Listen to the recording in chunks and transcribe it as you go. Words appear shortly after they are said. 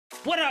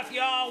What up,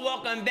 y'all?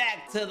 Welcome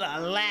back to the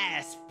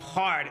last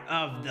part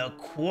of the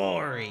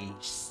Quarry.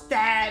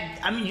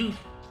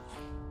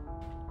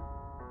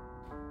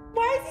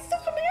 Why is he still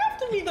coming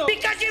after me, though?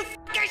 Because you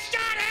fucking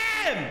shot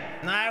him!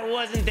 Now, it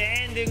wasn't the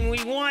ending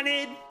we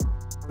wanted,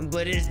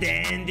 but it's the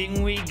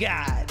ending we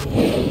got.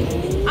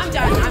 I'm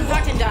done. I'm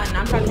fucking done.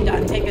 I'm fucking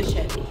done. Take a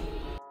shit.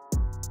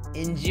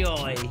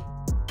 Enjoy.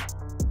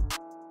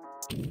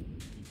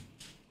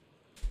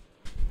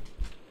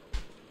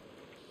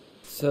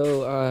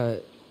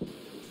 So,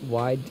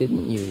 why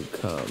didn't you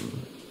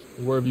come?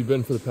 Where have you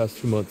been for the past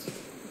 2 months?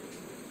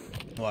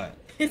 What?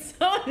 It's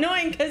so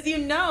annoying because you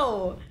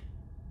know.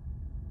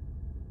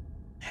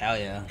 Hell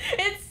yeah.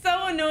 It's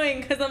so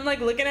annoying because I'm like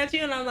looking at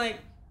you and I'm like,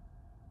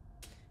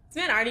 this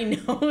man already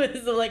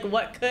knows like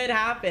what could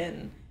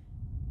happen.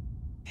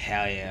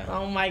 Hell yeah.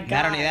 Oh my god.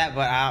 Not only that,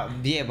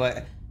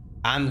 but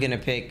I'm gonna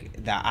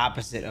pick the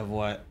opposite of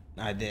what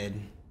I did.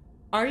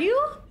 Are you?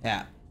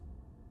 Yeah.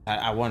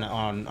 I want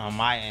on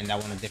my end. I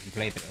want a different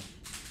playthrough.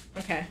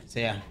 Okay. So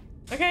yeah.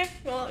 Okay.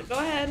 Well, go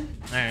ahead.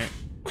 All right.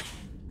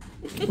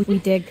 We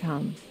did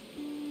come.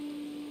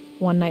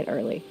 One night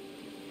early.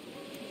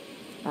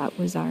 That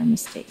was our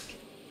mistake.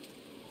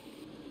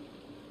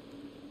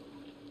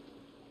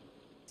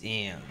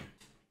 Damn.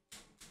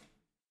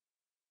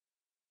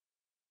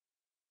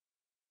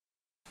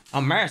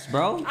 I'm immersed,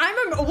 bro. I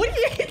remember. What do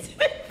you? It's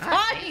been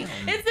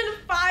Damn. It's in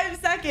 5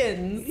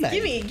 seconds. Like,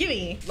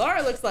 Gimme.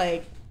 Laura looks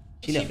like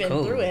she's been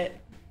cool. through it.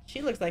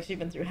 She looks like she's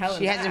been through hell and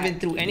She back. hasn't been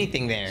through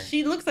anything there.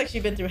 She looks like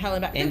she's been through hell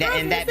and back. In The that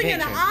girl's missing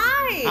picture. an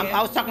eye.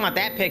 I was talking about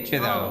that picture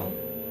though.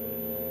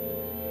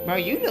 Bro,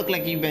 you look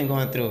like you've been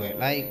going through it.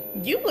 Like,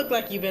 You look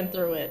like you've been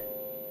through it.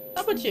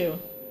 How about you?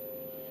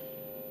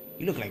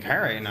 you look like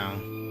her right now.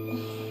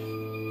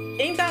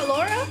 Ain't that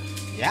Laura?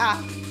 Yeah.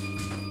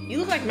 You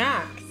look like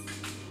Max.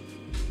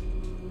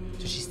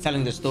 So she's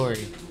telling the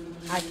story.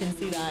 I can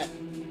see that.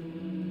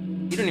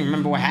 You don't even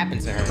remember what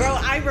happened to her. Bro,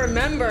 I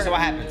remember. So what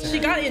happened to her? She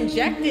got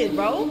injected,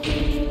 bro.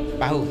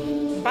 By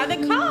who? By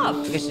the cop.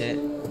 Good shit.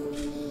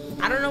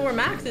 I don't know where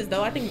Max is,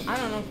 though. I don't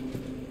know.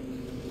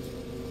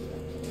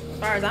 As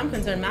far as I'm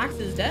concerned, Max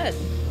is dead.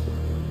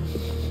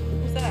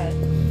 Who's that?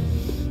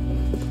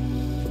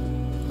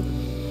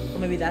 Or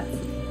maybe that's...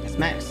 That's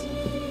Max.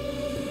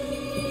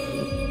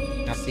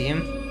 Now see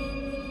him?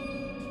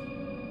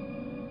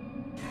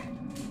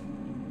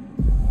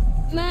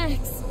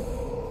 Max!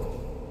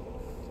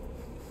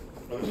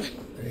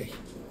 Hey.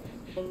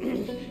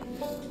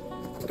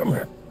 Come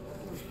here.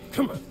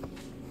 Come on.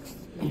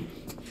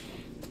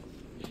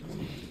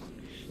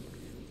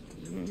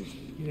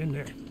 Get in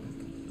there.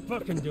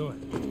 Fucking do it.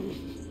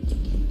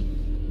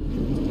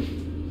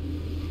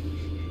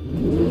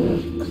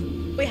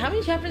 Wait, how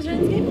many chapters are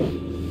in this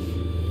game?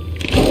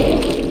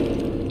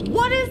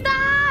 What is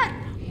that?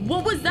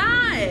 What was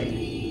that?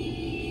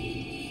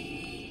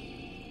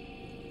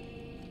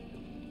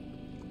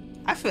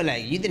 I feel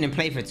like you didn't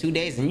play for 2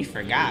 days and you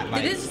forgot.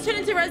 Like, Did this turn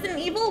into Resident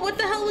Evil? What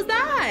the hell was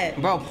that?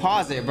 bro,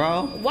 pause it,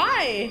 bro.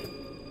 Why?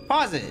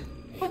 Pause it.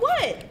 For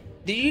what?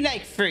 Did you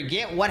like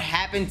forget what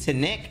happened to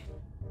Nick?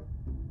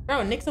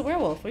 Bro, Nick's a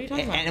werewolf. What are you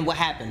talking about? And what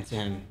happened to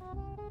him?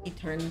 He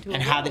turned into a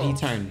And how did he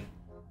werewolf. turn?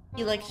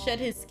 He like shed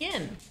his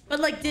skin. But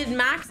like, did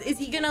Max, is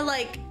he gonna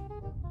like...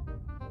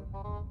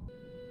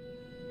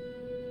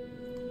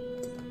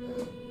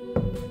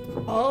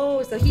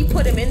 Oh, so he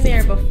put him in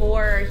there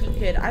before he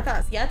could... I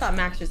thought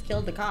Max just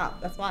killed the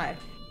cop. That's why.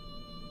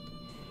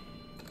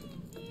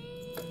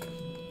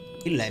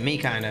 You let me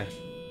kind of.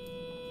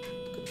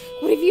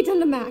 What have you done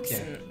to Max?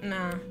 Yeah.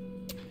 Nah.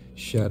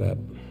 Shut up.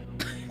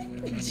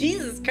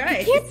 Jesus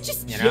Christ. You can't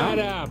just... You Shut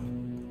know? up!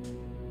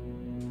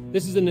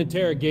 This is an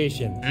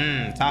interrogation.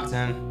 Talk to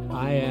him.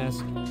 I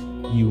ask,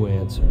 you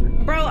answer.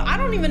 Bro, I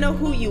don't even know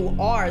who you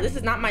are. This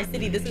is not my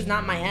city. This is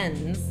not my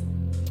ends.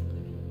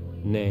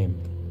 Name.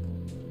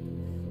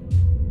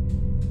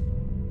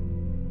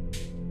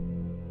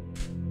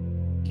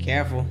 Be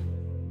careful.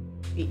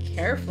 Be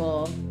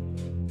careful.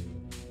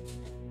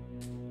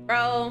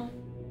 Bro.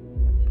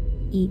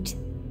 Eat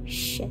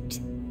shit.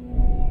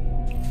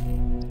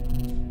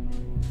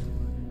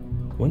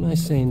 When I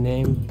say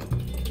name,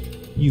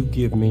 you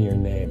give me your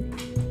name.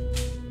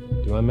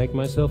 Do I make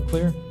myself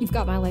clear? You've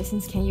got my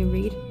license, can't you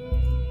read?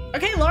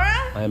 Okay, Laura.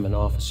 I am an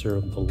officer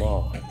of the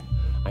law.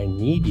 I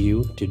need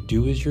you to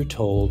do as you're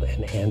told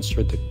and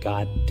answer the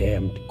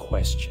goddamned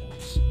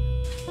questions.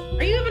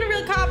 Are you even a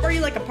real cop or are you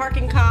like a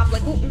parking cop?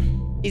 Like,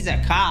 He's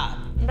a cop.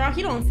 bro,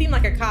 he don't seem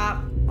like a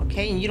cop.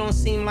 Okay, and you don't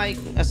seem like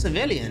a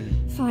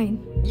civilian.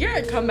 Fine.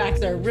 Your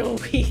comebacks are real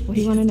weak What do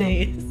these you wanna know?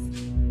 days.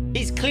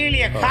 He's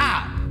clearly a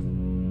cop.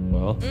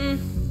 Well,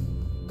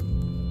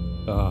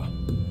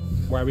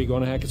 why are we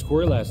going to Hackett's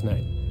Quarry last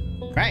night?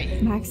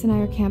 Right. Max and I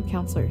are camp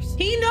counselors.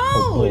 He knows.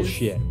 Oh,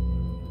 bullshit.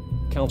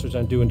 Counselors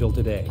aren't due until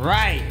today.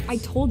 Right. I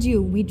told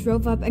you, we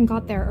drove up and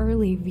got there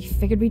early. We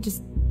figured we'd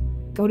just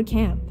go to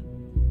camp.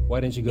 Why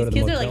didn't you go These to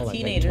the kids are motel like I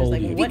teenagers, told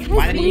like, you? what? Because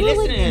Why didn't you we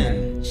were, listen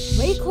like, to him?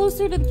 way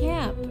closer to the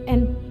camp,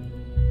 and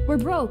we're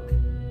broke.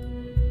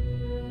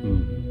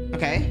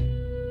 Okay.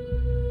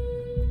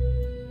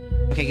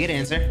 Okay, good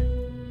answer.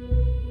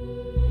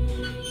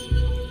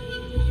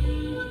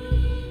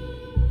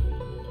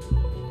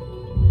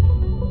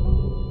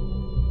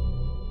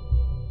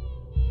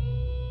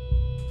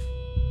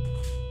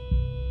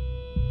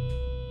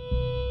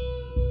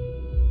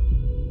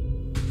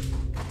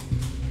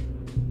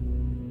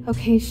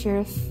 Okay,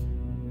 Sheriff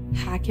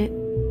Hackett.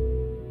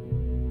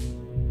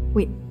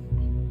 Wait,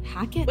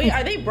 Hackett? Wait,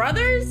 are they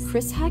brothers?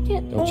 Chris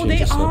Hackett? Don't Oh, change they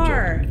the subject.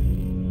 are.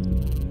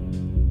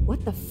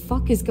 What the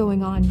fuck is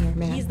going on here,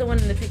 man? He's the one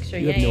in the picture.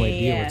 You yeah, have no yeah,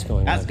 idea yeah. what's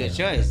going That's on. a good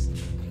here. choice.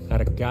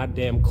 Not a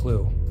goddamn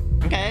clue.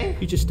 Okay.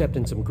 You just stepped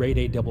in some grade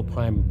A double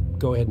prime.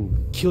 Go ahead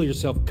and kill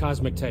yourself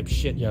cosmic type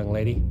shit, young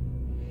lady.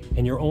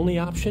 And your only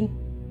option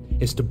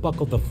is to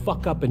buckle the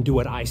fuck up and do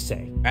what I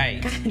say.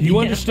 Right. Do you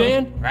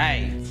understand?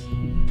 Right.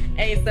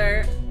 Hey,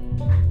 sir.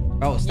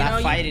 Bro,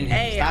 stop fighting him.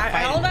 Hey, Stop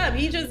fighting hold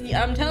him.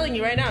 up. I'm telling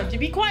you right now. To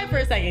be quiet for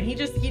a second. He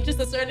just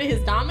asserted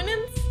his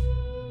dominance.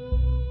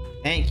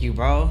 Thank you,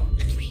 bro.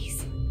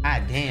 Please,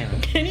 God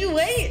damn. Can you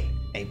wait?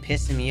 They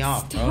pissing me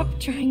off, bro. stop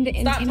trying to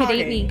Stop intimidate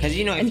talking. me. Because,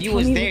 you know, if and you tell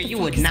was me there, what the you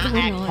fuck would is not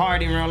going act on.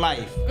 hard in real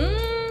life.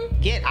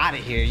 Get out of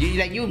here.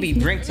 You would be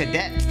bricked to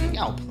death.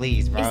 Yo,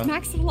 please, bro. Is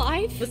Max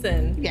alive?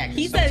 Listen. Yeah,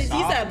 he so said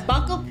soft.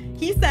 buckle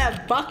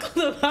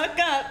the fuck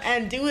up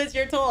and do as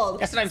you're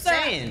told. That's what I'm Sir,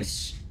 saying.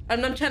 shh, I'm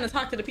trying to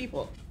talk to the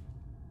people.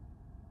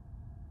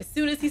 As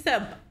soon as he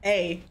said,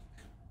 hey.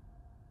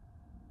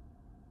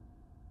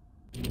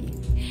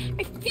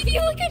 I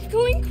feel like I'm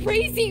going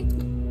crazy.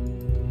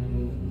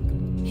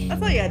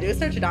 That's all you gotta do is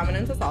search your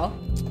dominance, that's all.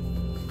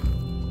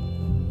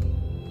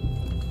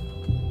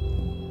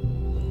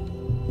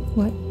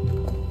 What?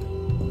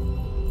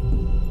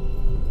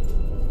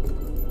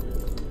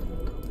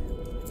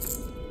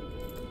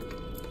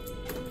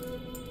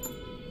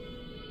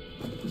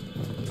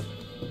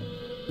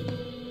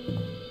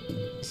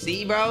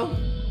 See, bro?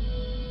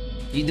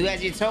 You do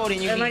as you're told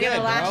and you Am be I good, gonna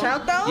bro. lash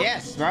out, though?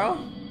 Yes, bro.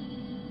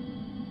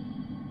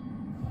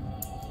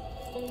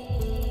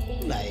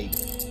 Like,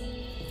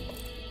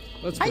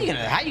 Let's how go.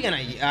 you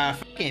gonna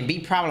fucking be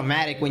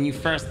problematic when you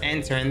first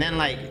enter and then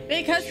like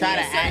Because he try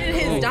to act asserted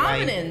his cool, like-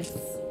 dominance.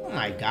 oh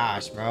my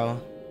gosh,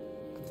 bro.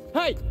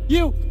 Hey,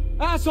 you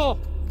asshole!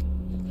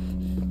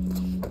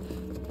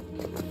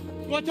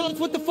 You wanna tell us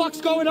what the fuck's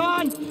going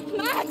on?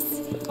 Max!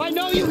 I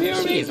know you hear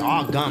She me! is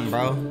all gum,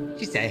 bro.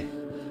 She said,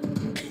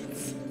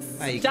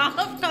 like,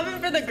 Stop coming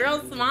for the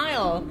girl's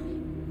smile.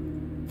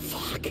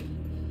 Fuck.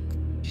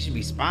 she should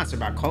be sponsored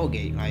by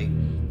Colgate. Like,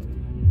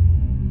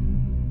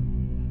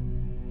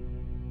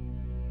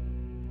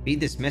 be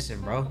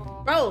dismissive, bro.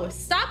 Bro,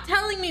 stop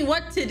telling me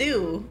what to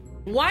do.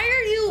 Why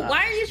are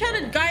you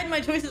trying to guide my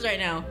choices right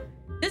now?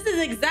 This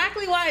is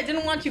exactly why I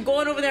didn't want you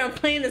going over there and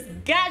playing this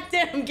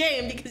goddamn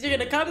game, because you're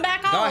gonna come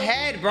back home. Go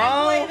ahead, bro.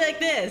 And play like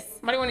this.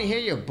 Somebody want to hear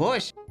your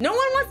bush. No one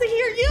wants to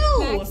hear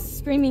you. Max,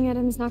 screaming at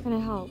him is not gonna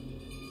help.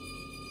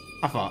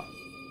 My fault.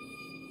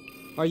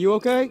 Are you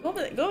okay? Go over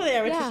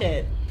there with Yeah. your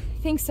shit.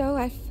 I think so.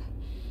 I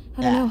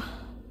don't Yeah. know.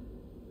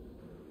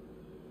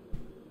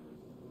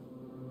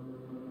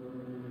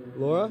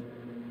 Laura?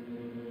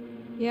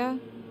 Yeah?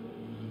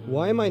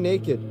 Why am I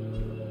naked?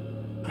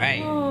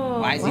 Right.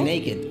 Oh, Why is he what?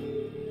 naked?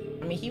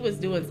 I mean, he was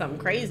doing something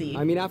crazy.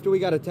 I mean, after we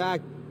got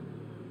attacked,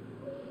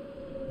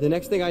 the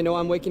next thing I know,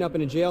 I'm waking up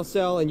in a jail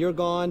cell and you're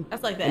gone.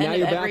 That's like the and end now of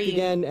you're every- back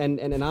again,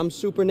 and I'm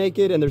super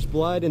naked, and there's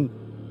blood, and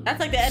That's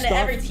like the end of Stuff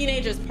every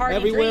teenager's party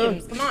everywhere.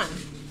 dreams. Come on.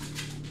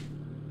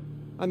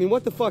 I mean,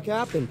 what the fuck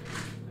happened?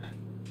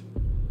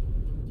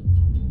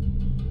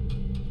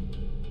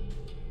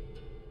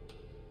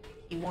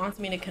 He wants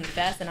me to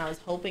confess, and I was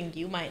hoping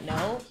you might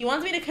know. He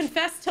wants me to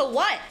confess to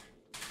what?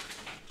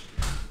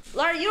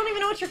 Laura, you don't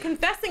even know what you're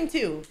confessing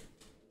to.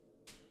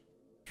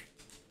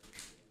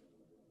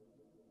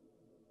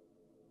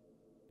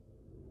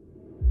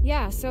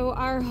 Yeah, so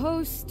our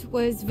host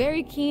was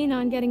very keen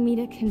on getting me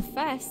to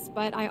confess,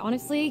 but I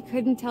honestly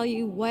couldn't tell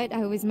you what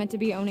I was meant to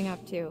be owning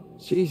up to.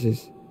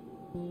 Jesus.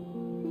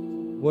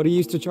 What he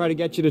used to try to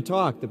get you to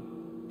talk? The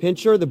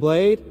pincher, the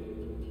blade?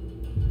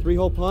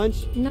 3-hole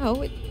punch?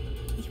 No,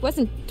 he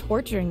wasn't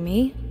torturing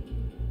me.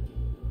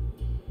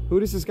 Who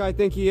does this guy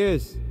think he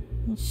is?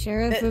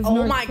 Sheriff of Oh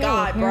North my Hill,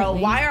 god, bro.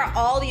 apparently. Why are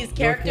all these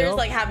characters Hill?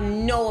 like have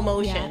no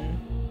emotion?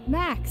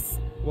 Max,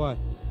 What?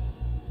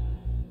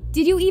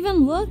 did you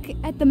even look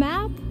at the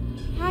map?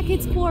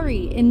 Hackett's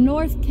Quarry in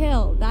North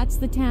Kill, that's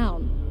the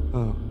town.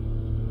 Oh.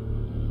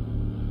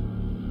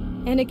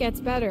 And it gets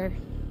better.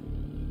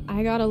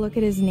 I gotta look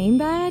at his name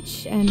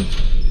badge and...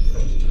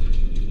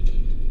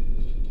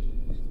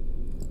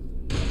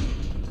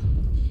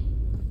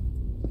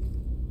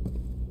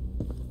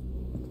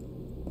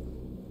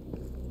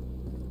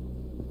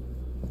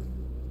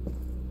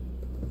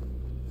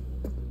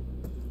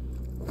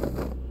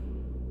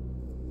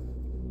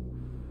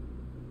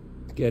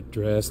 Get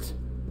dressed.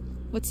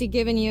 What's he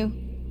giving you?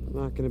 I'm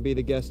not gonna be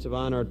the guest of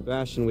honor at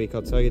Fashion Week,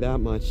 I'll tell you that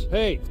much.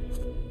 Hey!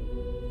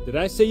 Did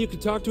I say you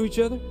could talk to each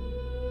other?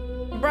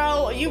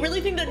 Bro, you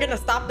really think they're gonna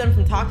stop them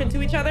from talking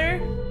to each other?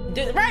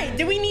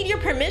 Do we need your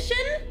permission?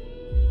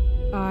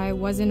 I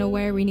wasn't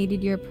aware we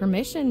needed your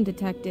permission,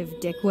 Detective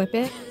Dick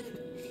Whippet.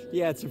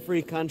 Yeah, it's a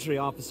free country,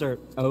 Officer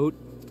Oat.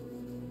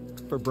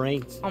 For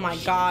brains. Oh my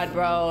god,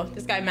 bro.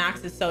 This guy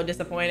Max is so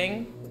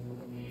disappointing.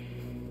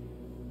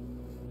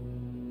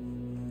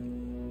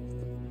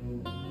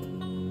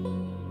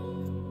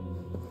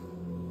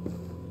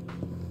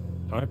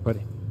 All right,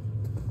 buddy.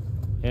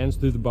 Hands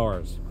through the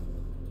bars.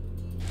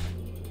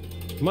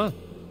 Come on.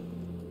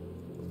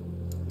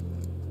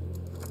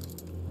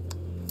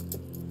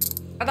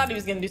 I thought he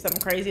was gonna do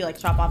something crazy, like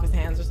chop off his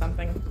hands or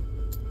something.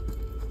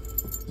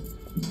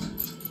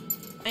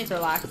 I need to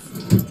relax.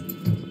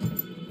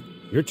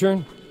 Your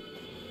turn.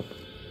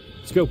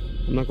 Let's go.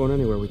 I'm not going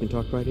anywhere. We can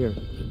talk right here.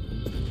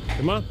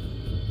 Come on.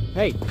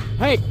 Hey!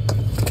 Hey!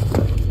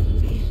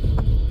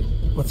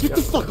 Let's Get go.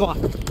 the fuck off!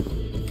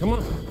 Come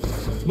on.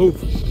 Move.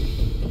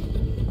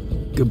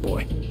 Good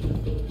boy.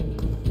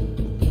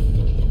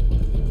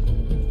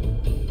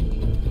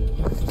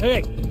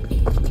 Hey!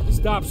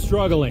 Stop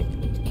struggling.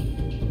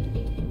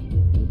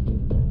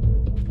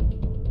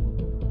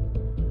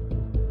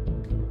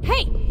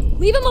 Hey!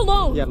 Leave him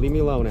alone! Yeah, leave me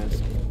alone,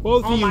 ass.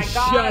 Both Oh of you my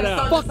god, shut I'm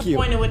up. so Fuck you.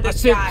 disappointed with I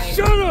this said guy.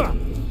 shut up!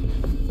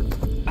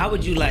 How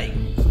would you like?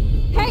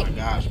 Hey! Oh my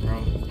gosh, bro.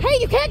 Hey,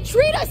 you can't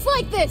treat us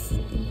like this!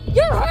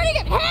 You're hurting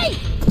him! Hey!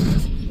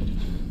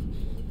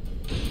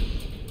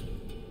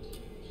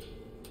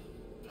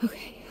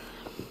 Okay.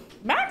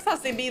 Max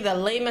has to be the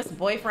lamest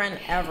boyfriend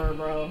ever,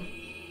 bro.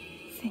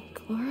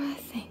 Think, Laura,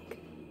 think.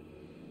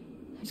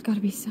 There's gotta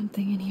be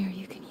something in here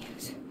you can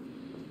use.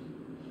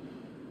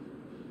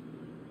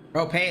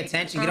 Bro, pay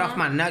attention. Get off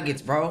my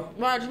nuggets, bro.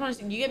 Well, I just want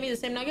to see, you get me the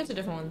same nuggets or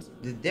different ones?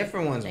 The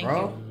different ones, Thank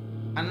bro.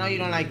 you. I know you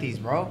don't like these,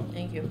 bro.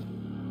 Thank you.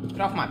 Get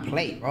off my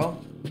plate, bro.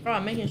 Bro,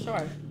 I'm making sure.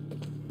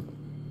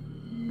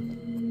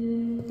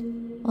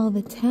 While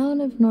the town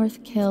of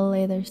North Kill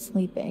lay there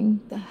sleeping,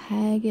 the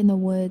hag in the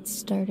woods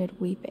started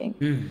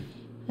weeping.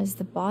 As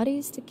the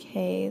bodies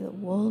decay, the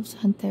wolves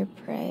hunt their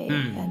prey,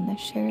 and the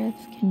sheriff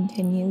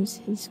continues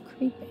his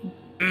creeping.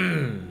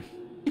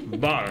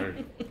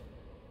 Bard.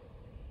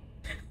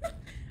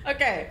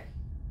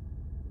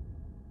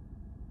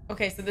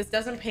 Okay, so this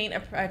doesn't paint a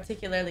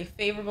particularly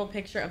favorable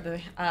picture of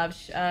the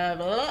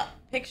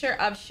picture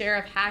of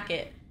Sheriff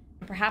Hackett.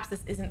 Perhaps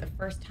this isn't the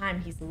first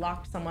time he's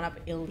locked someone up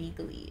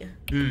illegally.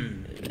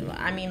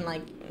 I mean,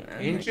 like...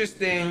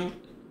 Interesting.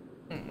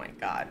 Oh my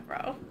god,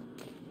 bro.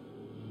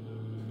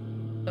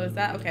 So is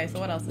that... Okay, so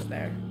what else is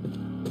there?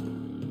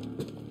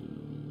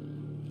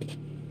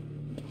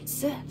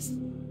 What's this?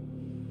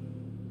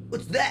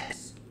 What's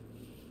this?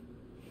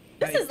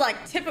 This is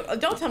like typical...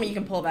 Don't tell me you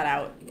can pull that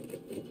out.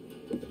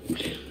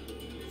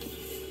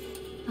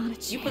 Not a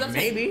chance. You put that...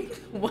 Maybe.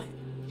 What?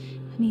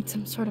 I need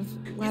some sort of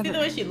You lever. see the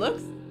way she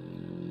looks?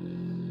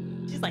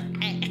 She's like...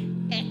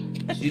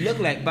 She look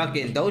like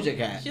fucking Doja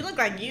Cat. She look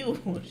like you.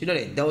 She look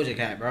like Doja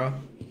Cat, bro.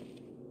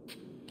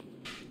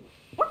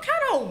 What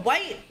kind of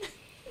white...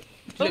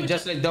 She look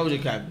just like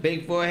Doja Cat.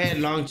 Big forehead,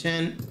 long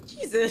chin.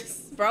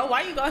 Jesus, bro.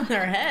 Why you got in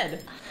her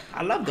head?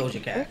 I love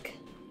Doja Cat. Work?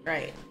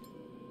 Right.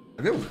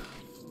 I do.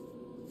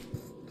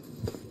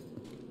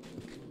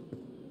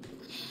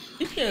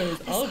 This is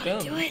all Do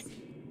good.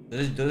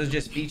 it. Those are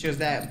just features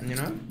that, you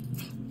know,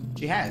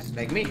 she has,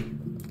 like me.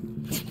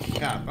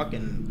 Got a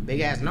fucking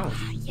big ass nose.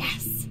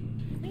 Yes.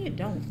 No, you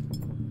don't.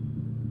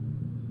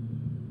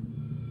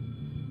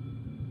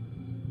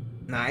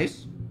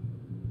 Nice.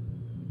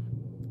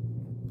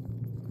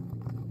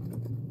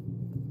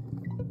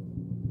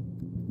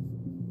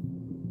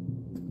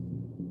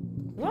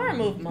 Laura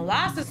moved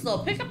molasses slow.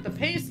 Pick up the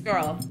pace,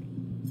 girl.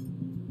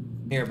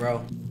 Here,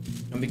 bro.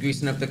 Don't be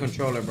greasing up the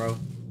controller, bro.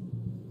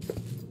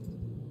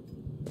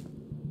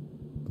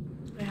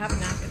 I have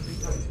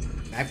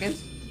napkins.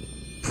 Napkins?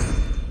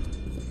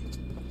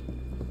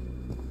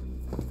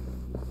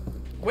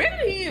 Where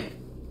did he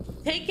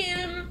take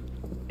him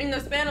in the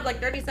span of like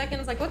 30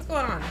 seconds? Like, what's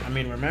going on? I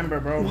mean, remember,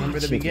 bro. Remember the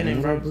Watch it, beginning,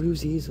 man. bro. It'll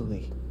bruise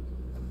easily.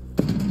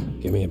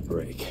 Give me a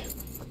break.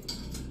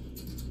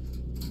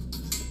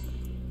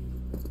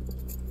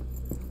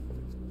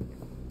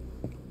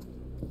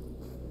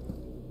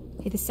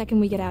 Hey, the second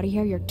we get out of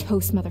here, you're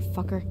toast,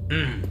 motherfucker.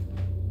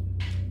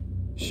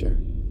 Sure.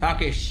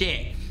 Talking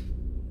shit.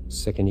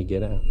 Second you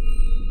get out.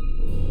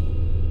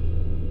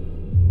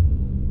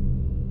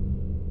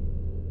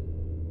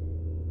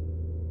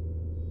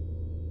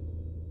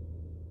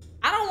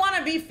 I don't want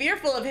to be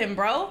fearful of him,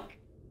 bro.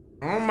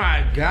 Oh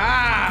my What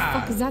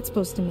god. is that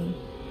supposed to mean?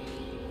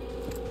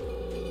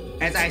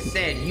 As I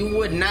said, you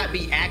would not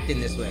be acting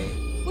this way.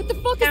 What the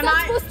fuck is Am that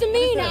I- supposed to what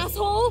mean, is this?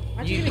 asshole?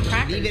 Why'd you give me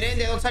crackers? Leave it in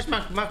there. Don't touch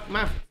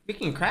my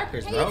freaking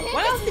crackers, Hey, bro. you can't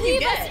What else just did you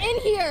leave get? us in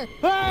here.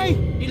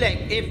 Hey! You like,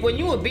 if when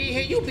you would be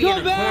here, you'd be Come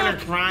in the corner back!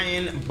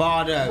 crying,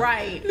 balled up.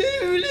 Right. Right.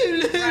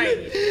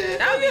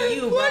 That would be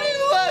you, bro. What do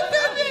you want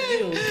That from would be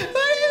you. me?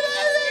 What do you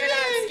want from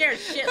me? Scared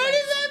shit. What do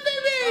you want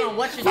from me? I don't know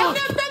what you're I'm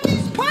doing. not from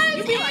these parts,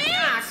 You be like eh?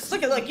 Max.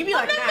 Look, you be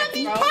like I'm not Max, from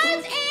these bro.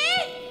 parts,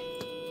 eh?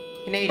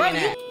 Canadian Bro,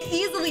 ass. you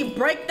easily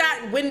break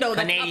that window.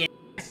 That's Canadian.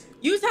 up-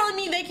 You telling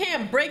me they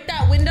can't break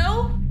that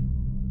window?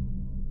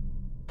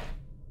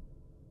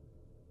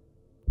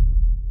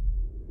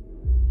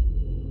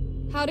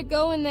 How'd it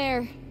go in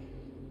there?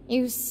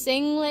 You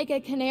sing like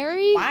a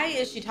canary? Why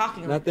is she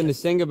talking like Nothing to this?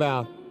 sing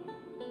about.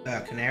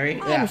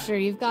 Canary? I'm sure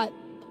you've got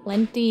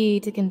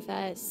plenty to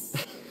confess.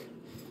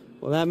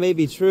 Well, that may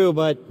be true,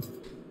 but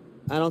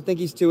I don't think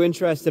he's too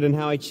interested in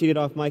how I cheated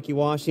off Mikey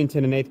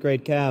Washington in 8th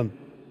grade chem.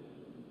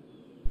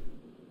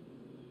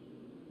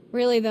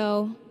 Really,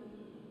 though.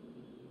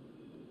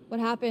 What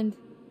happened?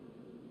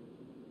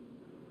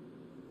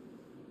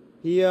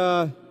 He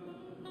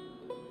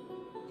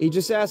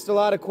just asked a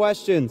lot of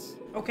questions.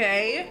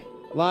 Okay.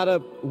 A lot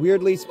of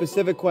weirdly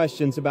specific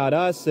questions about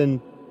us and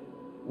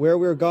where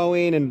we were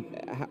going and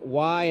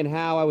why and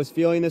how I was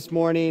feeling this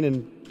morning,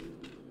 and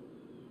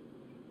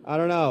I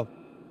don't know.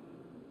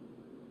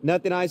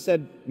 Nothing I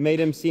said made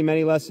him seem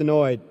any less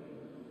annoyed.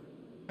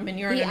 I mean,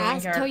 you're He an annoying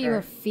asked how you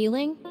were character.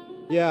 feeling?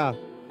 Yeah.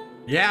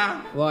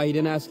 Yeah. Why, he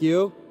didn't ask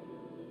you?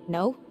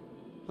 No.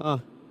 Huh.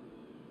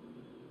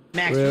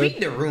 Max, Rude. read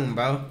the room,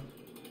 bro.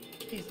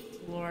 Jesus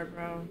Lord,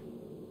 bro.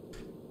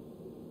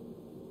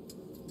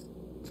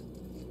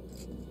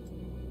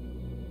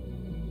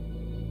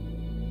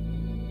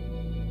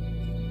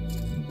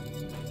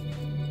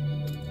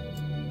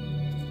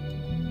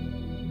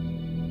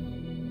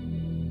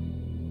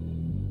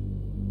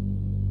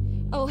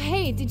 Oh,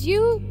 hey, did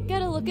you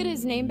get a look at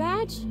his name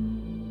badge?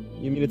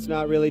 You mean it's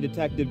not really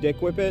Detective Dick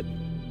Whippet?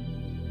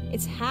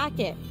 It's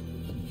Hackett.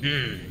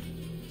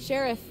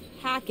 Sheriff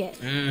Hackett.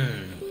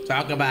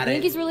 Talk about I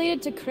think he's it.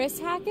 related to Chris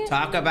Hackett?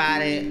 Talk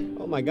about it.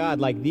 Oh my god,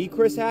 like the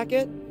Chris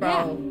Hackett?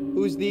 Bro.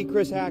 Who's the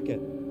Chris Hackett?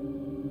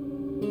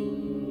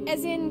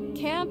 As in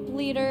camp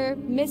leader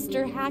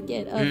Mr.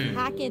 Hackett of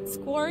Hackett's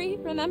Quarry,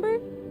 remember?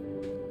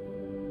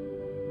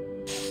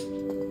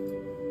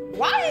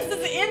 Why is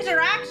this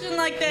interaction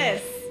like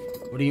this?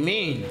 What do you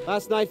mean?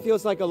 Last night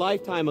feels like a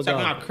lifetime ago.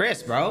 Talking about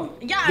Chris, bro.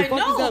 Yeah, The I fuck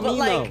know, does that but mean,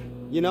 like, though?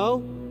 You know?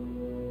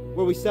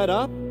 Where we set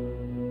up?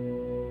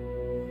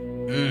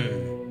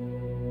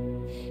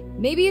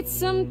 Maybe it's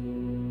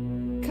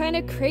some kind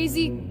of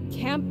crazy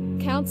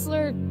camp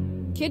counselor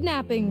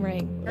kidnapping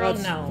ring. girl,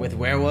 That's no. With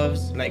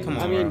werewolves? Like, come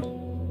on, I mean, bro.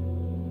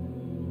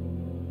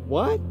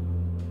 what?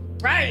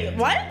 Right,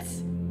 what?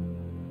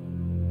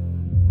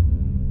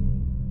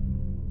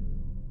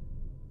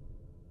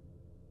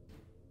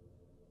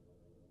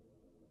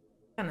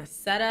 Kind of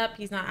setup.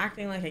 He's not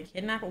acting like a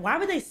kidnapper. Why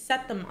would they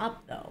set them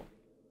up though?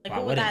 Like, Why what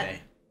would wouldn't that?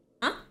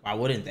 they? Huh? Why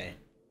wouldn't they?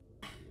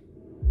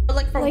 But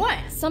like for Like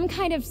what? some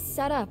kind of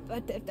setup,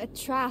 a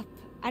trap.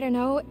 I don't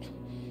know.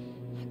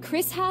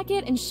 Chris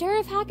Hackett and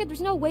Sheriff Hackett,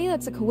 there's no way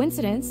that's a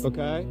coincidence.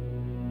 Okay.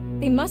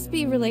 They must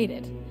be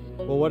related.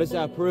 Well, what does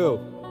that prove?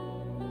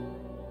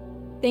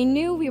 They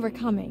knew we were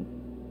coming.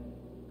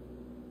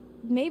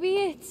 Maybe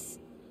it's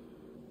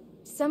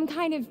some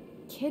kind of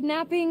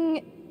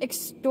kidnapping,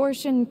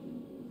 extortion,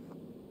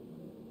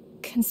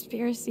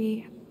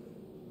 conspiracy.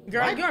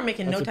 Girl, What? you are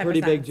making no That's a type pretty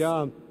of big sense.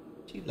 jump.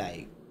 She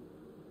like,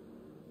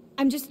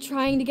 I'm just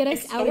trying to get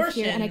us out of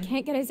here, and I Extortion.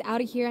 can't get us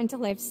out of here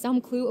until I have some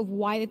clue of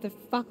why the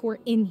fuck we're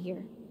in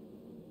here.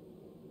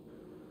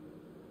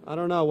 I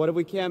don't know. What if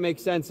we can't make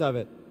sense of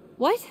it?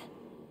 What?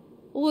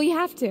 Well, we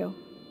have to.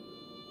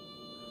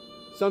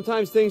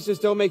 Sometimes things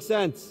just don't make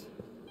sense.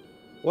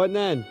 What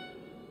then?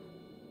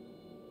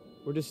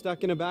 We're just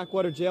stuck in a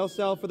backwater jail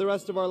cell for the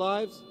rest of our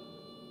lives?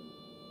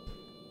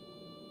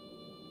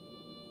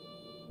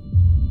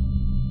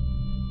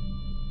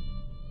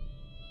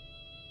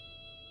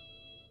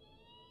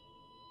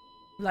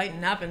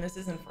 Lighten up, and this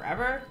isn't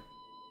forever.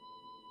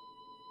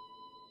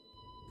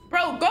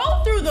 Bro,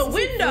 go through the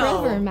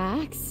window. Forever,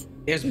 Max.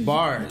 there's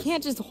bars. You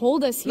can't just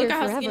hold us here Look at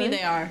how forever. skinny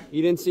they are.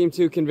 You didn't seem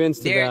too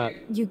convinced of They're- that.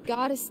 You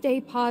gotta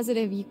stay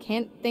positive. You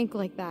can't think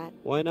like that.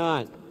 Why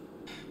not?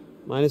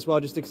 Might as well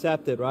just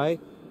accept it, right?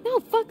 No,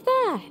 fuck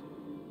that.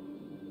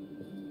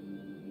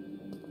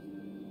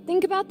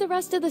 Think about the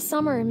rest of the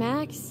summer,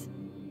 Max.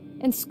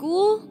 And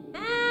school?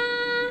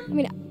 I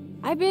mean,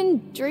 I've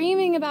been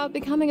dreaming about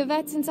becoming a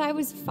vet since I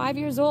was 5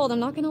 years old. I'm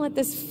not gonna let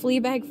this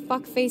fleabag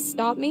fuckface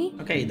stop me.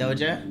 Okay,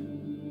 Doja.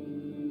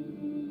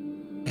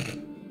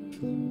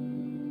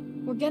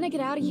 We're gonna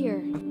get out of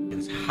here.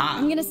 It's I'm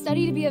hot. gonna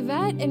study to be a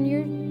vet, and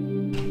you're...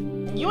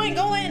 You ain't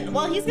going.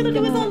 Well, he's gonna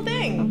do his own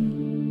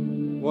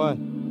thing. What?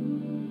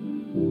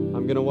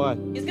 I'm gonna what?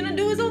 He's gonna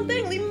do his own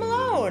thing. Leave him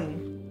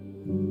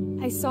alone.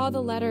 I saw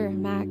the letter,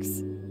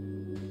 Max.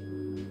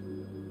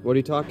 What are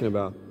you talking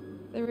about?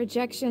 The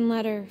rejection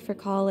letter for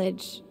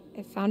college.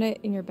 I found it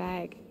in your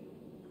bag.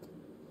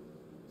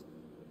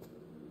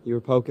 You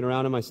were poking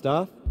around in my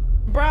stuff?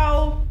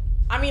 Bro,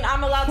 I mean,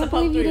 I'm allowed to Can't poke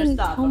believe through you your didn't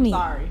stuff. tell I'm me.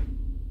 sorry.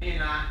 You're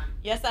not.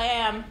 Yes, I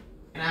am.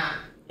 You're not.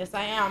 Yes,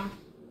 I am.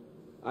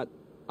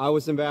 I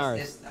was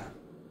embarrassed. This stuff.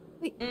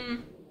 Wait,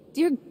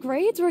 your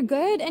grades were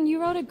good, and you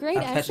wrote a great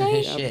Stop touching essay?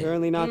 his Yeah, shit.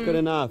 apparently not good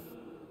enough.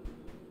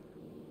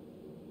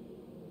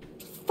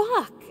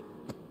 Fuck!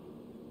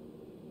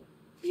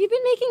 You've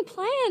been making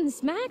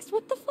plans, Max.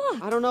 What the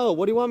fuck? I don't know.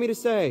 What do you want me to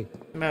say?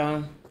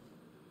 Bro.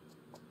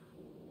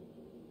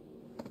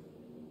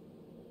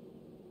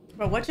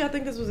 Bro, what y'all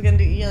think this was gonna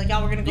do? Like,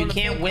 y'all were gonna go You to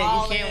can't full win. You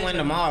college can't win and-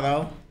 them all,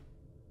 though.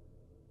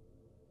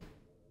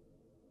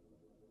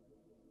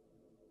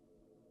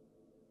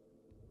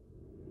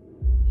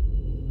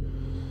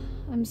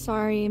 I'm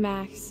sorry,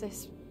 Max.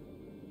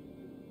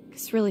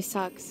 This really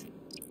sucks.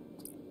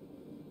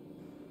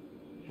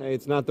 Hey,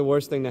 it's not the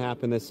worst thing to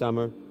happen this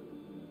summer.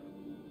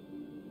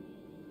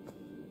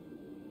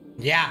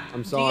 Yeah.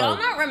 I'm Do sorry. y'all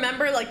not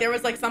remember, like, there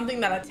was, like, something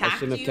that attacked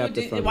shouldn't have you? kept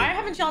it from Why you.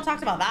 haven't y'all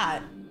talked about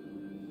that?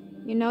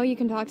 You know you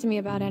can talk to me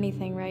about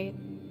anything, right?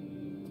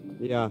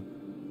 Yeah.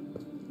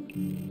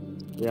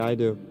 Yeah, I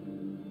do.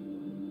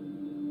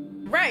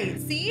 Right,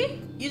 see?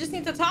 You just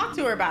need to talk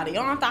to her about it. You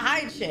don't have to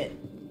hide shit.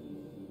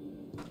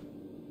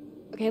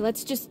 Okay,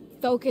 let's just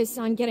focus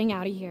on getting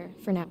out of here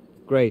for now.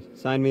 Great.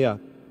 Sign me up.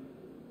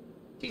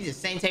 She's the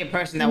same type of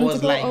person We that need was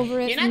to go like, over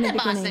it you're from not the the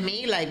boss of beginning.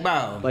 me. Like,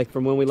 bro. Like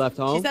from when we left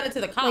She home? said it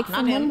to the cop, Like not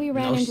from when him. we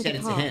ran No, she into said the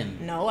it to car. him.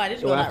 No, I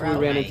didn't So go that after we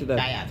route. ran into the...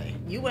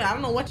 Cállate. You, I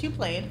don't know what you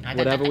played.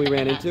 Whatever we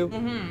ran into?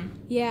 Mm-hmm.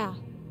 Yeah.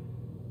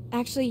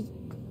 Actually,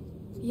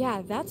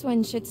 yeah, that's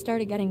when shit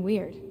started getting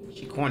weird.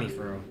 She corny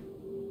for real.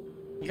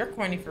 You're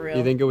corny for real.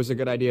 You think it was a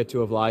good idea to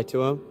have lied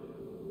to him?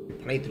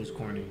 Playthrough's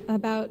corny.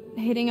 About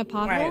hitting a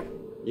pothole? Right.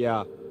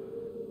 Yeah.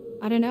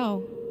 I don't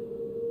know.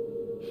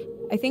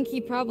 I think he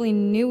probably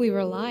knew we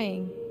were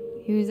lying.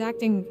 He was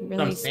acting What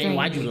really I'm saying, strange.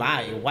 why'd you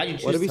lie? Why'd you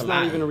choose What if he's to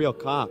not lie? even a real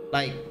cop?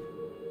 Like,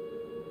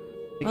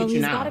 look Well, at you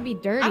he's now. gotta be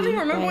dirty. I don't even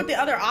remember but- what the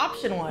other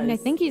option was. I mean, I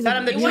think he's Tell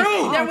him the It was-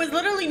 truth. there was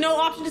literally no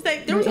option to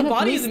say there We're was a in a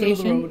body in police the middle of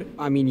the station. road.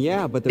 I mean,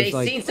 yeah, but They there's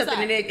like seen something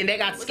and they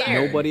got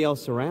scared. nobody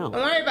else around.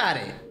 Don't worry about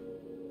it.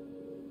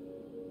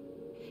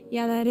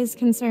 Yeah, that is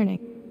concerning.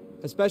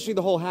 Especially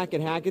the whole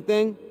Hackett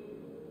thing.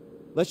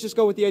 Let's just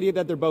go with the idea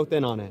that they're both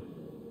in on it.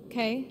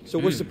 Okay. So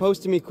we're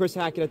supposed to meet Chris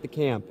Hackett at the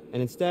camp,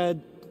 and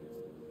instead,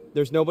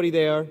 there's nobody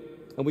there,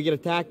 and we get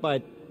attacked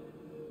by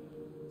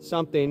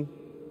something,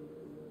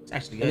 It's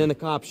actually good. and then the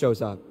cop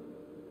shows up.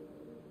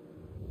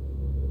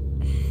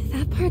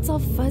 That part's all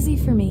fuzzy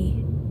for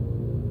me.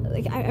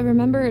 Like, I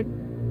remember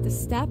the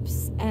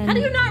steps and How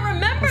do you not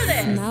remember the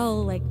this?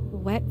 smell like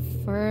wet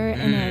fur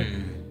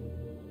and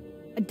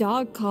a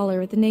dog collar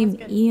with the name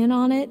Ian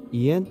on it.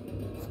 Ian?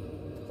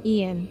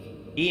 Ian.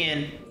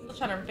 Ian.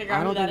 Still trying to figure I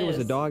out don't who that think it was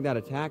is. a dog that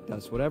attacked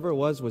us. Whatever it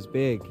was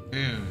big.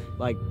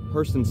 Like,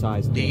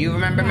 person-sized. Do you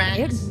remember, Yeah, it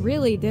Max?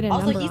 really did a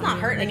Also, number he's on not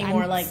me. hurt Like,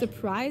 anymore, I'm like-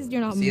 surprised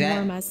you're not See more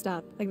that? messed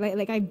up.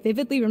 Like I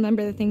vividly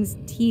remember the thing's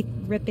teeth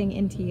ripping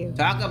into you.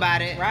 Talk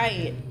about it.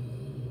 Right.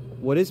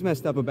 What is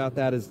messed up about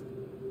that is,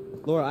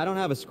 Laura, I don't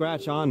have a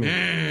scratch on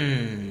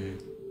me.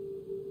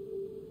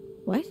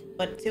 What?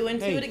 Put two and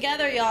two Hey,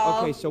 together,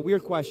 y'all. Okay, so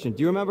weird question.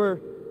 Do you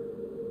remember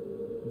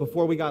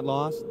before we got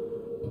lost?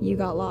 You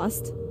got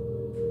lost?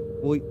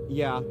 Well,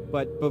 yeah,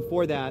 but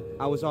before that,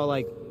 I was all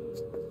like,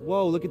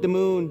 whoa, look at the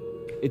moon.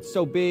 It's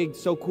so big,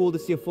 so cool to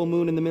see a full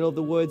moon in the middle of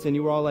the woods. And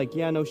you were all like,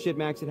 yeah, no shit,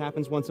 Max, it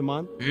happens once a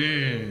month.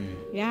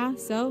 Yeah,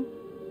 so?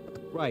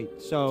 Right,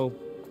 so,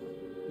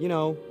 you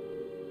know,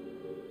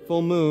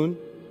 full moon.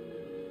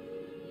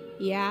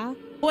 Yeah.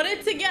 Put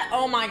it together.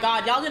 Oh my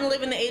God, y'all didn't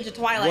live in the age of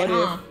Twilight,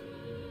 What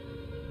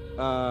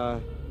huh?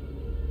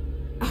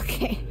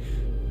 Okay.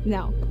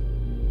 No.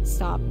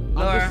 Stop. I'm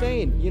Laura. just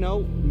saying, you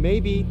know,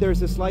 maybe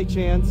there's a slight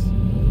chance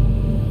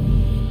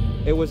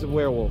it was a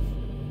werewolf.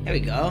 There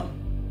we go.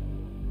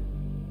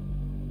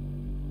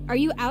 Are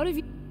you out of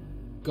your...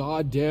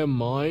 Goddamn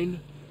mine?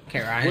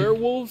 Okay, Ryan.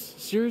 Werewolves?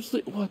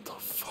 Seriously? What the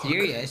fuck?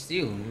 Serious,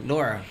 you,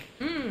 Laura.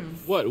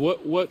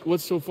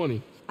 What's so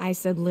funny? I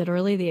said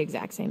literally the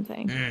exact same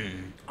thing.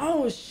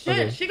 Oh shit,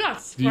 Okay. she got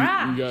Do you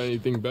scratched. got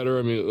anything better?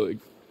 I mean, like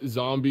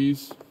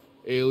zombies,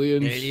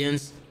 aliens,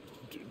 Aliens.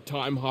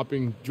 time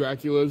hopping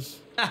Draculas.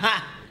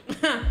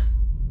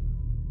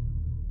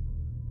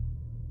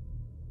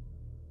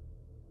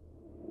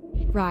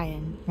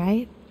 Ryan,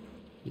 right?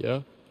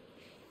 Yeah.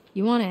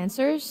 You want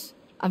answers?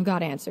 I've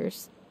got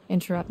answers.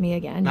 Interrupt me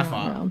again. My You're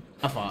on your fault. own.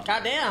 My fault.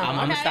 Goddamn, I'm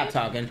gonna okay. stop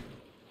talking.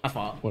 My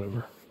fault.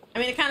 Whatever. I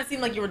mean, it kind of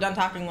seemed like you were done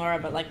talking, Laura,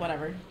 but like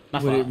whatever.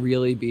 My Would it fault.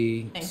 really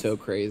be Thanks. so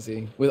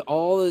crazy? With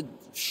all the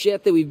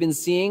shit that we've been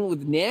seeing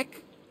with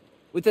Nick?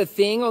 With the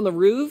thing on the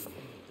roof?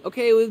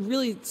 Okay, it would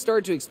really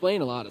start to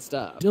explain a lot of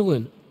stuff.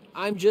 Dylan.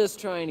 I'm just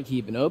trying to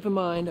keep an open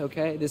mind,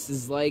 okay? This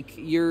is like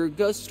your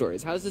ghost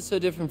stories. How is this so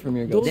different from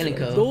your ghost Those,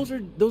 stories?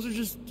 Identical. those are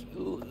just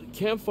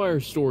campfire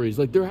stories.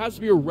 Like there has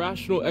to be a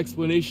rational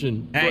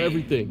explanation for Right.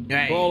 everything,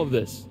 Right. for all of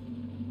this.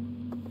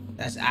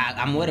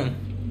 I'm with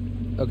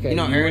him. Okay, You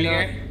know, were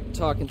earlier- not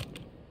talking.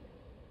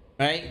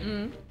 Right?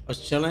 I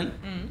was chilling.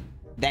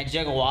 That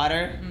jug of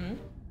water.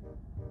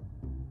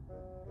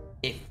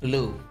 It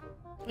flew.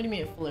 What do you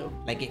mean it flew?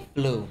 Like it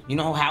flew. You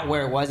know how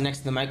where it was next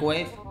to the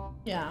microwave?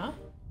 Yeah.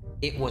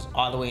 It was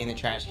all the way in the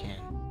trash can.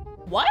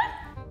 What?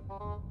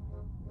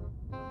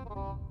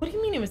 What do you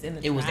mean it was in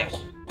the It was trash?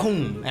 that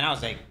boom, and I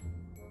was like,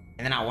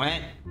 and then I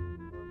went.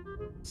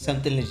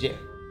 Something legit.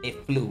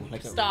 It flew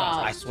like a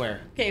Stop. I swear.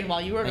 Okay, while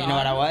you were And gone. you know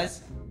what I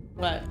was?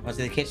 What? I went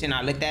to the kitchen.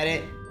 I looked at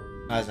it.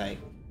 I was like,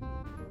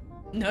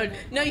 No,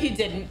 no, you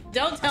didn't.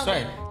 Don't tell me.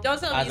 swear. Don't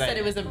tell me I you was said like-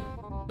 it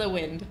was the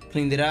wind.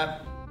 cleaned it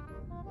up.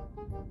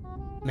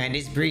 Man,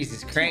 this breeze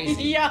is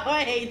crazy. Yo,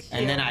 I hate you.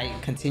 And then I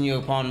continue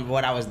upon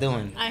what I was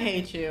doing. I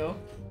hate you.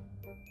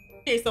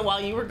 Okay, so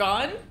while you were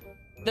gone,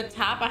 The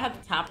tap, I had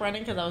the tap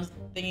running because I was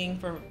thinking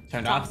for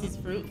Turned off? Topsy's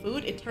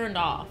food. It turned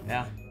off.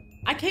 Yeah.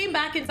 I came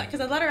back inside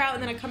because I let her out,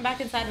 and then I come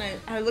back inside and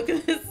I look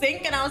at the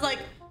sink and I was like,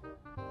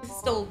 this is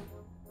still.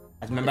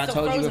 Remember I it's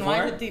told still you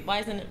frozen. before?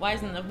 Why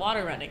isn't the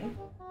water running?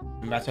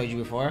 Remember I told you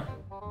before?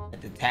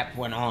 That the tap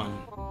went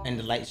on and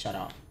the light shut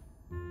off.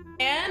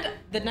 And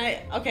the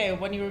night, okay,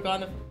 when you were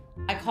gone,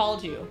 I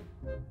called you.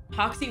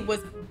 Toxie was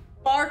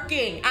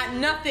barking at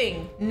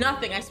nothing.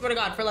 I swear to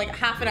God, for like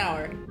half an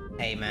hour.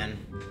 Hey man,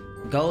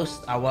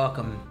 ghosts are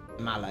welcome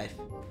in my life.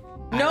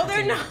 No,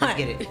 they're not. Let's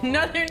get it.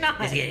 No, they're not.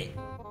 Let's get it.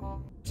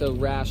 So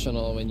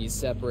rational when you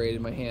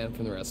separated my hand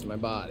from the rest of my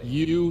body.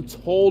 You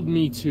told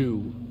me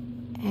to.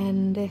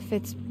 And if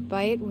it's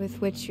bite with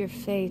which you're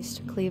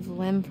faced, cleave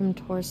limb from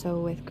torso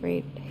with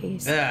great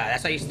haste.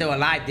 That's why you're still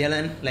alive,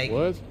 Dylan. Like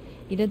What?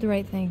 You did the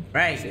right thing.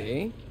 Right.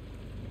 See?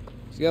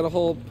 She's got a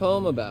whole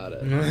poem about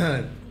it.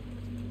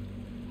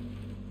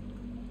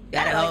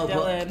 Got a I whole like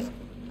book. Dylan.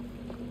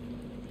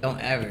 Don't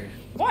ever.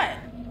 What?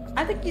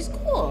 I think he's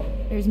cool.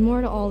 There's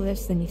more to all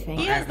this than you think.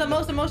 He has the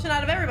most emotion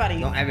out of everybody.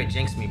 Don't ever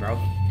jinx me, bro.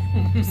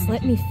 Just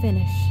let me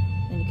finish.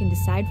 Then you can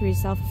decide for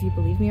yourself if you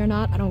believe me or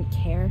not. I don't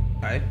care.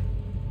 Okay.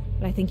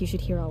 But I think you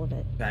should hear all of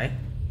it. Okay.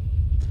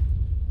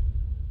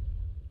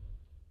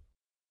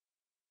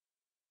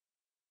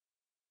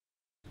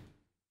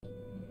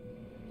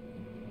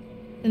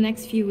 The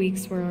next few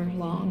weeks were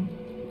long.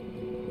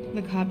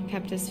 The cop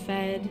kept us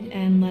fed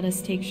and let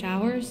us take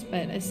showers,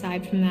 but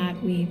aside from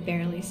that, we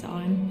barely saw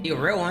him. You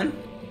a real one.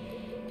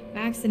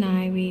 Max and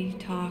I, we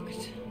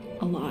talked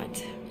a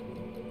lot.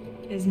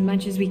 As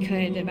much as we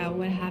could about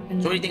what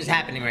happened. So what do you think's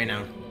happening right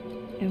now?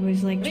 It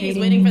was like I think he's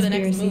trading waiting for the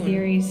next conspiracy moon.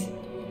 theories.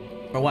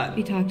 For what?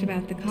 We talked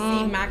about the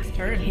cop, See Max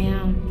turn.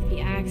 camp, the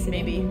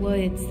accident, Maybe. the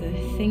woods, the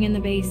thing in the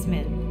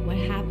basement, what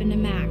happened to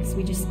Max.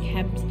 We just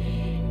kept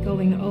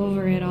going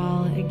over it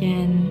all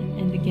again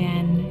and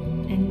again,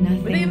 and they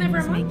nothing never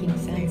was mind? making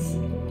sense.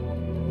 All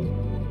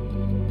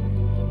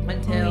we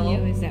Until.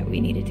 knew is that we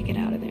needed to get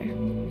out of there.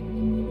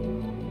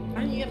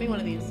 Why don't you get me one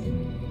of these?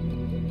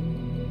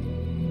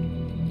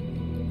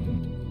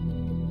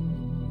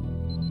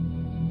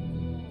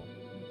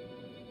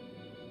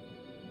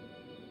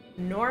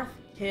 North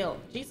Hill.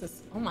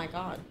 Jesus. Oh my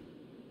God.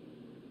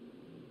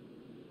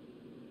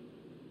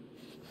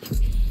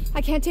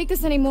 I can't take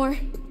this anymore.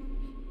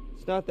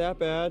 It's not that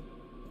bad.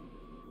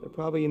 They're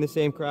probably in the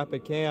same crap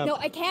at camp. No,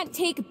 I can't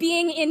take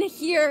being in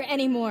here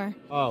anymore.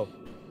 Oh.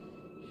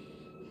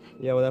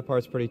 Yeah, well, that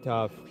part's pretty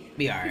tough.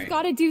 Be alright. We've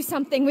got to do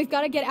something. We've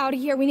got to get out of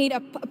here. We need a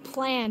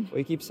plan.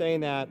 We keep saying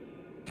that,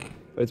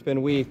 but it's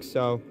been weeks,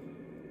 so,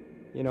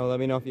 you know, let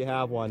me know if you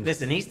have one.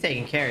 Listen, he's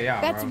taking care of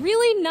y'all, That's bro.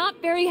 really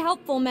not very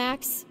helpful,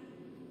 Max.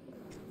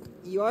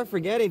 You are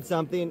forgetting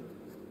something.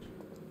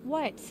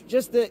 What?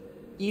 Just the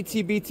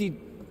itsy-bitsy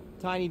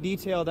tiny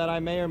detail that I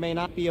may or may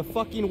not be a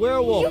fucking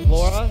werewolf,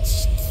 Laura.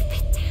 Keep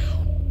it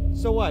down.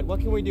 So what? What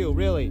can we do,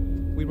 really?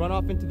 We run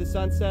off into the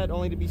sunset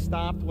only to be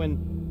stopped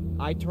when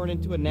I turn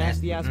into a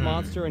nasty-ass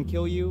monster and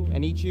kill you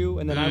and eat you,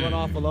 and then I run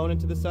off alone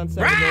into the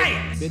sunset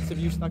Right! with bits of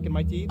you stuck in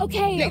my teeth?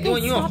 Okay, They're okay,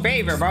 doing you a stop.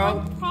 favor, Just bro.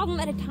 one problem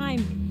at a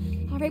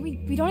time. All right,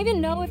 we don't even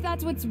know if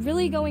that's what's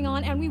really going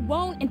on, and we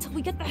won't until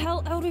we get the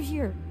hell out of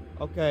here.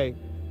 Okay.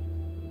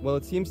 Well,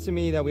 it seems to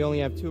me that we only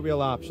have two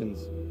real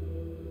options.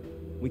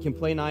 We can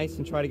play nice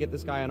and try to get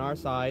this guy on our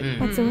side,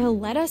 What, so he'll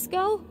let us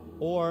go?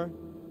 or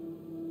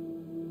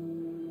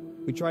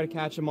we try to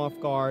catch him off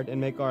guard and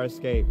make our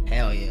escape.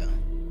 Hell yeah.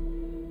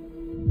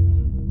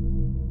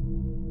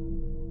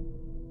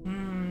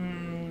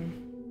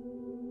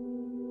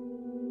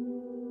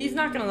 He's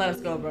not gonna let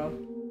us go, bro.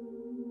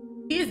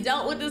 He's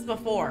dealt with this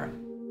before.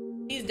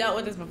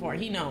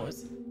 He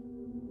knows.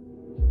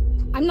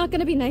 I'm not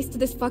gonna be nice to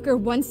this fucker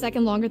 1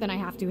 second longer than I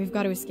have to. We've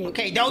got to escape.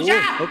 Okay,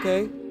 Doja! Cool.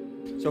 Okay.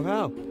 So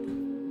how?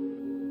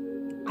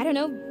 I don't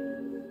know.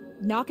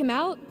 Knock him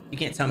out? You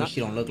can't tell me she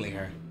don't look like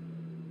her.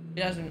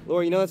 He doesn't.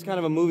 Laura, you know that's kind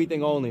of a movie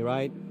thing only,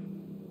 right?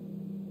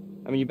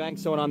 I mean, you bang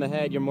someone on the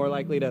head, you're more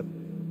likely to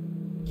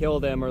kill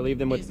them or leave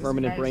them with Jesus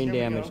permanent Christ, brain here we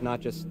damage, go.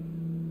 not just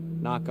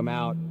knock them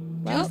out.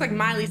 He looks like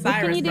Miley what can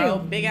Cyrus, you bro.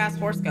 do? Big ass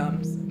horse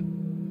gums.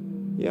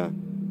 Yeah.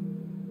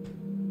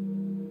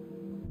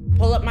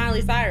 Pull up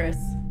Miley Cyrus.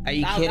 Are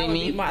you kidding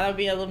me? That would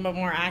be a little bit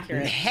more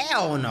accurate.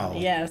 Hell no.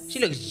 Yes. She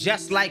looks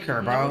just like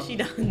her, bro. No, she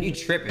doesn't. You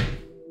tripping.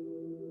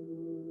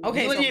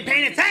 Okay, You wasn't even so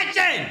paying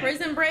attention!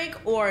 prison break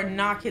or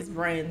knock his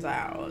brains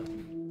out.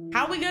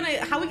 How we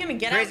gonna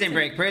get out?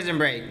 Prison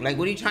break. Like,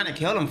 what are you trying to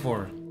kill him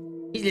for?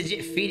 He's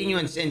legit feeding you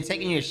and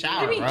taking you a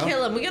shower, What do you mean bro.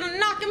 kill him? We're gonna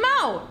knock him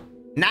out.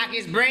 Knock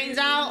his brains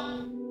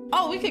out?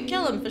 Oh, we could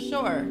kill him for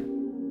sure.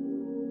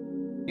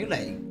 You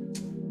like...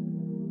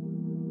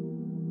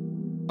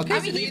 Okay, I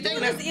so mean, do he's you think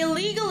doing this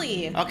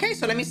illegally. Okay,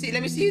 so let me see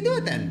you do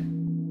it then.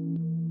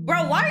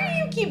 Bro, why do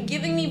you keep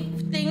giving me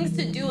things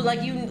to do? Like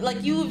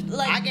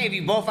I gave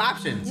you both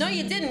options. No,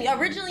 you didn't.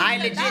 Originally, you I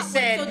said legit that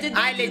said, one. So did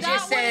I we do legit that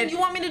one said, and you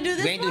want me to do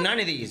this we ain't do one? none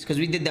of these because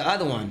we did the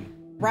other one. Be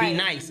Right.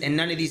 nice, and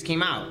none of these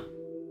came out.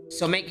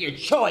 So make your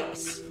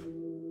choice.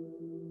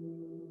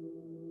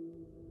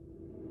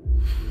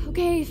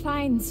 Okay,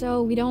 fine.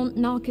 So we don't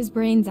knock his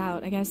brains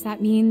out. I guess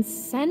that means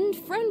send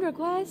friend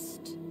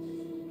request.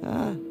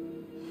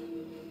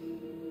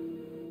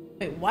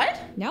 Wait, what?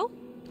 No?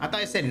 I thought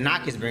you said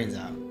knock his brains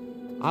out.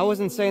 I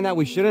wasn't saying that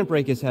we shouldn't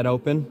break his head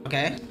open.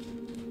 Okay.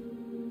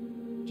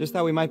 Just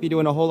that we might be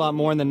doing a whole lot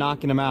more than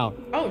knocking him out.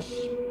 Oh,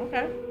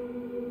 okay.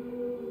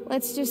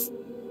 Let's just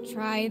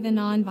try the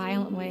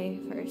non-violent way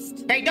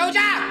first. Hey,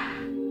 Doja!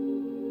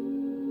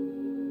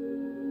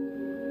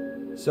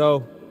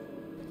 So,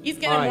 He's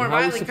getting alright, more how are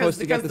we violent supposed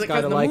to get this guy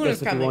to the like moon us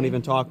is if he coming. won't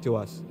even talk to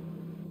us?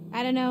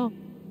 I don't know.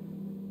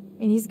 I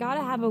mean, he's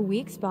gotta have a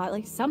weak spot,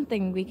 like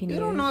something we can You use.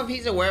 don't know if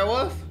he's a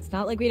werewolf? It's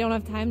not like we don't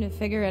have time to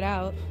figure it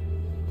out.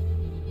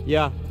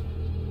 Yeah.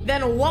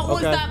 Then what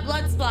was Okay. that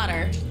blood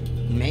splatter?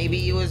 Maybe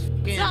he was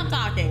fucking... Stop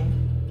talking.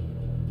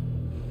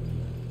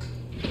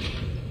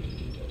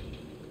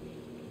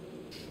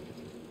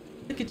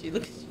 Look at you,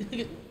 look at you, look at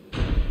you.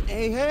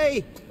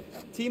 Hey!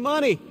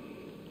 T-Money!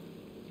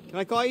 Can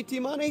I call you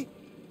T-Money?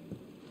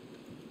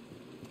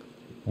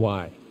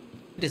 Why?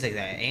 Just like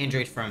that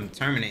android from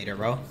Terminator,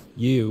 bro.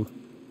 You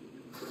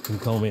can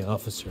call me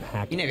Officer You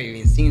Hackett. never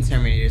even seen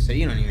Terminator, so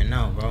you don't even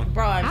know, bro.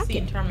 Bro, I've Hack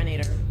seen it.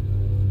 Terminator.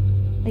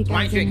 Like,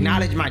 Why don't you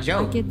acknowledge my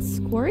joke? Like it's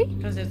Quarry?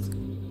 Because it's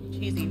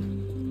cheesy.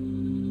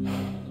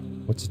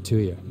 What's it to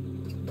you?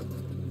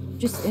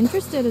 Just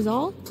interested is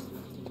all.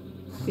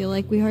 Feel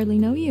like we hardly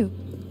know you.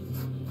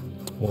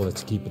 Well,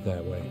 let's keep it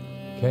that way,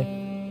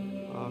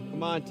 okay? Oh,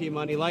 come on,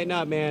 T-Money, lighten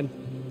up, man.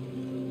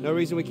 No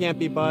reason we can't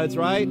be buds,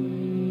 right?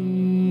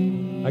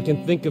 I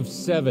can think of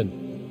 7.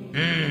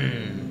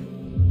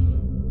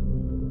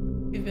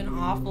 You've been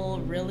awful,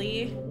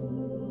 really?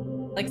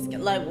 Like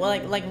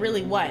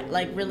really what?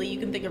 Like really you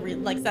can think of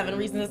like 7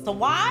 reasons as to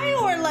why?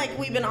 Or like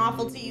we've been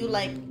awful to you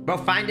like... Bro,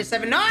 find the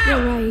 7... No!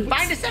 You're right.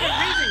 Find the 7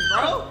 reasons,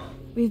 bro!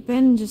 We've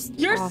been just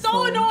You're so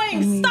awful, annoying.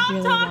 and we Stop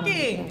really wanna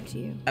talking. protect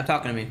you. Stop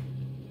talking to me.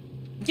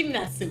 Give me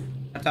that suit.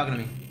 Stop talking to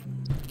me.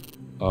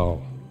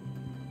 Oh.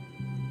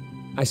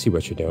 I see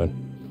what you're doing.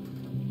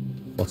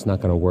 Well, it's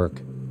not gonna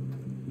work.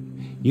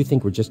 You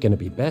think we're just gonna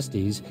be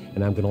besties,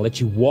 and I'm gonna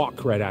let you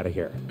walk right out of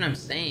here. That's what I'm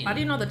saying. How do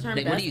you know the term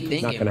Like, what are you besties?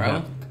 thinking, Not gonna bro?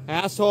 happen.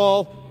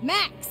 Asshole!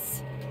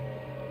 Max!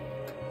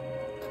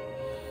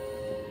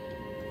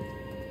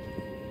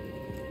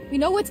 We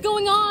know what's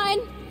going on.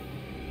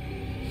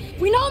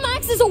 We know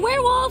Max is a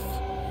werewolf.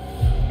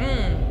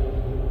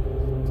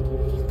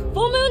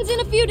 Full moon's in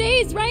a few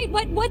days, right?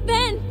 What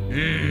then?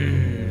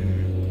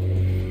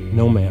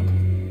 No,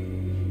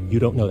 ma'am. You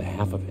don't know the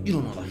half of it. You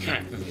don't know the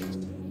half of it.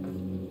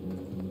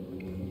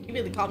 You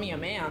really called me a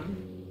ma'am.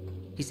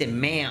 He said,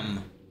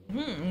 ma'am.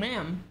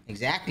 Ma'am.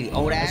 Exactly,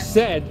 old I ass.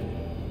 said,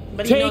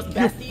 But he knows take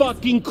your besties?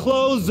 fucking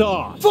clothes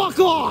off! Fuck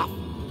off!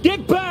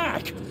 Get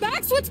back!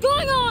 Max, what's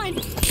going on?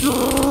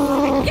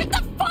 Get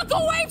the fuck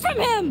away from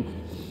him!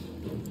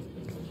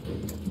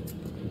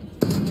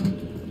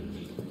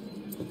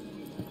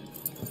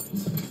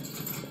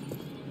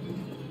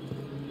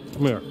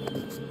 Come here.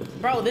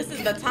 Bro, this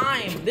is the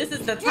time. This is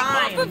the Get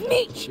off of time.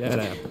 me! Shut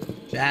up.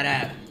 Shut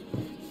up.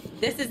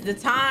 This is the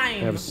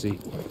time. Have a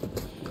seat.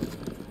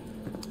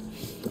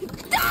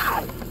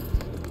 Ah!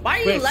 Why are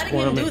you Quit letting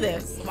him squirming. do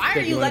this? Why are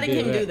Said you you wanna letting do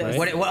him do that, this?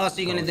 right? What else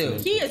are you gonna do?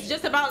 He is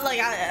just about like,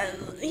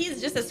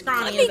 he's just as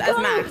scrawny Let me as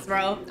go. Max,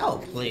 bro.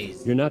 Oh,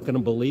 please. You're not gonna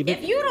believe it?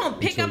 If you don't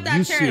pick Until up that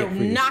you chair see it and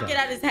for knock yourself. it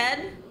at his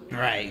head,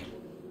 Right.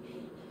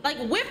 like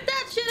whip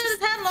that shit at his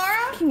head,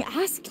 Laura. Fucking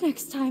ask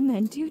next time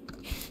then, dude.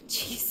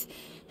 Jeez.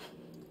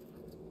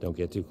 Don't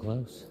get too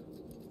close.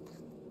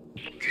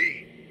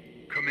 T,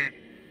 come in.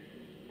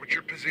 What's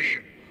your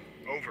position?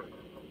 Over.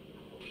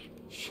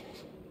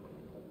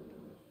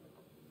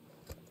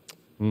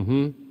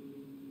 Mm-hmm.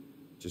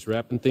 Just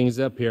wrapping things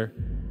up here.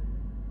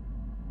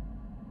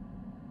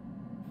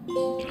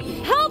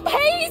 Help!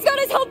 Hey, he's got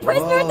his whole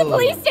prisoner at the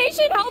police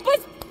station! Help us!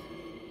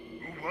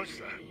 Who was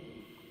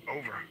that?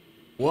 Over.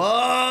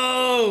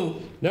 Whoa!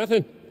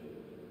 Nothing.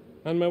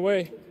 On my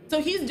way.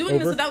 So he's doing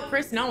this Over. without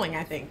Chris knowing,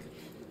 I think.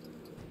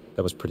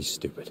 That was pretty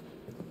stupid.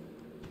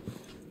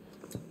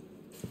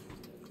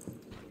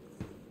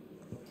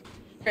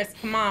 Chris,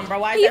 come on, bro.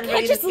 Why is You everybody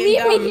can't just this leave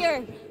dumb? me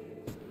here!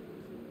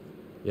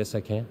 Yes, I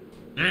can.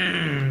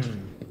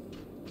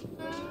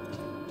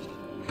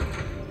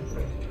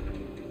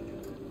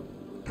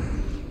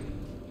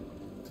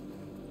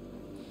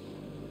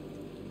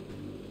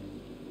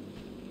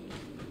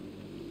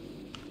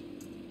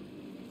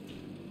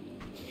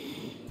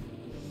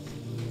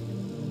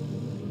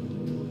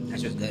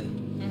 That's just good.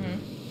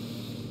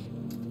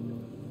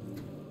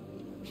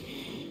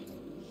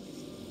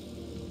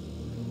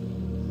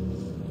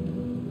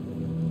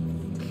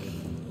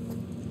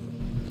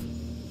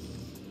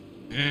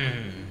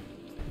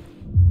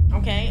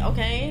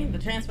 Okay. The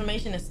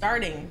transformation is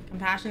starting.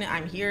 Compassionate,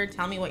 I'm here.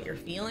 Tell me what you're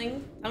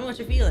feeling. Tell me what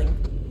you're feeling.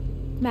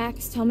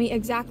 Max, tell me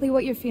exactly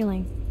what you're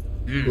feeling.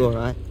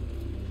 Laura,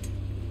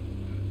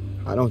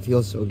 I don't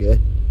feel so good.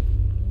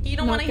 You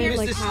don't want to hear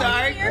Nothing what's like Mr. how-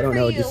 Stark? here I don't for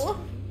know, you. just-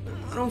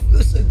 I don't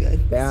feel so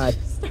good. Bad.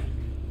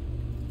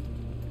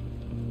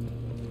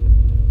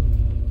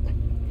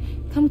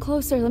 Come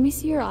closer, let me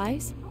see your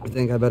eyes. I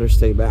think I better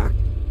stay back.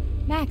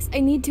 Max, I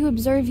need to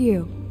observe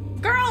you.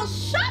 Girl,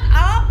 shut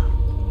up!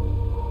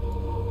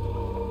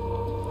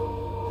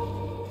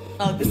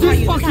 Oh, Is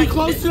this fucking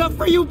close enough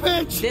for you,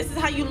 bitch? This is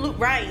how you look,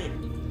 right?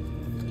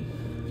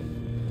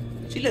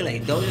 She look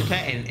like Doja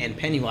Cat and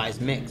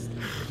Pennywise mixed.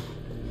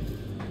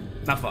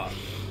 My fault.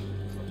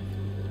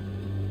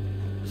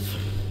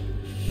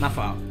 My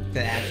fault. To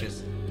the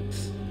actress.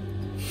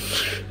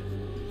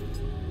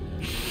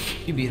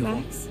 You beautiful.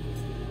 Max?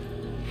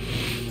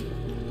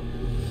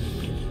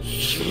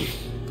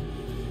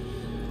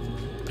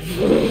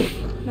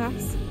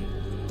 Max?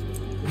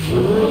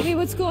 Tell me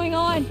what's going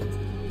on.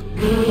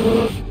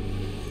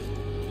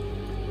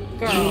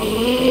 Girl.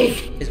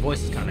 His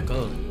voice is kind of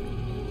cool.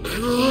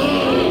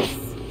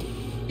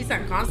 He's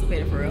not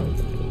constipated for real.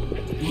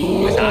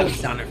 That's how I be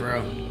sounding for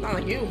real. Not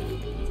like you.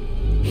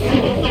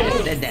 I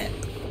just said that.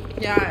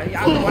 Yeah,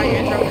 I don't know why you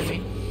interrupted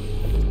me.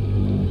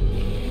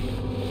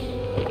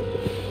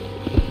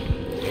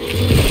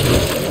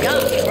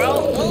 Yuck, bro.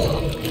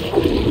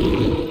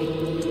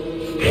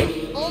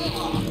 Oh,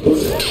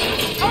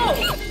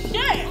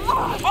 shit.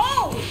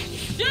 Oh,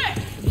 shit.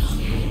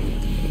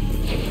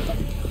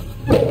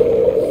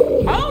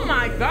 Oh,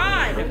 my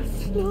God.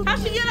 How'd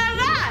she get out of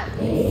that?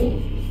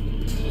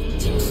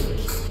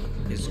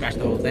 Just scratch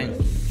the whole thing.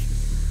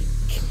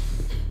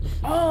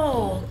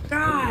 Oh,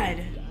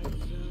 God.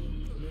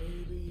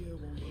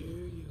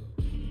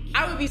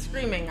 I would be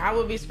screaming. I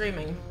would be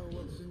screaming.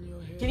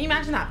 Can you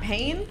imagine that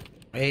pain?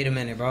 Wait a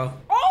minute, bro.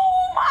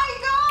 Oh my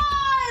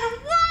God!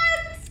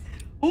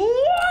 What?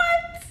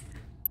 What?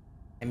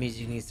 That means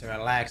you need to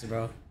relax,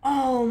 bro.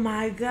 Oh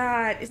my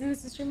God! Isn't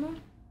this a stream mode?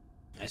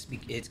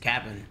 It's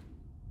capping.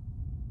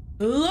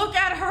 Look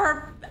at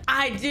her.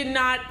 I did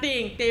not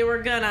think they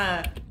were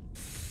gonna.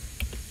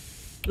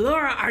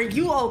 Laura, are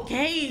you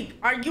okay?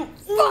 Are you?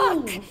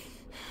 Fuck! Ooh.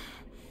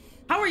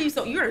 How are you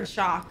so? You're in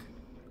shock.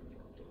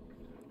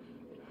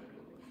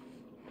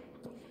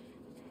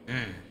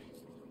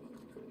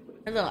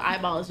 Her little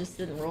eyeball is just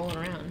sitting rolling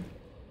around.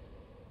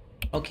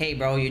 Okay,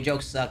 bro, your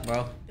jokes suck,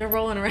 bro. They're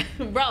rolling around.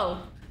 Bro,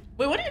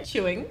 wait, what are you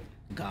chewing?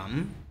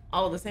 Gum.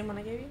 Oh, the same one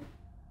I gave you?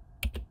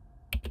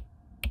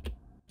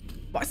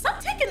 What? Stop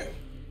taking...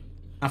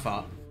 My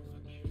fault.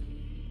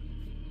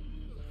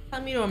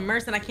 Telling me to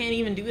immerse and I can't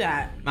even do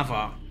that. My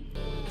fault.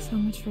 So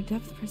much for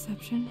depth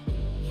perception.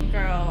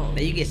 Girl.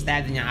 Then you get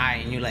stabbed in your eye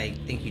and you like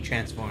think you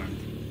transformed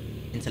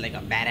into like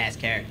a badass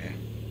character.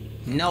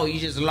 No, you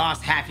just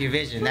lost half your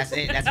vision. That's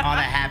it. That's all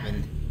that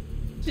happened.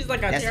 She's like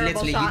a That's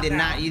terrible literally shot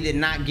you did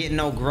not get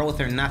no growth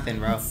or nothing,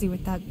 bro. Let's see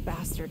what that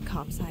bastard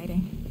cop's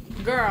hiding.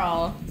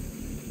 Girl.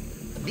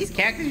 These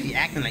characters be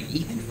acting like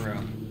Ethan for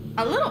real.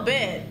 A little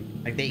bit.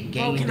 Like they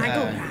gained. Oh, can I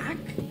go back?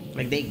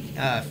 Like they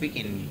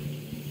freaking.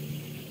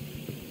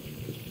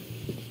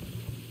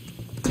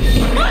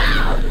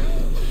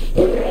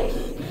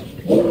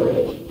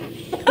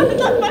 What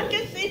the fuck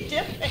is she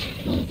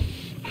doing?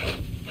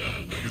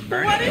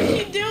 What is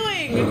she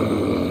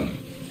doing?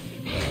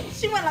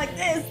 She went like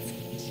this.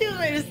 She was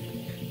ready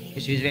to...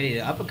 She was ready to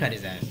uppercut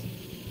his ass.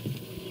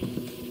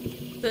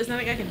 So there's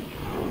nothing I can...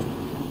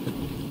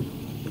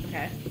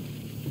 Okay.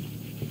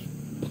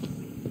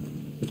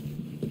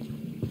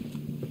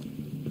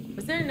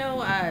 Was there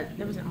no,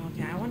 there was an... Oh,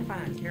 okay, I want to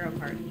find a tarot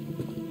card.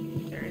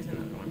 There is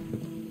another one.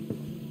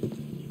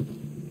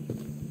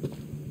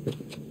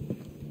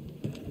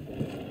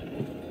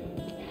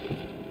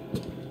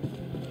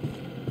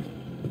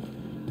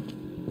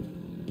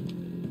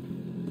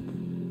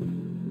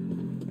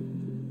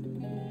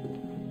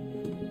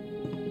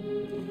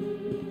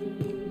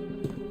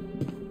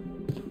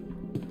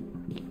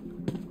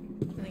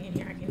 Something in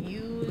here I can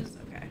use.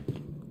 Okay.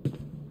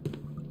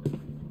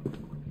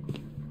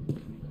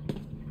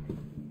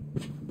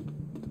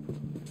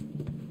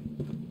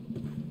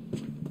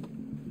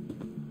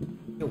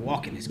 Your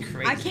walking is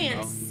crazy. I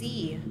can't bro.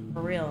 see,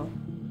 for real.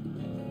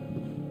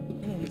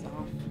 I need these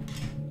off.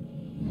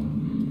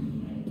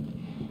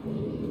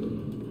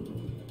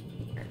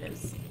 There it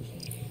is.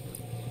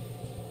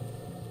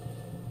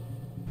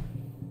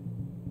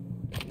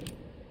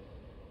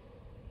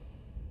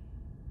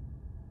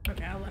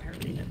 Okay, I'll let her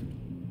read it.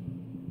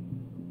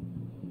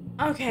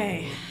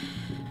 Okay.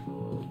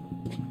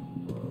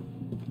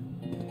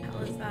 How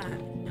is that?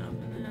 Can I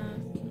open this?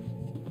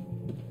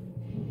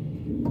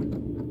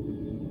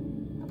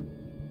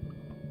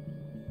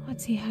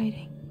 What's he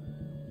hiding?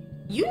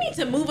 You need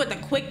to move with the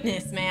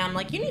quickness, ma'am.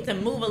 Like, you need to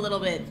move a little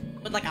bit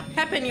with like a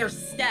pep in your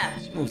step.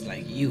 She moves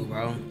like you,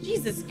 bro.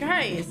 Jesus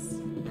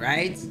Christ.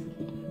 Right?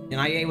 And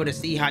are you able to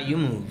see how you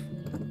move?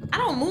 I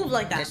don't move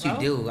like that, Yes, bro. you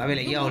do. I be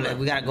like, yo, like,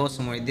 we gotta go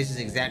somewhere. This is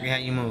exactly how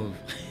you move.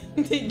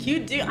 You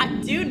do? I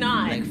do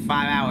not. Like 5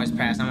 hours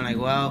pass. I'm like,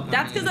 well.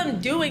 That's because I'm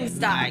doing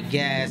stuff. I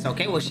guess.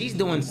 Okay, well, she's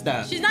doing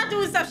stuff. She's not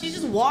doing stuff. She's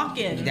just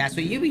walking. That's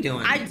what you be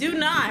doing. I do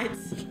not.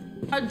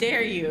 How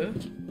dare you?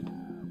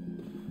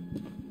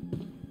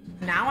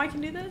 Now I can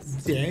do this?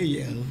 Dare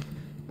you?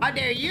 How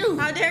dare you?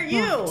 How dare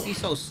you? She's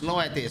so slow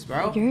at this,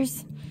 bro.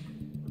 Yours?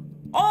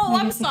 Oh, I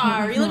I'm guess I can't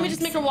sorry. Let me relax.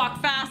 just make her walk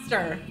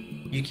faster.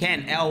 You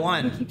can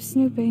L1. Keep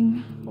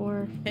snooping,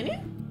 or... Can you?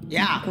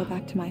 Yeah. Go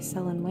back to my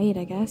cell and wait,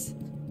 I guess.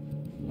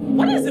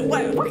 What is it?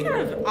 What kind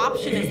of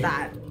option is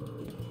that?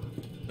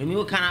 I mean,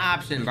 what kind of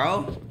option,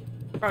 bro?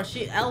 Bro,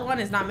 L1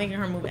 is not making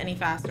her move any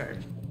faster.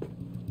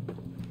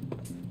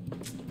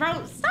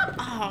 Bro, stop.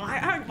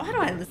 Oh, why do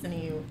I listen to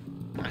you?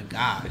 My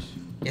gosh.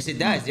 Yes, it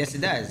does. Yes,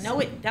 it does. No,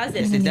 it doesn't.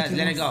 Yes, it does.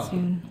 Let it go.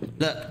 Soon.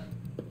 Look.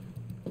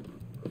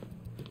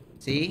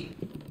 See?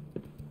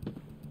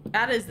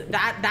 That's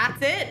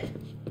it.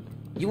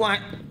 You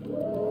want,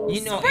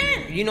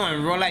 Sprint! you know,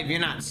 in real life, you're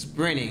not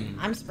sprinting.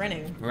 I'm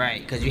sprinting.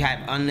 Right, because you have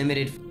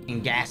unlimited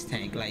fucking gas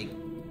tank. Like,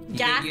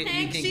 Gas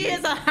tank? She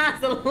has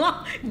a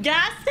long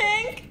gas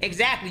tank?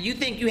 Exactly. You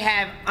think you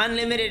have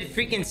unlimited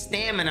freaking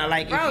stamina.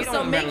 Like, Bro, if you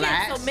don't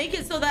relax. make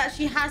it so that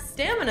she has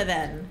stamina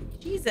then.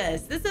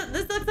 Jesus, this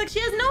looks like she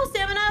has no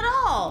stamina at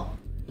all.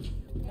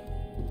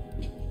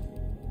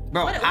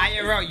 Bro,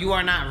 IRL, you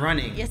are not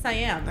running. Yes, I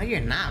am. No, you're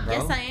not, bro.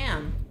 Yes, I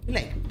am. You're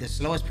like the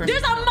slowest person.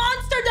 There's a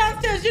monster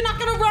downstairs. You're not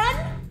gonna run?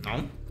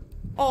 No.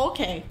 Oh,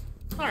 okay.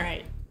 All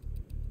right.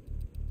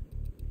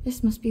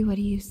 This must be what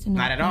he used to knock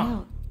Not at me all.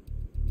 out.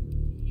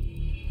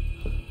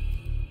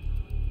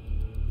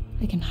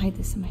 I can hide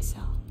this in my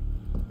cell.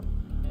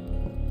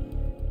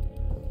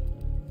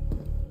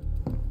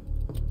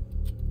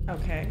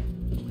 Okay.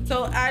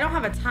 So I don't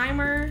have a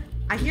timer.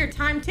 I hear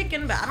time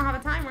ticking, but I don't have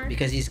a timer.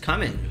 Because he's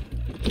coming.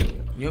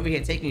 You're over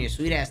here taking your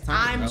sweet ass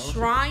time, I'm bro.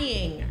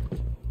 trying.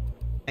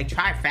 Like,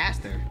 try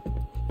faster.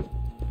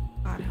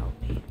 God help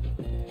me.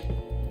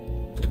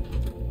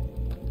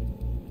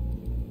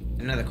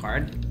 Another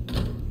card.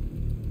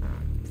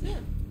 Is it?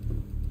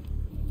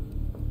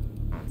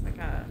 Oh, it's like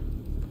a...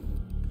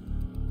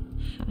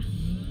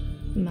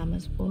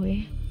 Mama's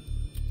boy.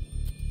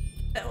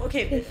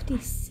 Okay.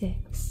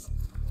 56.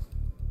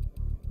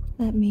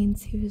 That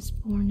means he was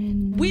born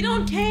in... We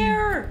don't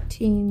care!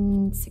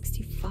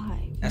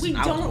 1965. That's We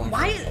what I was don't... going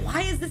Why for.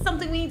 is this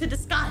something we need to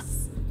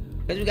discuss?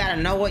 Because we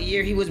gotta know what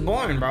year he was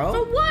born, bro.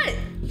 For what?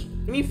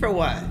 You mean for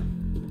what?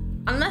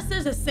 Unless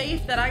there's a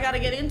safe that I gotta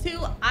get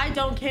into, I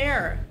don't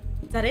care.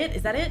 Is that it?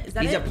 Is that it? Is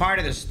that He's it? a part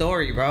of the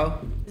story, bro.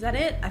 Is that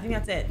it? I think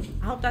that's it.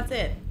 I hope that's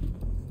it.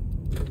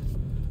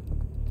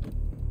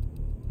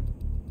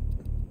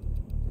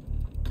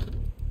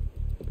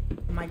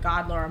 Oh my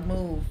God, Laura,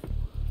 move.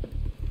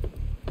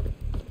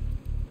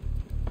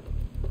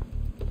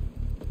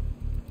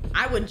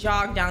 I would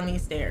jog down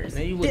these stairs.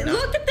 No, you would not.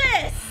 Look at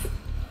this!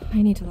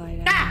 I need to lie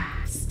down.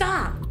 Ah!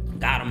 Stop!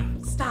 Got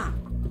him. Stop.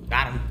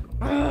 Got him.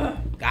 Ugh.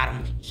 Got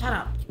him. Shut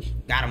up.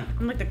 Got him.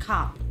 I'm like the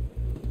cop.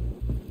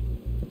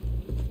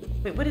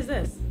 Wait, what is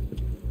this?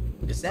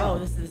 The cell. Oh,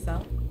 this is the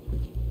cell?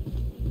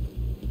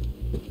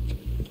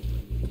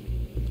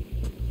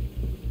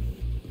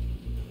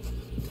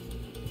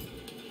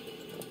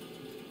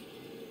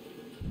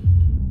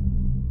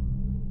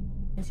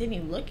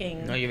 Continue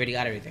looking. No, you already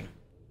got everything.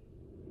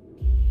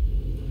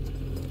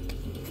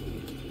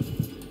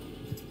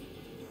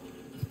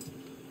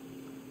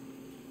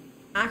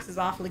 Max is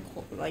awfully,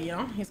 like, you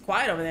know, he's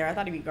quiet over there. I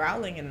thought he'd be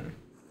growling and...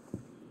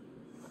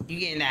 You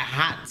getting that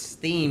hot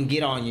steam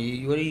get on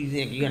you. What do you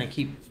think? You're gonna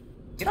keep...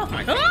 Get off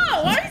my face.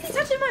 Oh, why is he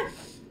touching my...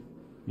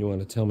 You want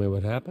to tell me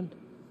what happened?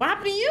 What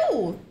happened to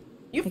you?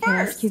 You I can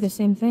ask first. you the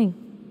same thing.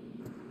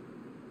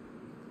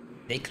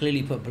 They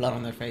clearly put blood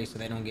on their face so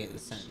they don't get the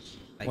scent.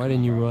 Like, Why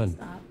didn't you run?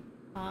 Stop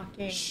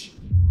talking. Shh. What-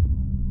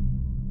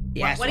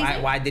 Yes, what do you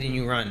say? why didn't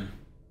you run?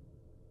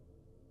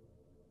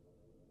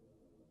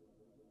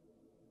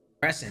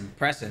 Press him,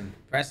 press him,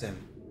 press him.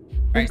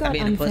 We've Right, stop got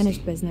being a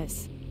unfinished pussy.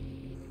 business.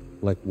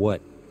 Like what?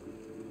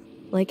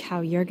 Like how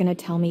you're gonna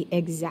tell me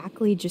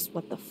exactly just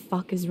what the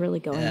fuck is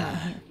really going on Ugh.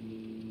 here.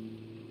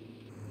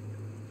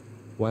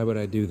 Why would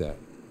I do that?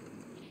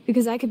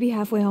 Because I could be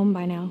halfway home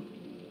by now.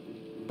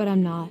 But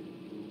I'm not.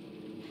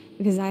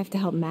 Because I have to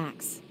help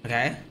Max.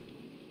 Okay?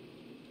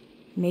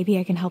 Maybe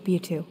I can help you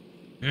too.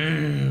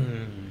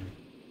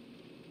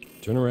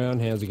 Turn around,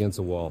 hands against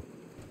the wall.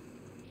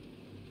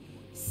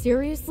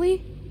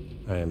 Seriously?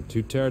 I am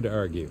too tired to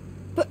argue.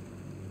 But...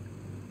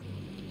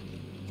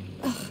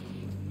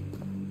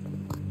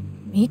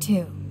 Me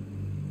too.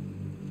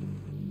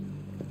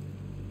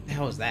 The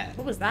hell was that?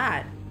 What was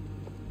that?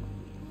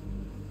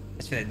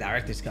 That's for the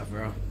director's cut,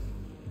 bro.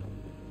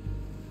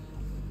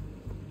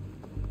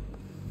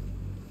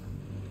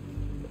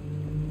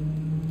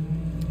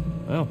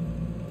 Well,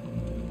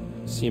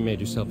 see you made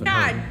yourself at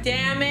God home.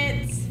 damn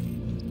it.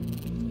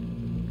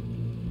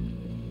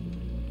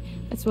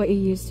 That's what you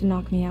used to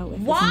knock me out with.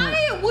 isn't it?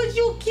 Why would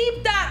you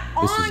keep that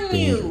This is on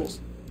you? dangerous.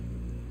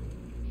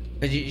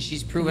 But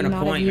she's Would proving you a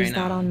not point have right used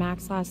that now. on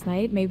Max last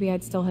night? Maybe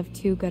I'd still have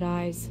two good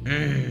eyes.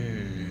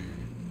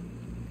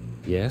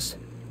 Yes?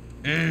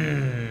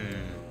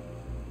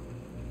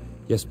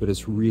 Yes, but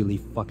it's really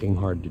fucking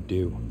hard to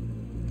do.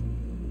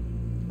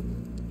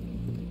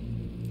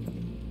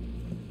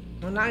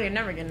 Well, now you're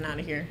never getting out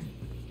of here.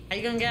 How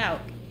you gonna get out?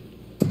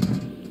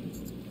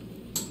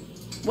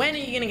 When are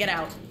you gonna get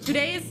out? 2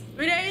 days?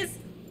 3 days?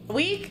 A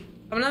week?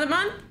 Another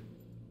month?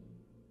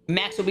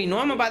 Max will be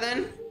normal by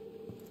then.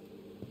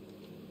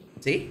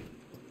 See?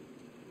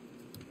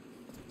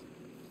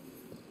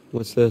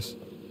 What's this?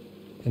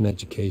 An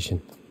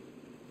education.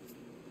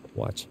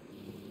 Watch.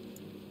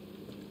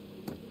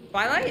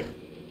 Twilight?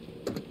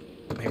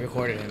 They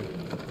recorded him.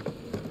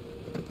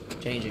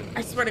 Changing.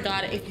 I swear to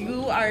God, if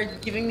you are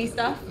giving me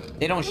stuff,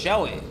 They don't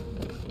show it.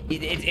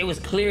 It was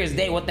clear as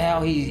day what the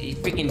hell he's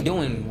freaking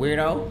doing,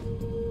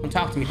 weirdo. Don't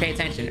talk to me. Pay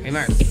attention.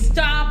 Immerse.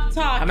 stop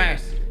talking.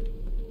 Immerse.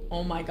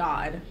 Oh my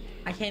God.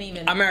 I can't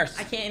even. Immerse.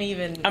 I can't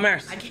even.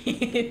 Immerse. I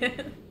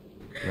can't.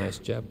 Nice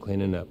job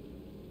cleaning up.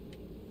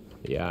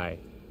 The eye.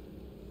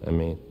 I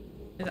mean.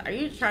 Are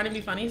you trying to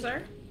be funny,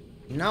 sir?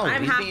 No,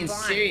 I'm he's half being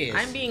blind. serious.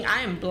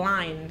 I am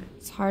blind.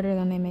 It's harder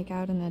than they make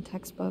out in the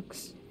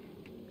textbooks.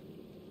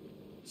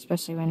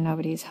 Especially when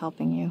nobody's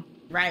helping you.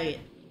 Right.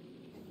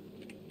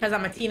 Because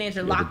I'm a teenager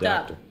You're the locked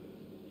up. doctor.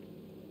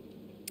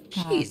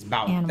 She's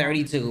about Animal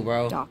 32,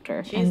 bro.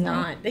 Doctor. She's and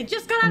not. They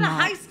just got out I'm of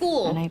not, high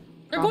school. and I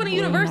They're going to probably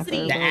university.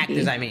 never The will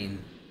actors, be. I mean.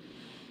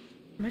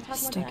 Am I talking about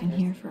Stuck the in actors?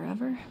 here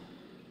forever.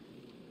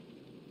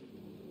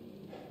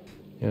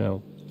 You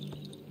know,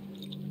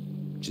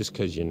 just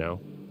because you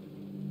know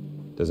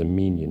doesn't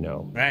mean you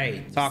know.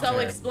 Right. Talk to So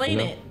her. explain You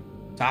know? it.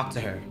 Talk to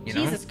her. You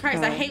know? Jesus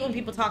Christ, I hate when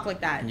people talk like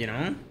that. You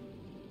know?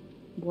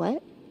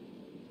 What?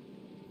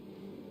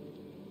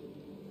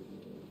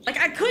 Like,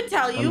 I could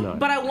tell I'm you, not.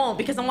 but I won't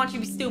because I want you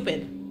to be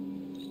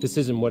stupid. This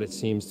isn't what it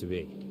seems to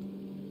be.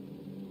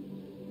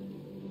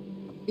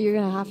 You're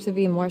gonna have to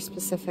be more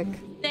specific.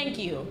 Thank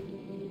you.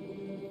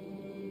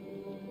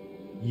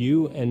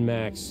 You and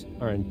Max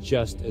are in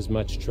just as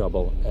much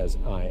trouble as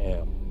I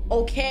am.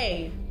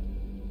 Okay.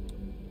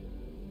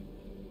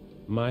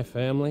 My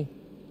family?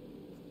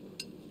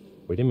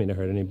 We didn't mean to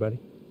hurt anybody.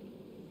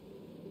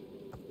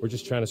 We're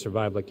just trying to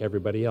survive like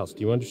everybody else.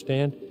 Do you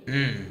understand?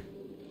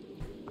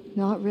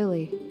 Not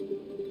really.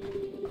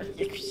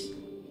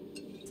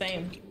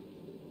 Same.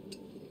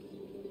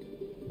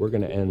 We're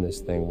gonna end this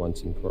thing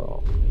once and for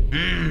all.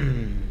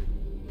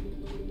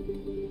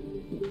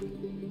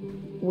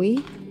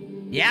 We?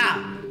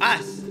 Yeah,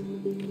 us.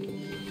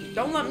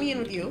 Don't let me in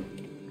with you.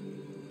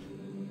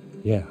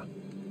 Yeah.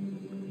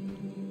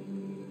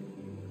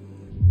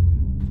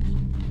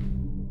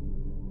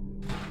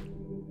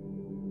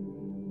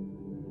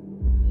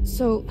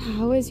 So,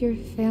 how is your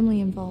family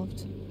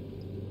involved?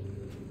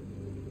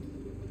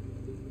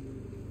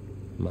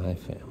 My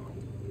family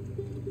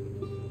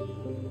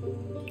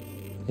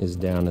is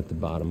down at the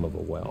bottom of a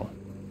well.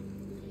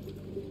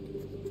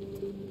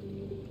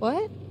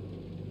 What?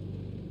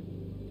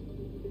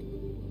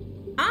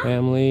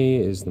 Family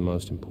is the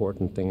most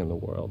important thing in the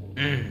world.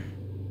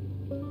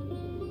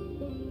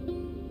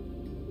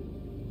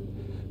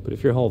 But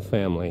if your whole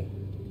family,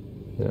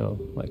 you know,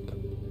 like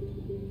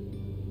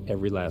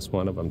every last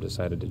one of them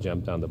decided to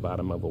jump down the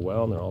bottom of a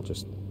well and they're all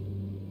just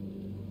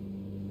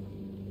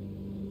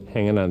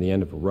hanging on the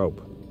end of a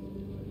rope,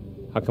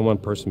 how can one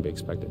person be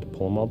expected to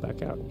pull them all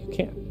back out? You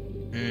can't.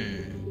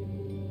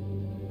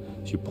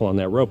 If you pull on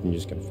that rope, and you're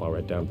just going to fall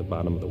right down at the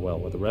bottom of the well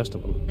with the rest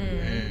of them.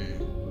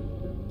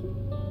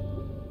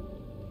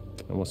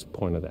 And what's the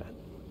point of that?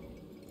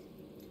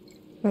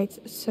 Right,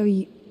 so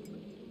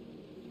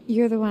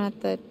you're the one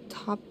at the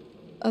top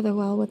of the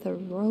well with a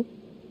rope?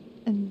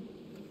 And...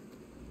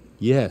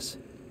 Yes.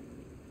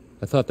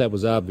 I thought that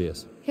was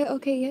obvious. Yeah,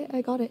 okay, yeah,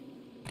 I got it.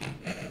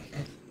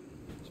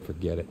 Just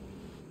forget it.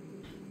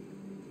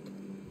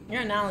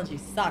 Your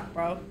analogies suck,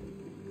 bro.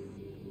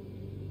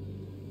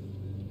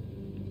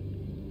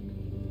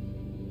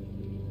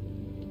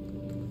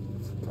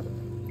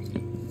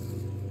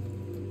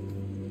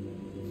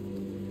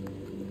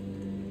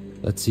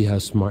 Let's see how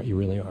smart you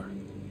really are.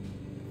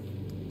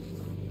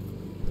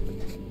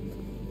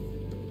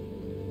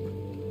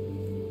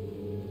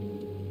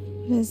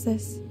 What is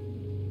this?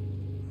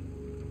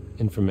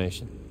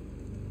 Information.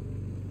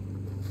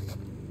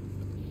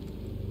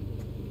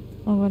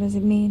 Well, what does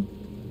it mean?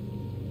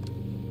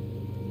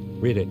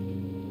 Read it.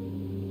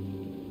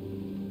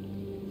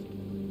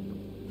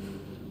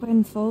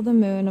 When full the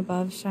moon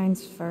above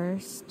shines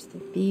first, the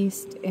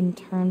beast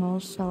internal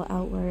shall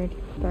outward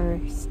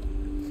burst.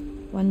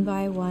 One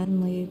by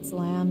one leads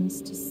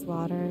lambs to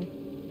slaughter.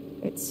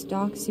 It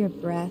stalks your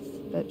breath,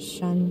 but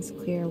shuns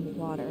clear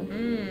water.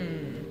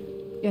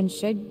 And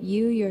should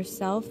you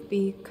yourself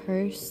be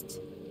cursed,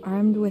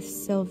 armed with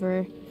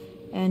silver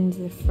and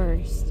the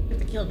first, You have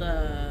to kill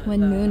the... when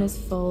moon is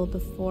full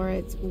before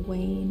its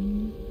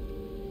wane,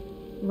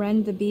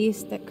 rend the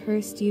beast that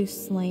cursed you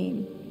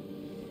slain.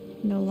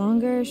 No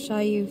longer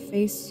shall you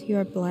face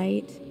your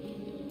blight,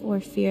 or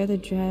fear the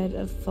dread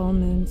of full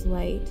moon's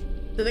light.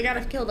 So they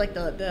gotta kill like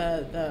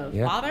the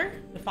Yeah. father?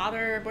 The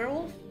father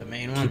werewolf? The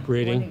main one. Keep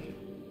reading.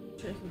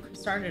 Who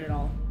started it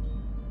all?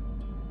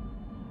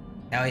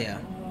 Hell yeah.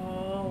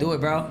 Oh. Do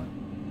it, bro.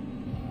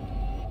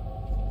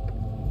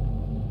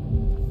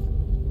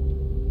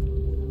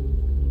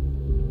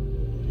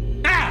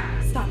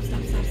 Ah! Stop.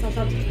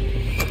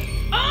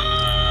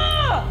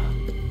 Oh!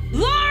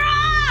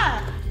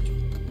 Laura!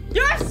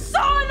 You're so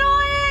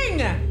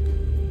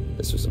annoying!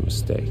 This was a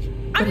mistake.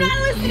 I'm not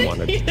I listening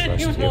wanted to you to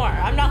trust anymore.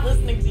 you. I'm not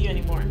listening to you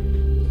anymore.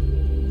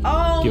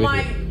 Oh Give it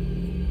my...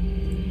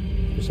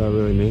 here. Here's that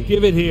really me?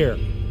 Give it here.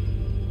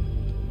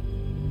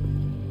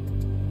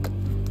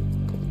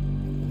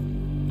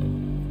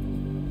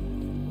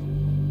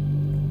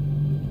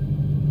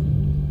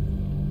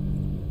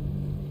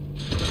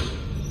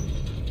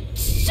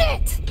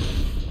 Shit!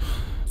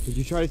 Did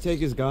you try to take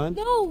his gun?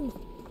 No!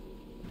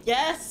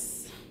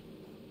 Yes.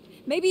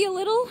 Maybe a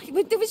little.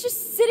 It was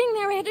just sitting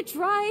there. I had to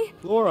try.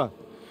 Laura,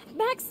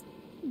 Max,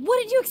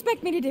 what did you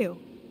expect me to do?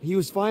 he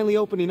was finally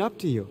opening up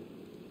to you.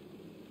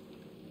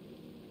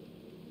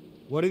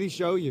 What did he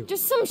show you?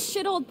 Just some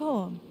shit old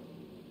poem.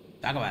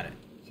 Talk about it.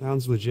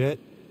 Sounds legit.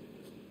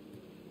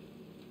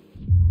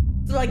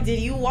 So, like, did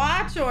you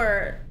watch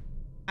or?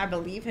 I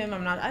believe him.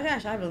 I'm not.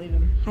 I believe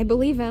him. I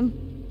believe him.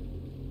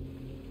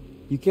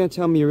 You can't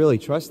tell me you really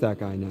trust that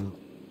guy now.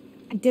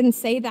 I didn't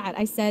say that.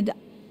 I said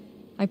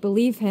I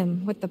believe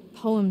him, what the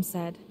poem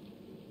said.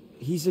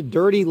 He's a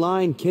dirty,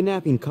 lying,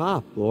 kidnapping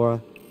cop,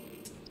 Laura.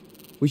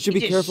 We should He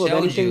be just careful of showed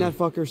anything you. that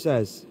fucker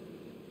says.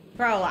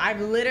 Bro, I've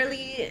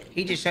literally.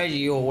 He just showed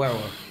you're a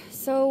werewolf.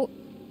 So,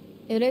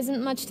 it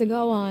isn't much to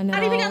go on at How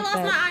do you think I all, lost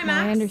but my eye, my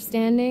Max?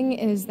 understanding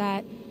is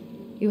that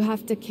you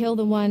have to kill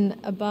the one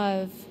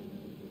above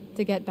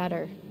to get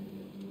better.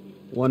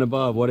 One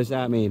above, what does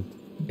that mean?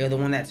 You're the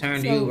one that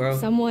turned So you, bro.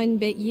 someone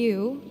bit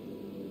you,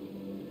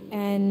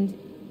 and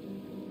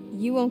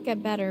you won't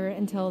get better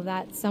until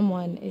that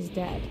someone is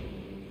dead.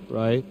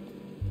 Right?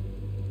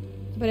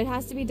 But it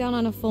has to be done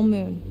on a full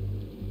moon.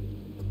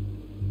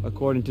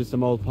 According to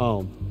some old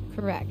poem.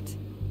 Correct.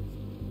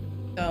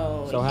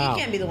 So So he how?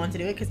 can't be the one to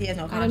do it because he has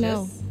no I don't know.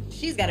 conscience.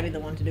 She's got to be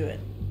the one to do it.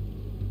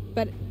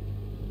 But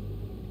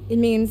it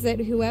means that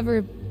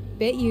whoever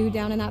bit you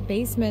down in that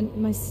basement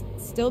must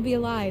still be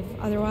alive.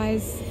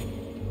 Otherwise,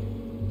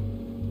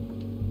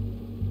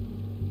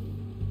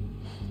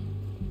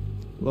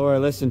 Laura,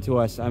 listen to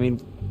us. I mean,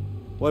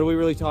 what are we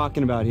really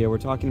talking about here? We're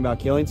talking about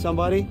killing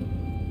somebody?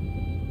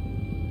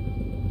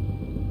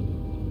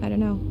 I don't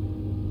know.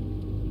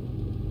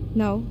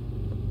 No.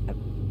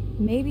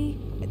 Maybe.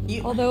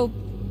 Although,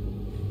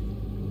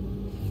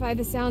 by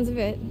the sounds of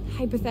it,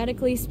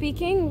 hypothetically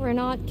speaking, we're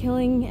not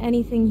killing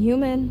anything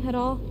human at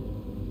all.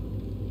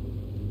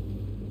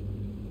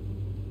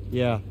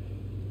 Yeah.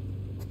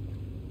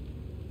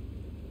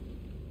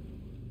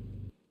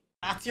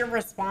 That's your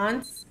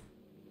response?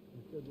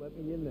 Let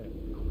me in there.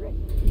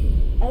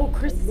 Oh,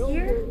 Chris is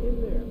here?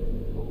 In there.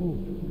 Oh,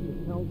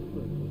 the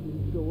counselor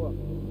didn't show up.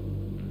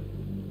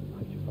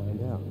 How'd you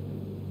find out?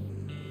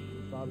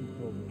 Bobby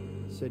told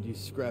me. Said you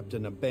scrapped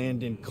an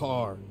abandoned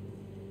car.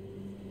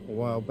 A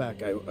while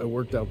back, I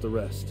worked out the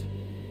rest.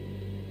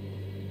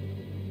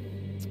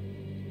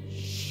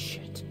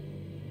 Shit.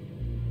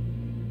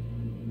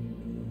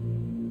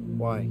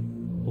 Why?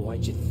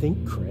 Why'd you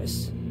think,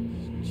 Chris?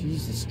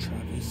 Jesus,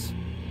 Travis.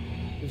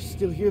 You're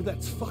still here?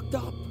 That's fucked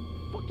up.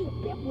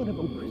 Fucking bit one of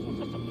them, Chris.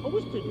 What's I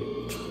supposed to do?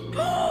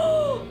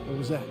 What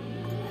was that?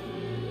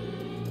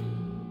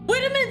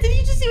 Wait a minute, did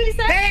you just see what he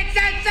said? Pay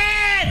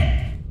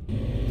attention!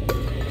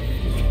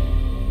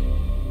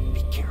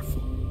 Be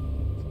careful.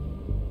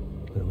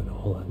 We're in a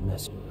whole lot of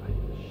mess. Right?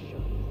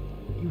 Shut up.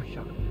 You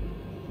shut up.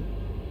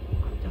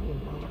 I'm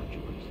telling Mom how she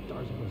put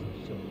stars on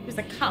us so. There's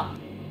a cop.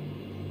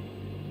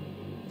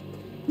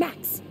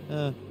 Max!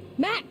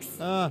 Max!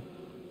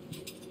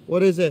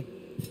 What is it?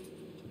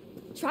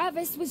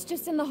 Travis was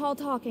just in the hall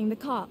talking, the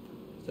cop,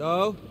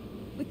 So?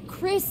 with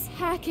Chris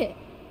Hackett.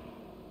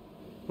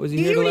 Was he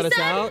Did here you to hear let what us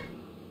he said? out?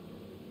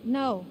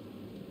 No,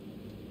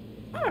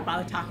 Why would I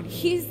bother talking to you?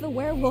 he's the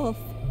werewolf,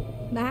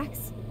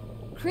 Max.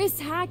 Chris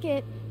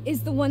Hackett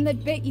is the one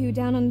that bit you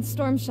down on the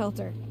storm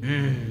shelter.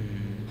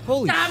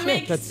 Holy That shit,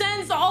 makes that's...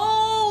 sense.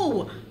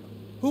 Oh!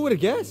 Who would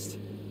have guessed?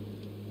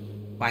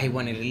 Why he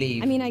wanted to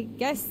leave. I mean, I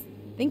guess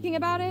thinking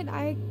about it,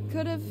 I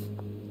could have.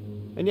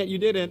 And yet you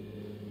didn't.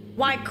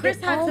 Why Chris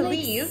It had all to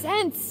makes leave?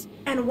 sense.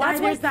 And why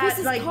That's why there's that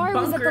Chris's like car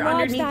was at bunker the lodge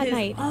underneath that his...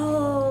 night.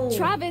 Oh.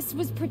 Travis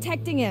was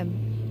protecting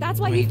him. That's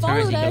why When he he turns,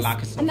 followed he can us, lock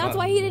himself and that's up.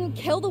 why he didn't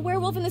kill the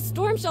werewolf in the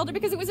storm shelter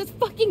because it was his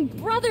fucking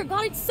brother.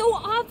 God, it's so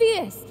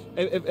obvious.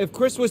 If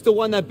Chris was the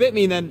one that bit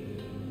me, then...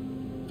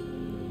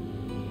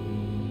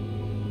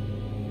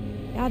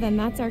 Yeah, then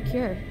that's our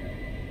cure.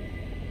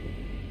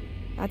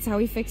 That's how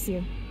we fix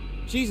you.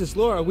 Jesus,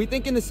 Laura, are we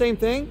thinking the same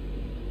thing?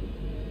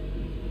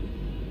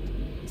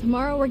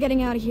 Tomorrow we're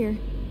getting out of here.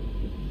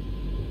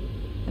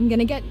 I'm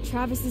gonna get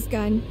Travis's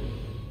gun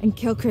and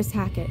kill Chris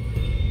Hackett.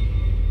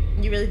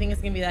 You really think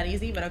it's gonna be that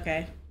easy? But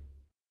okay.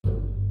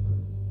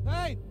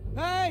 Hey!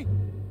 Hey!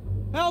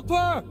 Help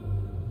her!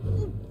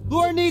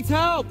 Laura needs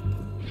help!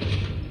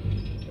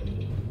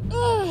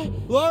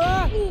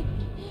 Laura?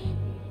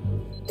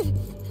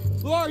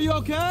 Laura, are you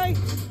okay?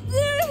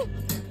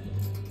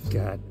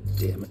 God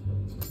damn it.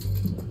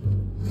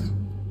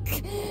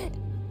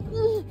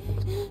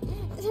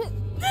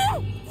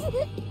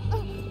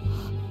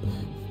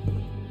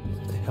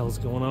 What the hell's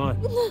going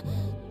on?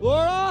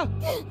 Laura?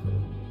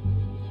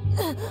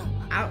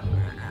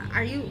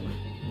 Are you...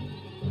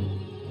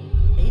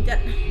 Are you done?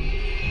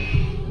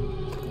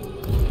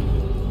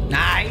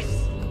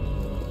 Nice.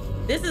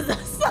 This is a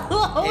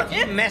slow. If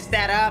you mess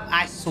that up,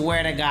 I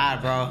swear to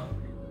God, bro.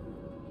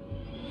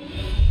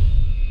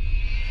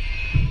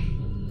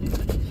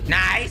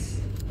 Nice.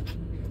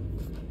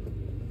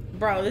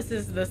 Bro, this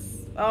is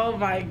this. Oh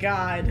my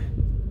god.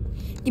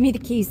 Give me the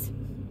keys.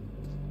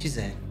 She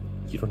said.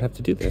 You don't have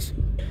to do this.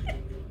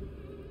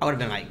 I would have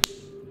been like.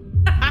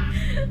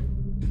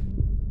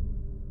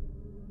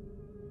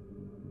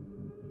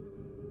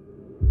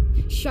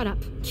 Shut up.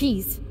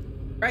 Keys.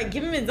 Right,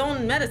 give him his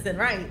own medicine,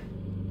 right?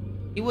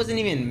 He wasn't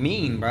even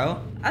mean, bro.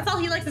 That's all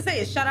he likes to say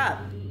is shut up.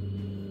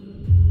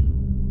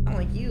 Not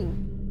like you.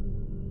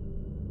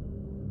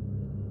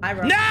 Hi,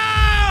 bro.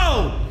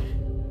 No!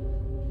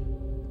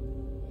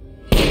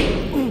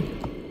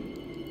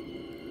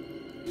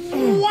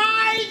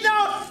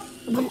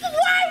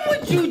 Why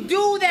would you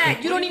do that?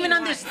 You don't even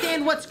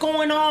understand what's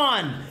going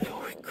on.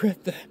 You'll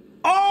regret that.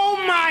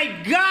 Oh my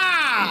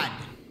god!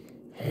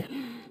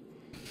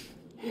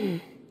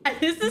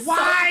 This is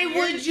Why so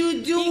weird would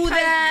you do because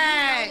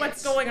that? you know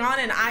what's going on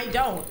and I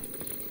don't.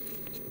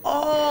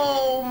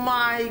 Oh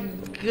my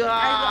god!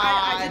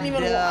 I didn't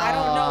even. I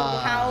don't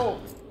know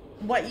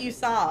what you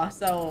saw,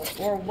 so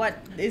or what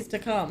is to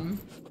come.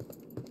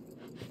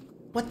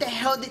 What the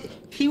hell did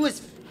he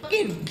was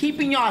fucking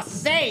keeping y'all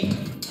safe?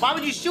 Why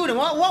would you shoot him?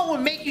 What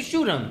would make you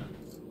shoot him?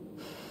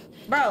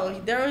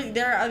 Bro, there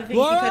are other things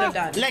you could have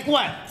done. Like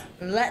what?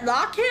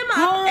 Lock him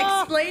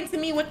up. Explain to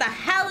me what the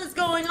hell is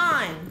going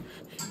on.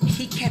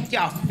 He kept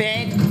y'all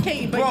fed.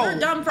 Okay, but bro, you're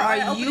dumb for are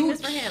opening you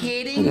this for him.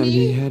 kidding I me?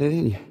 you had it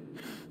in you.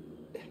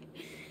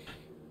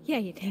 Yeah,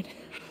 you did.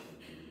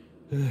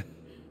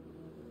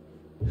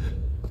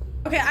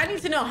 Okay, I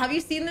need to know. Have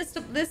you seen this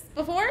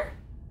before?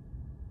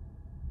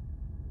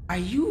 Are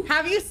you?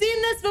 Have you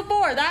seen this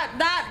before?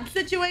 That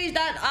situation,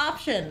 that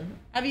option.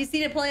 Have you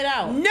seen it played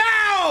out? No!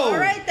 All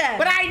right then.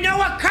 But I know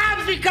what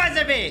comes because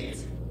of it.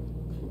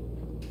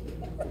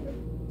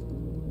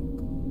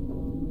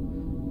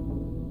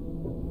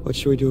 What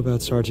should we do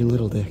about Sergeant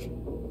Littledick?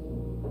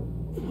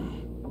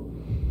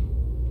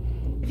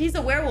 If he's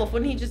a werewolf,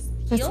 wouldn't he just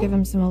heal? Let's give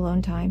him some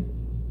alone time.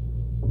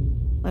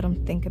 Let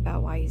him think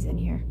about why he's in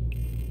here.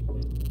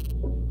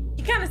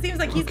 He kind of seems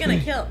like he's gonna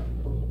kill.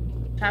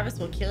 Travis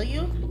will kill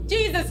you?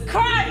 Jesus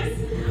Christ!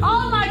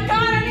 Oh my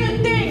god, I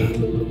didn't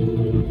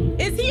think!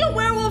 Is he a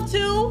werewolf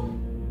too?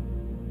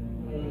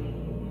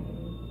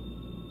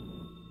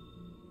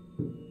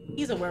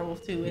 He's a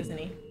werewolf too, isn't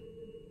he?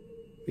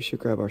 We should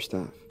grab our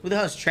stuff. Who the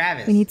hell's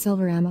Travis? We need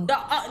silver ammo. The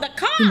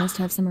cop! He must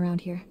have some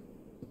around here.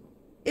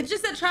 It's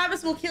just that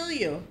Travis will kill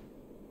you.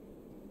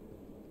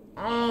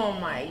 Oh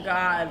my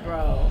god,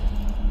 bro.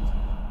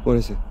 What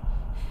is it?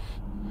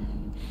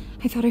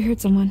 I thought I heard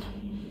someone.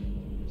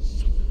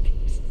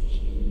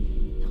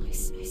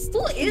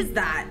 Who is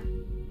that?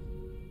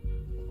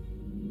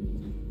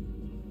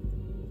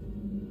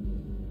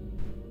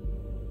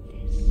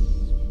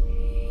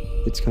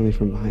 It's coming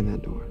from behind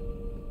that door.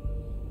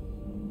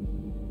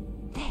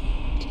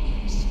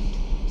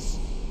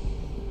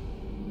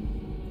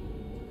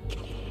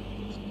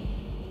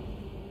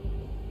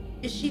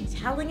 Is she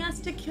telling us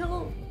to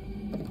kill?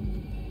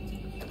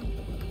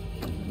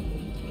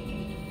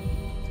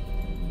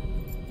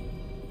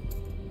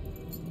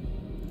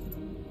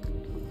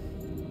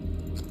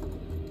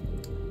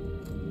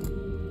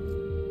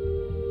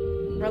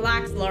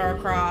 Relax, Lara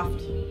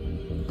Croft.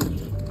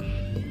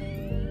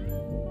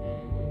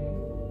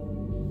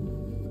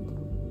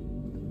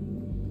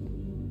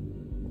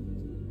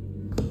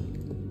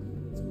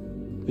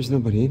 There's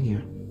nobody in here.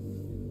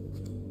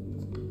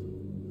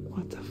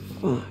 What the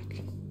fuck?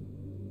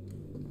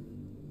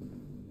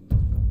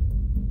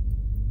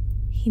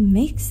 He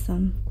makes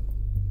them.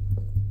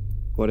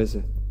 What is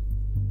it?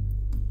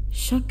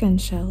 Shotgun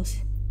shells.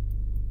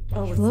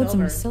 Oh, He with loads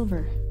them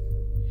silver. with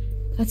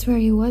silver. That's where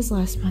he was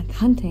last month,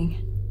 hunting.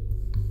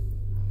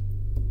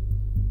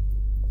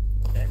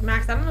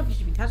 Max, I don't know if you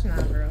should be touching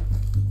that, bro.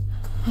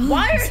 Oh,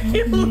 Why there's are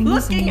you something looking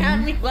missing at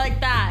here. me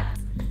like that?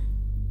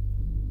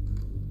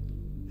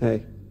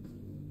 Hey,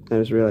 I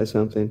just realized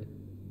something.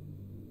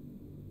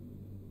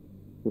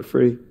 We're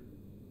free.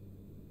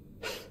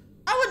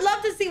 I would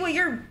love to see what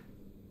your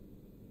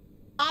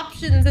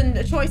options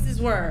and choices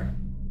were.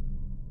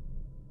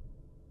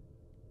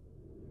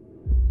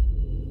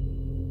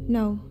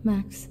 No,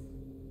 Max.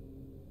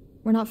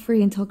 We're not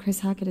free until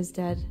Chris Hackett is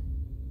dead.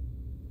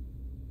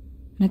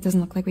 And it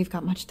doesn't look like we've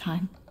got much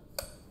time.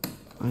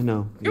 I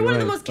know. You're one of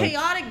the right, most but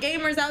chaotic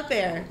gamers out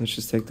there. Let's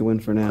just take the win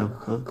for now,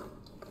 huh?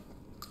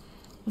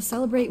 We'll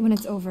celebrate when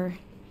it's over.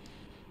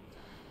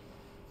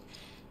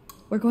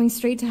 We're going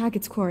straight to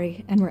Hackett's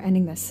Quarry, and we're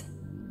ending this.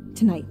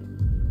 Tonight.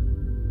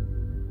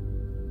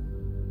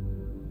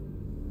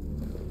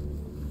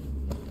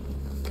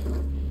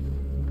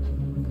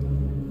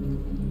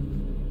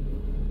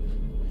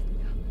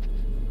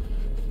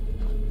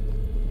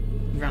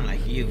 You run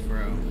like you,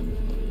 bro.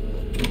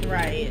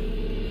 Right.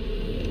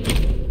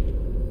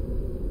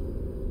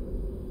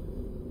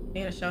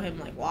 You gonna show him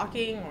like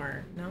walking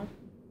or no?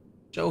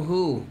 Show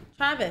who?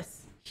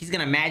 Travis. He's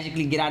gonna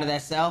magically get out of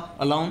that cell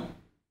alone?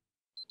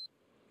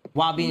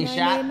 while being I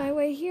shot. made my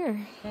way here.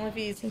 Well, if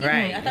he's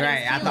Right, I thought he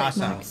right. I was thought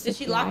healing. so. Did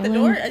she lock the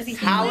door? Is he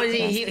How healing? is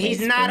he? Best He's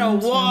place not for a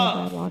him, surrounded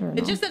by wolf. water and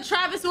It's all. just that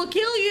Travis will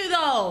kill you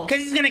though. Cause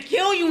he's gonna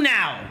kill you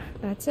now.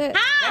 That's it.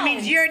 How? That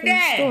means you're Same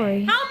dead.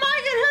 story. How am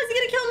I gonna? How's he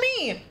gonna kill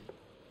me?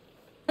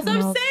 That's what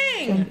And I'm I'll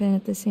saying. Jump in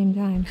at the same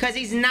time. Cause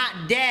he's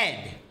not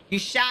dead. You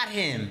shot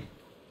him,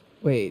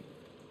 Wait,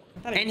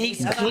 and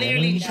he's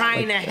clearly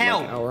trying to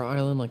help. like our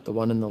island, like the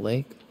one in the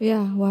lake?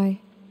 Yeah,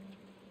 why?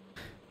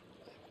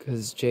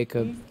 Because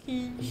Jacob,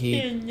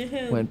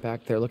 he went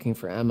back there looking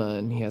for Emma,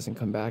 and he hasn't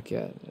come back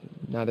yet.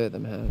 Neither of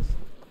them has.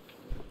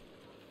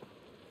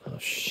 Oh,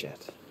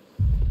 shit.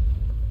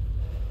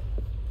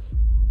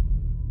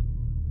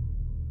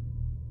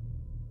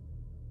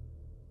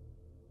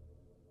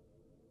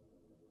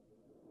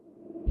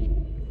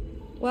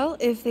 Well,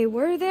 if they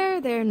were there,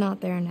 they're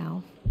not there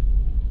now.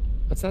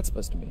 What's that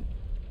supposed to mean?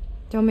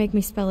 Don't make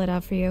me spell it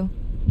out for you.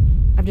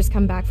 I've just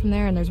come back from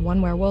there and there's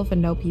one werewolf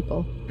and no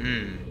people.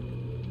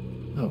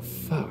 Oh,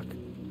 fuck.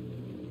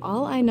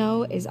 All I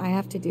know is I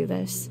have to do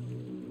this.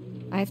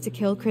 I have to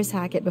kill Chris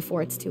Hackett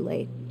before it's too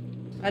late.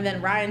 And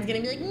then Ryan's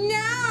gonna be like,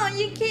 "No,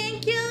 you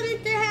can't kill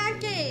Mr.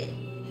 Hackett."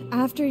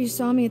 After you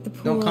saw me at the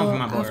pool, Don't come for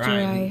my boy after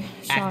Ryan.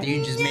 I shot After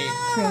you just made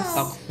Chris,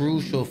 a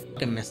crucial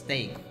fucking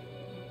mistake.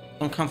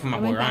 Don't come for my I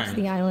boy went back to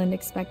Ryan. the island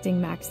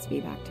expecting Max to be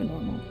back to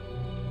normal.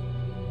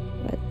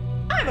 But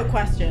I have a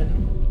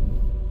question.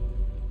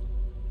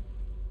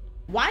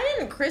 Why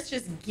didn't Chris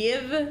just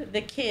give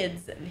the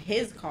kids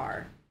his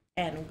car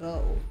and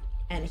go?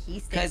 And he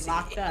stayed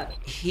locked up.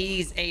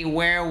 He's a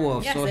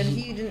werewolf. Yes, so and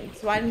he didn't.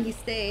 So why didn't he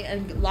stay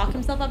and lock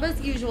himself up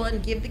as usual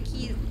and give the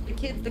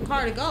kids the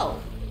car to go?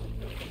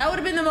 That would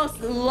have been the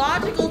most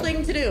logical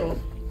thing to do.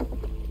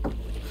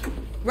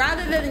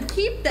 Rather than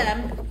keep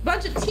them, a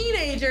bunch of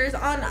teenagers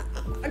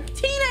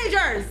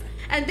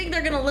and think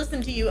they're gonna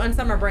listen to you on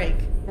summer break.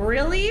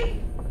 Really?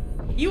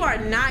 You are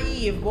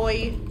naive,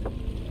 boy.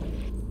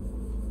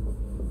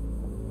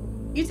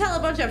 You tell a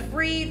bunch of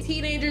free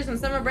teenagers on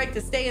summer break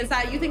to stay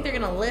inside, you think they're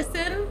gonna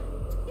listen?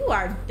 You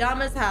are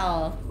dumb as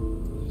hell.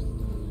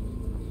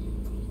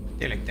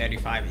 They're like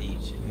 35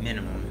 each,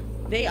 minimum.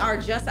 They are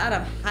just out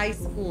of high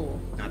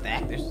school. Not the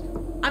actors.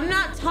 I'm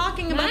not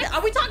talking about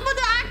are we talking about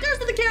the actors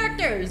or the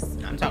characters?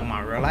 I'm talking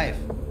about real life.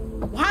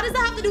 How does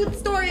that have to do with the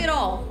story at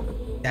all?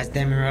 That's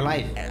them in real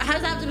life. How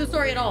does that have to do with the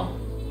story at all?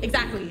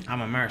 Exactly.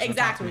 I'm immersed. Don't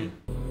talk to Exactly. me.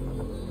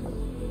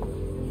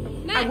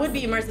 I would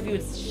be immersed if you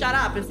would shut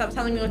up and stop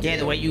telling me what to Yeah, do.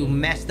 the way you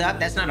messed up,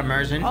 that's not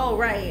immersion. Oh,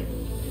 right.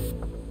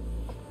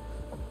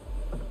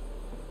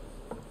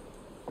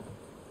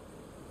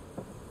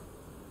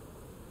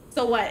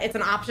 So what? It's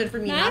an option for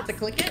me not to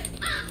click it?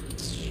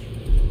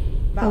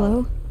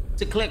 hello?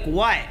 To click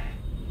what?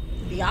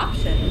 The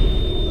option.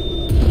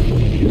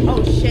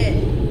 Oh,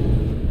 shit.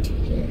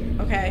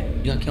 Okay.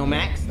 You gonna kill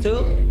Max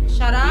too?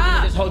 Shut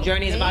up. This whole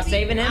journey is about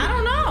saving him? I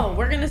don't know.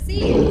 We're gonna see.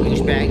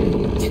 Douchebag.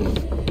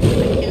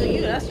 Kill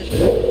you, that's just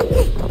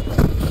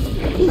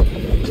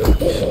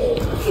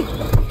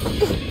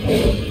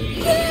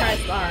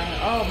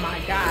oh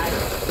my god.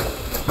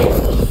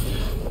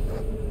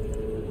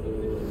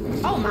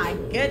 Oh my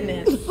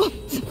goodness.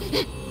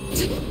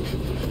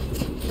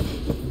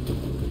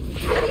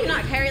 How do you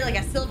not carry like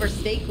a silver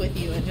stake with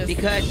you and just...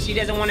 Because she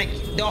doesn't want to.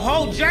 The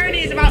whole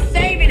journey is about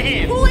saving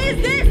him. Who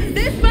is this? Is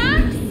this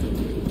Max?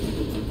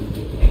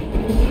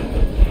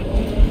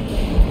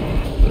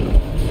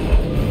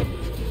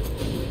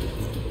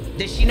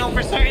 Does she know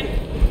for certain?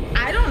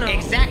 I don't know.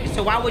 Exactly.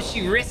 So why would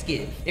she risk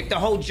it? If the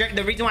whole journey,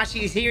 the reason why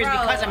she's here is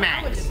Bro, because of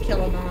I would Max. just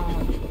kill him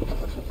all.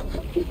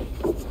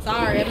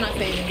 Sorry, I'm not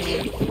saving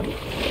you.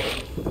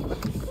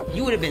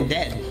 You would have been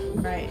dead.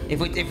 Right.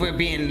 If we're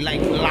being like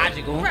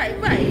logical.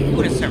 Right. You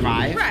would have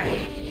survived.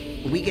 Right.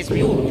 The weakest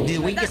mule. The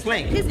weakest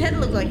link. His head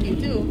looked like you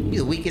too.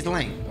 You're the weakest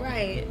link.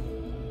 Right.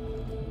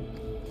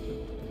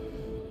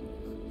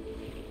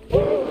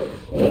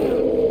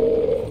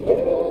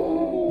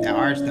 That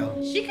arch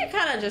though. She could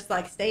kind of just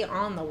like stay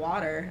on the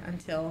water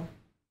until...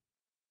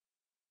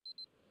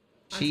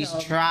 She's So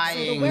the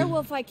trying.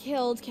 werewolf I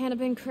killed can't have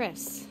been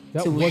Chris.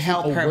 That To wasn't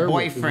help a her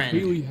werewolf. It was boyfriend.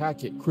 Haley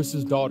Hackett,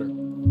 Chris's daughter.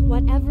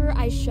 Whatever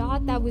I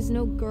shot, that was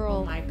no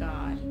girl. Oh my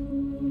god.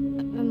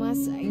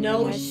 Unless I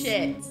No guess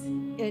shit.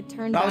 it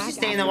turned Why back would she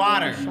stay in the after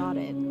I water? shot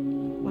it.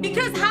 When I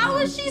Because was how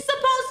young. is she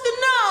supposed to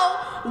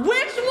know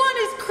which one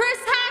is Chris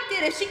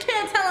Hackett if she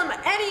can't tell him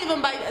any of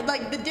them by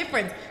like the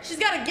difference? She's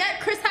got to get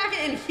Chris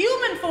Hackett in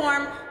human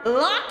form,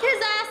 lock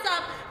his ass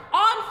up,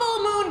 on full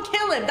moon,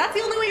 kill him. That's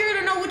the only way you're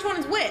gonna know which one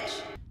is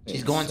which.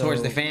 She's going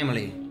towards the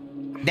family.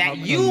 That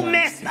come you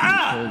Max messed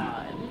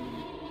up.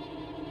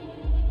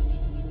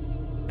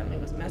 Family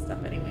was messed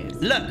up anyways.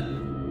 Look.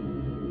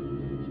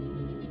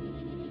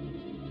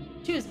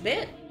 She was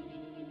bit.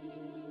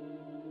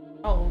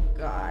 Oh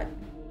god.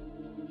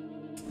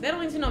 They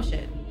don't need to know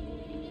shit.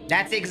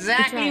 That's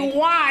exactly tried.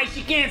 why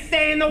she can't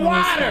stay in the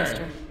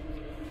water.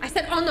 I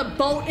said on the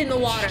boat in the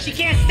water. She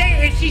can't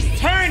stay if she's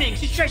turning.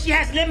 She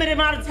has limited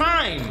amount of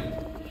time.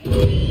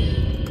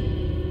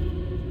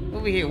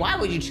 over here. Why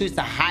would you choose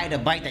to hide a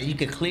bite that you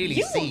could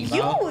clearly see,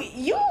 bro?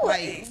 You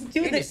like do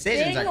your the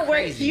decisions thing are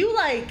where crazy. you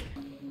like.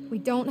 We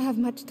don't have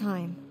much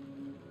time.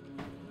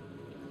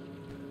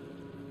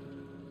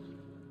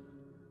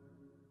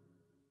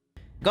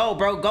 Go,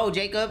 bro. Go,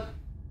 Jacob.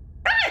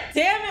 God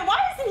damn it! Why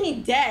isn't he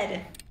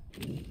dead?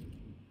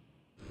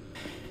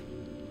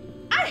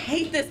 I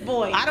hate this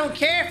boy. I don't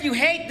care if you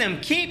hate them.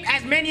 Keep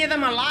as many of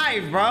them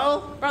alive,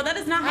 bro. Bro, that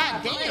is not how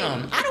I God play.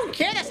 damn. I don't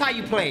care. That's how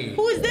you play.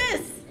 Who is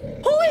this?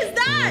 Who is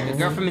that? The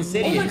girl from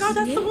Insidious. Oh my god,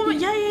 that's the woman.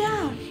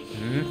 Yeah.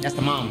 That's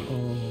the mom.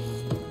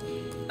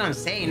 That's what I'm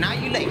saying. Now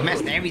you like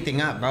messed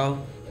everything up, bro.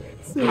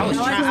 I was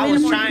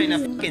trying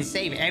to fucking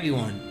save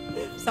everyone.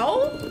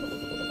 So?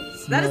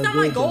 That is not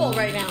my goal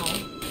right now.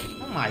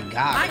 Oh my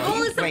god. My bro. goal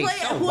You is to play.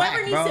 so Whoever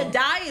whack, needs bro. to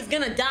die is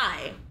gonna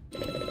die.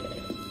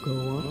 Go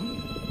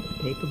on.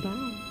 Take a bow.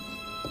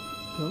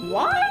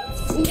 What?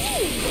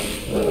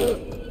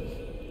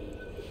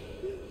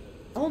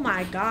 Oh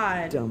my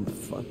god. Dumb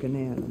fucking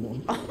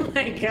animal. Oh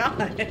my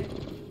god.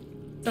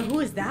 So who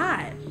is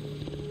that?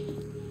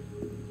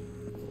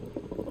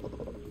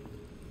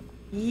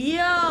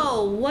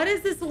 Yo, what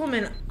is this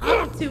woman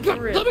up to for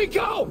real? Let me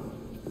go!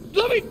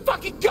 Let me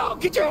fucking go!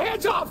 Get your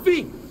hands off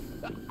me!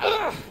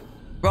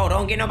 Bro,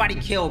 don't get nobody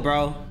killed,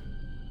 bro.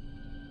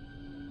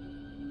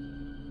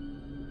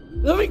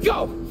 Let me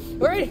go!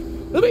 Alright?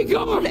 Let me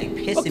go! You're like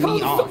pissing I'll call me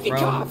the off, fucking bro.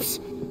 cops!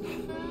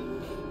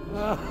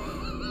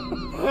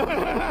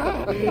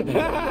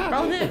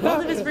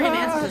 Both of his freaking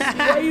answers.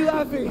 Why are you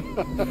laughing?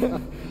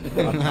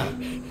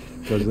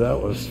 Because that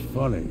was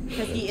funny.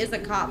 Because he is a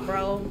cop,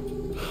 bro.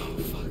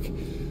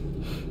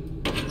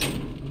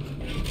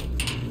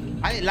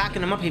 I ain't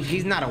locking him up if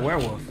he's not a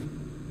werewolf.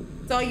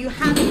 So you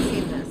haven't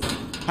seen this?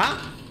 Huh?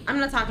 I'm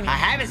not talking to you. I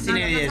haven't seen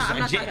any of this.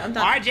 I'm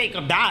Our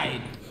Jacob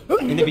died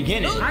in the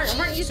beginning.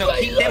 So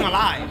keep them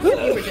alive.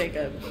 You were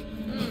Jacob.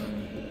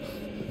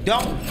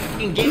 Don't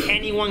fucking get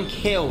anyone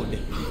killed.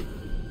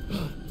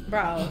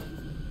 Bro.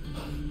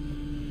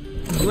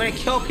 You wanna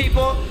kill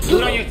people? Do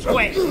it on your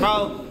Twitch,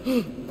 bro.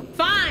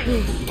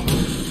 Fine.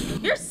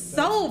 You're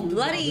so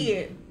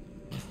bloody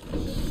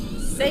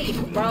safe,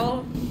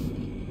 bro.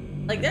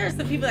 Like there's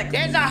some people that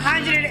There's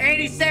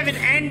 187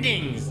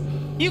 endings.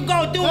 You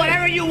go do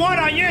whatever you want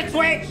on your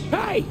Twitch.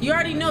 Hey! You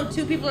already know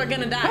 2 people are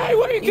gonna die. Hey,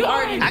 where you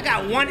going? I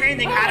got 1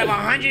 ending out of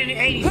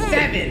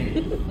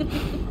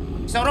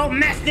 187. So don't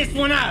mess this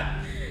one up.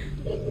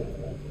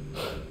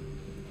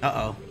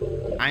 Uh-oh.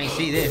 I ain't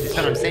see this. That's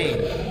what I'm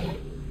saying.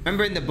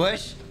 Remember in the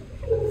bush?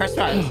 Press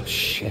twice. Oh,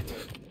 shit.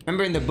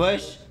 Remember in the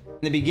bush?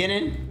 In the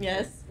beginning?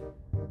 Yes.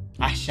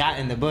 I shot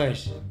in the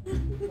bush.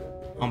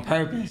 On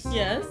purpose.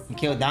 Yes. And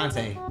killed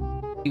Dante.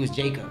 He was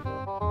Jacob.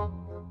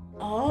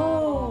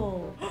 Oh.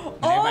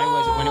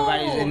 When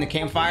everybody was in the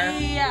campfire?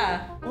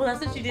 Yeah. Well,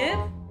 that's what you did?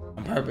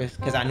 On purpose.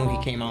 Because I knew he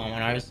came on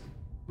ours.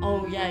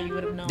 Oh, yeah, you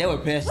would have known. They were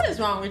pissed. What is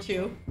wrong with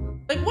you?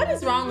 Like, what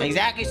is wrong with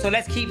Exactly, so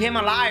let's keep him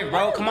alive,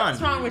 bro. Come on.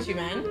 What's wrong with you,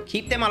 man?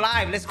 Keep them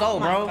alive. Let's go, Oh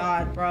my bro.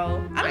 god,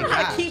 bro. I don't My know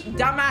how God. to keep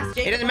dumbass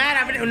Jacob. It doesn't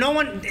matter. No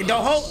one, the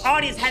whole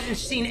audience hasn't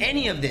seen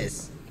any of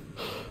this.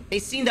 They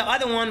seen the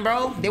other one,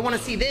 bro. They want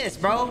to see this,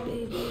 bro.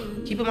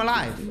 Keep him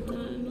alive.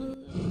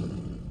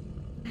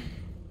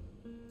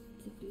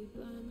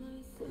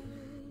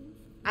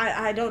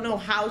 I don't know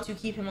how to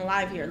keep him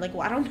alive here. Like,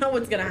 I don't know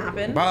what's gonna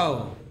happen.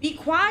 Bro. Be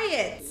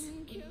quiet.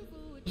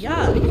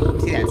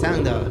 Yuck. See that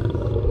tongue,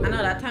 though. I know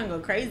that tongue go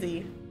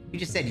crazy. You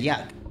just said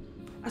yuck.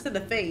 I said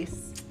the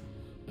face.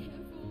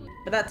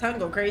 But that tongue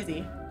go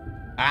crazy.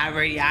 I'm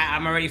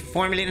already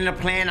formulating a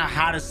plan on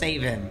how to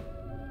save him.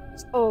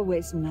 It's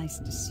always nice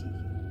to see you.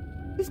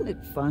 Isn't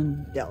it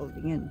fun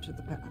delving into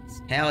the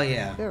past? Hell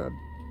yeah. They're a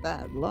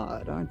bad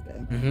lot, aren't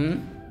they?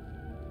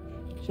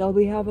 Mm-hmm. Shall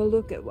we have a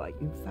look at what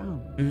you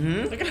found?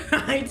 Mm-hmm. Look at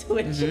her eye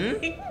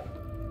twitching.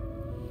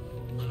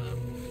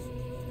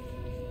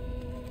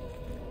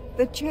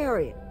 The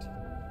chariot.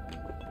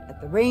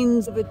 At the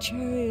reins of a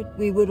chariot,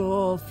 we would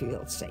all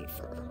feel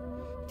safer.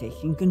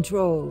 Taking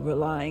control,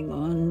 relying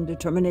on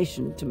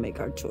determination to make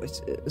our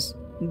choices.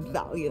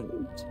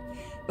 Valiant.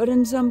 But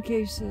in some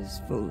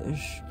cases,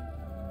 foolish.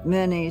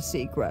 Many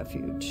seek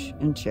refuge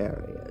in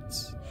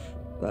chariots.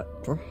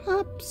 But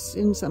perhaps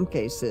in some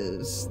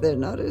cases, they're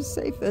not as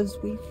safe as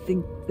we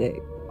think they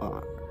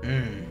are.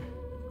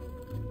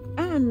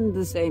 And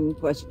the same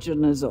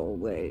question as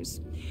always.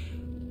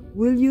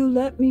 Will you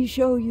let me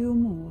show you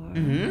more?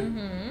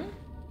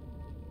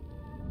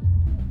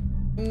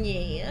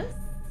 Yes.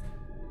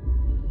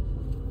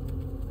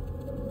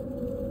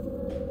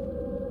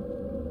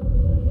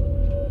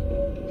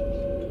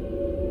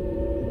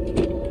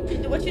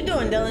 What you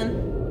doing,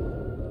 Dylan?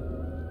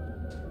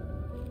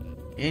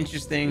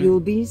 Interesting. You'll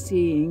be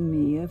seeing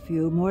me a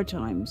few more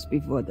times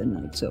before the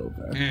night's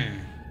over.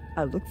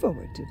 I look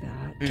forward to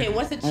that. Okay,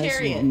 what's a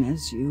chariot? As long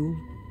as you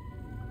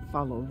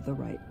follow the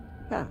right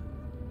path,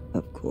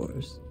 of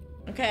course.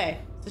 Okay,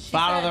 so she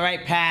Follow said, the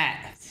right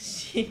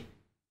path.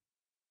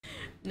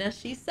 Now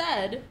she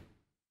said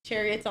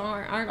chariots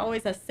aren't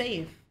always as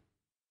safe.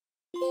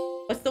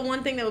 What's the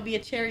one thing that would be a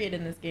chariot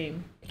in this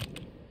game?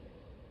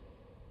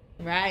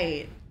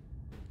 Right.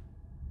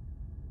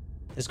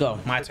 Let's go.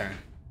 My turn.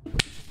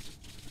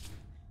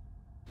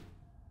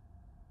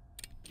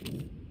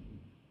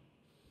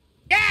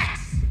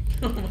 Yes!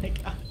 Oh my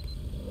god.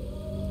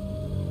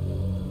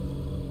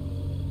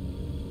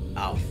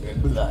 Oh, for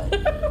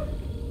blood.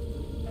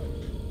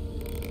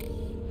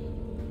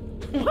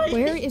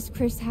 Where is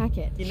Chris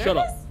Hackett? You Shut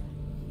nervous? up.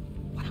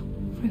 Wow,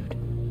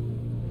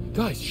 rude.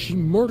 Guys, she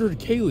murdered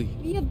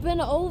Kaylee. We have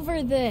been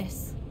over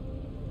this.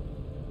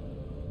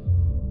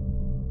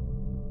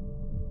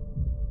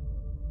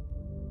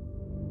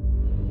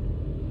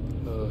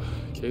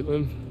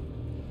 Caitlin,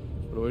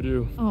 what do I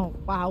do? Oh,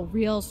 wow,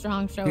 real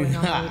strong showing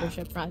on the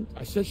leadership front.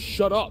 I said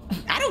shut up.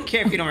 I don't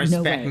care if you don't No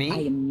respect way. me. I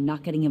am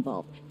not getting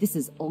involved. This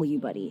is all you,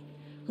 buddy.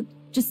 Look,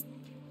 just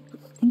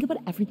think about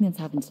everything that's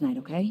happened tonight,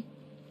 okay?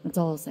 That's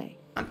all I'll say.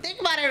 I'm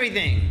thinking about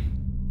everything.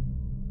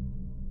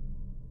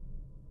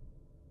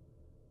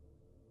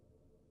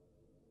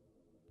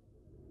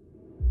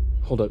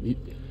 Hold up,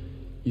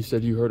 you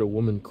said you heard a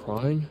woman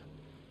crying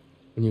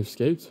when you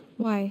escaped?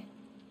 Why?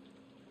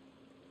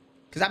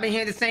 Because I've been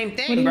hearing the same What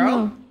do thing, you bro.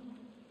 know?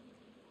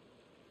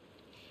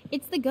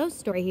 It's the ghost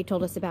story he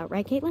told us about,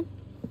 right, Caitlin?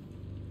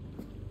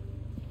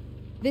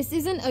 This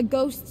isn't a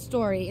ghost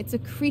story. It's a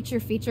creature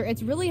feature.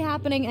 It's really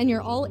happening and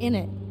you're all in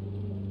it.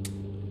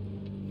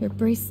 Your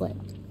bracelet.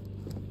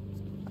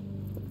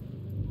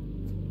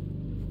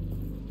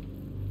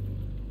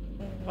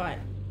 What?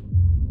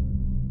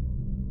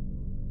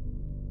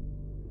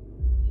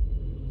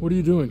 What are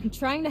you doing? I'm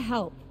trying to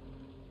help.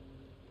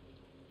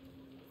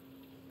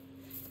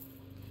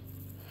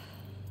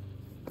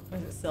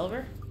 Is it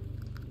silver?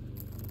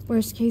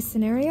 Worst case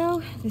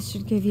scenario, this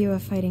should give you a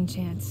fighting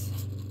chance.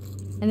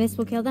 And this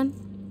will kill them?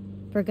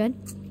 For good?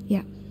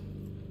 Yeah.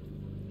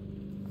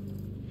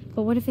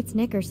 But what if it's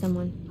Nick or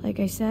someone? Like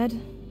I said,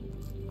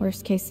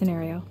 worst case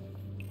scenario.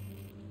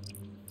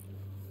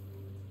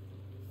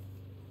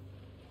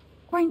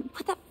 Ryan,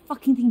 put that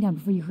fucking thing down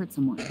before you hurt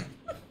someone.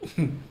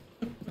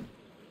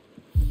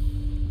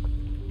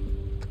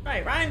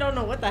 Right, Ryan don't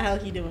know what the hell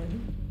he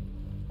doing.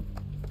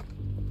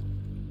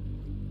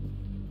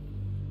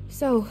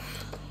 So,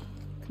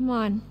 come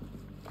on.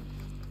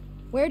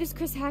 Where does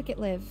Chris Hackett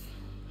live?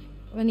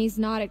 When he's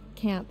not at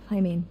camp, I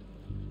mean.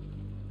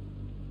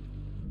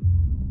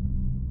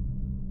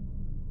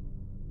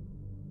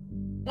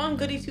 One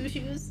goody two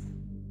shoes.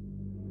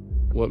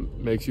 What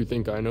makes you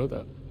think I know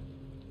that?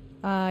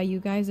 You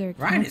guys are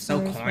Ryan is so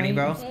counselors, corny, right?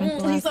 bro. You've spent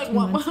the He's last like, 2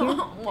 what, months here?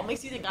 what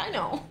makes you think I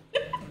know?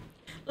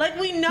 Like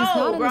we know, He's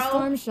not in bro. the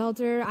storm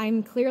shelter.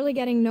 I'm clearly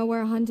getting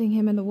nowhere hunting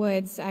him in the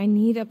woods. I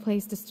need a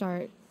place to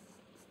start.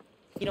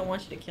 He don't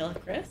want you to kill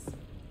Chris?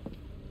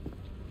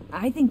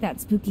 I think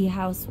that spooky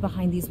house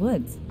behind these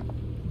woods.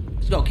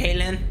 Let's go,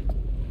 Caitlin.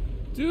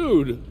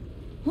 Dude!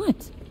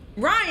 What?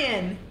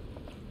 Ryan!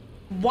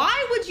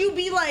 Why would you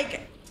be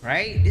like...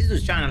 Right? This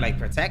was trying to like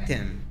protect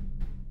him.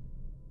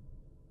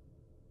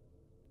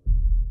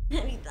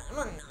 Anytime I'm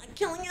not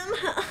killing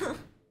him.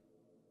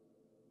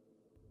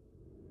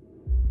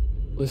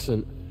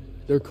 Listen,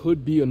 there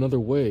could be another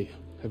way.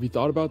 Have you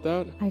thought about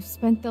that? I've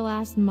spent the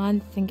last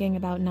month thinking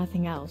about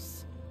nothing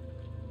else.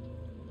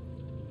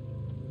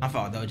 My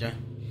fault, Doja.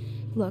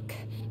 Look,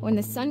 when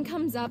the sun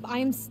comes up, I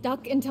am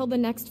stuck until the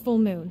next full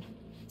moon.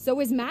 So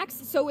is Max,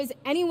 so is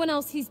anyone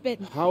else he's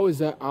bitten. How is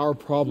that our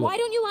problem? Why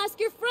don't you ask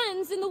your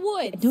friends in the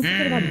woods? Don't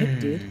forget about Nick,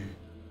 dude.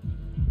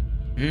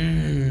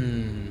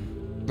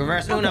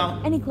 Reverse Okay,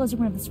 Uno. any closer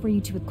we're gonna have to spray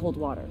you two with cold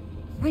water.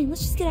 Ryan,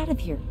 let's just get out of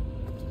here.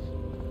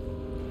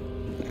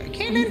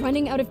 I'm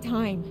running out of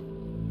time.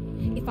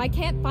 If I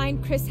can't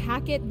find Chris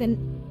Hackett, then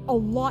a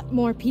lot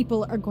more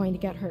people are going to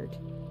get hurt.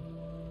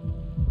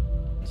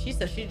 She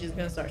said she's just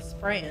gonna start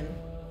spraying.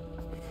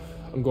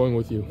 I'm going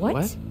with you.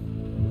 What?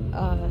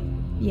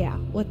 Yeah,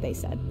 what they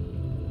said.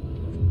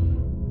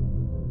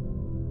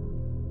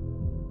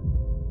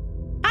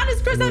 How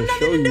does Chris I'm have gonna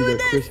show nothing to you do that with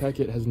this? Chris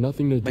Hackett has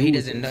nothing to do But he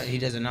with doesn't know. this. He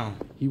doesn't know.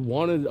 He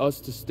wanted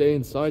us to stay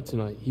inside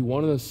tonight. He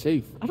wanted us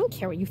safe. I don't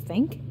care what you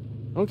think.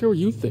 I don't care what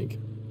you think.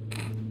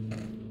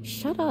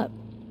 Shut up.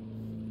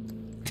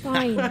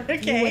 Fine. Okay.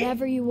 Do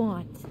whatever you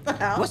want.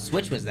 What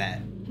switch was that?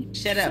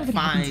 Shut up, What's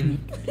gonna happen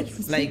fine. to Nick?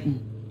 He's Like,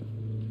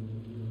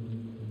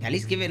 bitten. at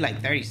least give it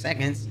like 30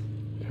 seconds.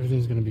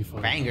 Everything's gonna be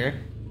fine. Banger.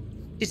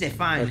 She said,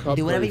 fine. That cop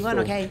Do whatever car you want,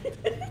 is okay?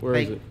 Where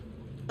Like, is it?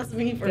 That's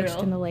me for Fixed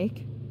in the real.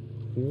 lake.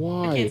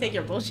 Why? I can't take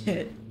your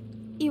bullshit.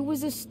 It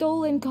was a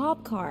stolen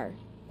cop car.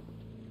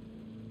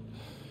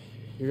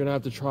 You're gonna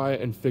have to try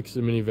and fix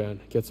the minivan.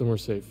 Get somewhere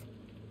safe.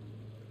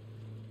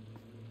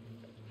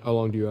 How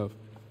long do you have?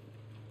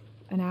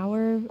 An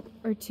hour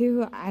or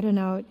two? I don't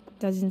know. It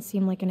doesn't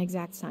seem like an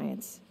exact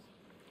science.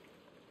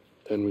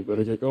 Then we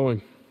better get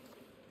going.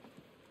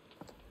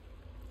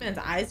 Man's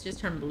eyes just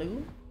turned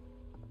blue.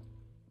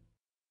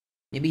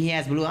 maybe he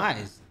has blue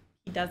eyes.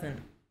 He doesn't.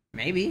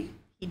 Maybe.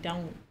 He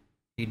don't.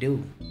 You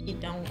do. He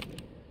don't.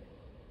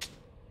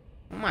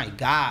 Oh my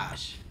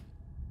gosh.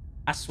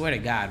 I swear to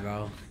God,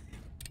 bro.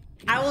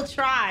 I will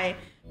try,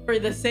 for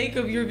the sake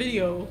of your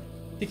video,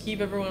 to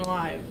keep everyone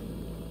alive.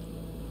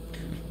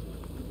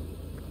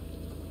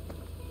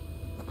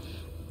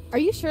 Are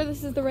you sure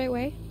this is the right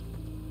way?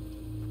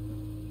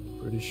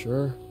 Pretty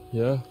sure,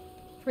 yeah.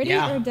 Pretty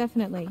or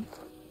definitely?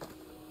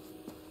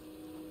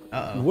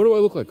 Uh-oh. What do I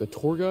look like, a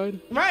tour guide?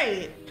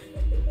 Right.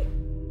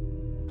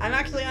 I'm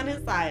actually on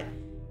his side.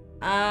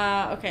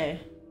 Okay.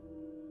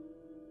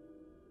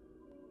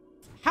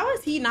 How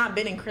has he not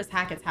been in Chris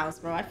Hackett's house,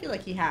 bro? I feel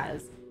like he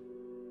has.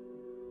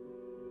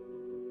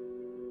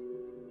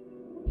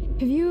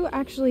 Have you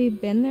actually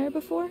been there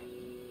before?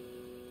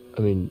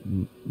 I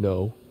mean,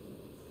 no.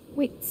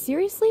 Wait,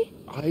 seriously?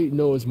 I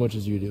know as much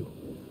as you do.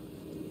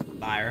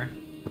 Liar.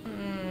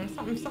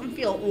 Something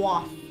feel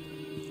off.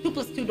 2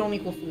 + 2 don't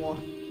equal 4.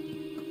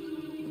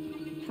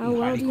 How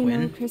well do you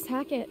know Chris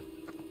Hackett?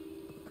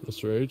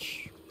 Mr.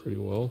 H, pretty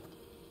well.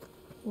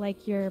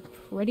 Like you're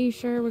pretty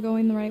sure we're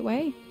going the right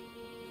way?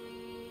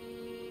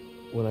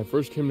 When I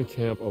first came to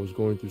camp, I was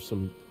going through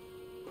some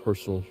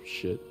personal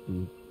shit,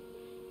 and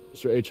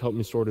Mr. H helped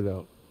me sort it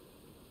out.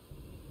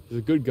 He's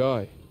a good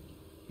guy.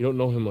 You don't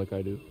know him like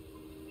I do.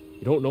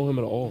 You don't know him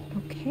at all.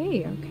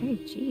 Okay,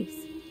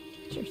 jeez.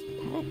 It's your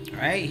pet.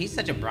 Right? He's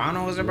such a brown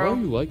noser, bro. Why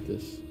are you like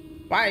this?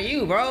 Why are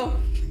you, bro?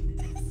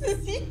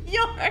 This is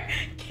your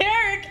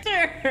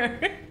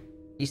character.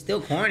 He's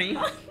still corny.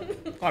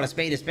 Call a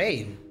spade a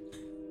spade.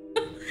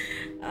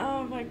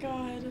 Oh my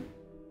god.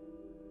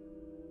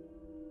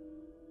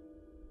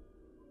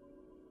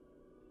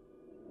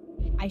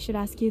 I should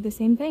ask you the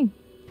same thing.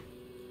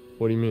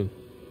 What do you mean?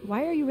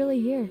 Why are you really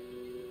here?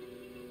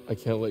 I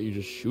can't let you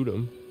just shoot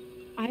him.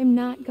 I'm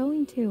not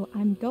going to.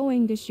 I'm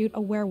going to shoot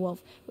a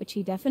werewolf, which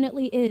he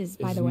definitely is,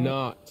 by the way. It's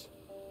not.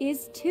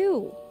 Is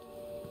too.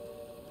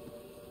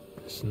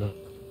 It's not.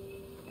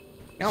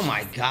 Oh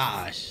my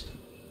gosh.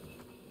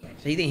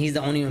 So you think he's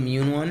the only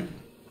immune one?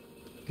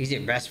 He's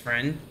your best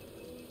friend?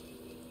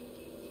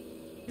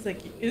 He's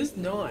like, it's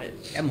not.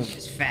 That move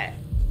is fat.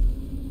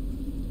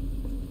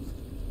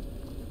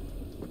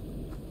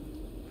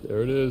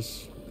 There it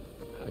is.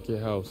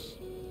 Hackett House.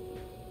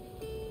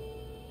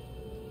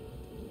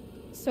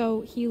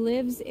 So he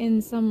lives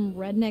in some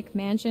redneck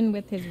mansion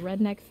with his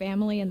redneck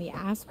family in the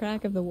ass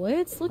crack of the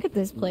woods? Look at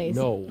this place.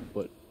 No,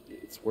 but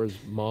it's where his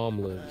mom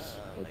lives,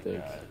 I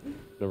think.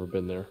 Never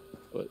been there,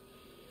 but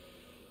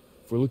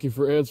if we're looking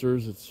for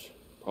answers, it's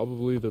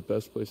probably the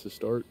best place to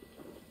start.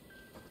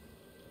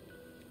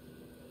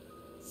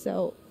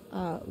 So,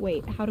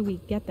 wait, how do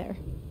we get there?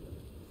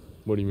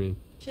 What do you mean?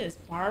 Shit is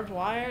barbed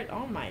wired.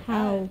 Oh my god.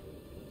 How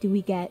do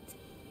we get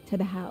to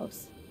the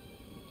house?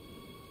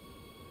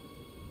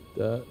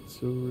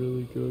 That's a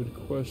really good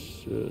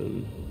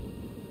question.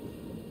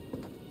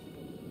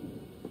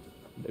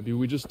 Maybe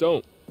we just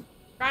don't.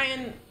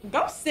 Ryan,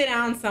 go sit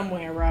down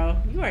somewhere, bro.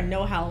 You are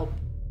no help.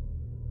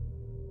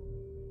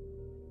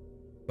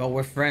 Bro,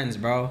 we're friends,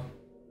 bro.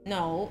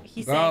 No,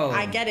 he's Bro. saying,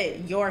 I get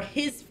it. You're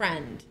his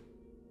friend.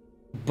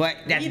 But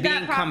that's Read being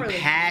that properly.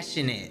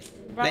 compassionate.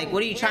 Bro, like,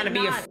 what are you trying to be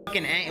a not.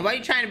 fucking? Why are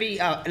you trying to be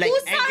like?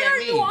 Whose angry side at are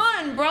me? you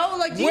on, bro?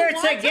 Like, do you We're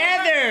want to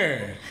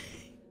together.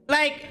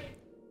 Like,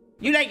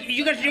 you're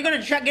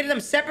gonna try get them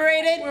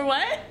separated? We're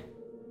what?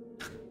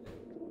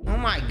 Oh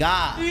my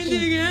god. We're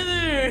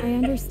together. I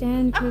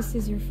understand Chris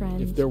is your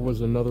friend. If there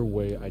was another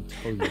way, I'd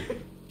tell you.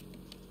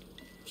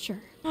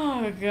 Sure.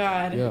 Oh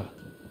god. Yeah.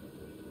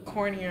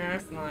 Corny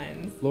ass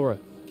lines. Laura,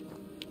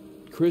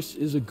 Chris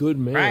is a good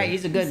man. Right,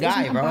 he's a good This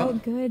guy, isn't bro.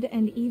 about good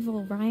and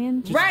evil,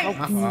 Ryan. Just Right.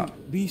 how can you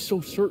be so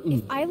certain?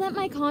 If I let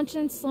my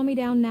conscience slow me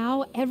down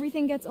now,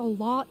 everything gets a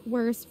lot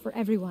worse for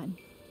everyone.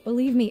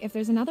 Believe me, if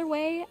there's another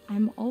way,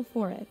 I'm all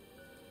for it.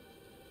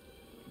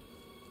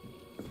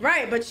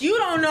 Right, but you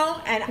don't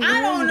know, and Where I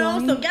are don't you know,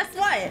 going? so guess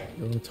what?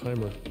 You're on a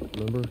timer,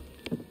 remember?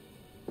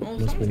 Oh, Must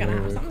something's be gonna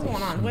no happen. way Something's going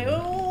across. on. Wait,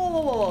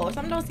 whoa.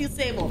 Something don't seem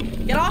stable.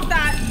 Get off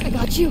that. I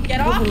got you.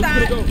 Get off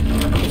that. Go.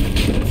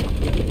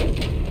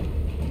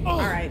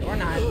 Alright, or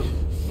not.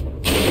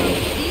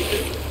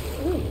 Jesus.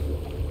 Ooh.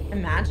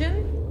 Imagine.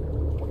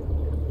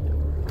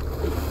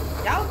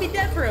 Y'all would be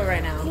dead for real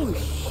right now. Holy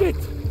shit!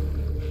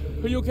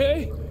 Are you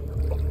okay?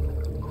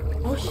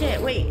 Oh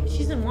shit, wait.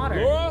 She's in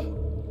water. Laura?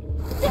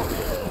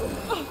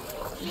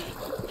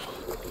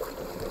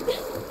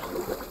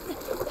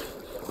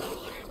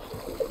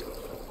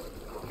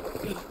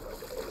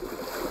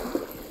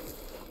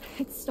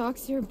 It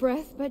stalks your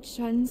breath but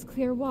shuns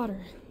clear water.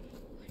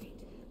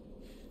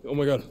 Oh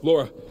my god,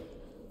 Laura.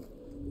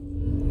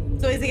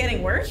 So is it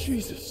getting worse?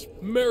 Jesus,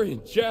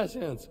 Marion, jazz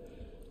hands.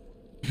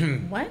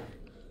 What?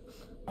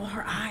 Oh,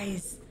 her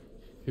eyes.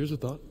 Here's a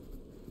thought.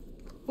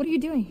 What are you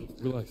doing?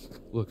 Relax.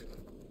 Look.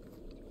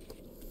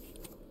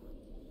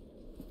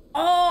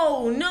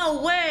 Oh,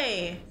 no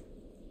way.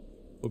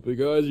 What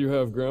big eyes you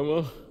have,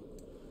 Grandma.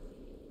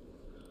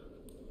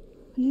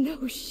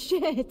 No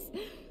shit.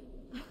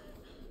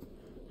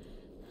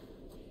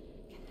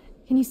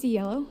 Can you see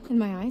yellow in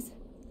my eyes?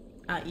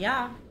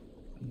 Yeah.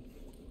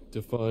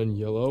 Define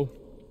yellow.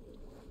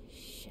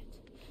 Shit.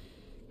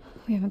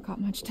 We haven't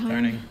got much time.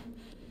 Turning.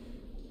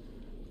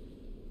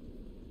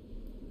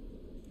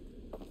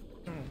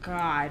 Oh,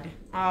 God.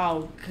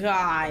 Oh,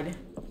 God.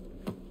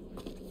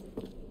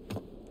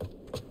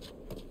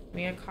 Give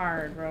me a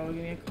card, bro.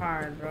 Give me a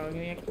card, bro. Give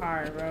me a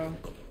card, bro.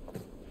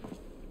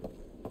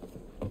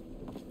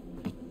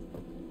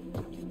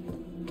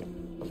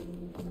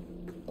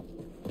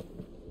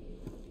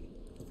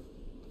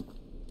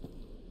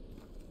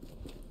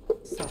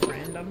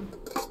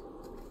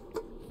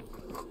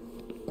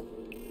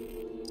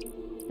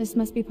 This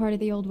must be part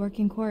of the old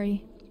working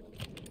quarry.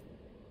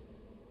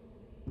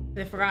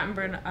 The forgotten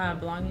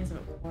belongings of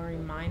a quarry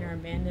mine are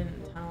abandoned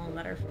in the tunnel.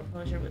 Letter of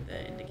foreclosure with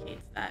it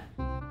indicates that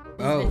it's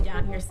been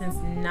down here since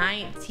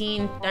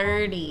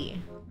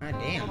 1930. God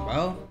damn,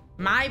 bro.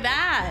 My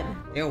bad.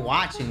 They're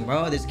watching,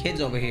 bro. There's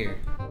kids over here.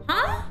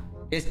 Huh?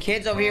 There's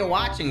kids over here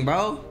watching,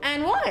 bro.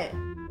 And what?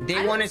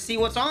 They want to see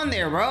what's on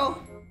there,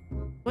 bro.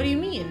 What do you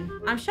mean?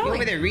 I'm showing. You're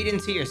over there reading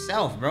to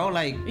yourself, bro.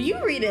 Like,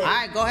 you read it. All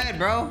right, go ahead,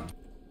 bro.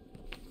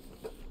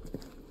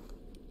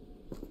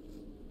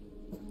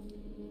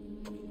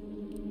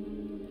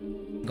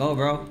 Go,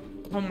 bro.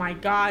 Oh my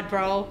god,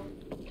 bro.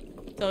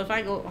 So if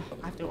I go,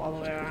 I have to go all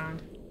the way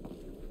around.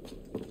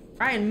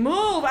 Ryan,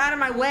 move out of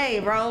my way,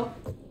 bro.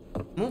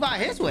 Move out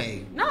his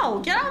way. No,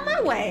 get out of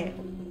my way.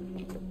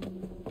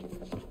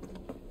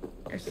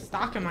 You're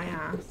stalking my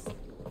ass.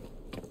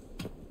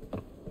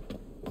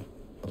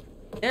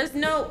 There's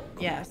no...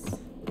 Yes.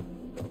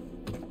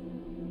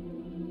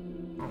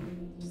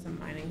 Just some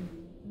mining.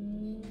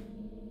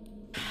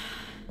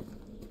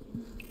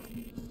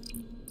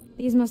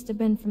 These must have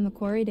been from the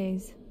quarry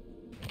days.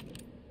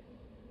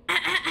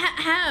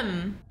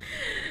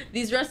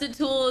 These rusted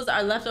tools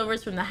are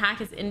leftovers from the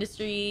Hackett's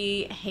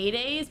industry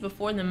heydays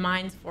before the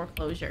mine's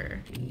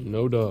foreclosure.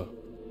 No duh.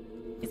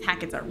 These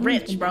Hackett's are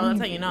rich, bro. That's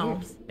how you know.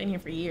 Been here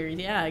for years.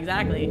 Yeah,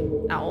 exactly.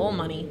 That old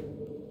money.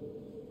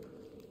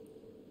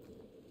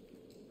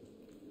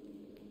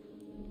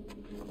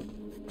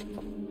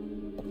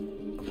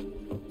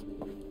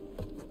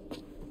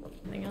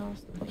 Nothing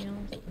else, nothing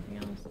else, nothing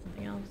else,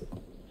 nothing else.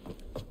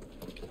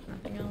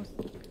 Nothing else.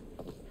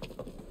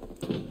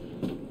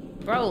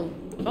 Bro,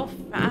 go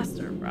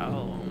faster, bro.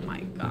 Oh my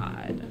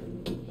god.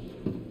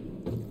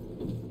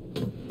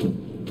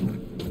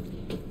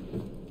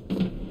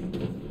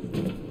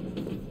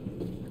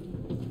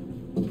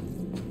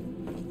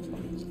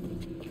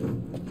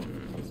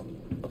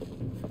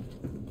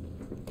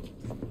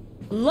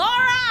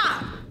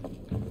 Laura!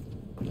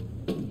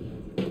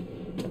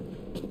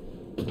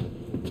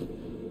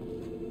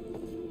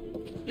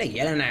 Like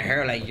yelling at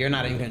her like you're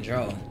not in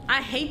control.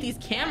 I hate these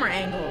camera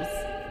angles.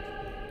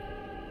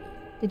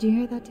 Did you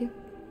hear that too?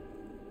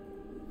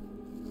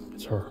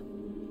 It's her.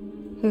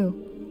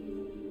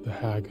 Who? The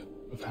hag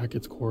of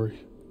Hackett's Quarry.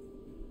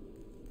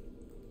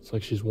 It's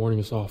like she's warning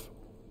us off.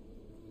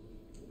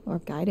 Or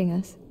guiding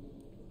us.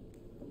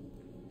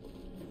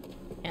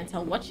 Can't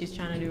tell what she's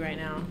trying to do right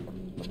now.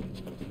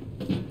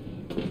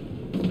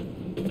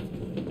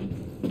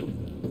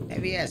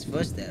 Heavy ass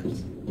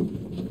footsteps.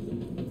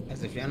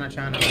 As if you're not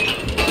trying to.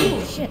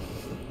 Oh shit.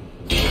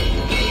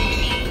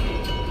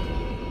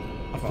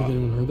 Think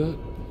anyone heard that?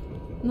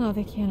 No,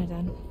 they can't have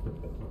done.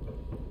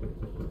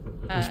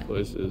 This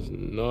place is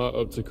not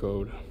up to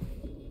code.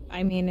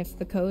 I mean, if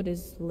the code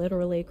is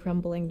literally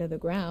crumbling to the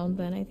ground,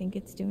 then I think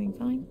it's doing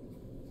fine.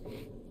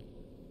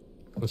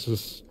 Let's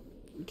just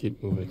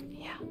keep moving.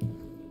 Yeah.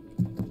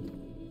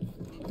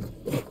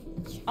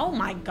 Oh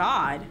my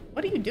god.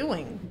 What are you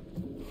doing?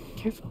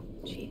 Careful.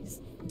 Jeez.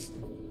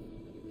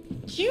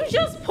 You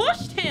just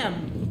pushed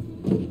him.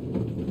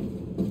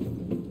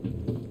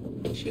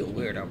 She a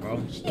weirdo,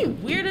 bro. She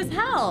weird as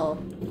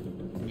hell.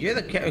 You're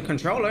the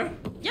controller.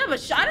 Yeah,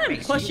 but I didn't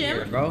Makes push you him.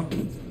 weird, bro.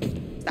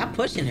 Stop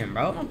pushing him,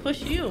 bro. I'm gonna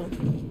push you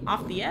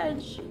off the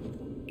edge.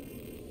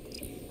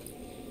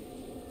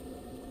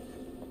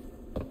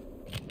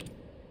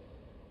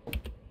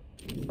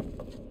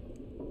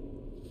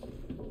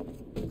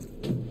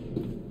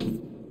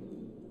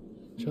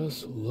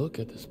 Just look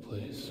at this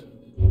place.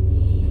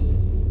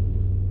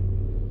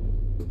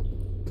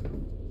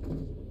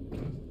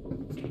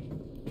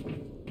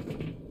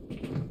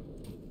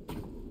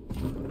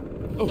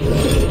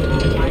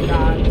 Oh my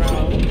god, bro.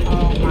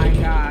 Oh my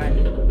god.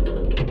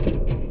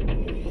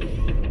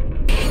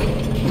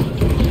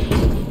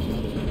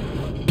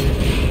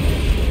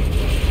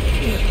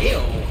 Ew.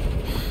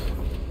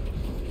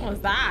 What was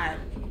that?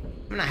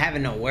 I'm not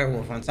having no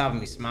werewolf on top of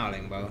me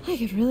smiling, bro. I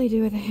could really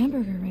do with a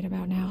hamburger right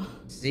about now.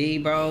 See,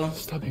 bro?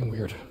 Stop being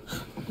weird.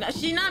 No,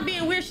 she's not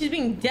being weird. She's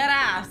being dead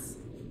ass.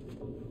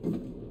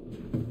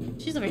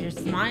 She's over here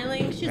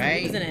smiling. She's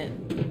Right? losing it.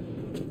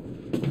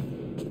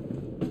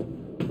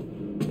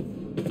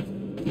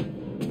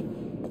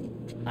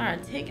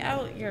 Alright, take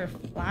out your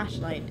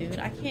flashlight, dude.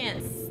 I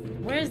can't.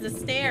 Where's the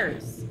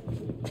stairs?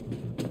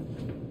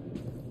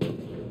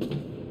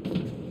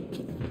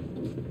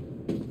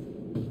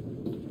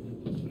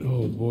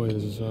 Oh boy,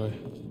 this is high.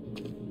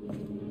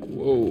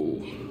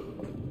 Whoa.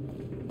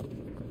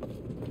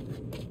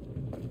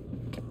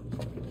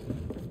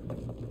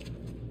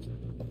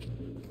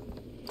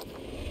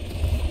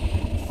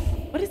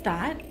 What is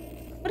that?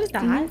 What is Do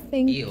you that?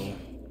 think Ew.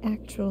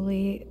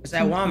 actually What's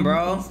that one,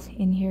 bro? is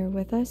in here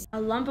with us?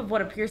 A lump of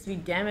what appears to be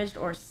damaged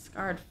or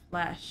scarred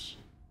flesh.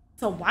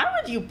 So why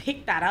would you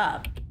pick that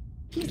up?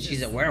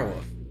 She's a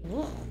werewolf.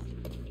 Ugh.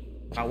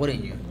 Why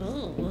wouldn't you?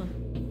 Ugh.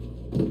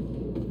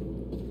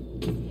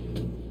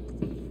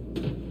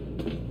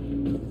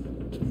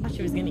 I thought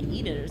she was gonna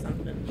eat it or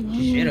something.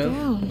 She should've.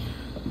 Down.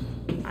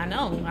 I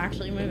know,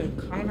 actually maybe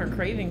calm her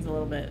cravings a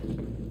little bit.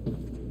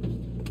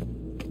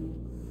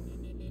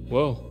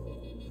 Well,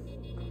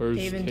 where's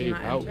Cave and do Cave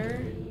not out?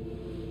 enter.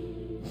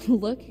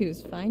 Look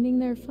who's finding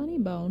their funny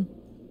bone.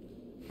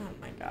 Oh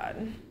my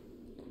god.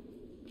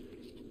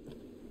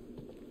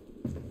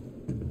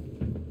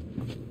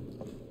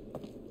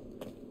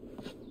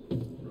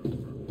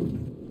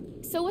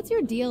 So what's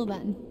your deal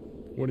then?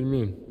 What do you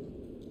mean?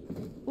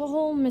 The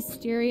whole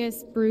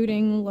mysterious,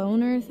 brooding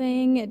loner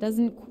thing, it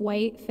doesn't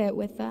quite fit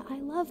with the I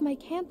love my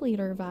camp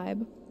leader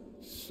vibe.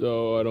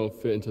 So I don't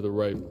fit into the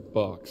right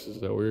box, is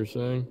that what you're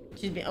saying?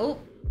 She's being, oh.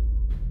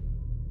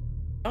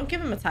 Don't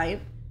give him a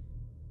type.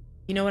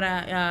 You know what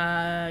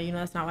you know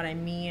that's not what I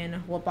mean.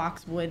 What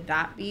box would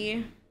that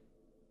be?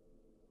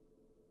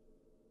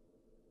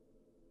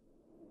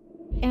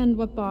 And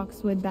what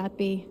box would that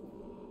be?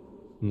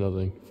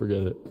 Nothing.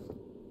 Forget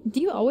it.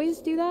 Do you always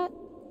do that?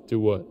 Do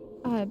what?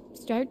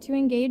 Start to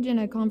engage in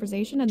a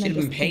conversation and then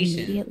Should've just been patient.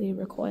 immediately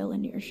recoil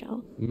into your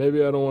shell.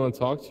 Maybe I don't want to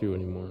talk to you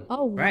anymore.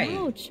 Oh, wow,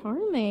 Right.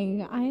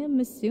 charming. I am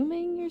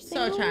assuming you're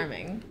single? So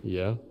charming.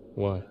 Yeah?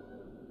 Why?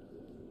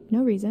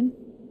 No reason.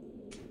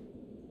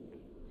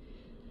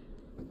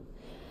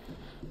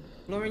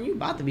 Lauren, you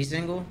about to be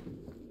single?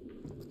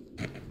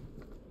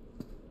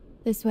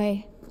 This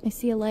way. I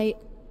see a light.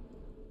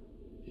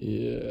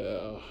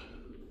 Yeah.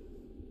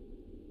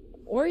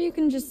 Or you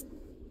can just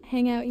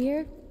hang out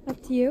here.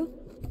 Up to you.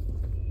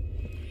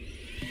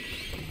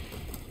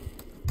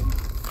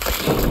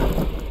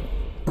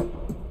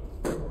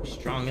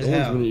 Strong as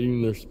Someone's hell. been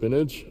eating their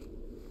spinach?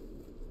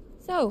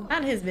 So,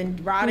 That has been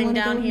rotting wanna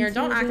down go here. into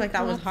Don't act the like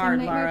that was collapsing hard,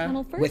 nightmare Lara.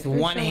 tunnel first, With or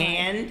one shall I?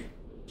 hand?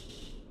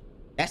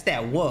 That's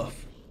that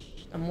wolf.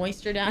 The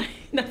moisture down.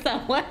 That's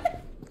that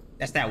what?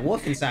 That's that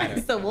wolf inside her.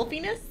 It's the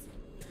wolfiness?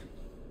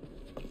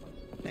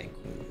 Like,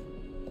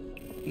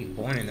 you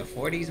born in the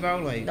 40s, bro?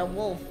 Like, The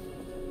wolf.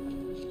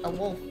 A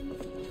wolf.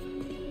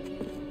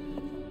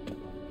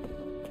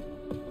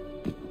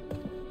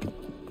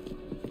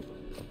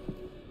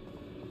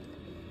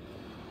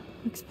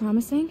 Looks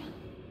promising.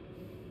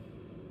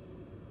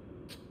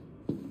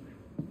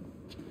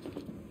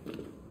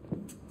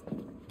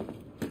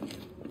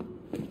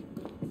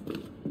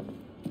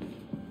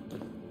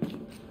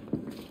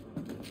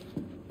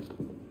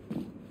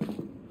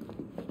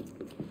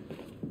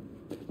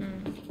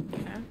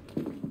 Okay.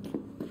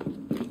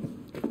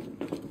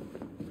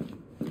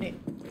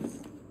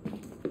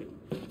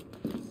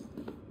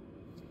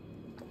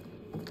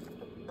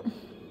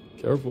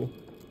 Careful.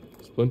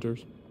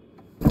 Splinters.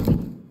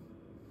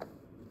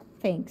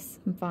 Thanks,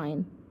 I'm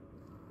fine.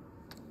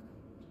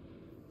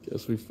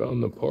 Guess we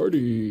found the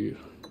party.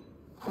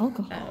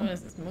 Alcohol. What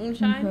is this, and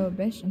moonshine?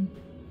 prohibition.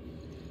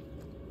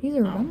 These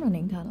are rum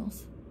running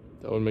tunnels.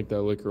 That would make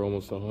that liquor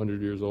almost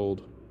 100 years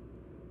old.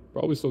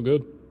 Probably still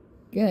good.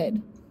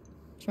 Good.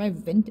 Try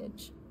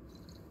vintage.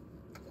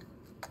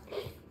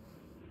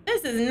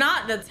 This is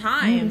not the Notice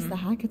time. the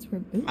Hacketts were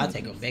booze. I'll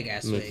take a big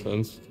ass Makes swig.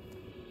 sense.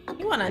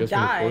 You wanna I guess when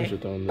the die. floors are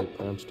done, they're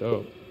pranced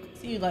out.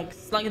 See you like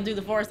slugging through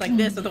the forest like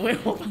this with a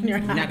werewolf on your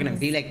You're hands. not gonna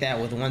be like that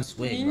with one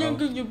swig, bro.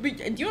 Do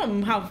you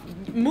know how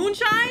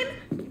moonshine?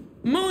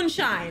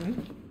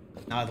 Moonshine.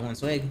 Not with one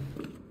swig.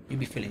 You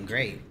be feeling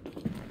great.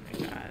 Oh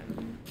my god.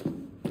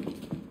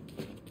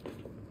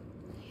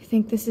 You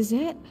think this is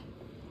it?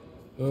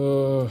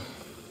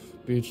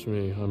 Beats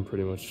me. I'm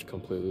pretty much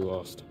completely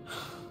lost.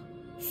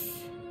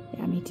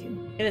 Yeah, me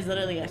too. It is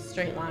literally a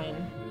straight line.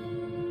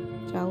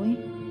 Shall we?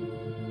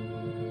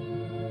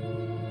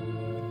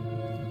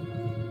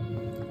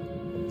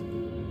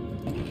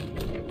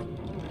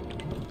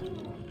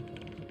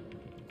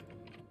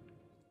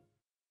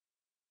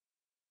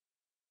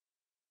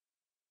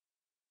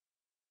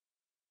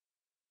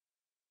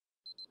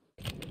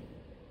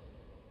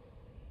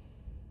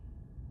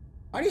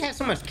 Why do you have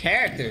so much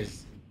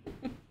characters?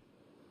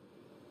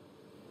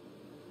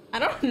 I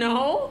don't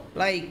know.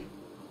 Like,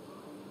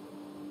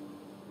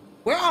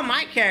 where are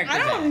my characters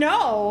I don't at?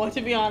 know,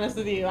 to be honest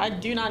with you. I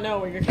do not know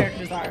where your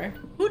characters are.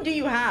 Who do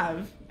you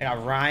have? I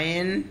got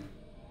Ryan.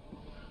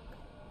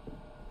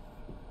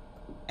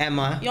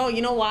 Emma. Yo,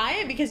 you know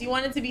why? Because you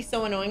wanted to be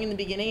so annoying in the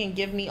beginning and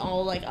give me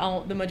all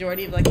the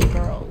majority of like the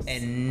girls.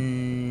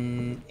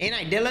 And ain't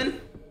I Dylan?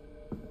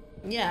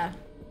 Yeah,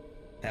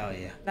 Hell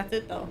yeah. that's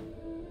it though.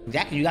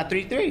 Exactly, you got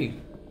three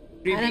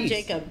I have Bs.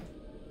 Jacob.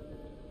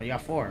 You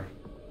got 4.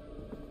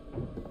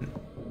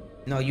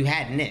 No, you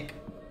had Nick.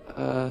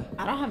 I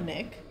don't have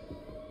Nick.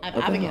 I have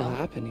What the Abigail. hell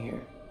happened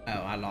here? Oh,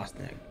 I lost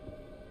Nick.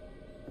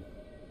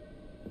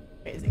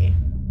 Crazy.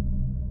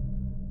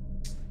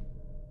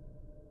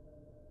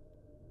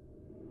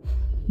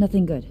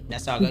 Nothing good.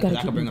 That's all We've good, because gotta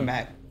I can keep bring him moving.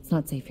 back. It's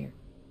not safe here.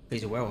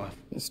 He's a werewolf.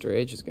 Mr.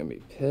 H is gonna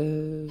be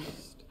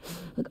pissed.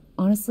 Look,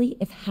 honestly,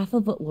 if half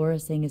of what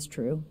Laura's saying is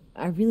true,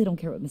 I really don't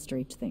care what Mr.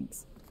 H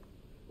thinks.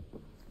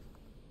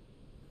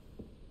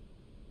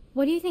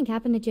 What do you think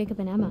happened to Jacob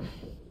and Emma?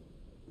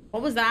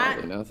 What was that?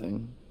 Probably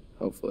nothing.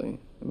 Hopefully.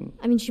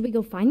 I mean, should we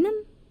go find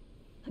them?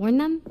 Warn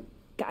them?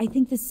 I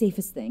think the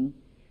safest thing,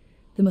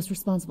 the most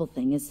responsible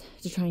thing, is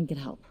to try and get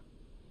help.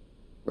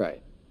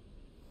 Right.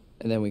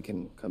 And then we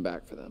can come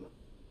back for them.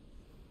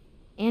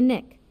 And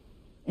Nick.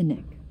 And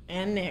Nick.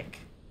 And Nick.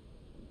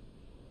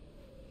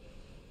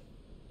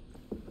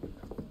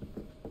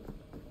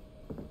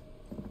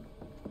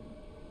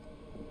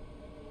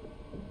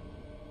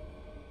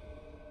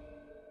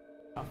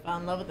 fell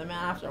in love with the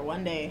man after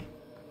one day.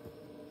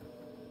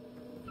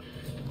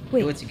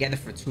 They were together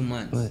for 2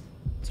 months. What?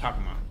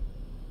 Talking about.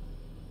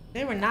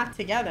 They were not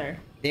together.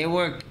 They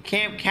were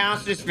camp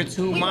counselors for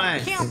 2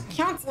 months. Camp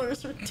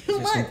counselors for 2 Is there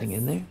months. something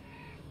in there?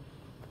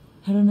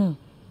 I don't know.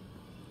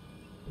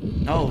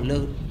 Oh,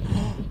 look.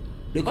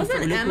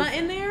 Wasn't Emma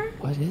in there?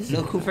 What is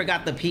Look who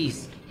forgot the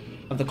piece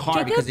of the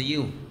car because of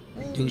you,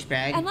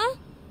 douchebag.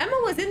 Emma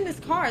was in this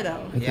car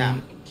though. Yeah.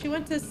 She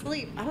went to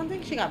sleep. I don't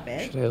think she got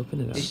bit. Should I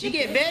open it up? Did she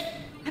get bit?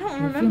 I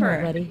don't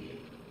remember.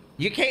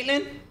 You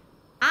Caitlin?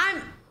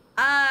 I'm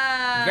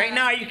Right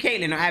now, are you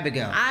Caitlin or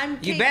Abigail? I'm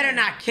You Caitlin. better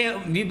not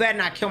kill. You better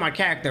not kill my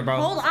character, bro.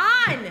 Hold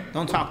on.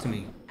 Don't talk to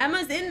me.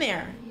 Emma's in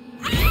there.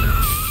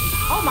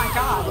 Oh my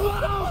god.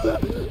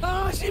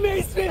 Oh, she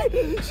makes me.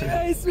 She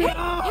makes me.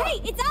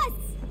 Hey, it's us!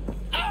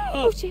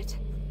 Oh shit.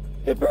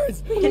 It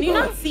burns. Can you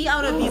not see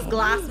out of these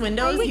glass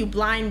windows, you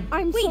blind?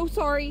 I'm so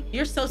sorry.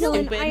 You're so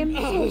Dylan, stupid. I am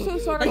so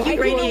sorry. Like you I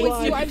radiate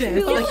promise you, I was stupidness.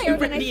 really Like you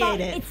scared and I thought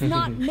radiate it. it's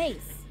not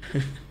mace.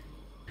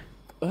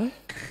 What?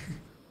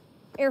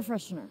 Air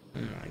freshener. Oh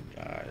my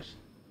gosh.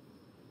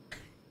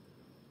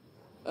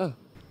 Oh.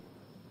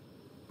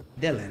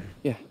 Dylan.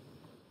 Yeah.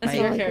 That's all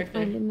your I could character.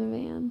 find in the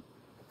van.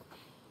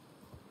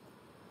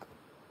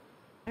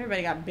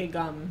 Everybody got big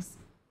gums.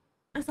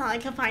 That's all I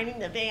could find in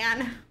the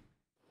van.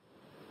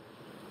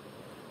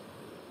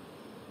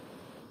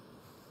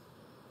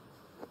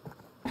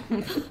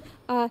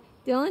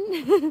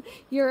 Dylan,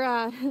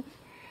 you're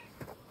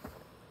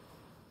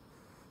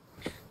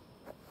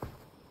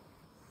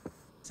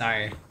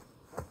Sorry.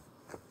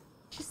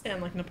 She's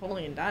standing like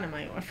Napoleon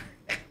Dynamite.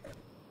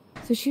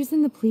 So she was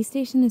in the police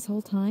station this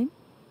whole time?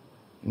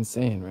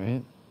 Insane,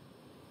 right?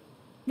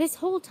 This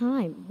whole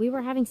time, we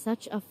were having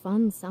such a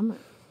fun summer.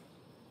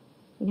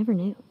 We never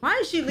knew. Why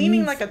is she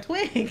leaning like a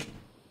twig?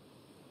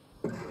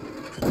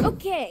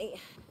 Okay.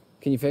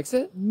 Can you fix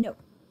it? No.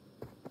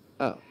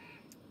 Oh.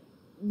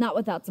 Not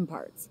without some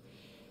parts.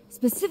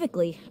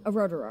 Specifically, a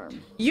rotor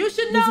arm. You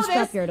should There's know a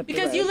this scrapyard up the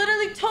because you road.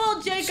 literally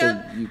told Jacob So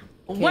you can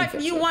what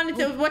fix you it. wanted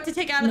to what to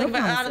take out of No the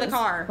promises,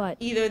 car. but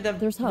Either the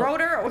there's hope.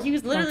 rotor or he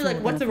was literally That's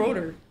like, what "What's a we're gonna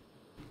rotor?"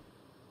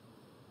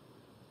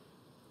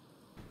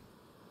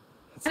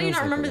 That How do you sounds not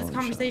like a remember this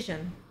long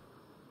conversation?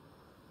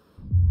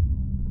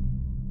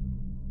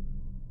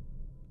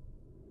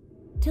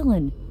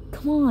 Dylan,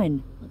 come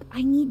on. Look,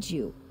 I need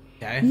you.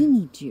 Okay. We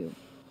need you.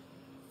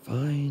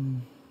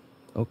 Fine.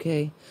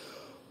 Okay.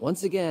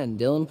 Once again,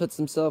 Dylan puts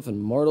himself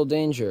in mortal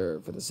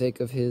danger for the sake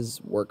of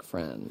his work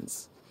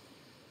friends.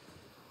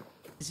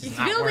 This He's is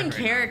not building work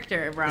right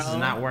character, bro. This is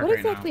not work What right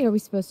exactly are we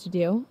supposed to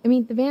do? I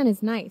mean, the van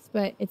is nice,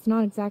 but it's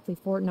not exactly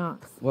Fort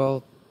Knox.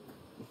 Well,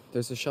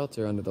 there's a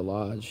shelter under the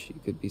lodge. You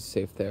could be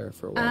safe there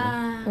for a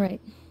while. All right.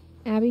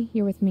 Abby,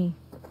 you're with me.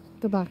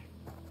 Good luck.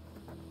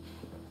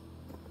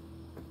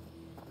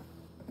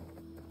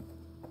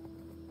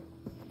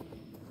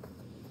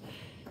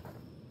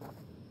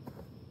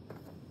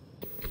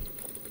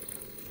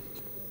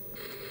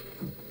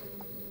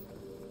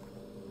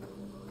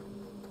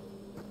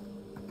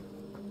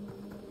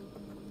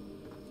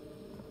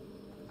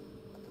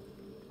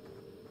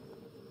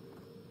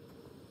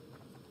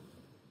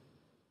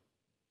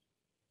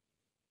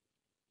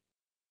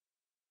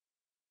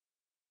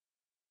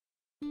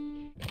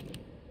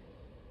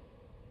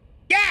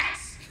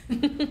 Yes!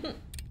 Hands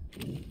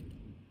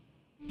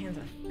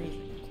are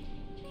freezing.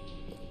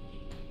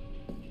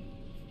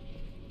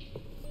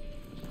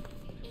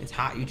 It's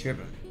hot. You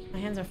tripping? My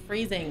hands are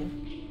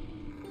freezing.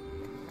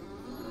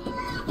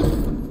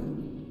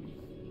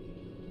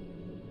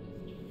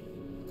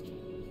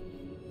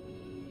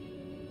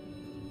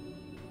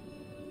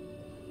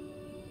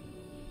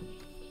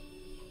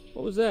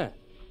 What was that?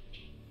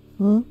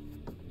 Huh?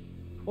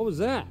 What was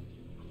that?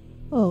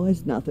 Oh,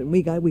 it's nothing.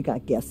 We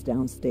got guests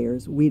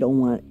downstairs. We don't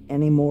want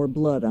any more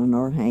blood on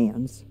our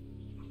hands.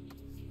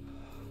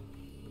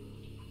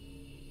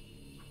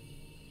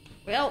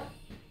 Well,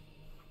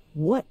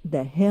 What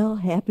the hell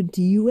happened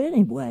to you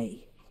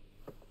anyway?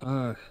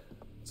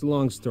 It's a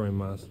long story,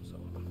 Miles. So,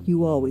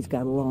 You always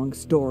got a long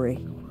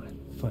story.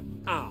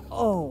 fine. Ow.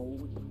 Oh,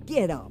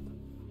 get up.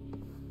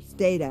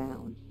 Stay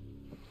down.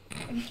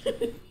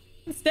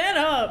 stand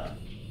up.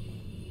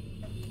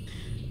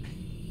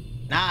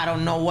 Nah, I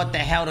don't know what the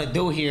hell to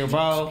do here,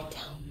 bro.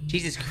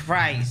 Jesus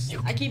Christ.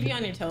 I keep you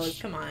on your toes.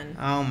 Come on.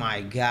 Oh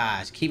my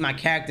gosh. Keep my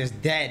characters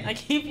dead. I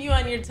keep you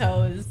on your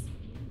toes.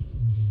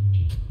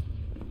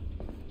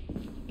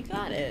 You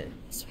got it.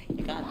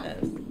 You got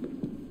this.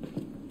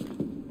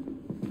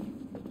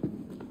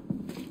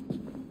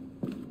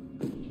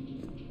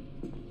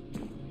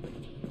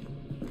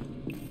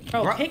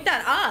 Bro, pick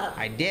that up.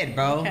 I did,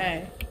 bro.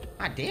 Okay.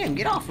 God damn,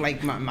 get off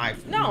like my No, my you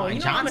know I'm gonna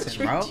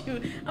Johnson, bro. treat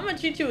you. I'm gonna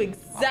treat you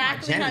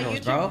exactly how you genitals,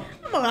 treat. bro.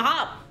 I'm gonna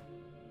hop.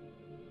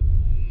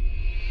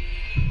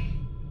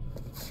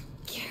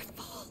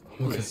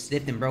 He just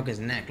slipped and broke his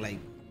neck like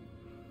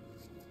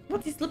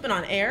What's he slipping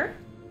on air?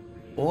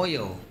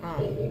 oil.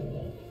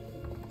 Oh.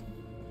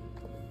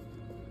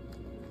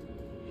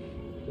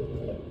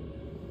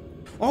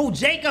 Oh,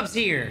 Jacob's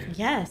here.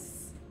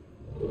 Yes.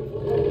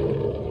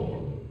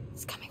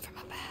 It's coming from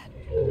up ahead.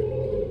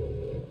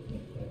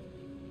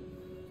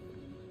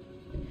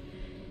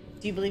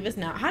 Do you believe us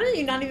now? How did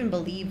you not even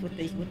believe with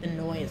the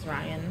noise,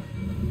 Ryan?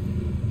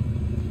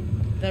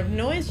 The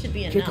noise should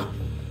be enough.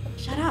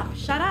 Shut up!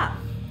 Shut up!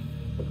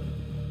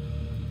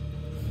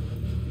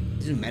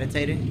 Is he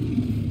meditating?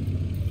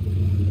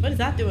 What is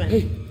that doing?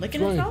 Hey,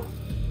 licking Ryan. himself?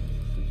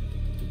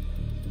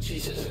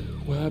 Jesus,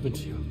 what happened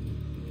to you?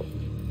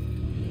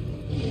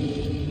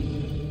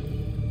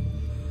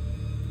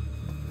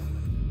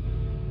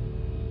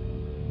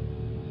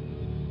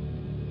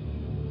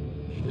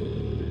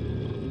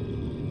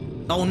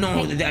 Oh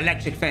no, the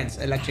electric fence.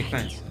 Electric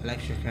fence.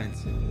 Electric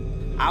fence.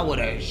 I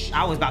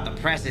was about to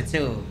press it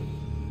too.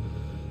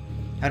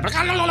 You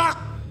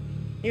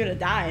would have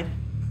died.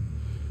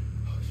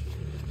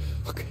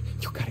 Look,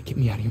 you gotta get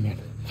me out of here, man.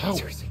 How?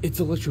 Seriously.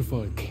 It's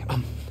electrified. Okay,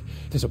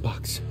 there's a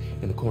box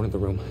in the corner of the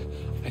room.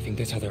 I think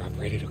that's how they're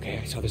operated, okay?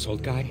 I saw this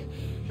old guy,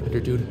 older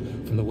dude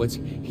from the woods.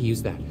 He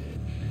used that.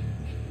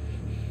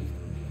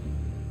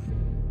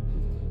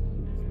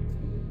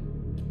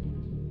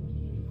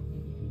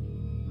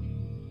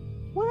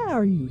 Why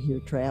are you here,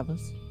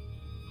 Travis?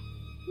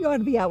 You ought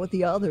to be out with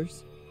the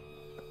others.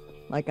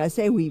 Like I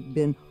say, we've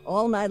been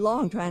all night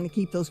long trying to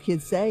keep those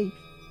kids safe.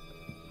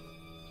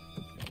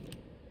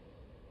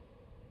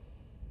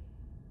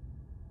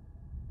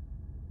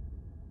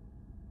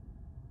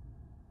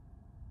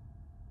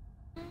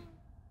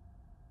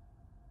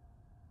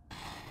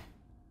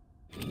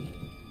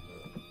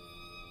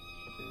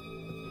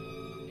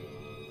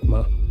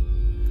 Ma.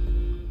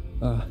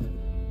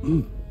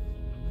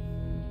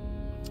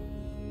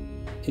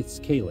 It's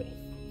Kaylee.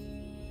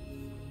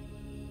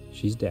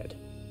 She's dead.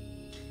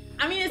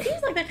 I mean, it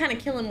seems like they're kind of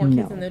killing more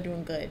kids than they're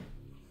doing good.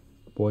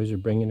 The boys are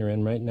bringing her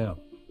in right now.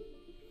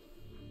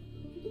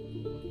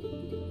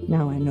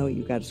 Now I know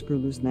you got to screw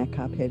loose in that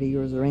cop head of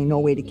yours. There ain't no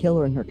way to kill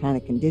her in her kind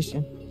of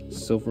condition.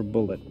 Silver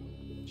bullet.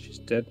 She's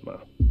dead, Ma.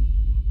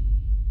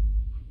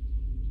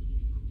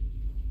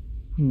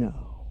 No.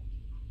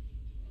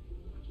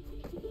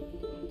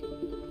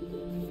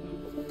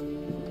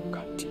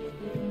 God damn.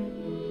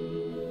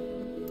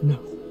 No.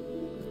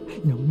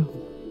 No, no.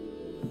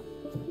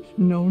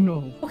 No,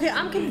 no. Okay,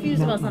 I'm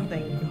confused about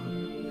something.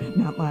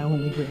 Not my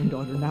only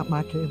granddaughter, not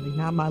my Kaylee,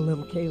 not my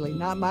little Kaylee,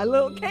 not my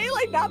little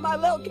Kaylee, not my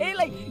little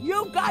Kaylee!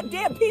 You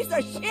goddamn piece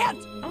of shit!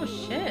 Oh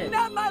shit.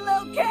 Not my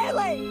little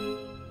Kaylee!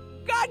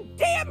 God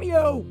damn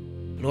you!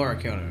 Laura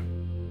killed her.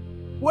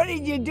 What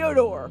did you do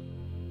to her?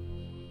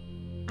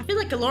 I feel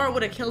like Laura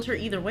would have killed her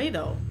either way,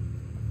 though.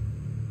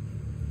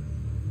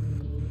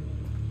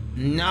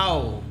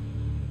 No.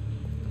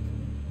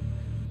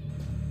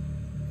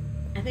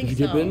 I think Did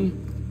so. you get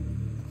bitten?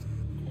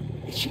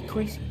 Is she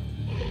crazy?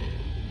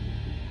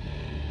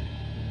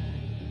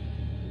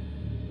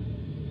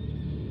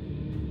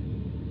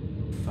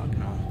 Fuck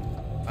no.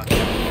 Fuck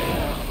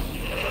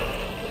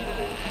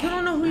You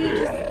don't know who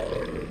you just...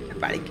 I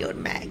probably killed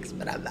Max,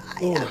 but I'm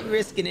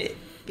risking it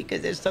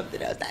because there's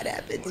something else that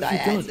happened, so I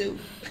had to.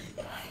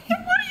 What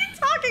are you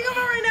talking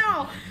about right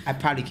now? I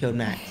probably killed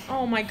Max.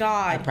 Oh my I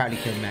god. probably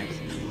killed Max.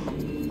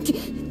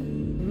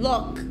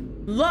 Look.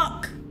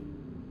 Look.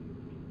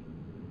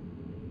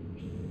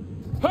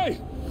 Hey!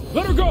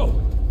 Let her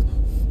go!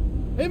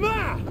 Hey,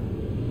 Ma!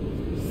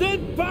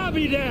 Send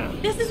Bobby down!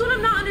 This is what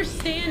I'm not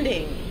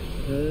understanding.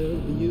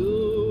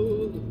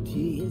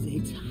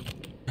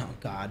 Oh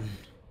God.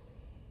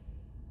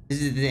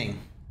 This is the thing.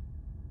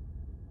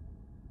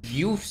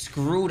 You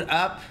screwed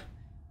up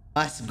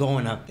us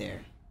going up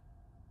there.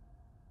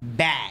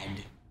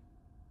 Bad.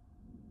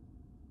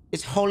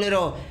 This whole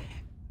little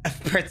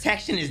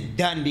protection is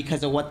done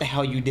because of what the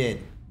hell you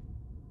did.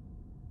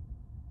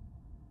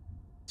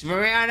 So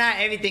from here on out,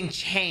 everything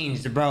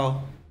changed,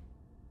 bro.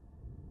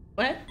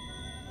 What?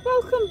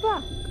 Welcome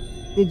back.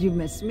 Did you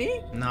miss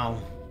me?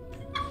 No.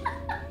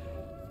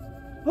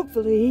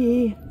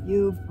 Hopefully,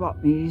 you've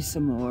brought me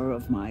some more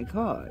of my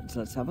cards.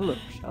 Let's have a look,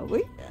 shall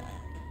we?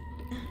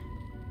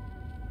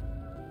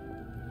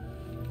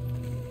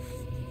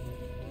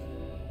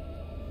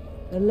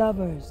 The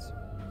lovers.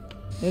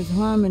 There's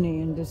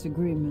harmony in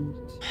disagreement,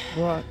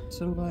 brought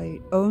to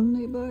light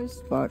only by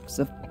sparks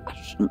of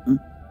passion.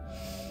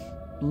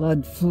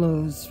 Blood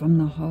flows from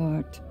the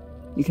heart.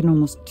 You can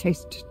almost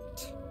taste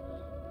it.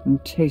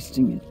 And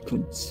tasting it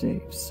could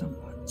save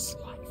someone's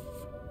life.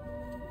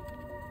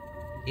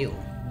 Ew.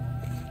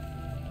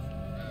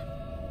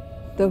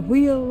 The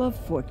Wheel of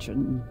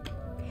Fortune.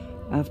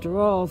 After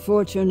all,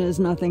 fortune is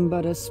nothing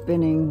but a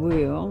spinning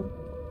wheel.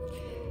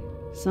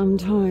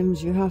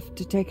 Sometimes you have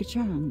to take a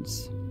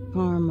chance.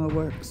 Karma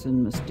works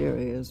in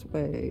mysterious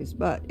ways,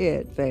 but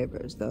it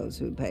favors those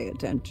who pay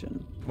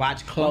attention.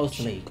 Watch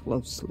closely. Watch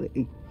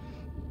closely.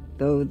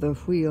 Though the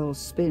wheel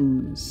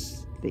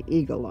spins, the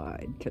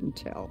eagle-eyed can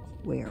tell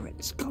where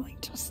it's going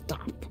to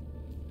stop.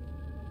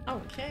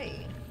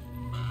 Okay.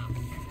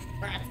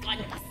 Where it's going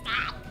to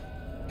stop.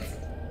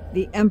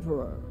 The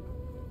Emperor.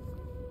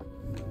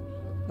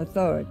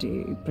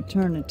 Authority,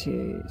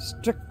 paternity,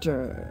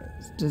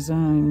 strictures,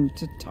 designed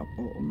to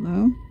topple,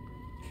 no?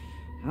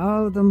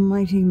 How the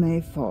mighty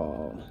may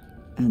fall.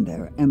 and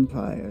their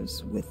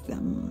empires with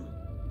them.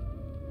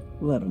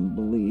 Let them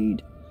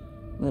bleed.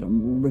 Let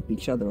them rip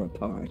each other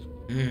apart.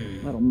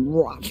 Let them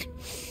rot.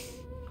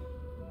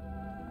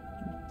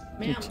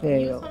 Ma'am, you have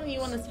something you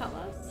want to tell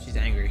us? She's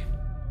angry.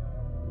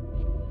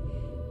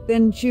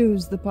 Then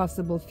choose the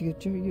possible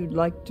future you'd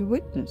like to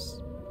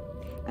witness.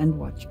 And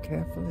watch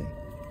carefully.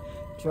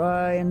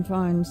 Try and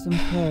find some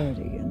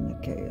clarity in the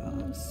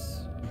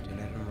chaos. To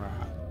let him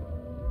rot.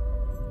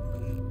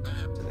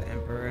 To the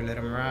Emperor, let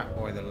him rot,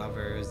 or the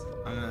lovers.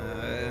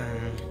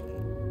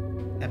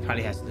 That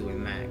probably has to do with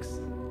Max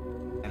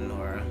and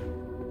Laura.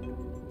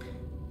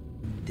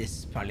 This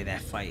is probably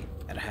that fight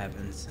that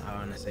happens, I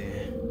wanna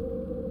say.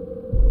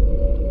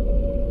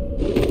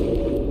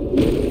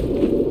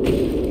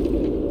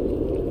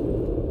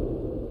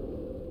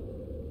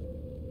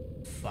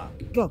 Fuck.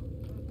 Go.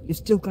 You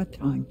still got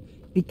time.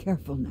 Be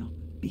careful now.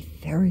 Be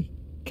very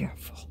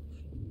careful.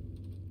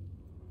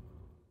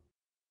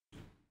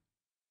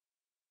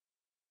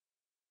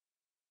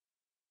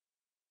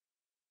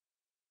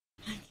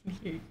 I can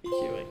hear you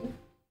chewing.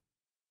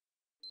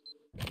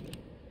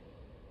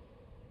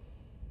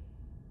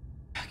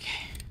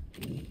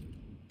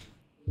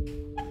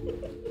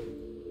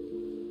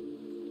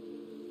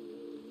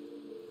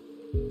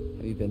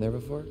 Have you been there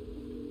before?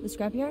 The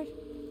scrapyard?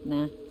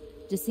 Nah.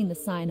 Just seen the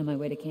sign on my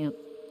way to camp.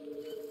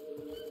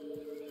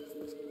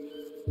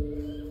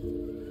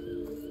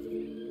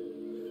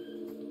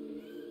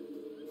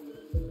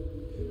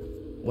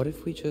 What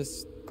if we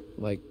just,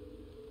 like,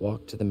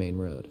 walk to the main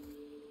road?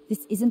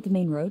 This isn't the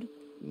main road?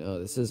 No,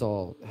 this is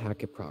all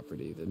Hackett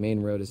property. The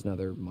main road is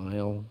another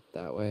mile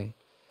that way.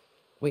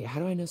 Wait, how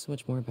do I know so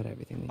much more about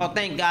everything? Oh,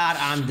 thank God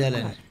I'm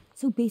Dylan.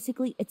 So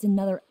basically, it's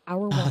another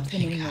hour walk to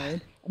the main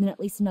road, and then at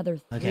least another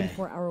 3 to Okay.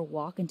 4 hour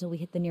walk until we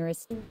hit the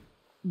nearest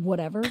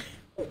whatever.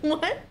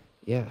 What?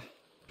 Yeah.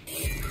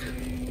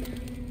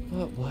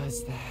 What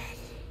was that?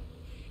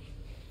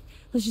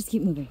 Let's just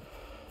keep moving.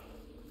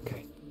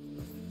 Okay.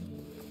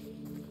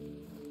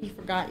 You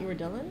forgot you were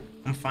Dylan?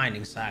 I'm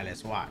finding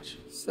Silas, watch.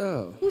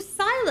 So, Who's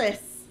Silas?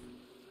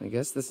 I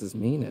guess this is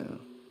me now.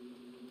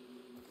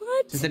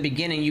 What? Since the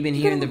beginning, you've been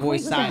hearing the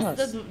voice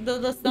Silas. The We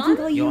can call son?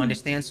 You'll you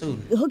understand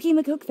soon. Hooky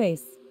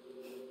McHookface.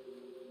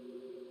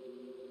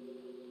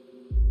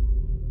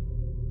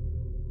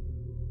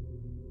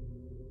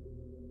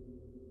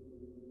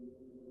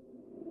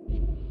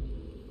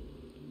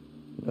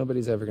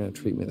 Nobody's ever gonna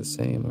treat me the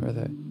same, are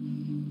they?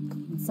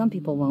 Some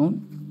people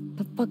won't,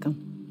 but fuck them.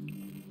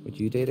 Would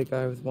you date a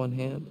guy with one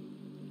hand?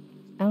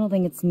 I don't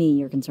think it's me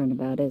you're concerned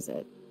about, is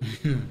it?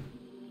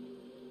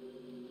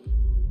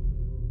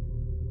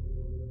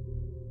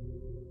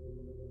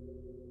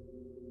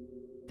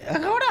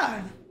 Hold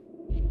on.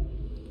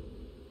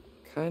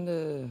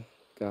 Kinda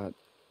got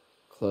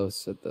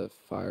close at the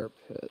fire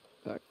pit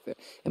back there.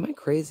 Am I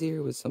crazy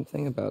or was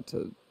something about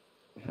to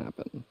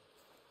happen?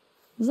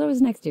 It was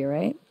always next year,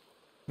 right?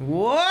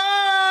 Whoa!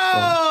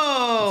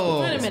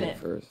 Wait a minute.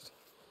 First.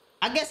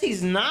 I guess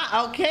he's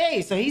not.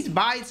 Okay, so he's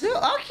bi too.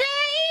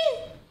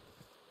 Okay.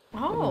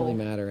 Doesn't really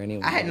matter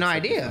anyway. I had no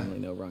except idea. I only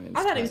know Ryan's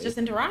I thought he was type. just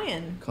into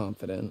Ryan.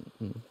 Confident,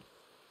 and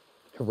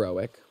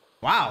heroic.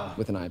 Wow.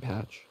 With an eye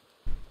patch.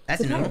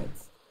 That's new.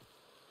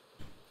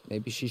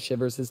 Maybe she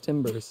shivers his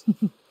timbers.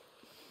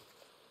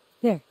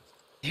 There.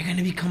 They're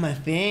gonna become a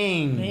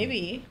thing.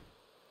 Maybe.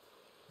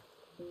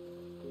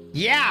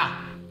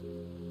 Yeah.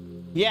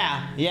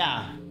 Yeah.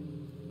 Yeah.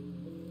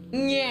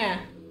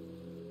 Yeah.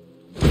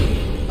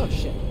 Oh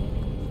shit.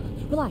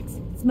 Relax.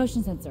 It's a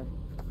motion sensor.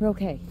 We're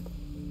okay.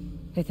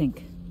 I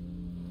think.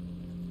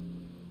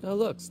 Oh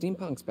look,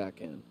 steampunk's back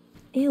in.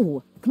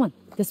 Ew. Come on,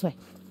 this way.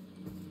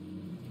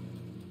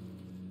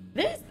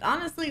 This,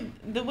 honestly,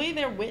 the way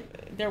their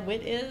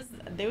wit is,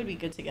 they would be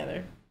good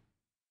together.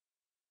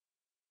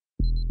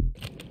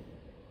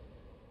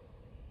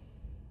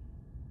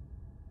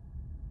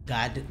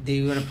 God, do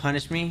you wanna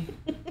punish me?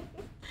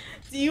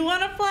 Do you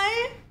want to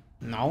play?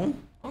 No.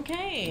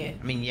 Okay.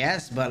 I mean,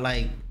 yes, but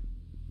like,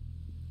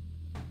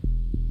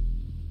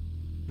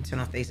 turn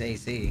off this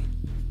AC.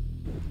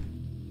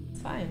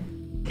 It's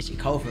fine. Is she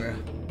cold for real?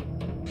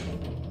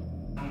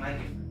 I don't like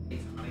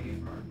it. I like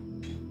it for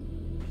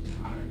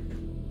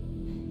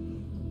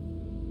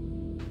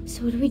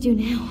So what do we do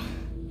now?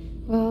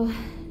 Well,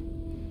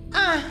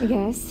 I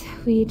guess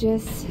we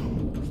just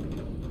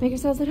make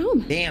ourselves at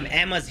home. Damn,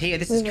 Emma's here.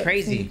 This With is some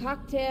crazy.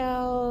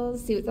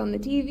 cocktails, see what's on the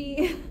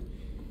TV.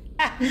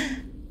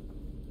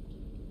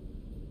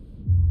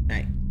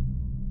 Right.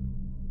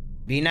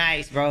 Be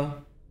nice, bro.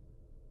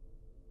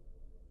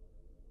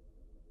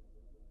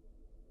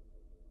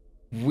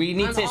 We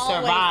need I'm to always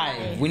survive.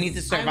 nice. We need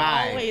to survive.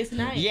 I'm always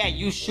nice. Yeah,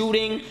 you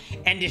shooting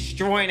and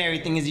destroying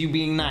everything is you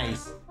being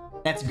nice.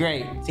 That's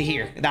great to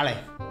hear. Dale.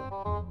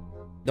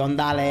 Don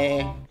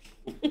dale.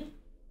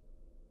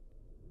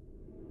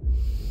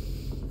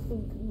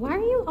 Why are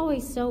you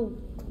always so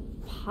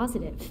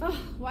positive? Ugh,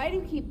 why do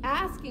you keep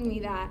asking me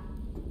that?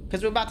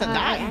 Because we're about to I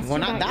die. asked Well,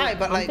 you not about die, your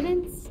but like.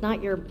 confidence,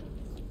 not your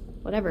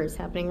whatever is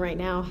happening right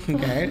now.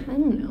 Okay. I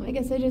don't know. I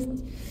guess I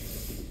just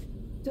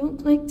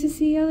don't like to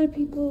see other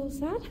people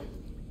sad.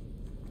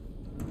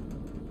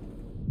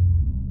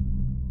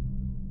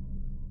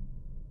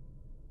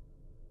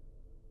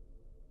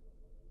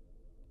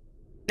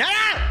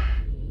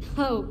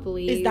 Oh,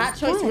 please. Is that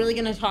choice What? really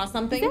gonna cause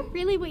something? Is that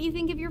really what you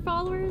think of your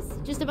followers?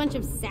 Just a bunch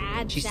of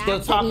sad She's sacks still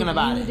that talking need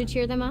about you it. to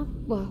cheer them up?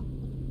 Well,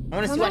 I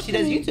want to see come why after she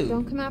does me. YouTube.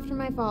 Don't come after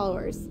my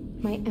followers.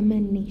 My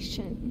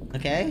emanation.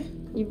 Okay.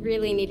 You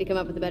really need to come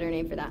up with a better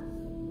name for that.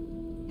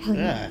 Hell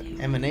yeah.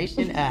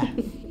 Emanation.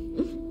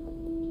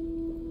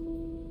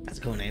 That's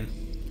a cool name.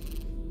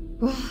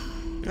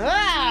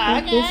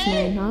 Like this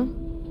name, huh?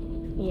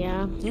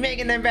 Yeah. You're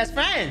making them best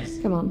friends.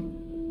 Come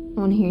on. I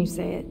want to hear you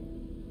say it.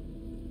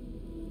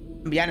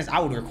 To be honest, I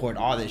would record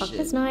all this Fuck shit.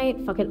 this night.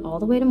 Fuck it all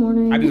the way to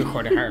morning. I'd be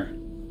recording her.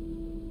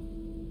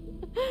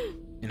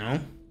 You know?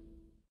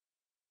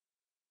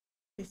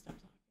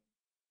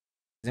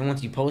 Then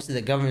once you post it,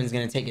 the government's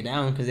gonna take it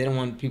down because they don't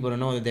want people to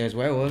know that there's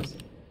werewolves.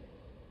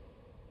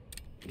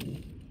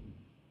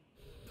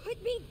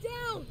 Put me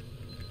down!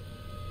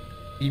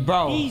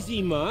 Bro.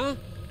 Easy, Ma.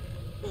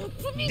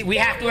 We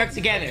have to work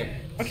together.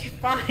 Okay,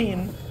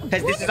 fine.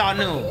 Because this is all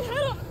new.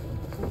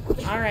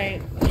 All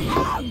right.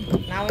 Now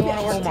we want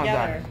to work Oh my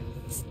together.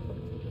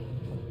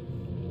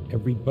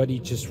 Everybody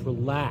just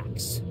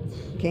relax.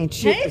 Can't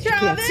shoot Hey, what you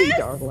can't see,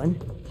 Travis!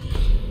 darling.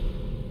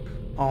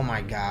 Oh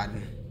my god.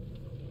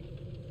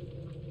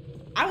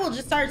 I will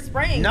just start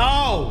spraying.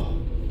 No!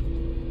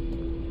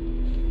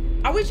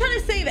 Are we trying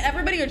to save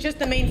everybody or just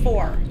the main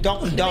four?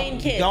 Don't.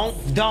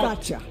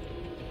 Gotcha.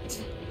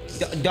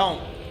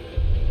 Don't.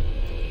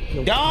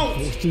 You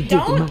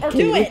Don't or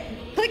do it.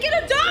 Click it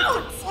or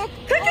don't.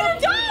 Click it or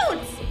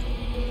don't.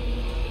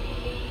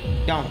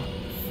 Don't.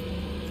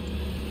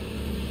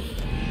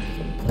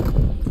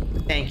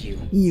 Thank you.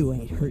 You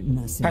ain't hurting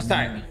us Press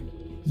start. anymore.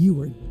 You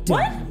were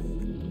done.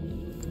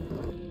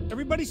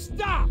 Everybody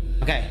stop!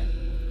 Okay.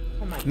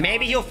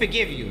 Maybe he'll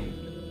forgive you.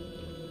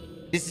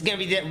 This is gonna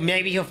be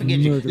maybe he'll forgive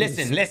you.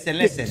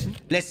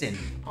 Listen.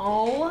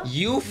 Oh.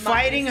 You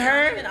fighting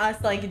her? And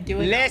us like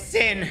doing.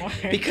 Listen,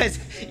 because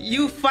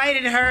you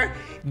fighting her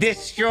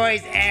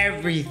destroys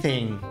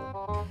everything.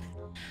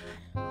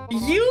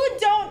 You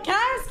don't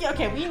cast.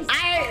 Okay, we.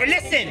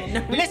 Listen.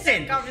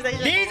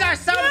 These are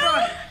some.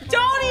 You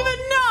don't even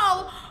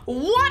know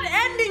what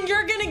ending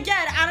you're gonna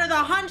get out of the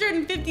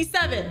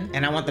 157.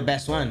 And I want the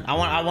best one. I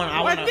want.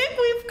 I think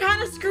we've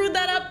kind of screwed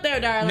that up there,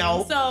 darling.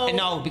 No, So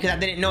no, because I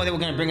didn't know they were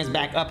gonna bring us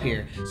back up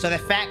here. So the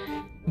fact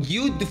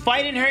you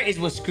fighting her is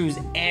what screws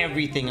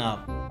everything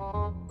up.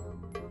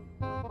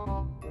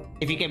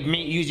 If you can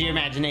use your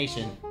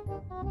imagination.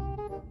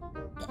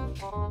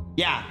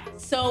 Yeah.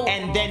 So.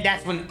 And then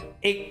that's when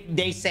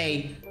they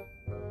say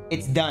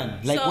it's done.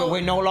 Like So-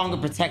 we're no longer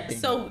protecting.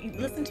 So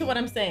listen to what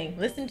I'm saying.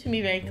 Listen to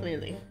me very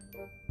clearly.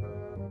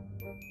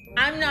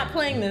 I'm not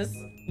playing this.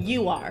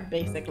 You are,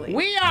 basically.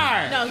 We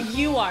are! No,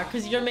 you are,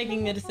 because you're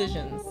making the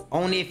decisions.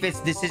 Only if it's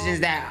decisions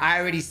that I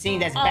already seen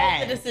that's All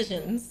bad. the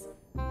decisions.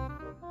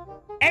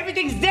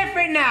 Everything's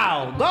different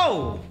now.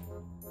 Go.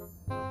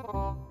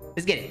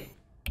 Let's get it.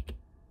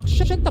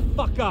 Shut the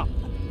fuck up.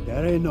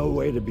 That ain't no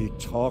way to be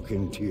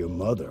talking to your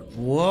mother.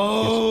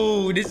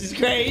 Whoa, this is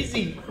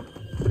crazy.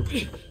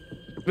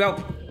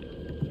 Bro.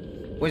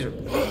 Wizard.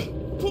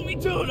 Put me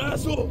down,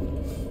 asshole.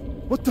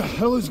 What the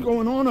hell is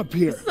going on up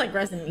here? This is like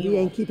Resident We Evil.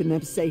 ain't keeping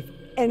them safe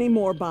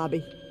anymore,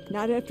 Bobby.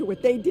 Not after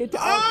what they did to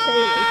our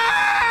Kaylee.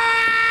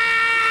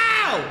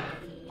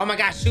 Oh my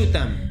gosh, shoot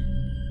them.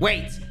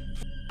 Wait.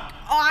 Oh,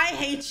 I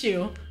hate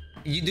you.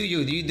 You do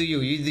you,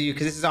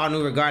 because this is all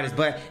new regardless.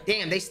 But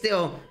damn, they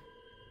still.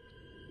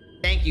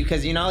 Thank you,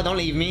 because don't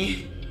leave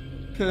me.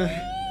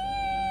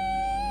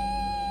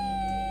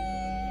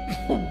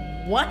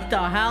 What the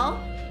hell?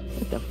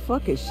 What the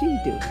fuck is she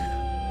doing?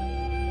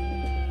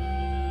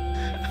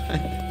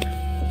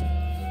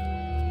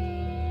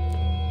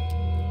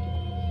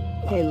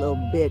 Hey, little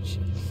bitch.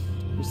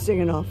 You're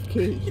singing off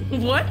key.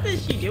 What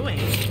is she doing?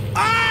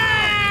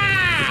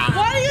 Ah!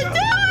 What are you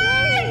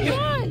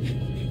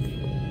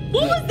doing?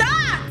 What was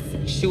that?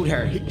 Shoot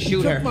her.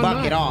 Shoot her.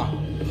 Fuck it all.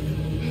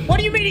 What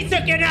do you mean he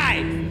took your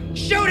knife?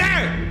 Shoot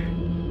her!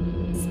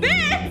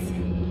 Spit!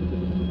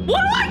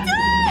 What do I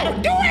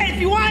do? Do it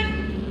if you want!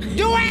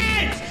 Do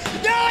it!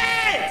 Do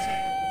it!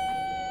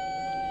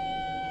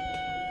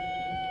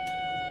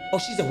 Oh,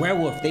 she's a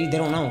werewolf. They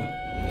don't know.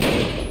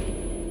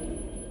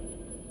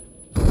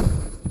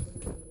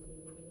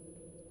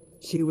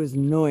 She was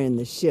annoying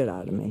the shit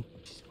out of me.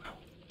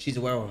 She's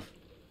a werewolf.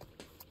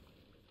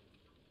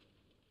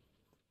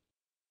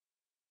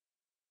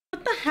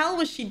 What the hell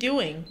was she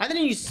doing? Why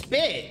didn't you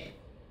spit?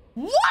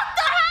 What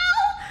the hell?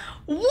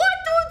 What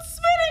would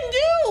spitting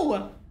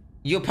do?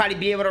 You'll probably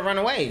be able to run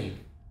away.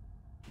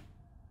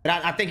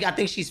 But I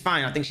think she's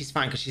fine. I think she's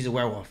fine because she's a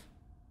werewolf.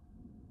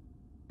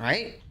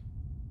 Right?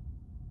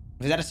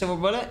 Was that a silver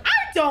bullet?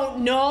 I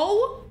don't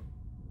know.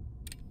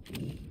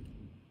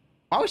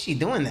 Why was she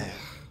doing that?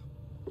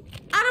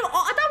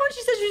 I thought when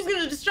she said she was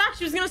gonna distract,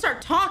 she was gonna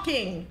start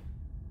talking.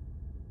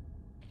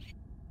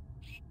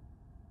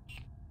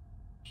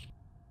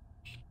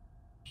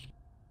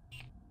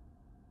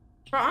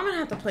 Bro, I'm gonna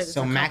have to play this.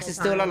 So Max is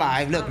still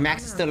alive. Look,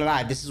 Max is still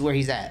alive. This is where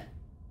he's at.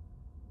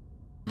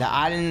 The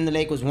island in the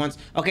lake was once.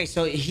 Okay,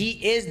 so he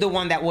is the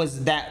one that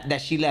was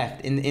that she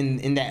left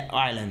in that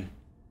island.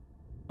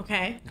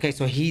 Okay. Okay,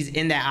 so he's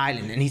in that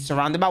island and he's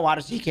surrounded by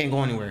water, so he can't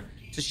go anywhere.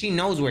 So she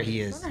knows where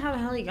he I is. wonder how the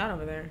hell he got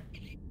over there.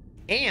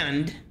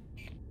 And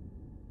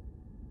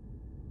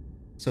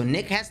so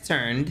Nick has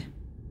turned.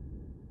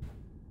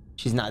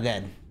 She's not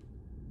dead.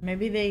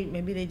 Maybe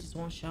they just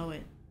won't show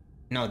it.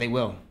 No, they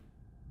will.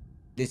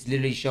 This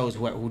literally shows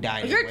who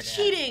died. Oh, you're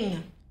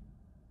cheating.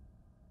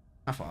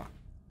 My fault.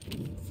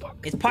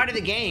 It's part of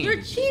the game.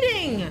 You're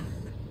cheating.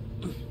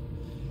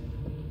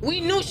 We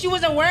knew she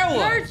was a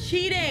werewolf. You're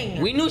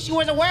cheating. We knew she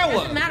was a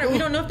werewolf. Doesn't matter. We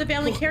don't know if the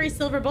family carries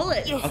silver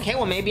bullets. Okay,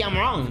 well maybe I'm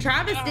wrong.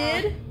 Travis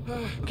did.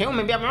 Okay, well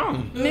maybe I'm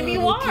wrong. Maybe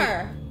you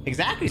are.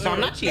 Exactly. So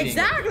I'm not cheating.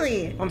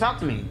 Exactly. Don't talk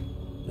to me.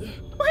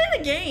 Play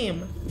the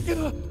game.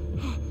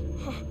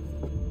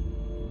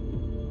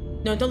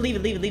 No, don't leave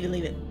it. Leave it. Leave it.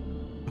 Leave it.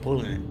 I'm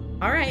pulling it.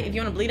 All right. If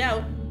you want to bleed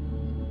out.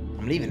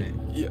 I'm leaving it.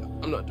 Yeah,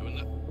 I'm not doing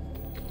that.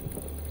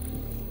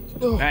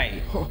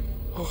 Right.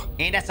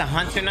 And that's a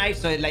hunter knife,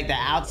 so like the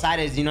outside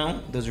is, you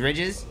know, those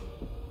ridges.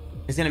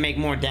 It's gonna make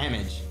more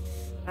damage.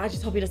 I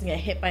just hope he doesn't get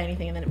hit by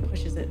anything and then it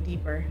pushes it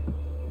deeper.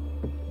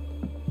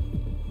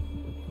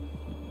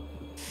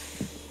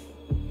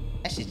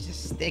 That shit's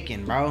just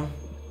sticking, bro.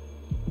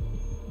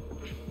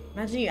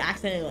 Imagine you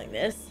accidentally like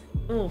this.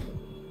 Ooh.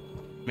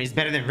 I mean, it's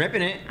better than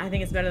ripping it. I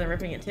think it's better than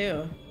ripping it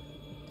too.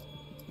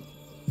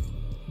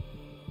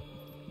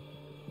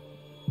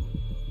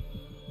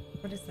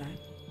 What is that?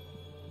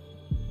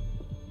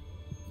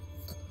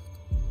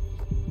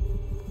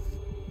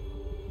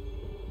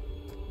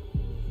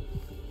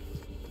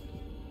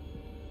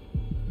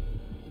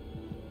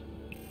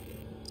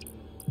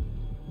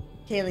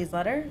 Kaylee's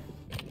letter?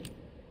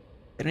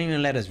 They don't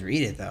even let us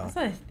read it though. That's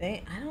what I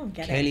think. I don't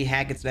get Kaylee it.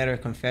 Hackett's letter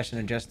of confession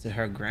addressed to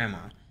her grandma.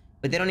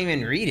 But they don't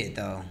even read it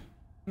though.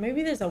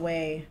 Maybe there's a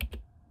way.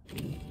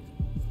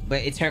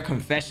 But it's her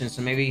confession,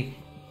 so maybe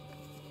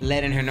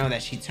letting her know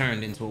that she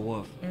turned into a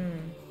wolf.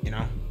 You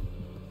know?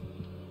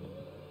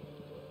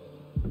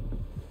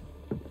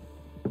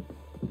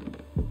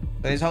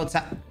 But this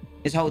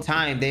whole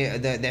time,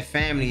 their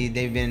family,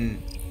 they've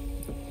been.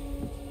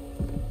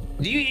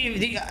 Do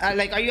you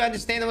like? Are you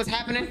understanding what's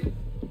happening?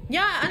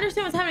 Yeah, I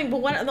understand what's happening,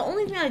 but the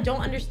only thing I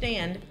don't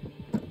understand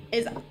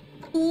is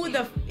who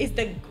is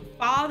the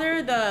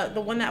father,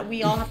 the one that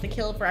we all have to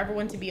kill for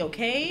everyone to be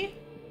okay.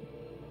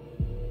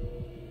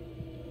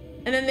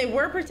 And then they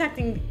were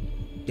protecting.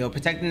 They were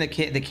protecting the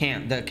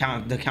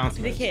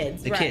counselors. The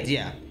kids, The right. kids,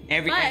 yeah.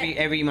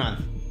 Every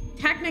month.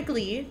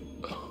 Technically,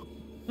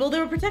 well,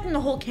 they were protecting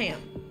the whole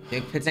camp.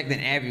 They're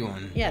protecting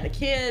everyone. Yeah, the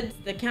kids,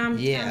 the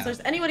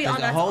counselors, anybody on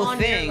that's on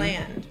their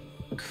land.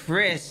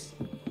 Chris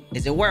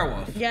is a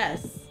werewolf.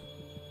 Yes.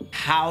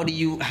 How do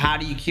you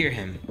cure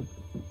him?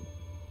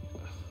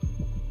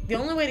 The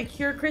only way to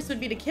cure Chris would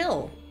be to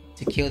kill.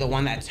 To kill the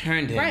one that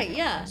turned him. Right,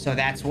 yeah. So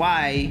that's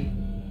why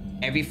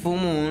every full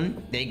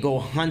moon they go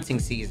hunting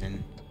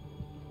season.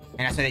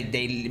 And that's why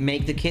they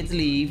make the kids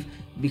leave,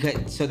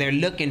 because so they're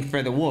looking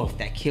for the wolf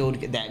that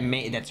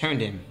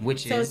turned him,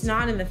 which so is it's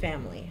not in the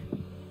family.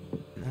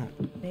 No.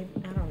 Maybe,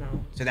 I don't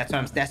know. So that's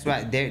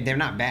why they're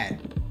not bad.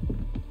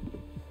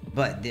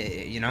 But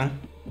you know,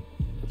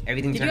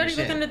 everything. Did you already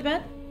look under the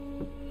bed?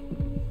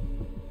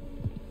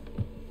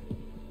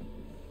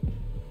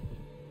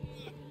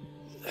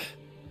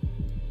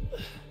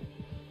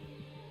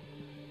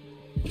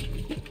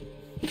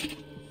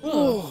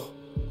 Oh.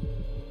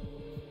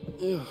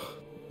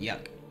 Yuck.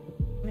 I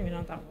don't even know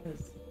what that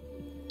was.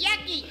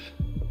 Yucky.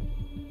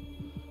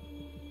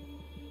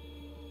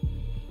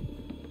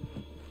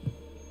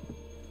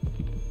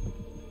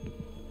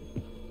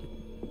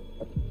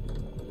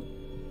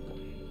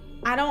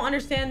 I don't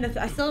understand this.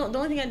 The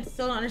only thing I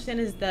still don't understand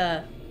is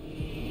the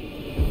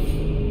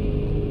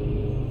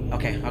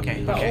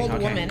old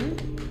woman.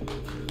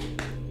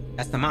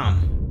 That's the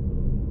mom.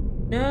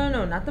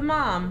 No, not the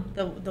mom.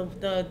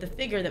 The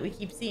figure that we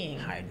keep seeing.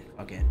 Hide.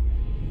 Okay.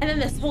 And then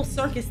this whole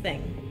circus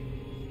thing.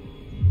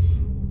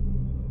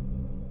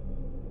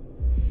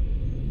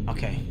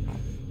 Okay.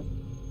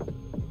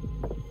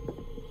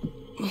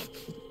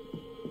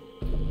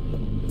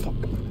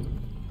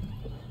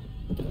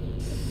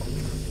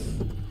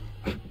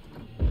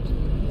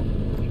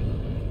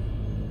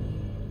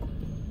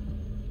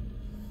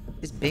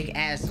 This big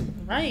ass.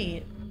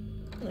 Right.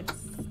 Looks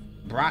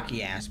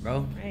Brocky ass,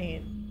 bro.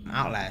 right.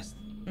 Outlast.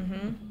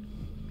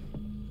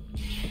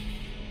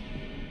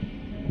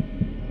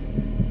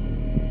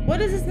 What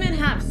does this man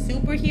have?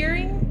 Super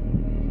hearing?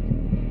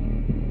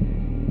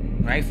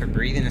 Right, for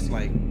breathing, it's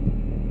like.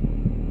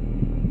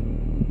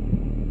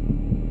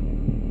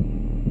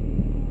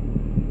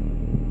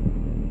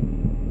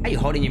 How you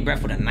holding your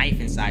breath with a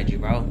knife inside you,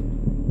 bro?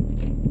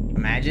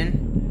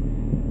 Imagine.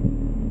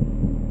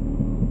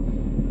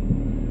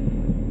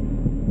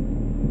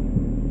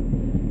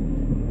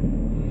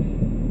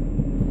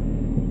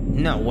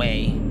 No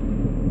way.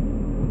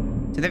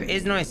 So there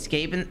is no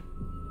escaping.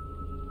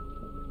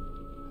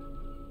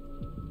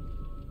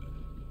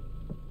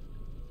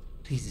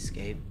 Please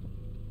escape.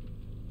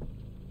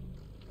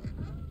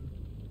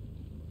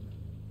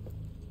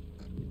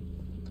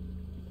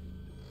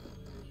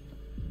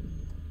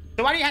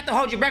 So why do you have to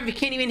hold your breath if you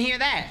can't even hear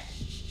that?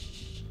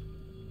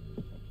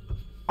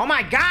 Oh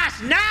my gosh,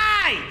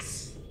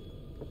 nice!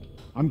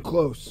 I'm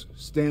close.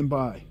 Stand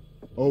by.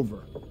 Over.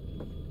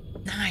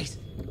 Nice.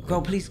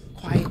 Girl, please,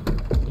 quiet.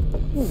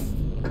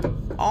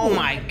 Oh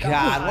my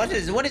god, what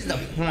is the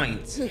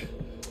point?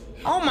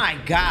 Oh my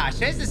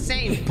gosh, it's the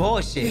same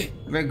bullshit,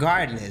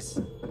 regardless.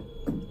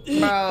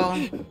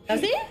 Bro.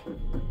 Does he?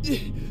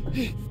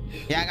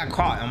 Yeah, I got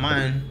caught on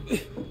mine.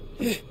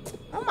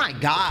 Oh my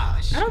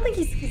gosh. I don't think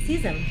he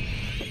sees him.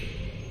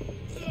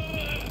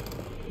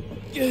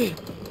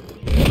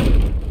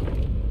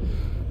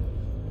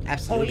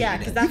 Absolutely. Oh yeah,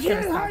 because that's You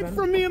gonna can't stop hide him.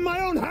 from me in my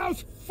own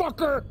house,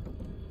 fucker!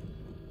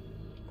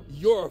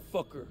 You're a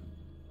fucker.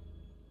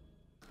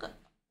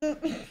 Oh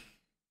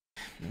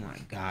my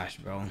gosh,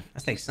 bro.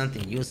 That's like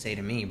something you'll say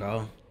to me,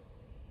 bro.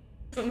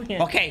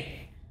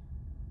 Okay.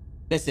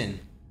 Listen.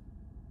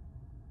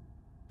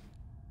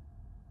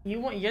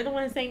 You're the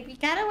one saying we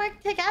gotta work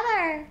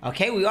together.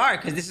 Okay, we are,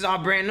 because this is all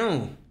brand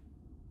new.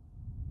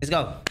 Let's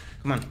go.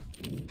 Come on.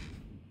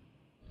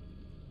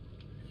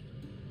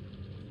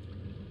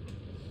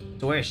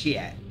 So where is she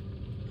at?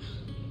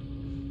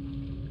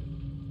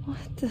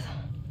 What the?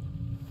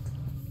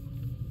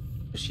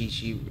 So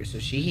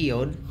she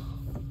healed.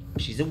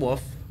 She's a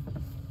wolf.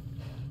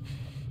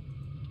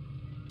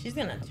 She's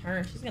gonna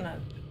turn. She's gonna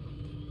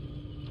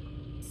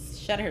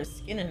shed her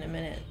skin in a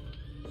minute.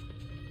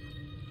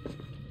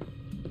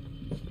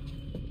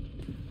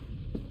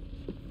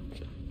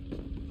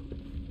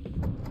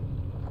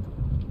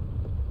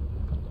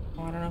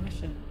 Oh, I don't know if I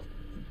should.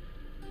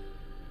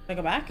 Should I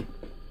go back?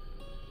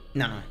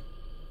 No.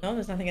 No,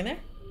 there's nothing in there?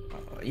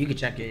 You can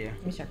check it, yeah.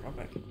 Let me check real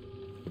quick.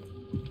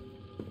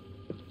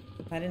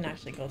 I didn't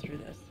actually go through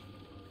this.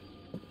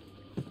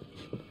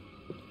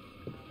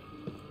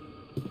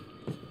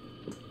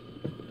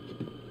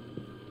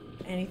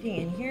 Anything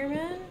in here,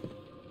 man?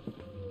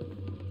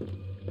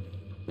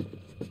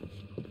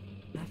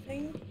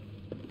 Nothing?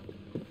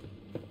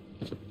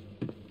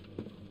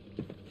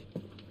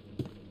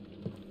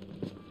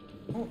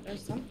 Oh,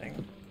 there's something.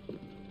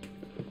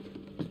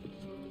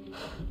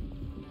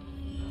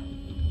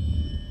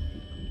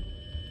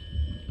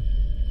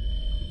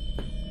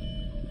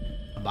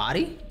 A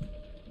body?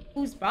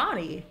 Whose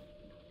body?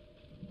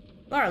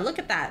 Laura, look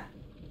at that.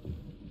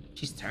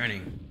 She's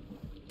turning.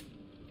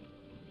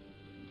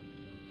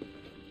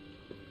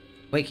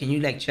 Wait, can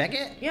you like check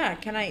it? Yeah,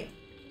 can I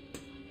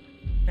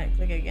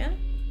click it again?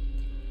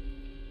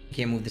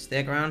 Can't move the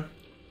stick around?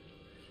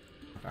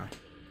 Okay.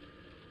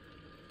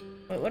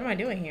 Wait, what am I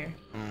doing here?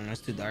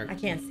 It's too dark. I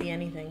can't see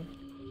anything.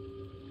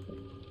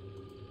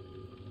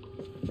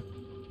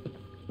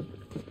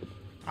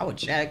 I would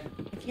check.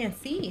 I can't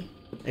see.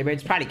 Hey, but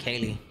it's probably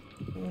Kaylee.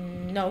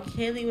 No,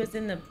 Kaylee was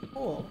in the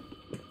pool.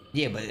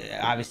 Yeah, but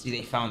obviously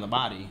they found the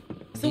body.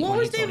 So what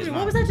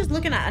was I just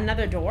looking at?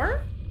 Another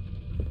door?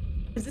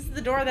 Because this is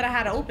the door that I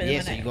had open.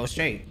 Yeah, so you go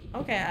straight.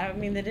 Okay, I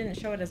mean they didn't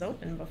show it as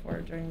open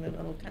before during the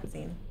little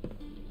cutscene.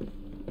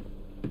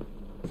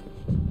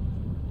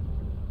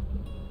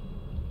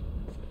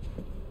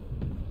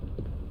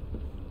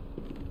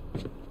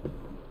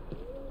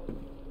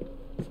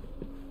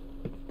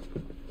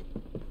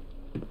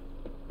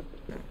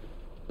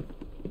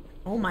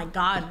 Oh my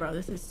god, bro,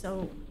 this is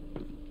so...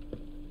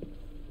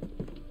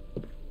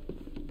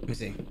 Let me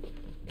see.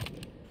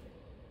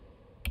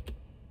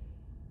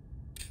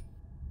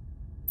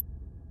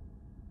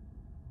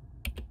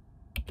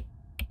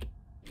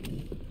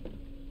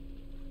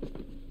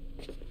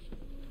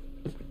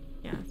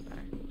 Yeah, it's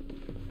better.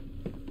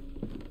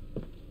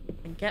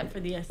 I get for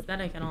the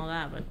aesthetic and all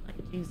that, but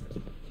like, Jesus.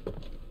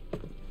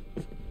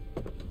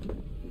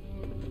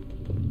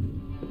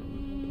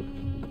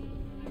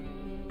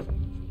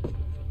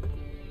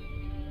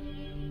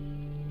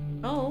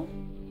 Oh.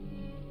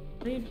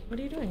 What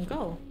are you doing?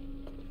 Go.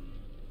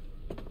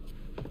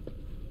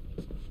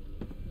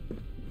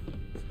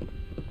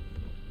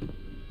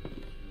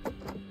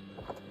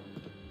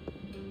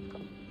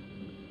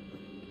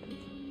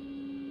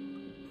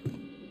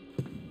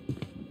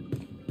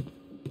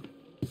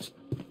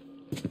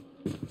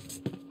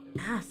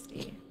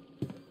 Nasty.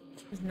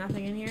 There's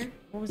nothing in here?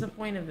 What was the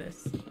point of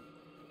this?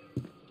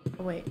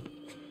 Oh wait.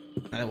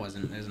 No, there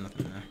wasn't. There's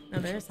nothing there. No,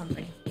 there is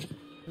something.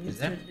 Is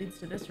there? Leads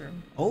to this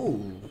room.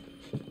 Oh.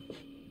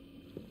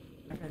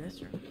 After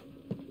this room.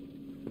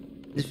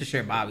 This is for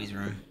sure Bobby's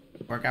room.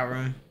 Workout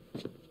room.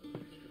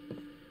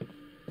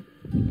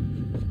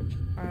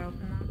 Alright,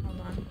 open that. Hold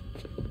on.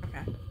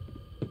 Okay.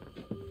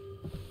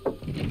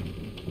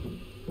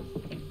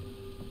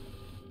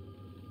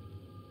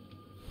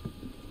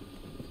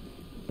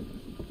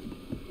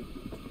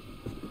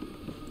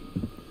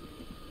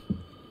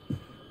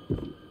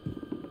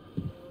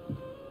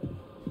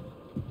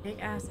 Big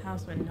ass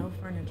house with no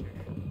furniture.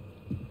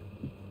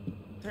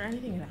 Is there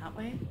anything that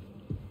way?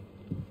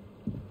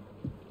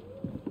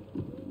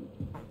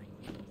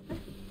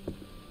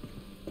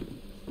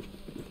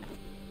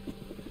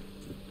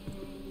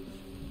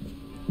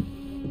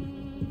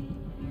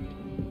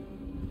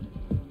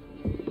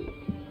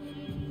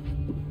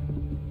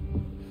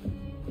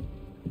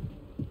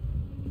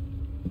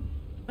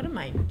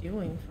 I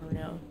doing for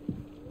real?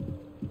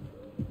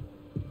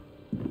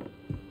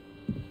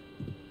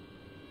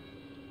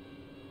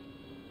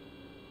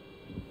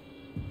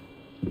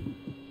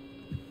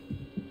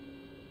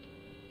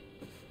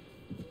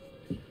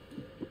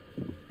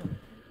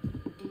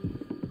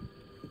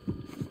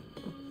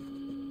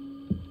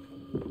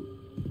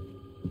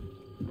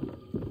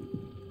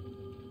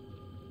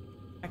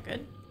 That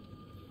good?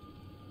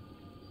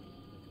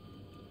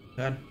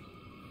 Good.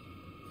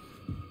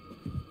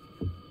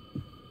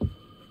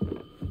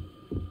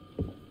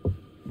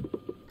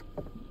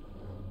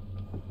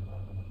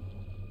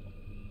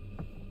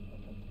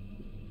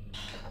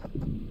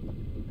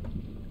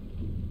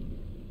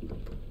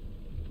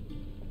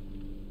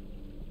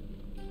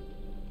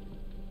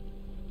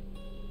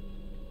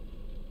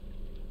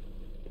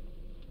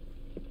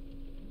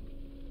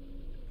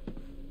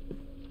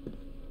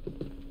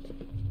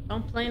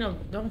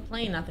 Don't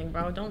play nothing,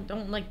 bro.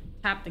 Don't like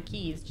tap the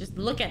keys. Just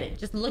look at it.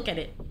 Just look at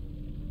it.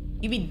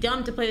 You'd be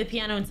dumb to play the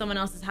piano in someone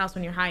else's house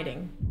when you're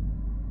hiding.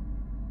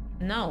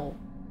 No.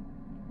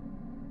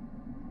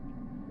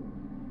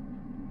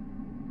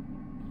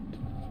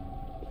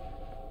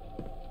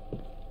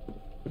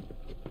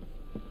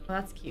 Oh,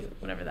 that's cute.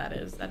 Whatever that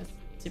is. That is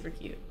super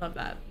cute. Love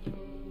that.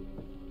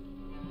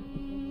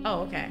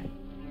 Oh, okay.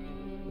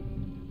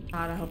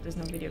 God, I hope there's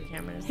no video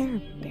cameras. There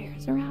are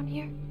bears around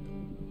here.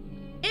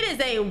 It is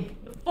a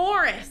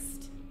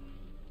forest.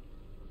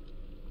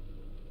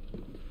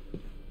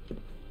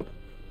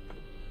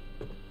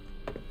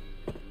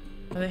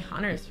 Are they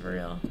hunters for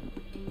real?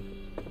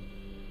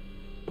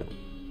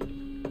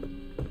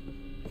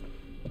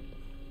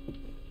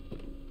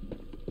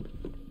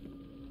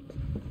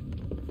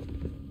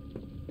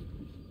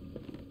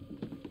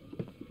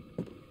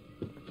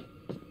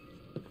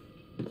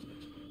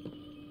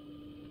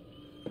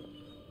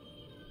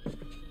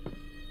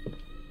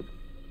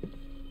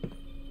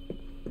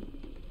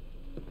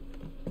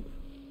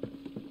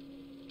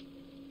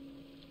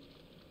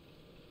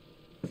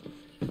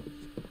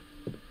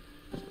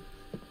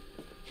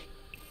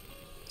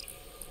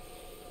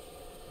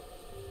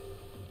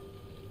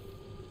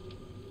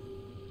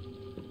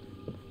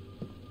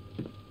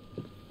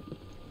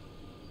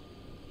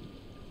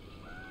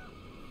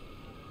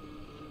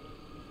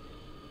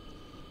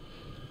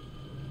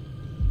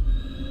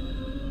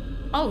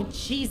 Oh,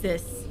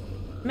 Jesus.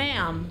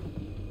 Ma'am.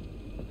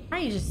 Why are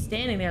you just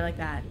standing there like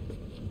that?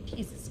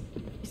 Jesus.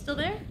 You still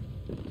there?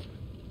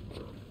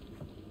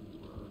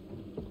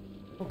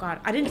 Oh,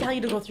 God. I didn't tell you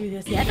to go through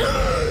this yet.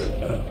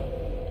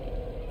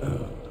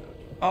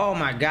 Oh,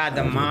 my God.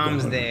 The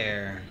mom's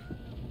there.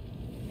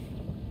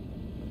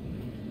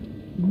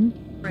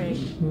 Right.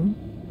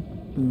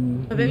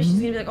 But maybe she's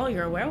gonna be like, oh,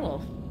 you're a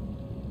werewolf.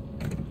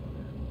 I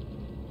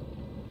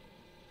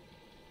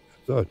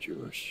thought you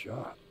were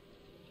shot.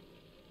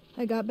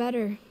 I got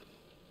better.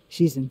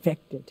 She's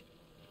infected.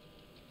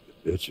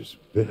 The bitch is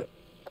bit.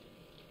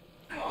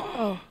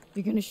 Oh,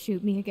 you're gonna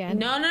shoot me again?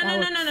 No. That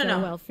worked so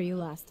well for you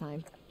last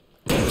time.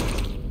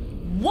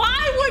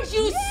 Why would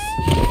you?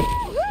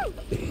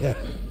 Yeah.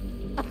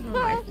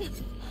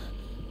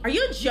 Are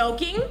you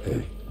joking?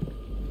 Hey.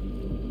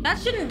 That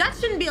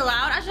shouldn't be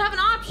allowed. I should have an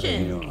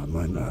option. You know, I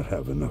might not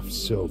have enough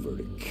silver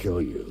to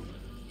kill you.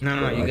 No,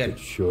 but you I good. could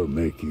sure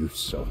make you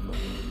suffer.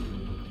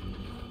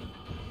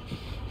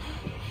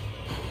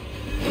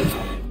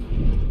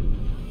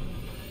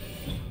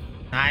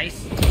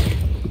 Nice.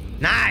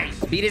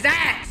 Nice. Beat his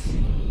ass.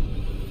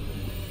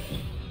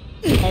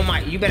 Oh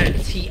my, you better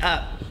tee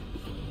up.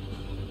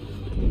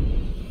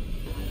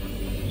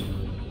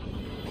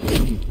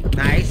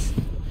 Nice.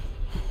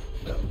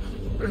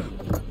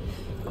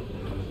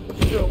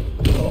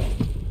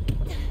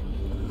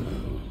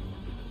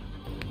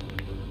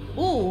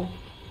 Ooh.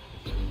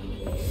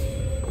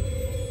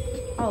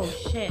 Oh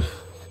shit.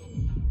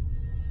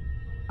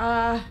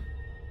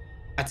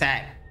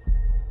 Attack.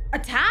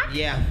 Attack?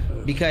 Yeah,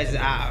 because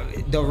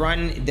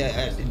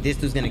this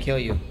dude's gonna kill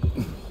you.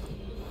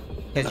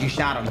 Because you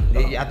shot him.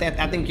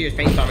 I think your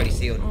face already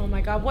sealed. Oh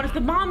my God, what if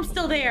the mom's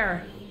still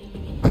there?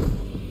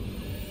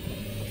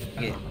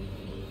 Yeah.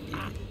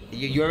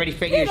 You already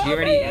figured. You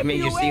already made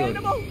your sealed.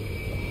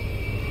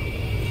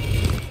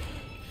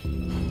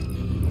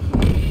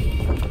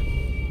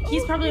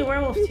 He's probably a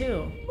werewolf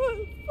too.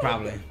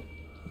 Probably.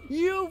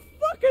 You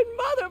fucking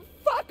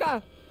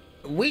motherfucker!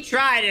 We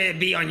try to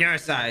be on your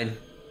side.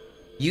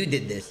 You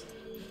did this.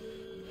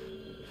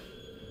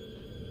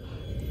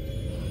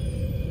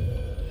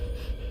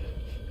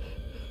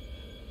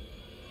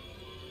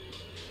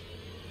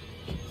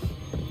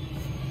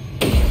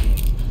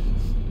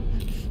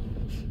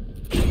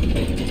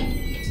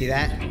 See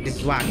that? This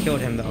is why I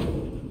killed him though.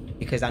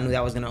 Because I knew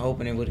that was gonna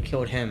open and would have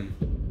killed him.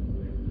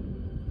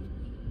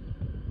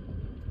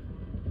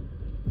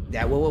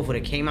 That werewolf would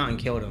have came out and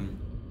killed him.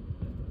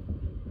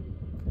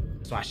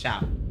 So I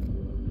shot.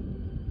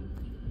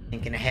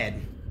 Thinking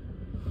ahead.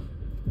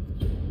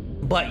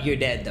 But you're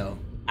dead though.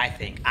 I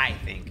think. I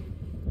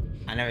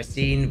never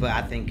seen, but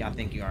I think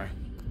you are.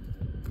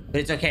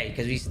 But it's okay,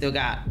 because we still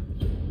got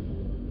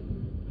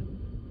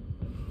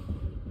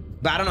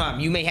But I don't know.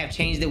 You may have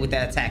changed it with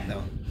that attack,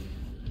 though.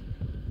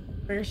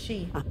 Where's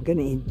she? I'm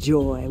gonna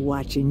enjoy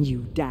watching you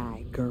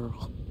die,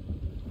 girl.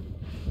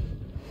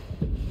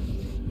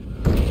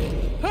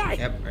 Hey!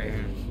 Yep, right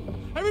here.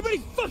 Everybody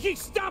fucking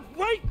stop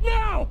right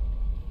now!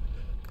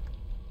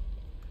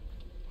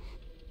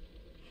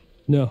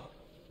 No.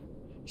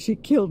 She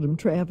killed him,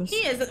 Travis.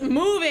 He is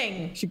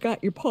moving. She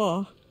got your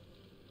paw.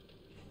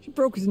 She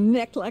broke his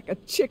neck like a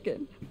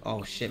chicken.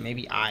 Oh shit,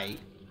 maybe I.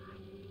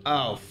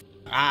 Oh,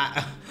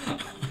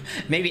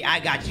 maybe I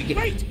got you.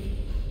 Wait!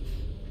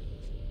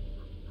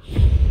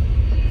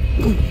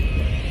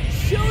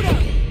 Shoot him!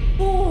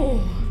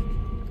 Oh.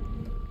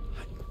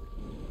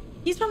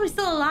 He's probably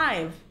still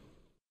alive.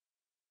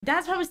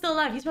 Dad's probably still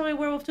alive. He's probably a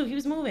werewolf too. He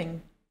was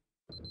moving.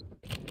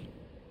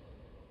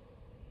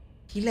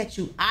 He let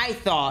you. I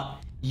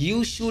thought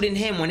you shooting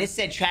him when it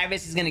said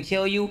Travis is gonna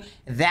kill you.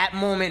 That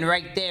moment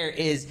right there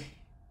is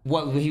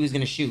what he was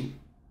gonna shoot.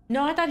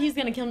 No, I thought he was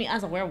gonna kill me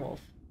as a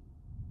werewolf.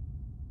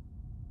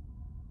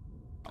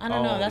 I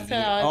don't know. That's what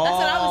I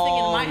was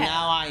thinking in my head.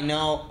 Now I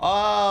know.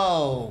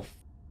 Oh,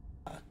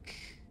 fuck.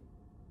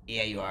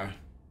 Yeah, you are.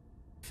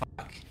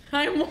 Fuck.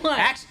 I'm what?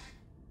 Actually,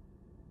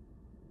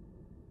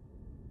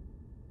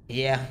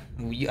 yeah,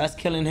 us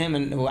killing him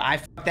and I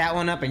fucked that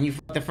one up and you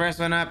fucked the first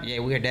one up. Yeah,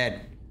 we're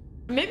dead.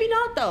 Maybe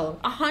not though.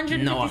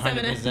 157. No,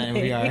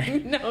 100% we are.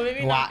 No,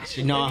 maybe not. Watch.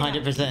 No,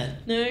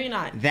 100%. No, maybe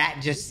not. That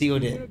just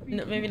sealed it.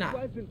 No, maybe not.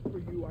 Present for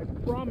you, I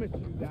promise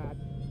you that.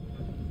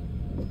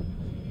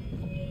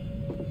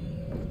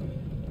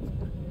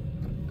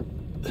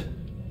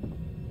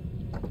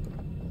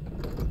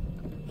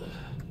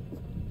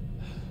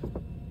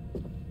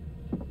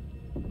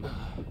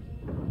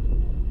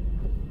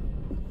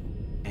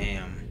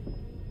 Damn.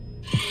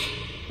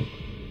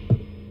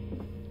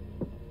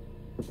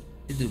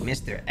 This dude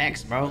Mr.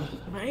 X, bro.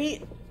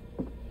 Right?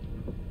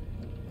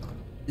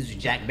 This is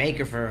Jack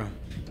Baker for him.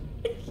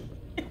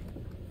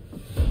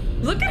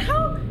 Look at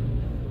how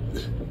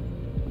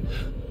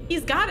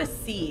he's gotta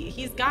see.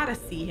 He's gotta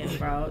see him,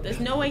 bro. There's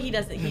no way he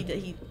doesn't.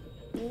 He.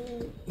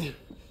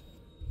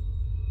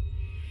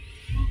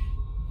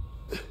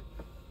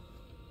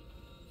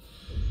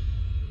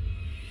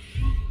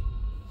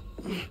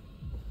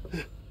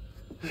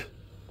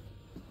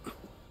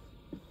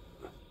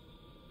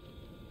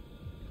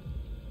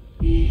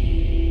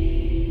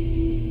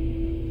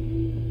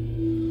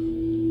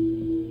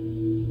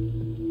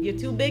 You're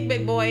too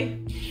big boy.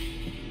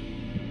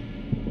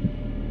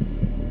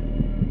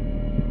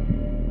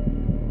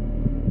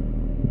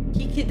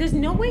 There's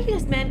no way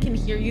this man can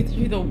hear you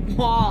through the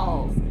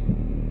walls.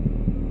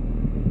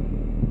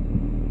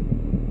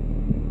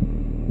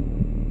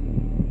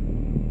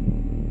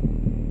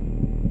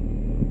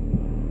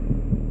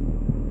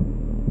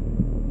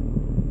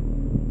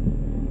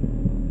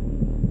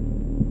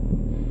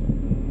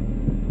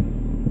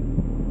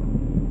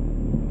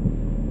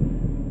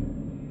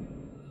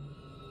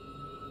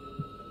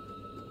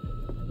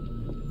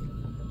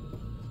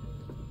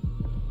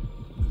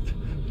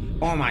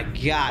 Oh my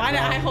god. Why did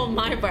bro. I hold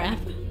my breath?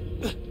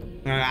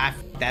 I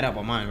fucked that up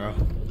on mine, bro.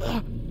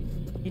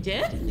 You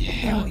did?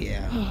 Hell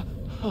yeah.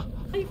 How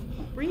are you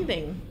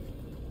breathing?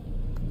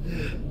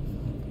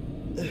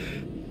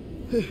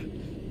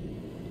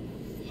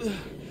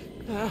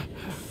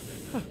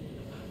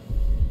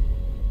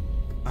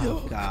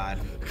 Oh god.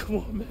 Come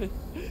on, man.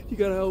 You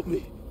gotta help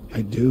me.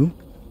 I do?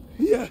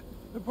 Yeah,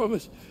 I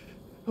promise.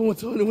 I won't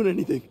tell anyone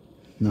anything.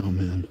 No,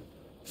 man.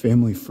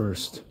 Family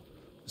first.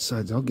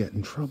 Besides, I'll get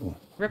in trouble.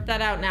 Rip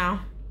that out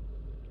now.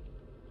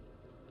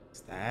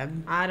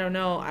 Stab? I don't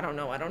know. I don't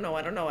know. I don't know.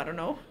 I don't know. I don't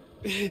know.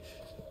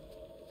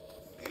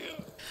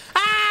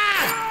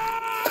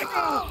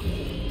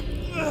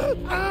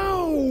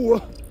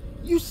 Ow!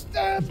 You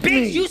stabbed me!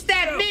 Bitch, you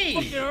stabbed me!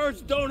 Fucking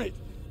hurts, don't it?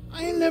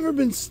 I ain't never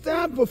been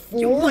stabbed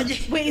before. Wait,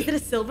 is it a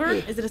silver?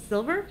 Is it a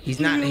silver? He's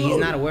not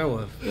a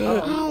werewolf.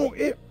 Ow,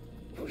 it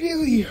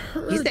really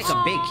hurts. He's like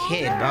a big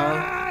kid,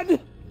 bro.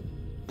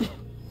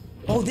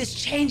 Oh, this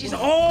changes.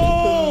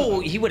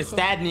 Oh, he would have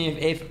stabbed me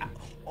if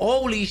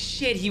holy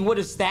shit, he would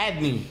have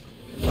stabbed me.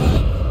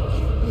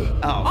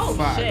 Oh,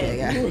 fuck.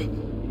 Shit.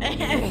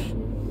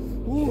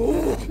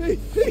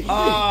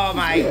 Oh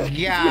my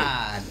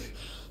god.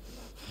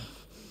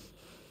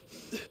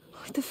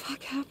 What the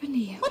fuck happened to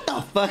you? What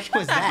the fuck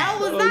was What the hell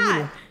was Oh,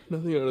 that?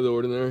 Nothing out of the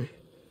ordinary.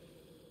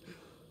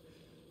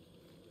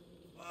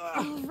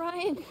 Oh,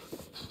 Ryan.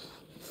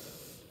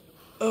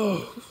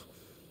 Oh,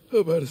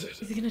 how bad is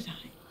it? Is he gonna die?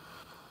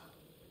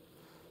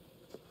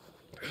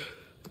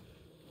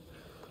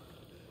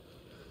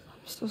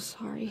 I'm so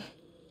sorry.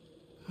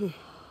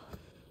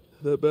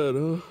 That bad,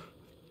 huh?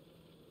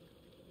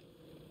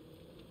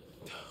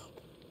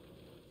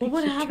 Well,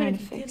 what Keep happened trying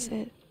if to he fix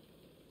didn't? it.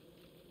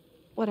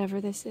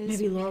 Whatever this is.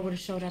 Maybe Laura would have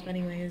showed up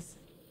anyways.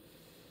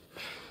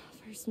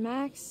 First,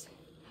 Max.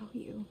 How are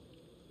you?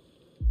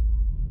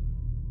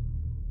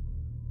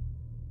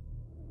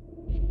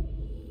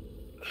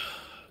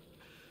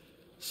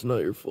 It's not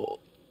your fault.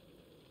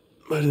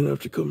 I didn't have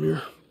to come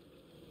here.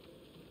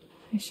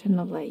 I shouldn't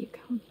have let you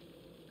come.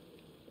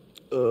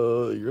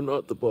 You're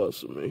not the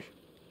boss of me.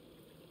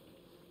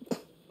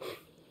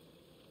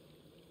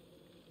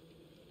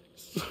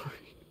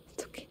 Sorry.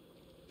 It's okay.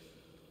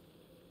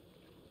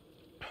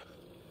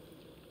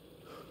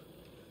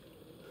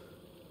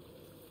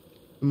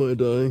 Am I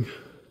dying?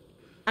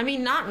 I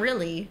mean, not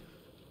really.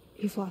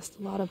 You've lost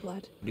a lot of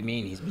blood. What do you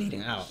mean? He's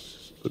bleeding out.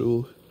 But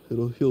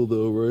it'll heal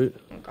though, right?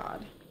 Oh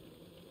God.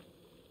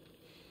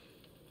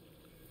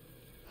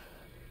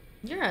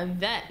 You're a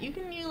vet.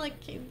 You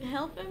like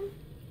help him?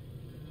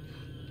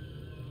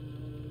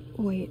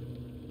 Wait.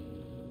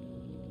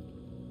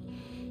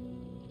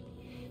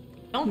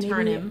 Don't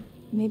turn him.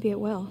 Maybe it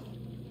will.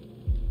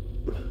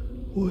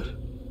 What?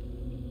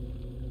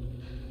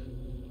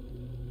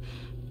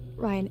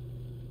 Ryan,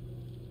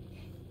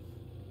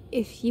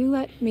 if you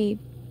let me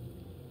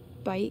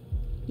bite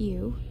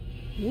you.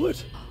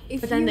 What?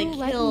 If But then you they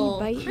let kill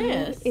me bite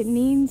Chris. you, it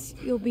means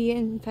you'll be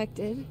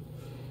infected,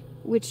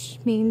 which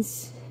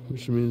means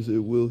it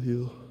will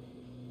heal.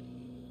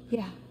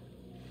 yeah.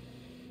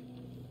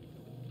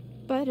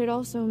 But it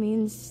also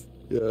means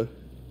Yeah,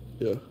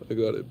 I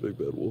got it, Big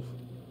Bad Wolf.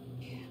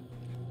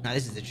 Now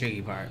this is the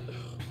tricky part.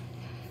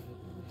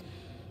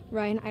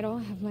 Ryan, I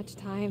don't have much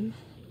time.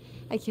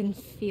 I can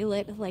feel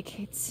it like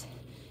it's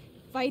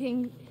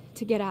fighting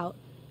to get out.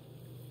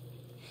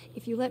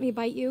 If you let me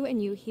bite you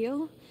and you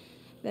heal,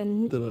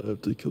 then I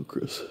have to kill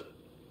Chris.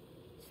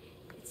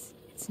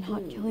 it's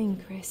not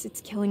killing Chris, it's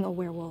killing a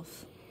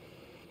werewolf.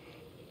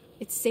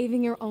 It's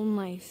saving your own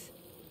life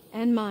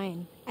and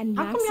mine and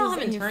How come Max's y'all and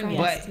haven't your turned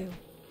friends yet? too.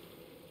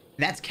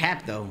 That's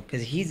Cap though,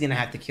 because he's gonna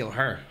have to kill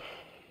her.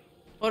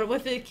 What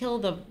if they kill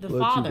the Let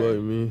father? you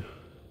bite me.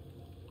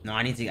 No,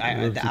 I need to. have to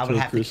I would kill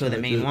have to Chris kill the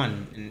and main Kit.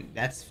 one, and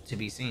that's to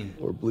be seen.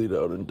 Or bleed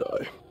out and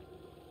die.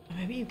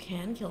 Maybe you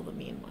can kill the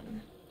mean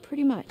one.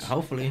 Pretty much.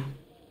 Hopefully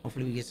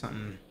we get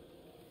something.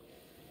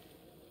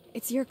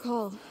 It's your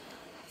call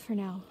for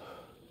now.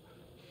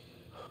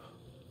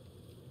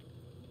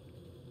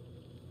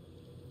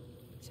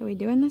 So we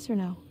doing this or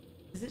no?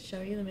 Does it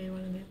show you the main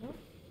one in the other one?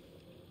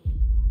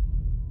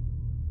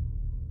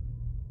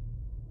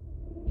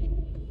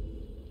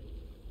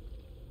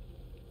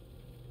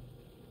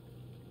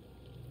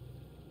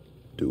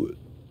 Do it.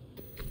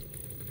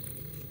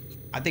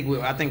 I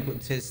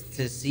think to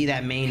see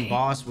that main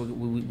boss,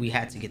 we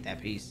had to get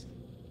that piece.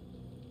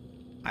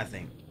 I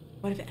think.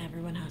 What if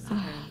everyone has to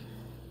turn?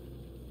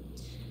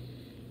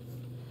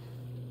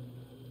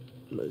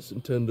 Nice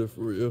and tender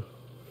for you.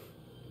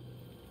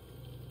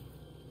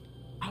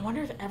 I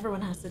wonder if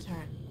everyone has to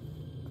turn.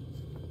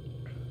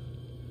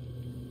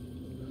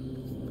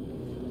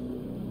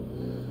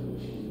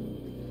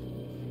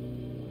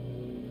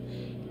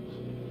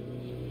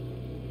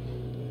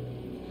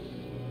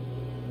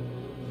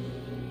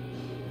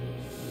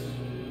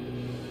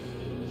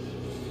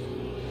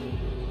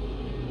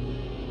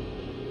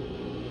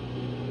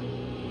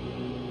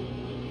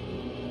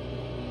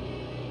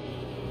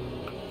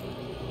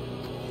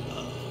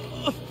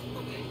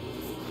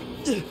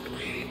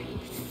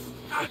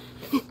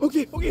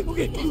 Okay.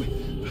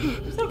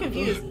 I'm so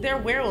confused. They're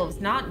werewolves,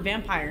 not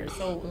vampires.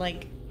 So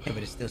like. Yeah,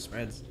 but it still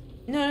spreads.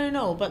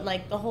 No. But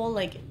like the whole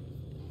like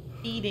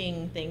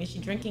feeding thing. Is she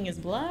drinking his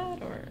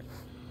blood or?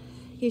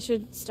 He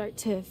should start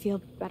to feel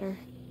better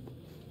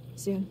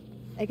soon,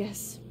 I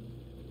guess.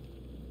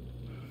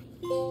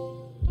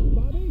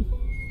 Buddy.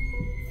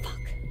 Fuck.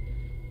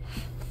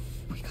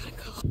 We gotta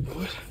go.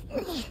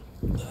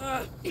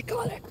 What? We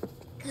got it.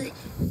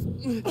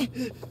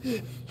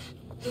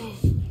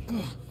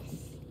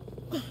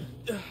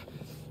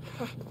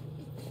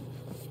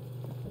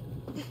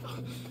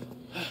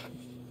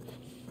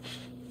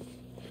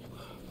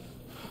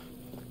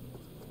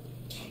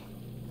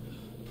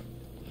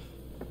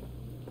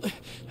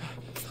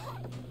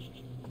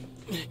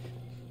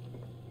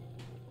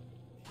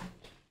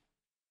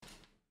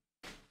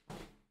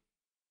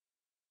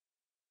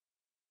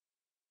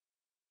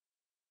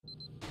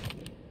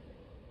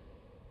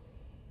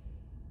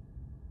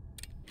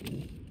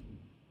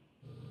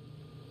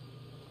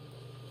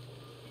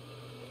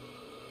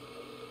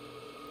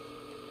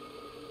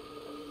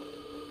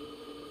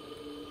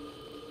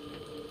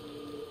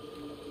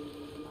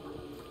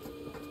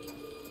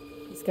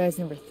 These guys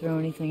never throw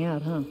anything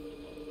out, huh?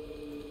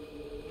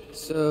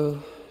 So,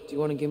 do you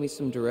want to give me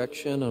some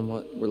direction on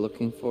what we're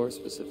looking for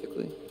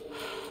specifically?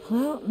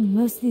 Well,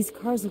 most of these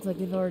cars look like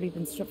they've already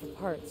been stripped for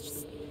parts.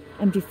 Just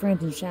empty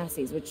frames and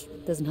chassis, which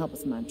doesn't help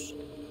us much.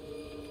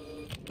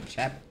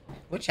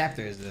 What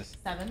chapter is this?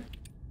 7.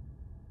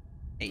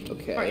 8.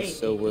 Okay, Or 8.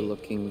 so we're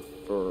looking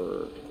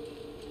for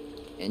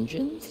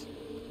engines?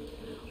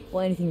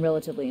 Well, anything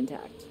relatively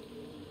intact.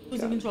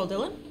 Who's in control,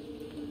 Dylan?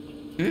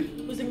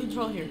 Who's in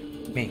control here?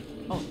 Me.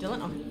 Oh,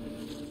 Dylan. Okay.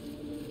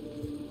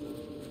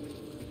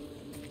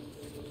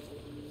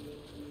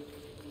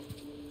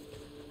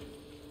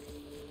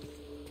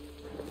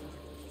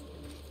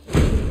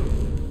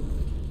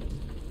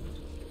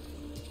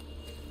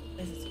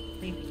 This is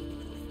creepy.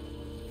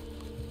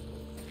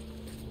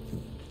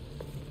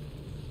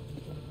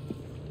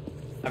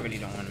 I really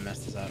don't want to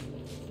mess this up.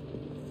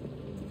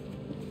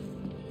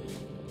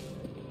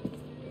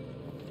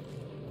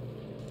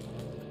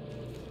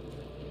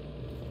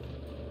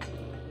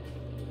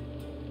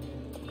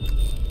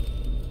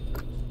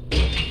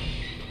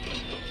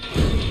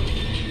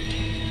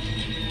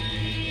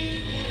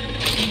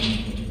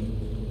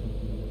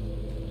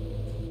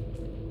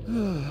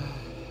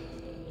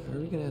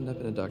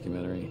 in a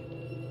documentary.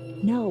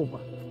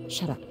 No.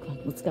 Shut up. Come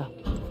on, let's go.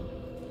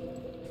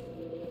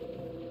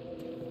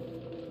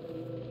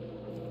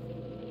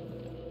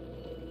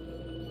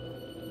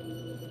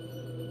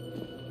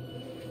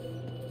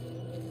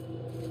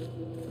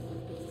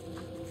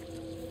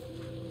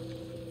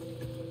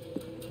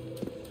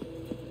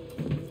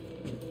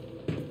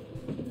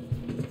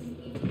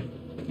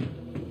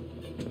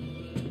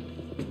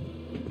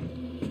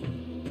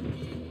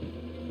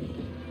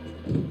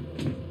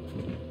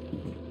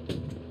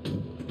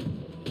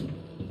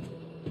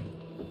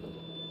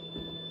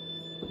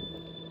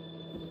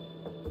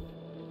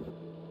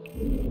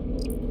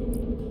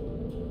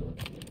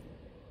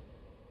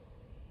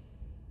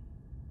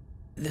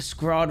 The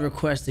scrawled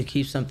request to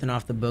keep something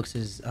off the books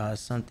is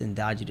something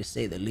dodgy to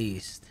say the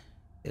least.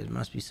 There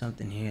must be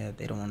something here that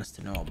they don't want us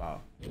to know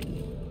about.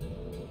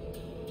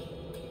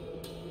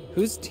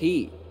 Who's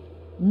T?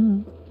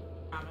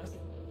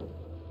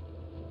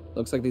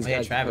 Looks like these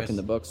guys are cooking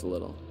the books a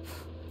little.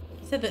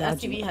 You said the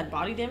SUV had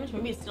body damage?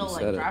 Maybe it's still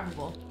like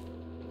drivable.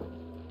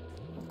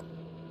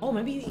 Oh,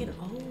 maybe you can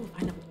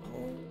find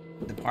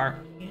a the part.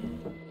 Yeah.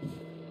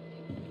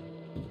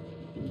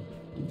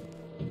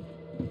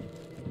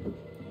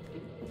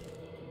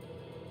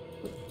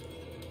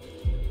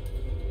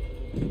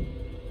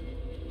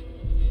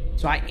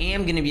 So I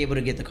am gonna be able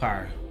to get the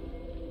car.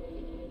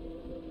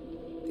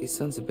 These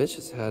sons of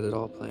bitches had it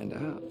all planned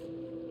out.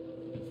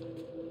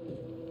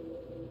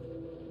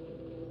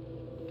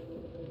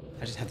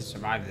 I just have to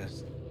survive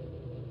this.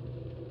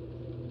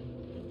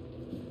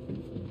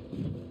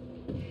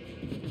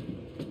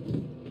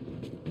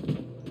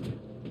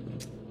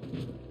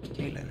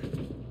 Caitlin.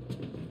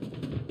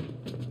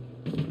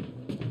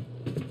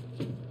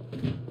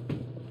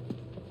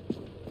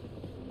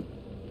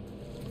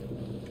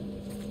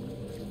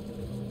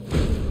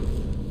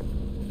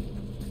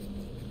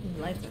 These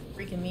lights are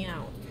freaking me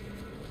out.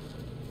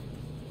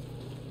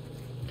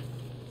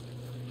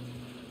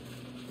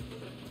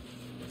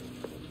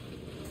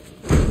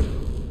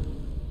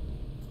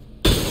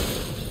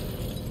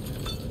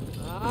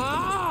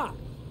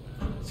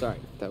 Sorry,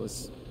 that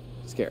was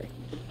scary.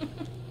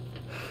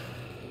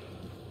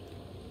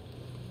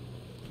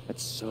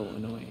 That's so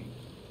annoying.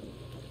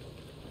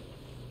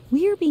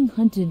 We are being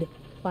hunted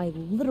by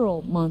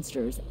literal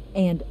monsters,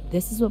 and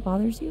this is what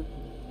bothers you?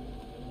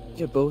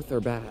 Yeah, both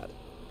are bad.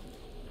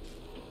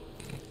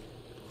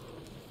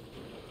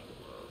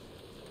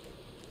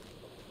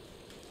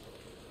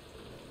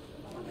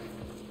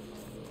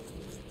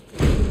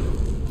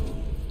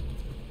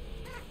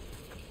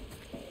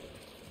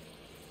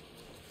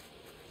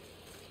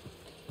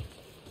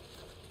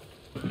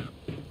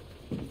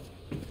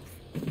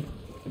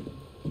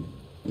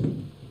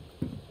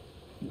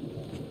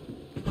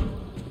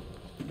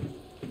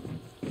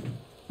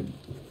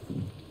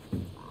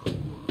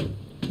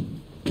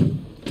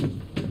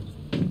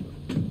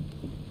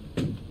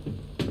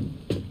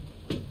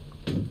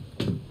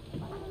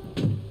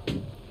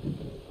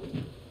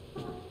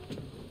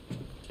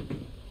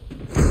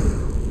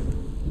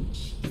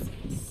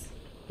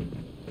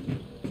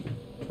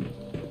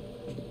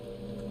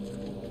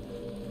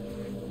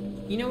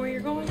 You know where you're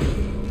going?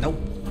 Nope.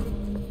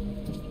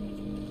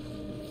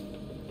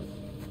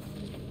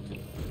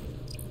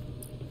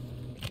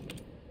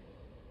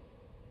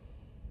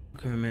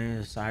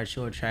 Remember,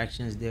 sideshow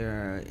attractions,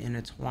 they're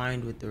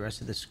intertwined with the rest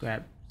of the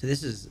scrap. So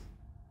this is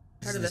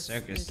Part of the this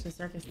circus. is the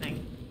circus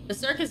thing. The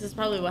circus is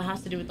probably what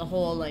has to do with the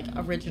whole like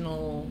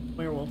original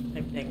werewolf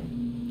type thing.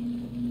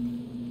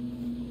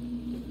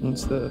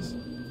 What's this?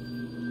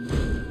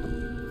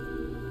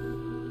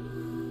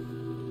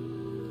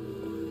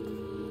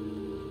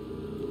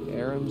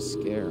 Aram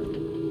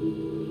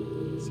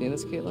Scarum. Seeing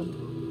this,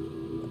 Caitlin?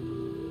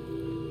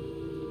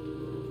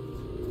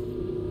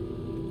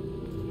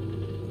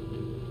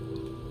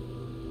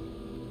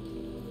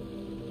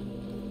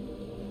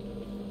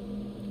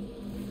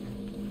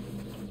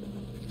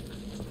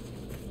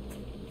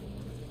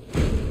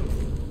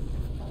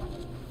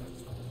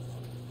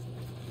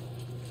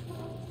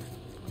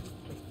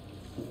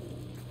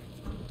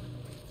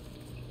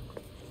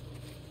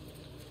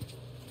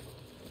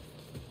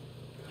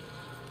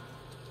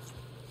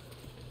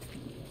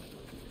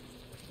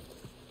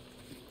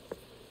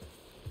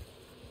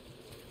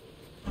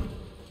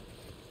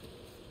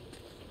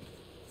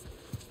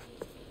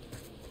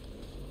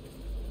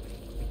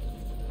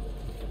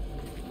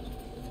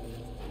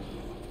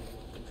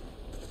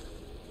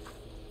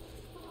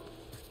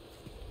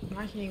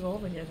 Why can't you go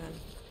over here then?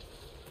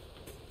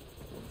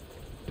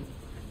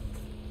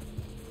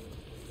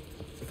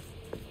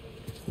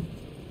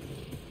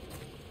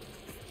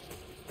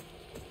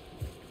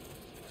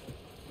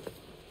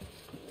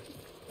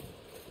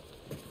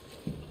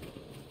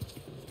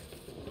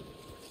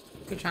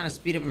 You're trying to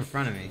speed up in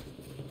front of me.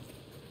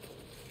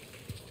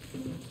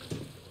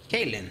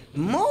 Caitlin,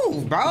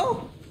 move,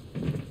 bro.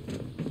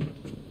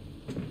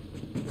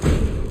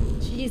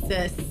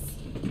 Jesus.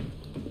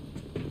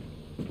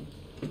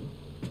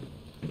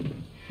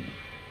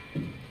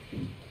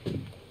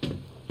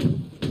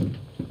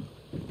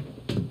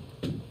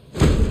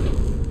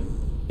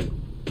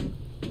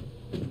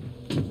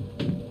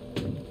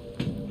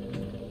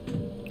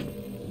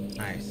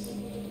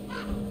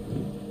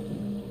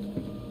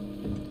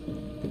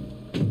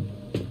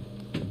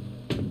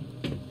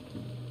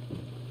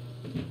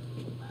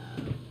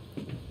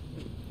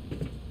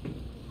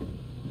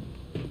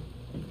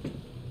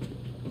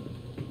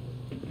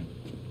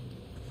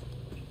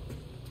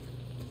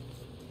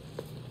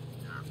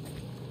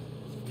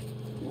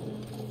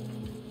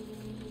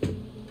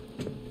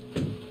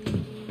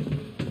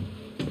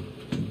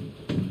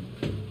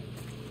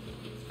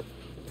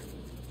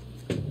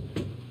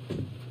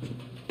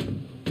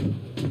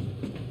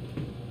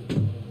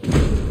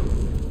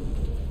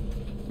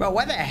 Bro,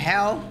 what the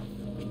hell?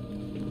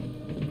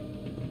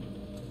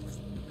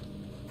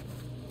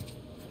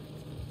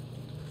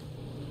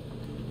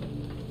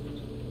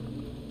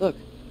 Look.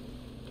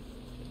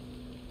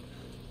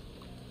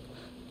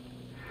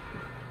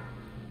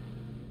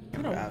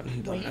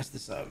 Don't mess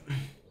this up.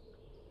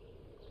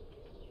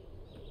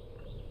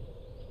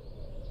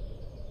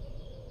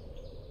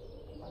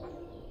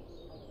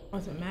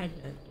 What's a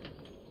magnet?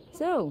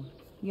 So,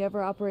 you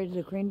ever operated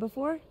a crane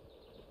before?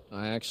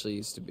 I actually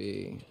used to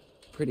be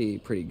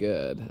pretty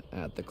good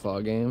at the claw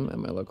game at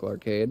my local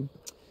arcade.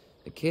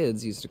 The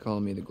kids used to call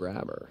me the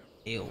grabber.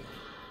 Ew.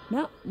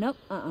 Nope.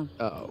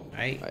 Oh,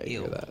 right? I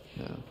hear that.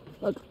 Yeah.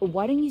 Look,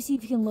 why don't you see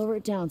if you can lower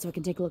it down so I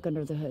can take a look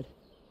under the hood?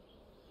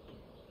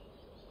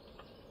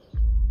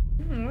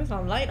 There's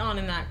a light on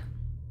in that.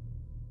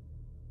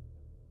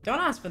 Don't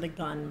ask for the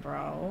gun,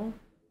 bro.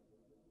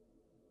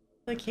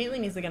 Like Caitlin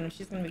needs the gun if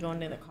she's gonna be going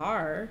to the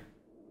car.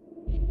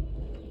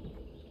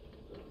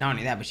 Not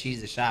only that, but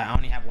she's the shot. I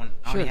only have one.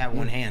 I only have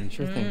one hand.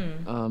 Sure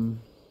thing.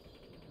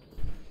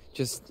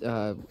 Just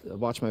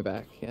watch my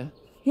back. Yeah.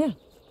 Yeah.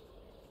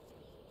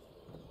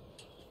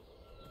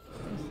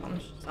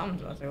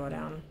 Something's about to go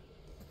down.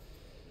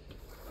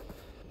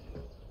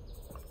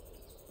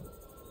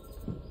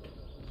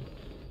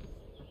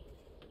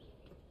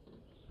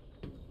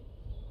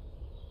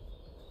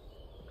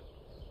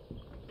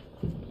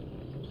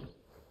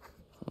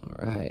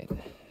 All right.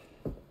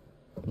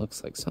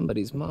 Looks like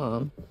somebody's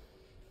mom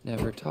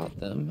never taught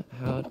them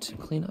how to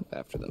clean up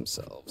after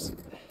themselves.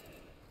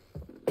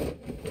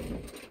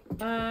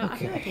 I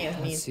feel like he has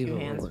let's needs see two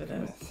what we're hands for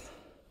working this. with.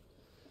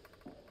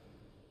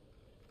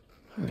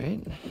 All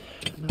right,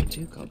 not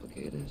too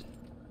complicated.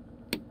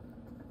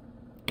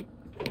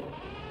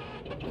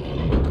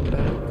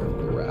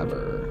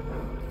 Grabber.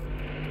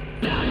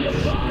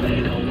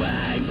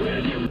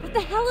 What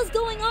the hell is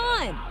going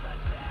on?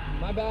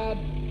 My bad.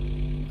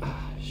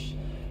 Ah, shit.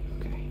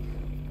 Okay.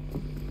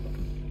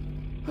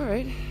 All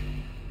right.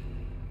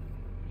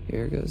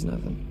 Here goes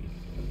nothing.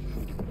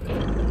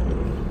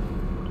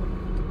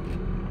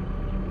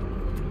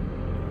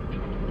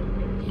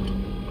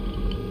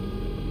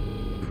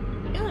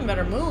 Caitlin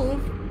better move.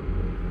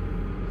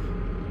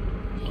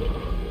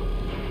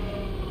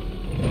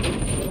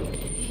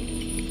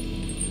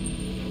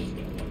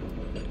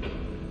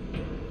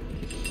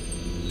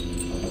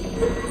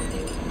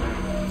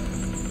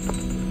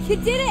 You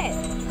did it!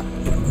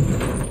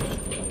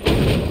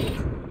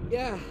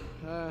 Yeah,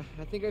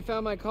 I think I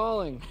found my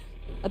calling.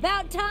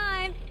 About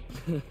time!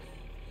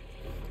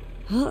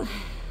 Well,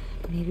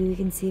 maybe we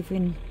can see if we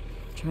can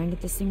try and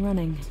get this thing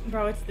running.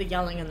 Bro, it's the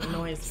yelling and the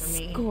noise for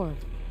me. Score.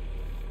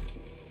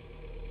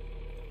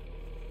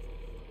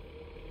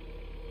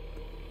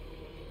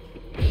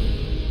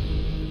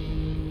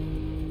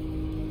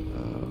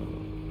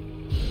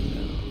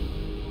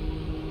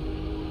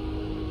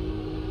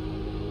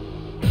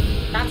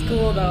 That's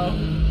cool though.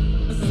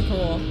 This is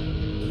cool.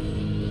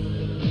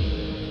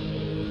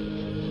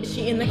 Is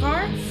she in the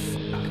car?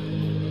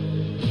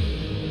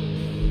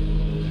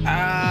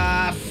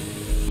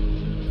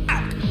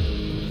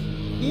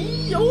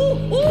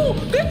 Oh,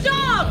 good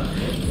job!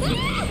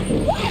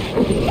 What?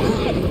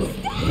 Dylan,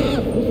 stop!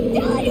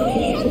 Dylan, you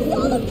idiot! I'm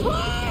still in the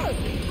car!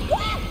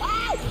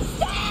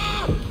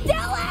 Stop!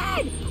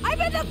 Dylan! I'm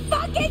in the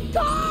fucking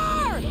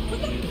car! What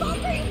the fuck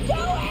are you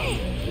doing?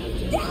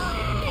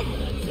 Dylan!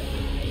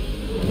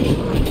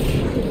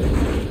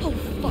 Oh,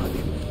 fuck.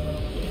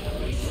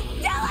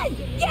 Dylan,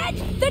 get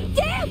the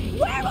damn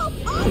werewolf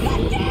off the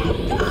damn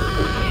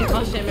car!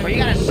 Oh, shit, Bro, you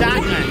got a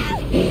shotgun.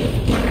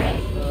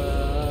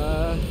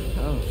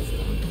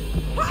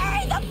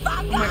 Hurry the fuck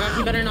up! Oh my god,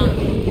 you better not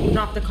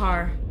drop the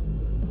car.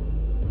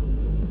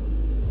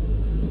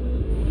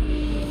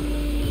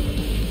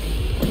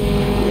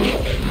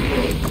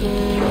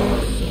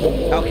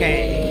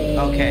 Okay,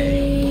 okay.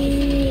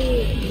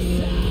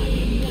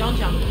 Don't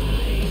jump.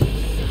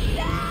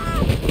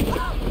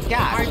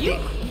 God. Are you?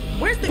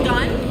 Where's the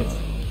gun?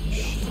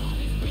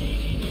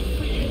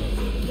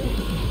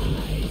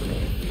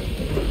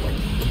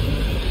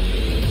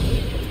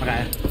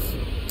 Okay.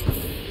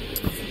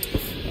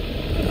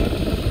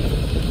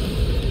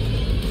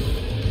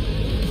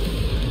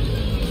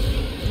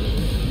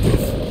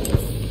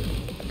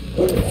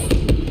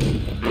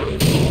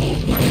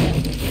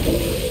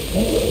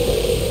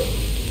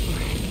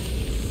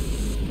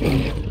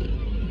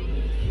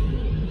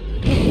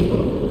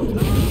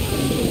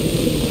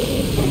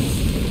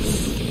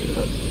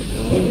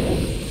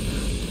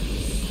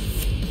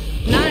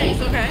 Nice,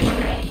 okay.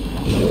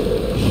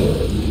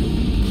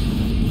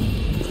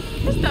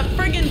 Where's the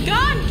friggin'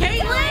 gun,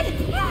 Caitlin?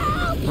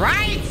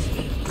 Right?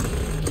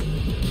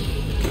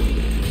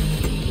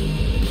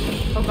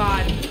 Oh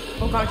god.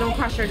 Oh god, don't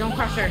crush her, don't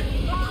crush her.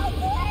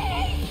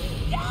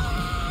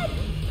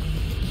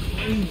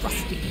 You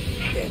rusty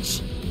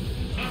bitch.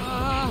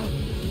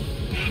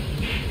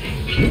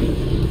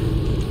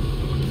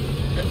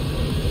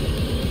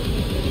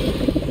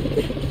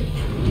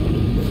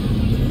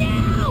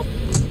 No!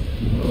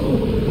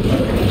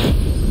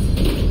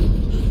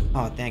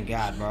 Oh, thank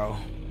God, bro.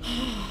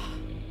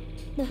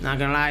 Not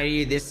gonna lie to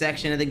you, this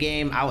section of the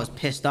game, I was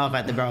pissed off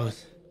at the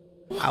bros.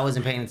 I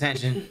wasn't paying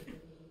attention.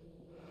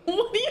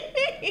 What do you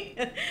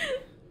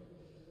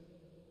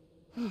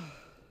mean?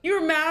 You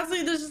were mad,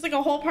 so there's just like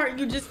a whole part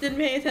you just didn't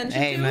pay attention to?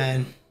 Hey,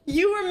 man.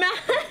 You were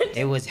mad?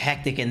 It was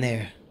hectic in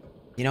there.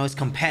 You know, it's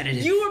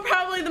competitive. You were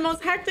probably the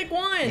most hectic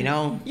one. You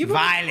know, you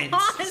violence,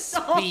 all the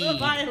speed,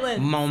 violence.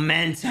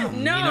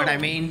 momentum. No. You know what I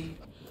mean?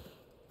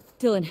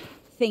 Dylan,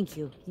 thank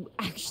you. You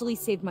actually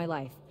saved my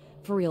life.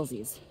 For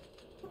realsies.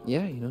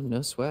 Yeah, you know,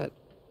 no sweat.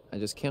 I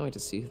just can't wait to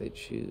see who they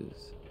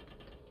choose.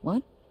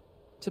 What?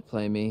 To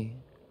play me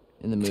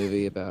in the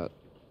movie about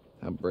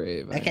how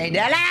brave I Okay, am.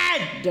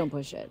 Dylan! Don't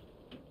push it.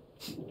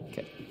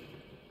 Okay.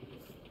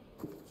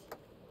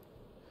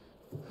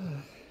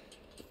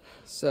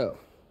 So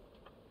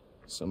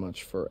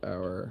much for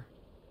our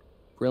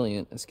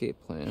brilliant escape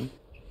plan.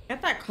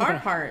 Get that car Okay,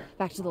 part.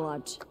 Back to the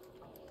lodge.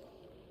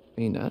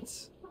 Are you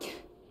nuts?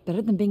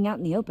 Better than being out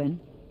in the open.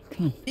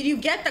 Come on. Did you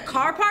get the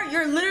car part?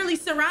 You're literally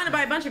surrounded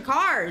by a bunch of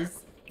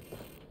cars.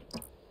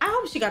 I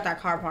hope she got that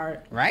car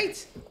part.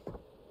 Right?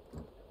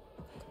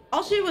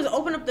 All she did was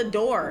open up the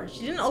door.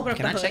 She didn't open up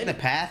the Can I hood. check the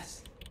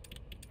paths?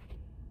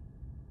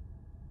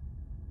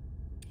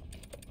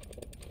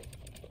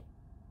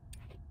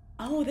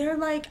 Oh, they're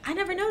like, I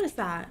never noticed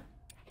that.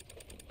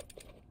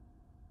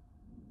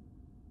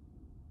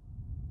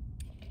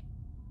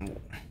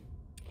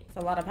 It's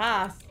a lot of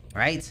paths.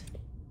 Right?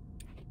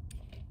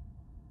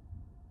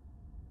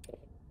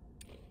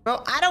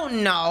 Bro, I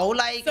don't know.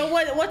 Like, so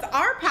what's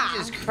our path?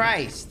 Jesus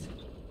Christ.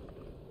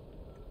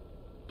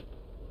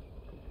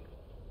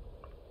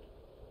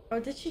 Oh,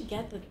 did she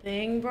get the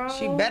thing, bro?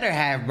 She better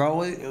have, bro.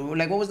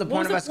 Like, what was the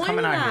point of us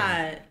coming out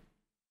here?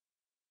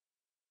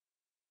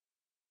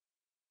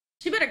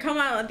 She better come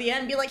out at the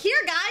end and be like, here,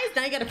 guys.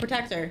 Now you gotta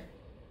protect her.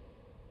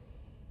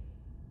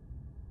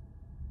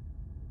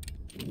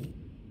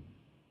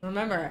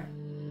 Remember,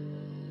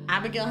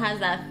 Abigail has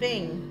that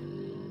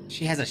thing.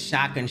 She has a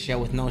shotgun shell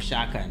with no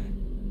shotgun.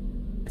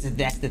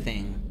 That's the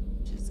thing.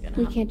 Just gonna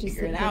We have can't to just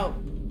figure it sit here. out.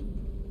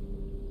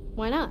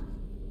 Why not?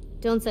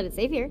 Dylan said it's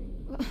safe here.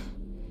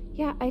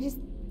 Yeah, I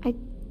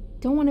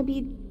don't want to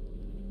be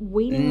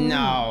waiting.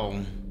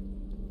 No.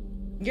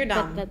 You're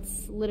dumb.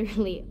 That's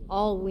literally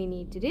all we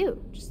need to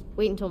do. Just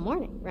wait until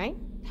morning, right?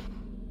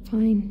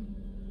 Fine.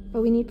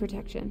 But we need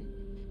protection.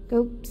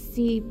 Go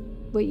see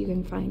what you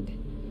can find.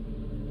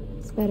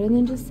 It's better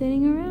than just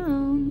sitting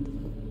around.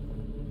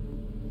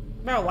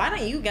 Bro, why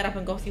don't you get up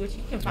and go see what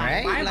you can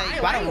find? Right?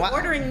 Why are you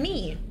ordering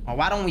me? Or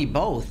why don't we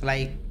both?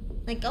 Like,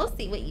 go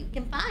see what you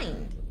can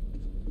find.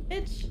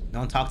 Bitch.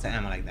 don't talk to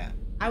Emma like that.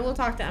 I will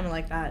talk to Emma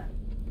like that.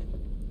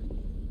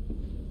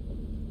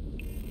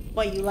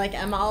 What, you like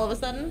Emma all of a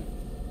sudden?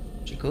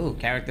 She cool.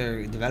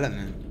 Character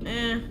development.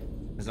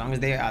 As long as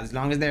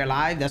they're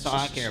alive, that's all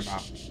I care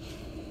about.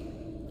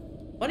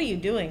 What are you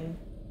doing?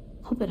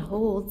 Hope it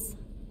holds.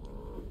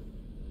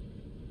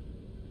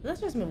 Let's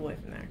just move away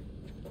from there.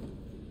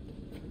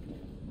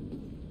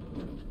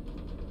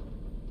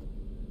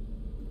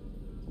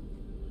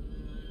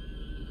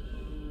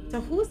 So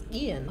who's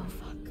Ian? Oh,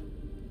 fuck.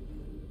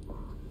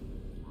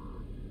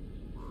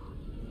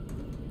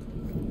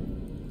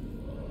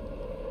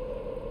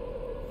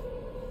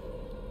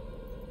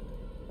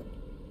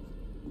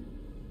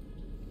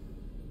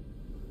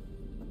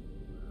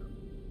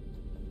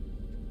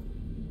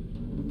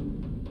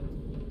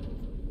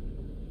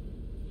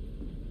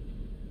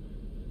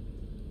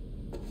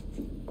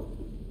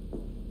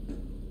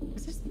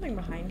 Is there something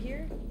behind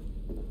here?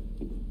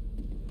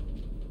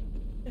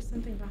 There's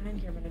something behind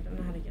here, but I don't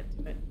know how to get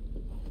to it.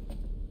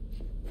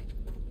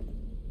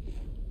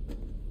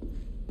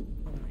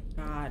 Oh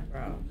my god,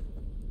 bro.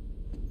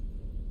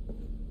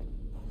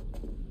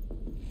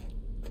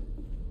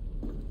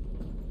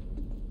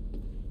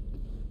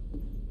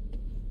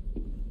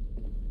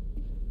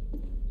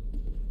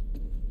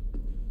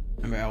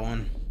 Remember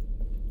L1?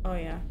 Oh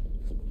yeah.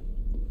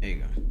 There you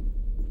go.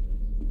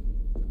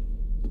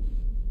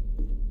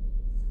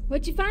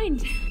 What'd you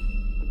find?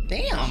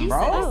 Damn, bro.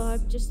 Oh,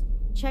 I'm just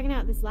checking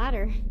out this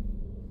ladder.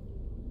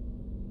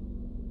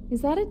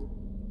 Is that a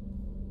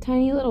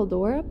tiny little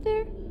door up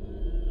there?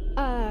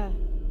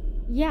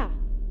 Yeah.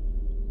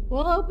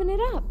 We'll open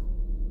it up.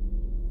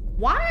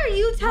 Why are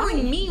you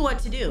telling me what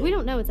to do? We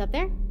don't know what's up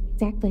there.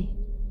 Exactly.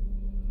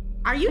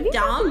 Are you Have you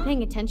dumb? been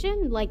paying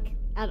attention, like,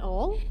 at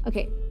all?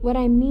 Okay, what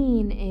I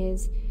mean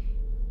is,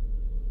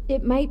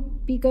 it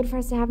might be good for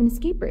us to have an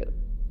escape route.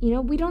 You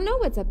know, we don't know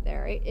what's up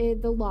there.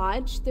 The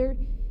lodge, there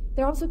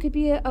also could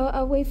be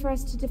a way for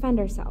us to defend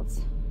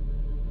ourselves.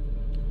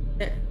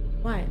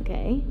 What?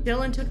 Okay.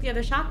 Dylan took the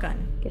other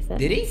shotgun. Guess that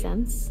Did he? makes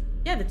sense.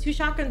 Yeah, the two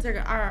shotguns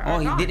are Oh,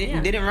 he gone, didn't.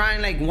 yeah. Didn't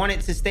Ryan like want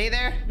it to stay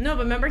there? No,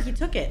 but remember he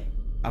took it.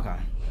 Okay.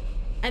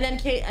 And then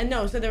Kate,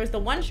 no, so there was the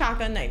one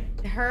shotgun that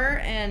her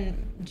and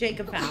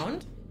Jacob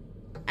found.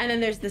 And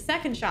then there's the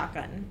second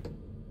shotgun.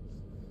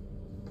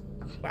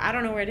 I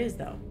don't know where it is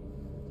though.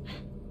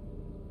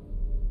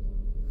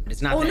 But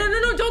it's not. Oh, there.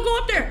 no, don't go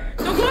up there.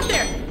 Don't go up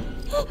there.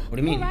 What do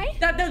you mean?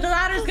 The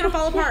ladder's gonna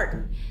fall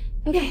apart.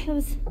 Okay, that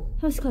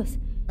was close.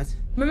 What?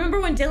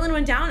 Remember when Dylan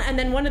went down and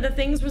then one of the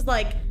things was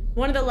like,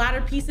 one of the ladder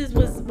pieces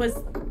was.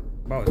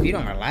 Bro, if you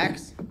don't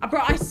relax.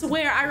 Bro, I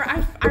swear,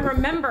 I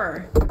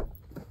remember.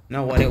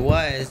 No, what it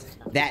was,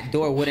 that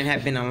door wouldn't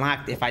have been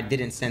unlocked if I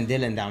didn't send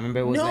Dylan down. Remember,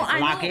 it was like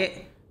lock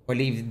it or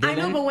leave Dylan. I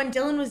know, but when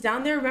Dylan was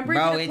down there, remember?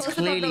 Bro, it's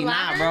clearly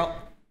not, bro.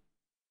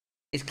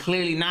 It's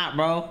clearly not,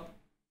 bro.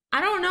 I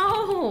don't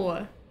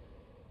know.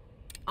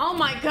 Oh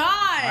my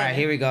god. All right,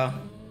 here we go.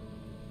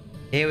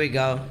 Here we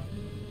go.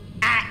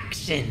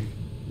 Action.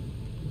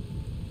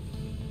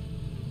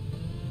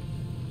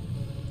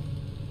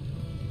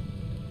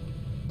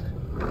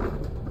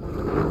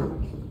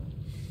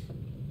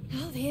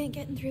 Oh, they ain't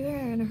getting through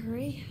there in a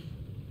hurry.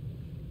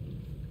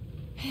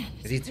 Man,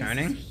 is he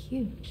turning? Is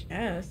huge.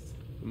 Yes.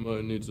 I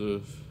might need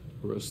to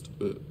rest a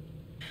bit.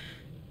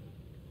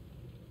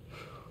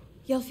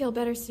 You'll feel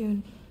better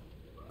soon.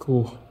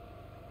 Cool.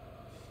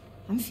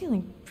 I'm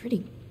feeling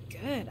pretty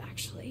good,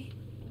 actually.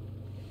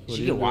 Did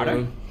you get water?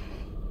 Doing?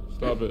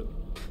 Stop it.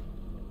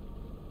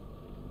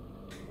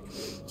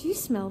 Do you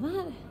smell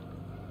that?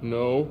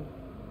 No.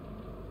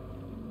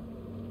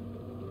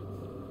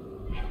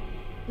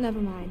 Never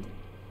mind.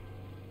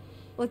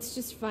 Let's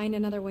just find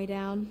another way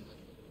down.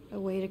 A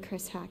way to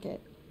Chris Hackett.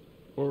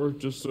 Or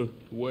just a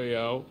way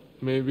out,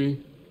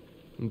 maybe.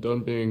 I'm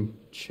done being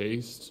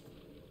chased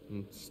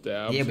and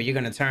stabbed. Yeah, but you're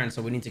gonna turn,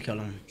 so we need to kill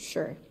him.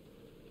 Sure.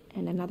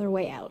 And another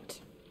way out.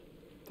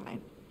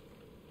 Fine.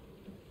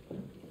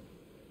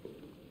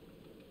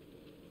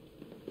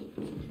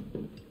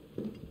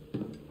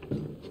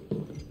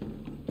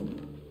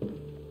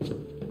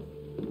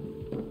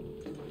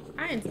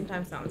 Ryan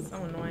sometimes sounds so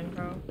annoying,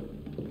 bro.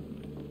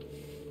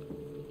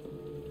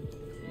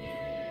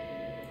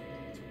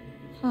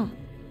 Huh.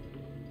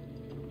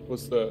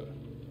 What's that?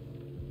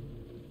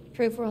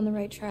 Proof we're on the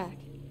right track.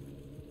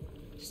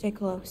 Stay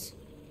close.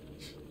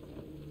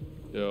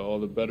 Yeah, all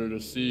the better to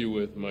see you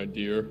with, my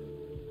dear.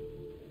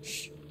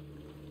 Shh.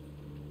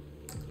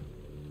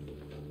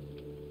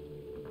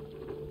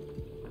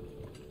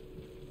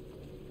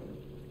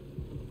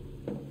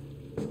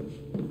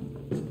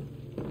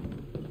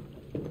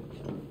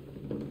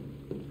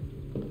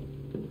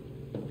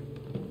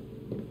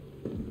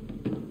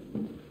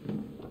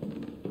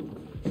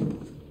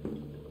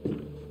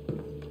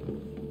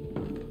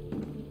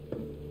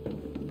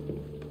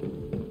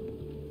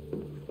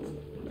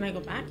 Can I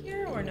go back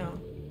here or no?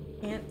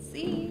 Can't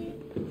see.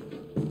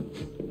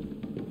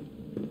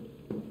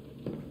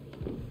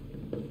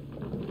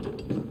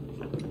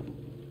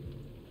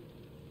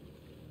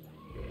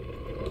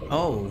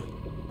 Oh.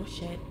 Oh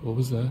shit. What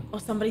was that? Oh,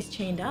 somebody's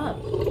chained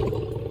up.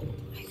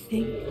 I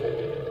think.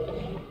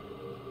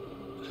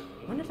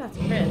 I wonder if that's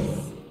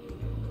Chris.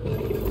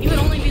 He would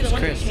only be the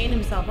one Chris. to chain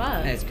himself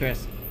up. That's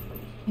Chris.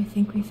 I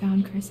think we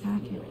found Chris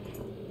Hackett.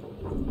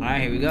 All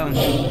right, here we go.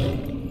 Son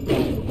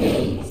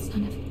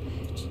of a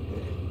bitch.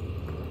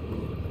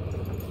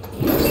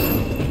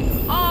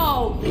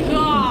 Oh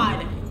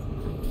god!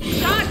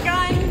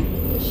 Shotgun!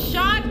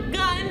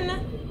 Shotgun!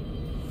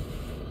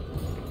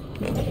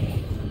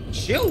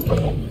 Shoot!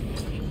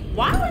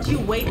 Why would you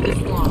wait this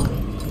long?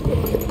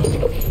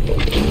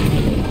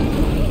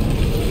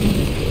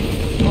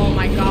 Oh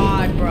my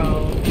god,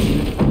 bro.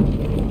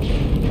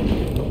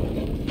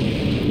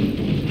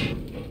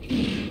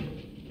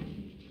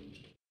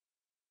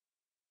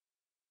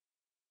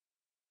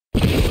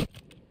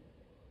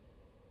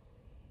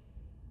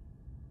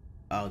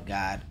 Oh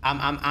God,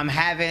 I'm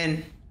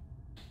having.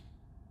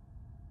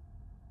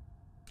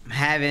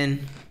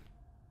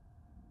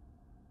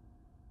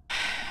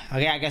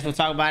 Okay, I guess we'll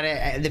talk about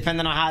it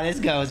depending on how this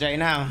goes right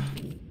now.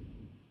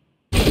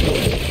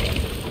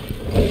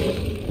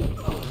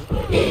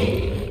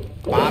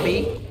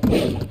 Bobby.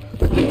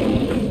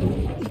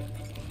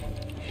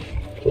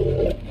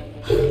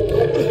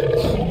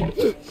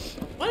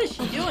 What is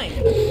she doing?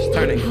 She's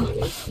turning.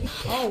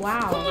 Oh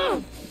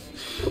wow.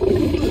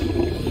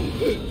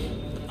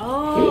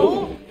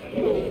 Oh.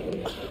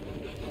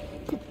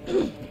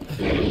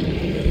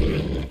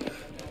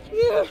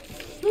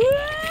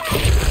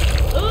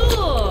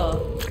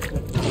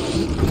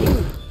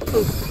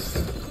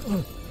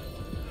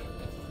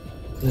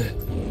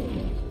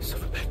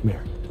 Silverback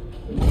mirror.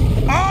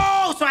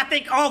 Oh, so I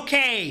think,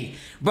 okay,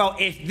 bro,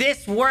 if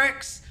this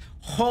works,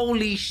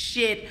 holy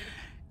shit,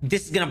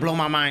 this is gonna blow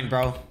my mind,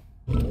 bro.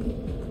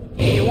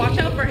 You watch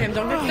out for him,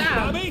 don't get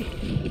stabbed.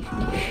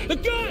 The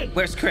gun!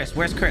 Where's Chris?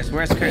 Where's Chris?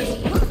 Where's Chris?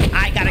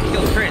 I gotta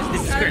kill Chris.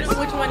 This is Chris.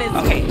 Which one is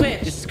okay,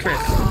 which? This is Chris.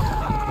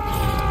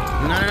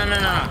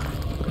 No.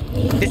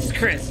 This is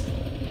Chris.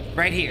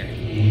 Right here.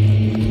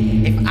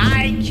 If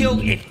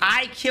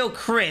I kill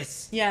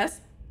Chris. Yes.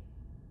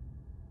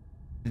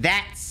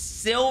 That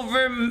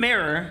silver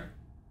mirror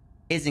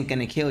isn't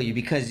gonna kill you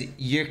because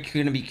you're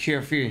gonna be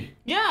cure-free.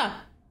 Yeah.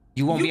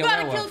 You won't be a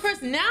werewolf. You gotta kill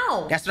Chris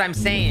now. That's what I'm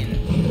saying.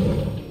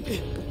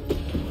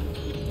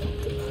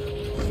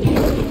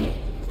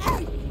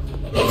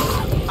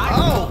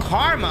 Oh,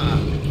 karma.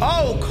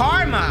 Oh,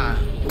 karma.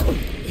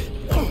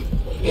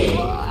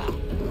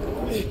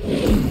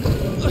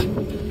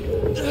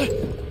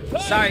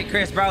 Sorry,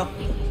 Chris, bro.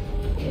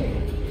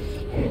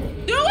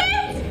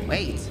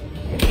 Wait.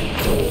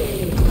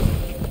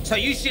 So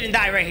you shouldn't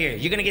die right here.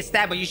 You're gonna get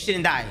stabbed, but you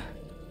shouldn't die.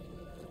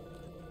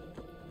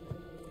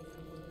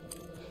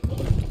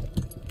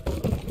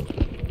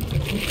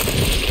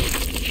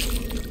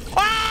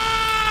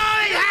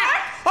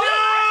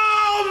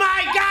 Oh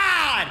my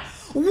God!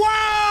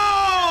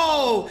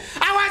 Whoa!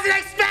 I wasn't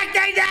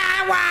expecting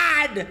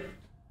that one!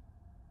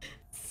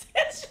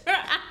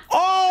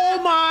 Oh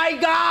my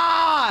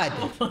God!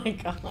 Oh my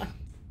God.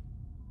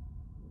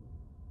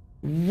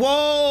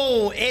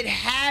 Whoa, it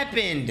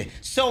happened.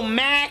 So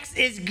Max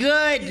is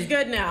good. He's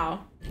good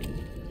now.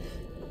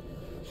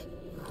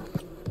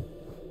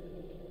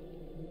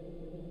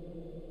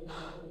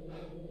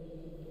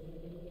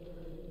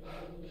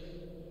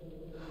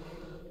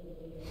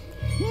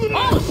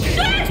 Oh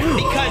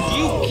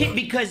shit!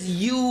 Because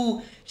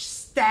you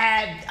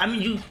stabbed. I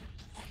mean, you.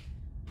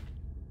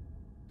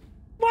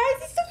 Why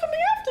is he still coming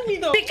after me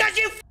though? Because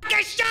you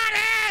fucking shot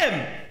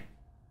him.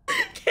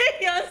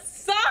 Okay, I'm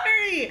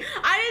sorry.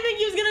 I didn't think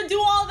he was gonna do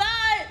all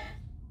that.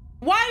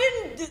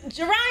 Why didn't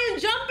Ryan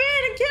jump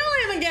in and kill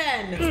him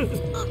again?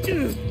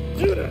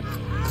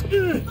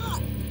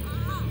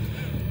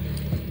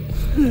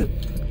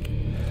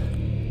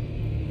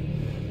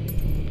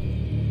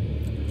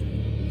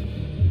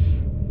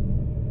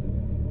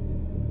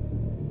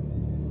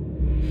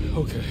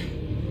 Okay.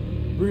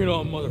 Bring it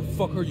on,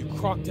 motherfucker, you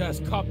crocked ass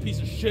cop piece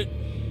of shit.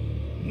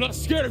 I'm not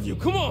scared of you,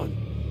 come on!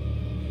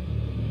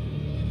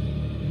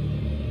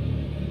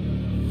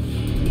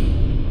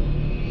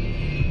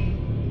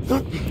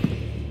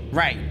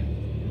 Right.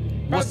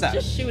 What's Bro, up?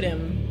 just shoot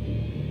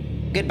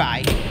him.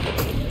 Goodbye.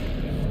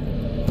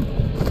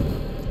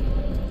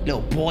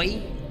 Little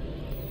boy.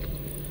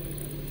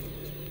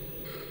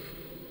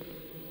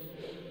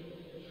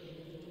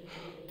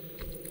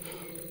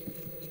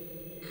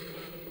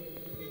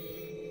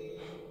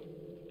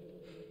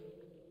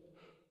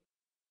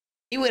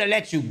 He would have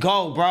let you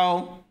go,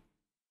 bro.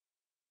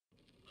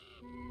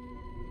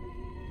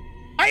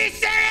 Are you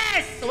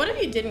serious? So what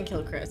if you didn't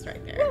kill Chris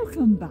right there?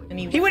 Welcome back. And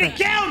He would have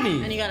killed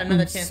me. And you got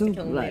another I'm chance so to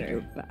kill him glad later.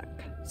 you're back.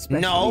 No,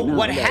 Especially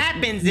what now that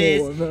happens more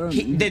is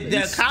vermin the have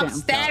been cop stamped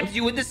stabs out.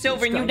 you with the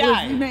silver and you Struggles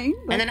die. remain,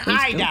 but And then there's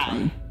I still die.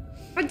 time.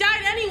 I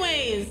died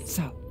anyways.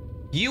 So,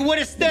 You would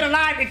have stood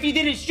alive if you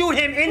didn't shoot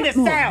him in the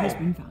more has cell.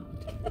 been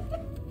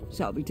found.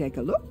 Shall we take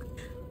a look?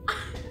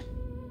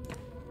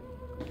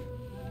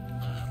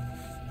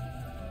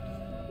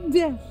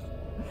 Death.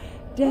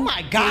 Death. Oh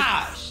my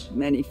gosh. takes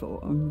many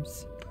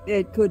forms.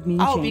 It could mean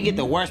I hope you get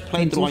the change, worst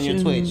playthrough on your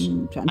Twitch.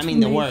 transition, I mean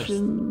the worst.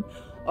 transformation,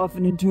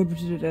 often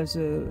interpreted as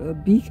a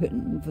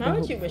beacon for the Why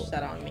would you wish hopeful.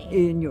 that on me?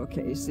 In your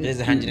case, There's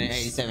it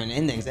 187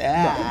 endings.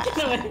 Ah.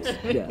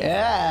 Yeah.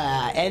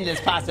 Ah,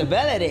 endless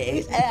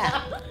possibilities.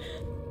 Ah.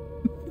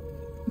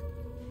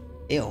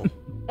 Ew.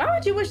 Why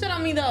would you wish that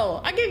on me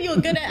though? I gave you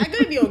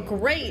a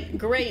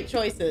great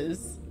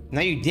choices. No,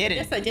 you didn't.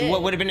 Yes, I did.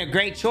 What would have been a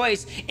great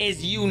choice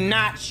is you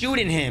not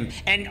shooting him,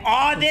 and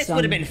all this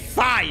would have been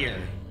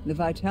fire. The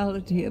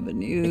vitality of a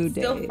new It's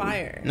day. still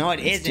fire. No,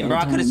 it isn't, bro.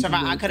 I could have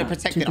survived. I could have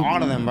protected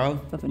all of them, bro.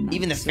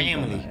 Even the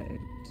family.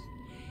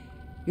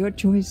 Your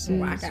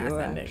choices, Whack-ass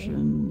your ending.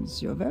 actions,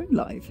 your very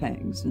life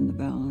hangs in the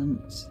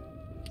balance.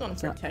 I want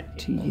to protect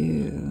To people.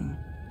 you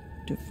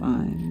to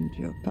find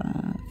your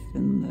path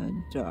in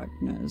the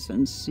darkness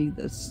and see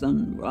the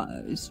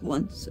sunrise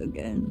once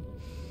again.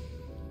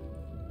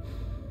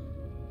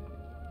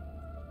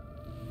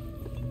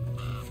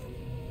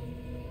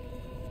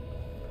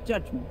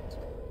 Judgment.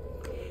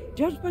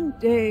 Judgment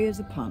Day is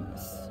upon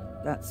us.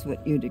 That's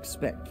what you'd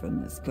expect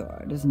from this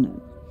card, isn't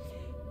it?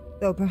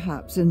 Though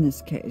perhaps in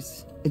this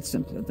case, it's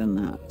simpler than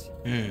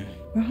that.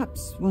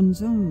 Perhaps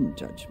one's own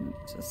judgment,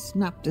 a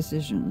snap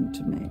decision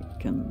to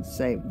make and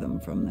save them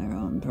from their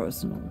own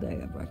personal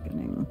day of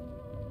reckoning.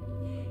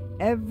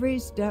 Every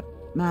step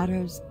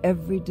matters,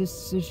 every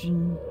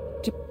decision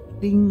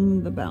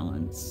tipping the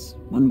balance,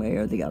 one way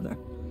or the other.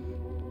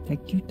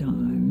 Take your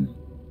time,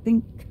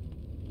 think,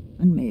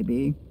 and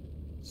maybe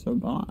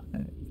survive.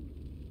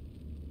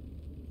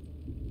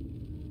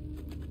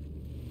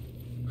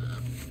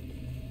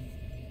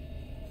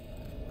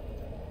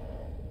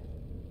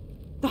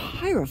 The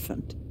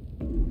Hierophant.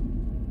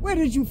 Where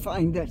did you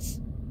find this?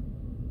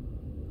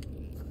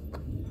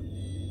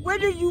 Where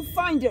did you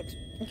find it?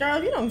 Girl,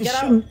 if you don't It get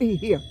out. shouldn't be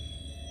here.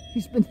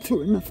 He's been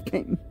through enough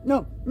pain.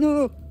 No.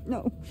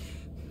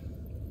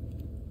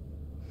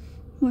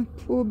 My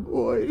poor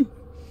boy.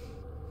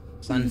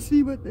 Son. You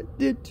see what that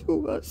did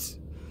to us?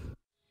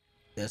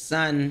 The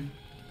sun.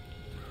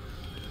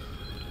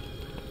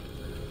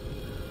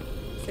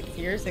 6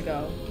 years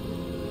ago.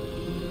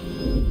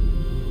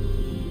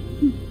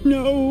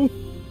 No.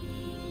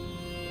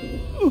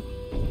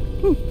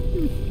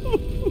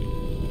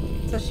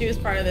 So she was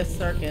part of this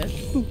circus.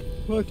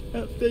 What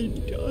have they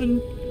done?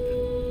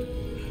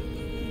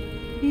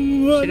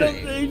 What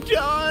have they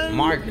done?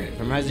 Margaret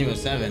from Resident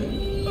Evil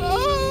 7.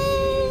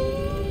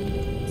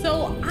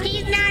 So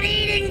He's not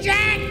eating,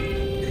 Jack!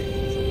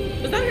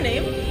 Was that her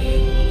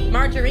name?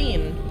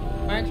 Margarine.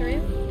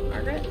 Margarine?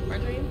 Margaret?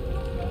 Margarine?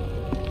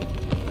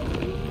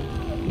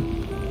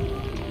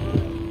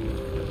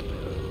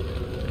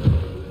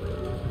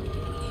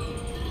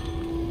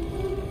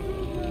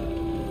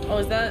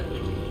 is that?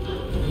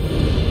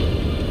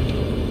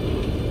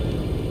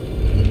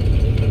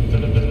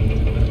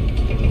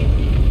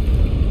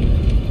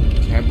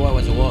 Her boy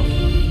was a wolf.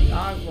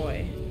 Dog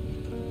boy.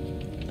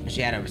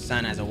 She had her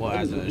son as a wolf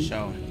as a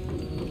show.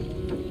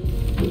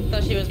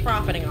 So she was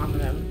profiting off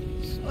of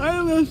him.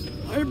 Silas,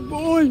 my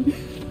boy.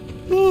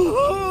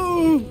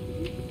 Oh.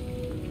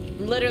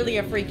 Literally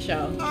a freak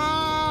show.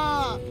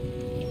 Ah.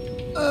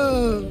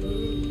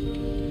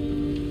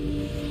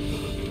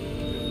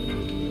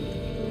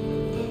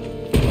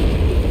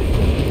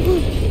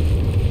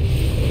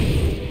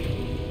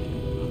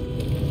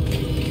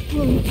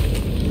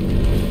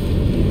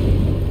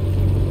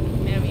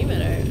 Damn, you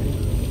better.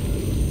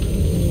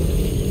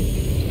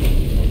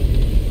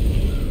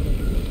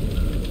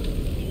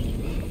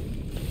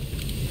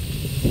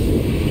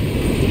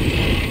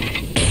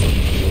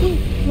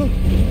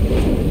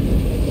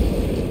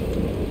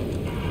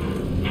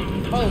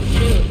 Oh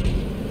shoot.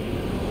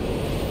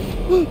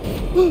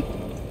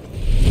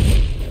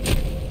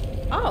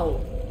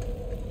 Oh.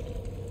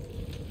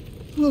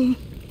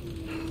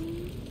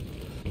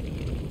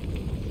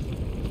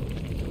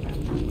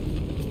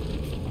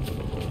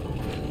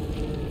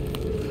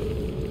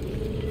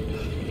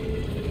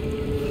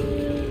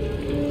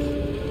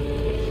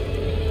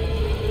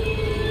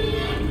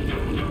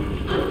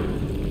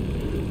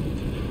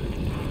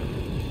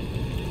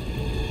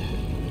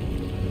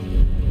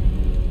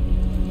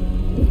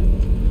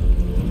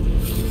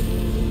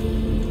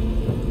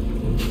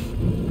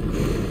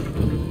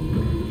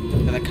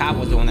 So the cop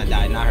was the one that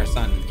died, not her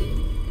son.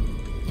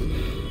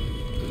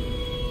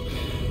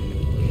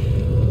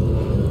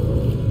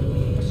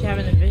 Was she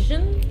having a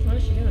vision? What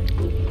is she doing?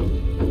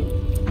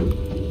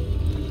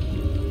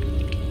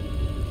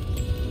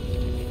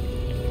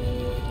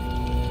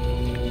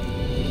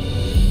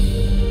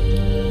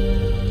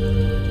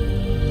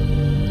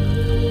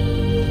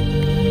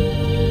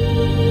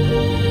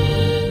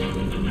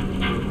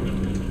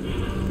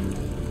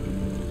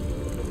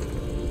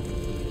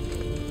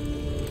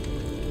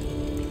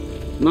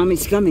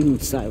 Mommy's coming,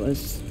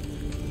 Silas.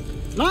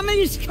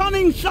 Mommy's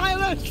coming,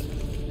 Silas!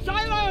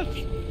 Silas!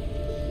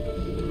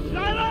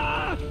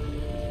 Silas!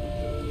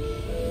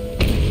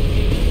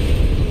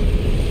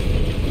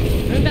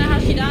 Isn't that how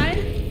she died?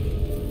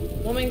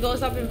 Woman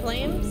goes up in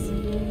flames?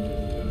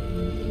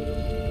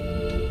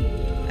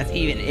 That's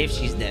even if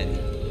she's dead.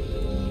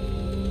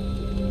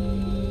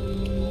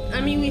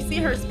 I mean, we see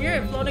her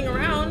spirit floating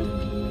around.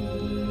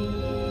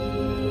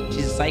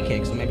 She's a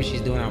psychic, so maybe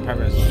she's doing it on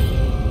purpose.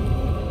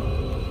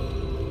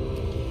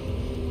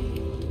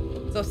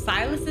 So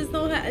Silas is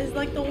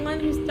like the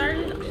one who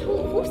started.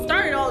 Who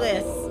started all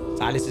this?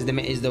 Silas is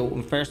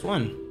the first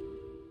one.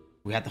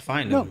 We have to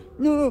find him.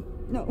 No.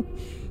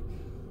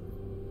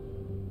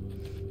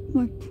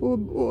 My poor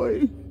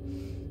boy.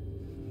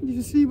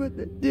 You see what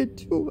they did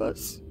to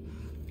us?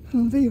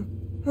 How they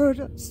hurt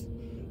us.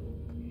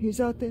 He's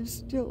out there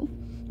still,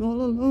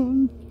 all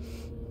alone.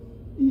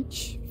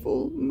 Each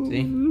full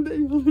moon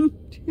they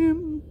hunt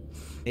him.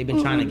 They've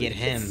been trying to get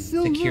him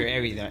to cure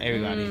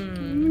everybody.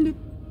 To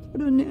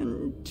put an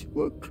end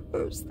to a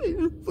curse they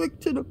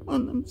inflicted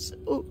upon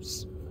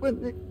themselves when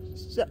they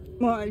set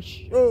my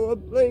show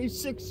ablaze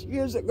 6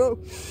 years ago.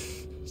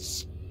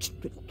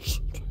 Stupid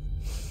children.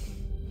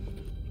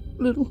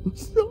 Little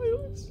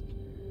Silas.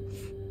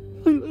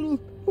 My little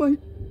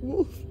white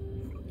wolf.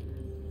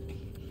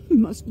 He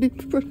must be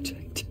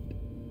protected.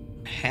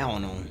 Hell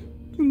no.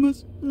 You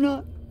must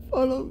not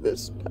follow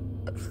this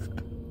path.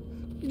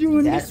 Do you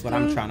understand? That's what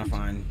I'm trying to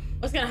find.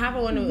 What's gonna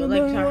happen when,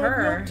 like, to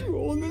her?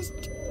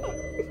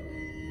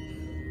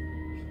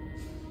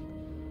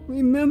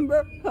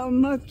 Remember how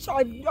much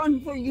I've done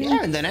for you. You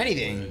haven't done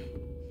anything.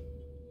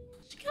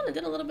 She kind of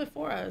did a little bit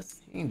for us.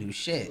 You didn't do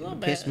shit. A little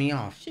You bit. pissed me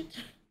off. She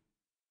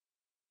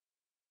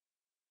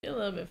did a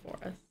little bit for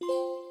us.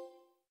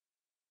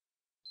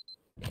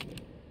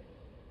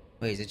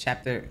 Wait, is it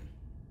chapter?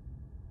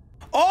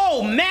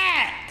 Oh,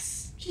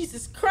 Max!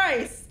 Jesus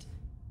Christ!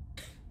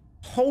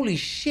 Holy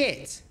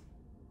shit!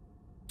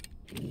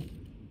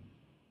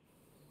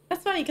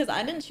 That's funny because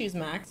I didn't choose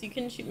Max. You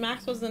can choose.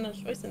 Max wasn't a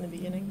choice in the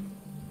beginning.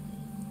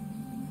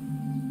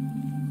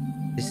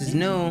 This is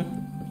new.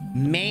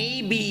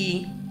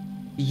 Maybe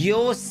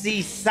you'll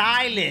see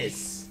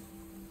Silas.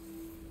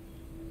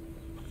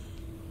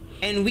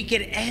 And we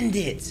could end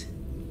it.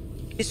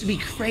 This would be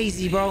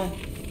crazy, bro.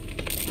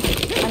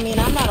 I mean,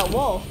 I'm not a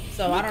wolf,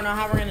 so I don't know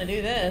how we're gonna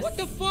do this. What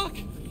the fuck?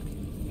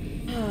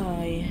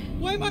 Oh, yeah.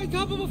 Why am I on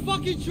top of a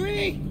fucking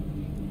tree?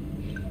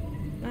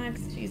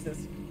 Max,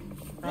 Jesus.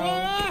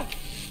 Ah!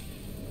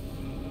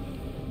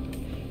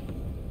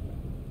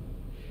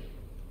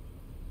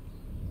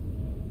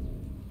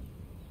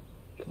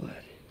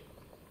 Blood.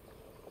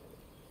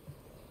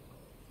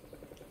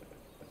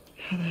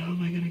 How the hell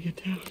am I gonna get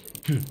down?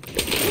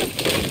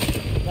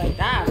 Like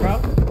that,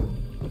 bro.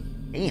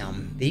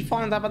 Damn. Did he fall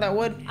on top of that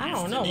wood? I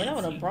don't know, but that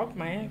would have broke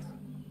my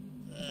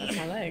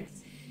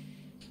legs.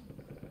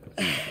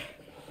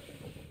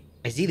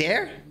 Is he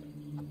there?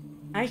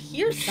 I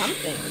hear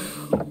something.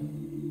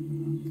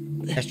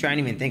 Let's try and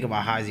even think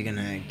about how is he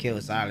gonna kill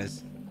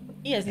Silas.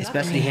 He has nothing.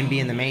 Especially him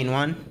being the main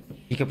one.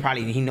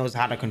 He knows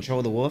how to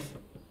control the wolf.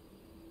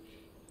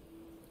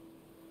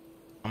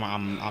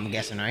 I'm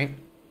guessing, right?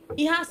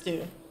 He has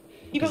to.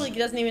 He probably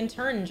doesn't even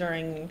turn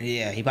during.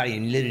 Yeah, he probably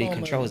literally full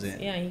controls moons.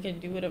 it. Yeah, he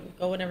could do it,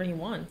 go whenever he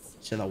wants.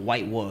 So the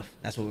white wolf.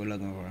 That's what we're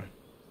looking for.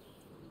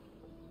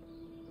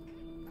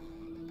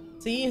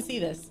 So you didn't see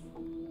this?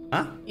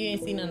 Huh? You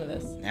ain't seen none of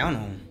this. I don't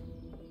know.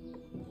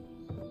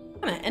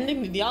 What kind of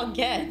ending did y'all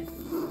get?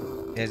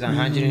 There's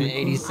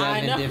 187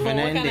 I know. different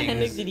What endings. kind of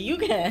ending did you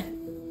get?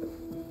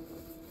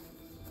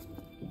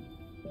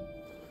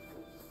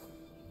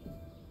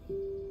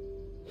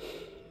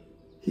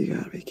 You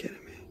gotta be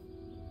kidding me.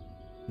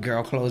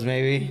 Girl clothes,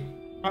 maybe?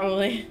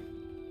 Probably.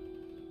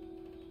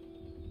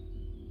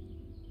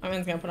 My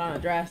man's gonna put on a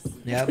dress.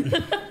 Yep.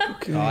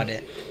 Okay. Got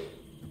it.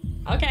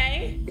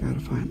 Okay. Gotta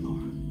find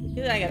Laura.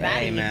 You look like a baddie.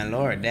 Hey, man.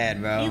 Laura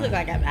dead, bro. You look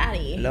like a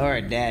baddie.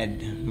 Laura dead,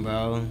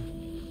 bro.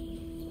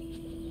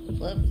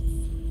 Whoops.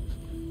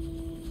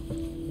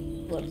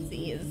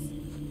 Whoopsies.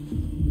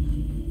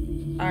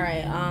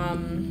 Alright, let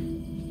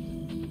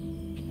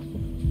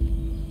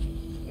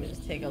me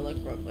just take a look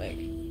real quick.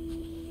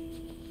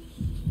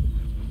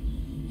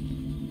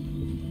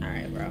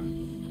 Alright, bro. I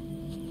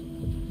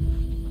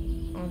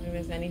don't think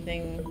there's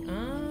anything.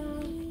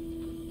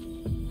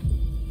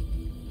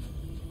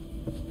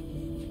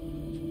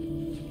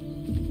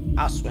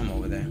 I'll swim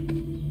over there.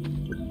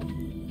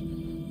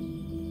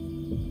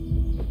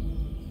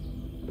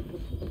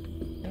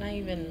 Can I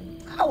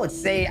even? I would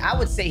say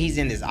he's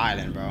in this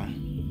island, bro.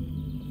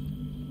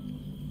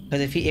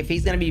 Because if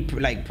he's gonna be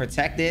like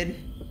protected,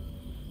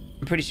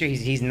 I'm pretty sure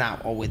he's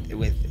not with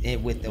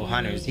the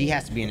hunters. He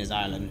has to be in his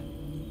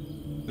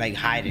island, like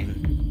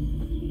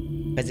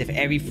hiding. Because if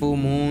every full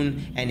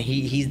moon and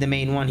he's the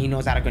main one, he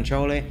knows how to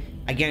control it.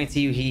 I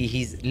guarantee you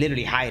he's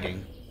literally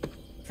hiding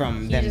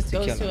from them He just to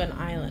goes kill to him. an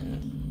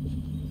island.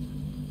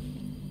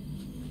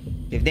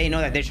 If they know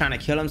that they're trying to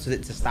kill him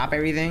to stop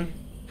everything,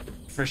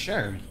 for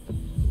sure.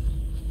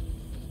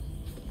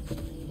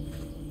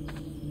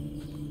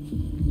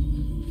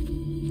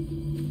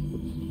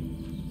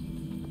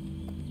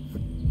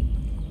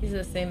 These are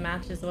the same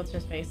matches what's her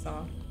face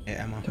saw.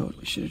 Yeah, Emma. Toad,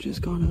 we should have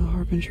just gone to the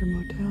Harbinger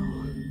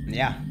Motel.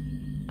 Yeah.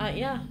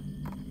 Yeah.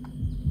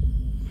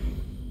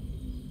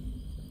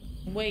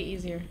 Way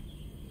easier.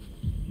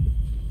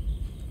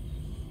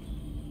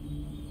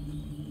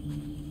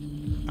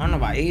 I don't know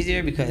about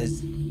easier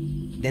because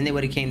then they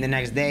would have came the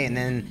next day and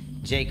then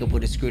Jacob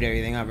would have screwed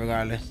everything up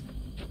regardless.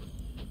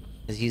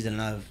 Because he's in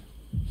love.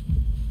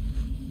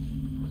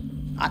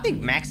 I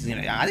think Max is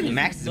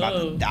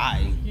about to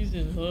die. He's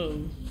in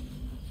love.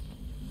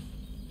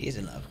 He is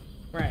in love.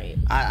 Right.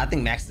 I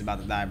think Max is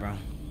about to die, bro.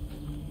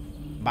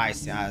 By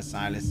Silas.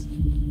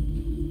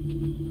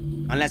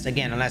 Unless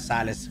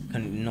Silas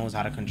knows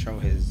how to control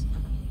his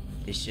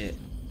shit.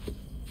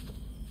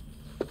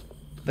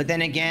 But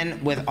then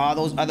again, with all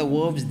those other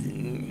wolves,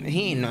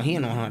 he don't know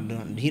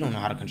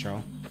how to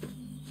control.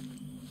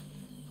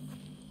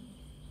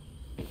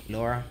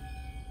 Laura.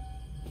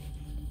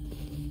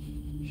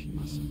 She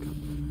must have come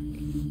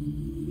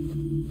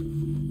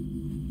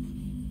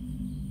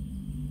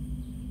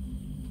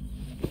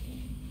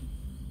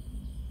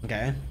back.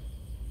 Okay.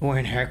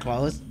 Wearing her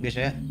clothes. Good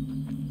shit.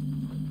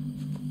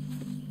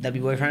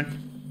 W boyfriend.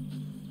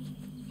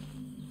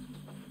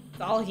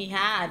 That's all he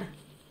had.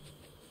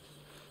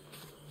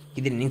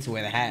 He didn't need to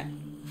wear the hat.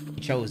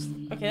 He chose.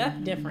 Okay, that's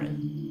different.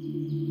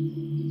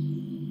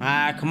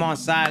 Alright, come on,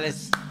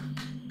 Silas.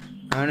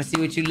 I wanna see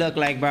what you look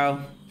like,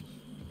 bro.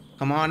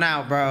 Come on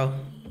out, bro.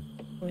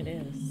 Oh, it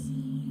is.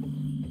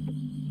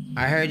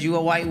 I heard you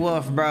a white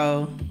wolf,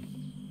 bro.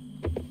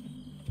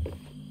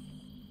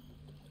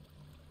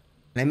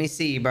 Let me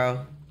see,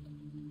 bro.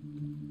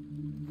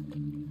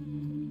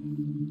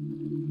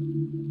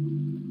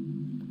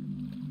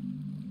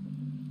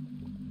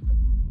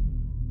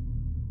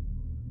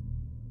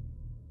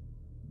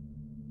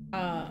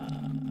 I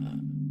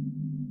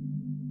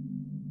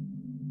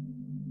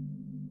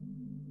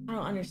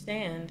don't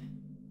understand.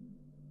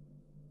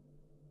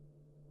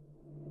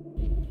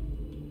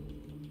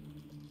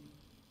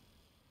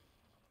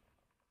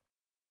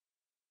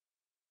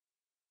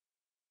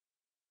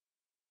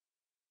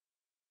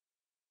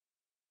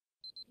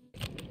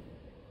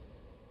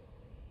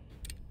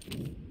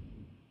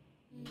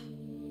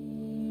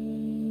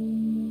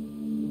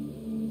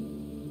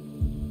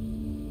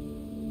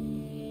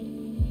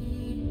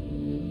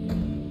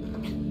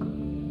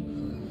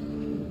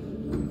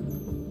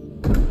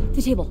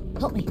 The table,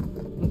 help me.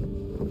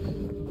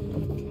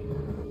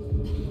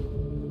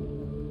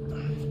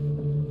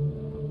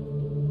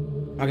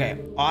 Okay,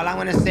 all I'm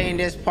gonna say in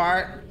this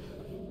part,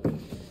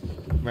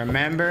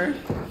 remember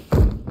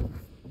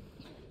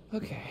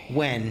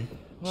when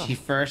she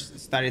first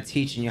started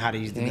teaching you how to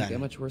use the Ain't gun. that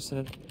much worse than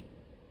it.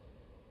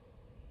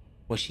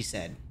 What she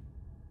said.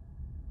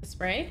 The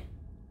spray?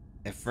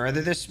 The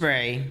further the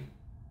spray,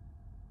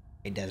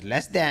 it does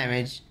less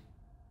damage,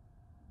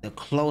 the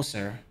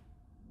closer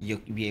you'll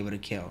be able to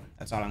kill.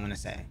 That's all I'm gonna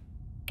say.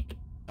 Don't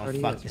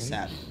Already fuck is, this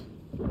right? up.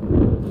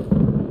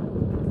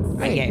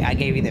 I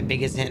gave you the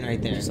biggest hint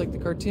right there. Just like the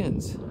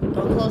cartoons.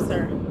 Go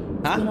closer.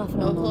 Huh? Been off and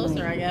Go on all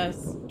closer, night. I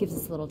guess. Gives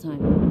us a little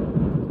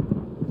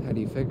time. How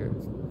do you figure?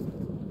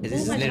 This Who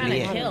is am I trying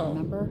literally to it. kill?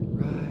 Remember?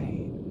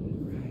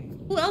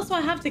 Who else do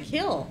I have to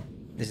kill?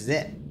 This is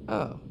it,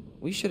 Oh,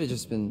 we should have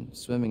just been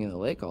swimming in the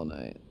lake all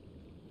night.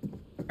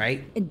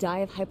 right? And die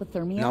of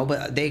hypothermia? No,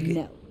 but they,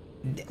 No.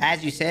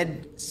 as you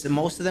said,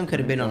 most of them could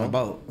have been on a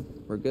boat.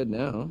 We're good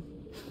now.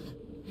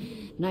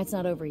 Night's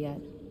not over yet.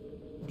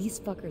 These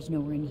fuckers know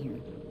we're in here.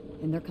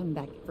 And they're coming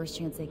back first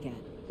chance they get.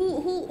 Who,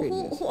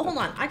 hold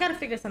on. I gotta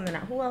figure something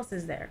out. Who else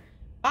is there?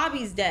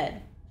 Bobby's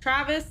dead.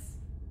 Travis,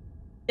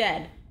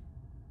 dead.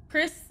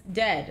 Chris,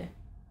 dead.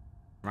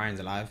 Ryan's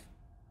alive.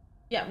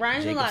 Yeah,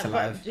 Ryan's Jacob's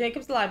alive. But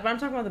Jacob's alive, but I'm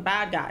talking about the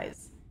bad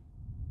guys.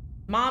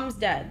 Mom's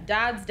dead.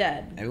 Dad's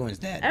dead. Everyone's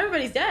dead.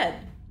 Everybody's dead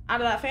out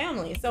of that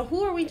family. So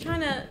who are we trying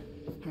to...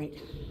 Alright,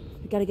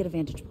 we gotta get a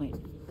vantage point.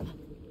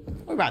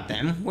 What about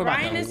them? What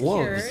Ryan about is the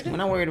wolves? cured. We're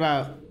not worried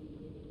about...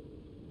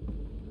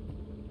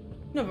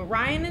 No, but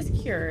Ryan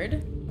is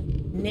cured.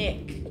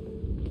 Nick's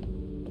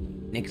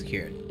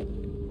cured.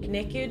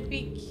 Nick would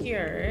be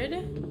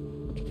cured.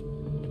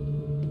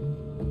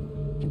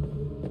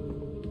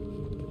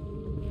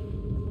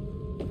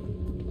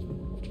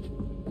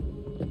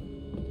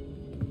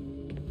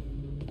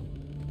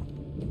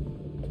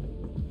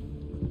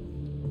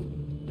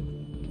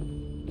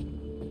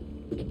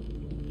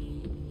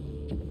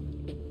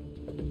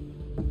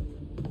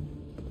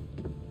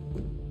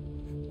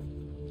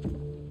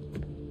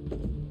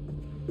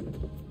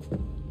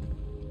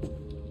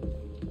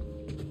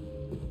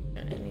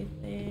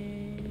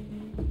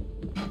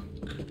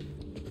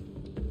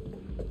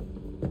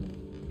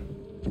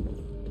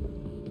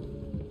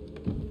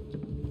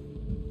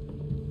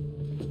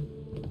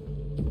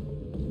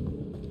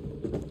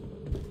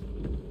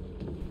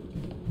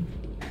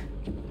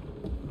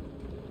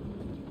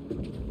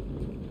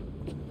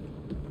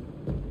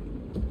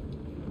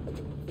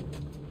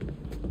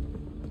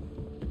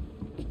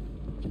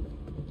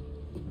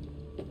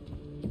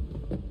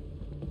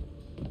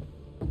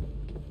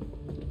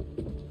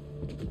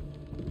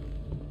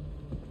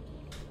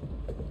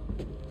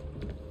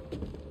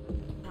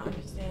 I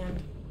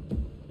understand.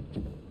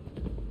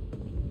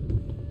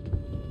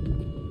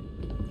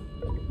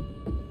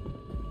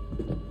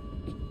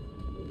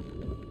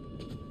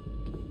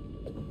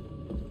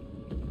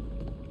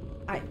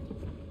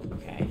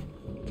 Okay.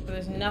 So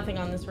there's nothing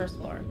on this first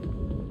floor.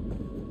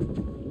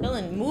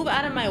 Dylan, move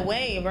out of my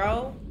way,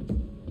 bro.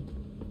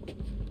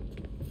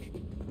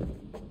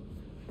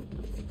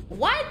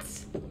 What?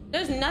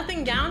 There's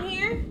nothing down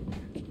here?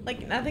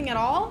 Like nothing at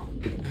all?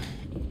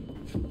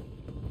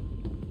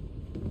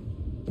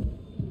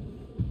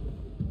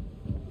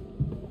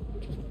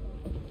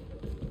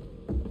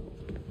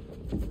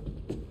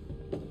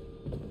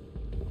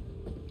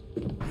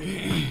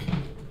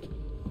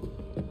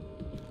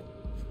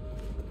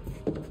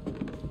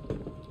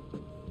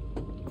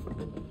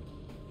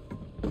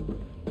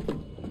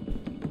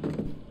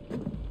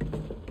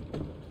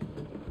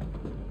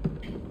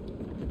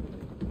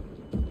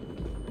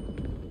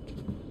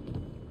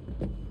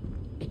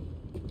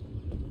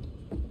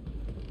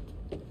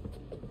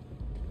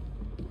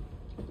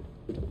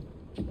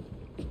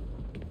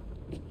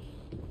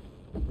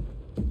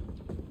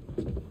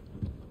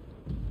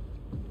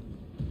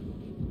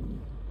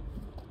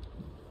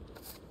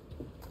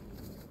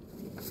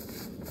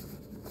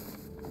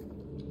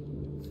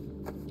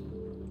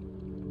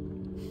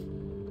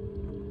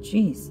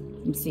 Jeez,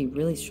 you see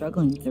really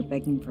struggling if they're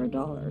begging for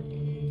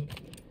 $1.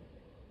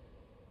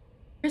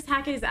 Chris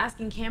Hackett is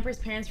asking campers'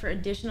 parents for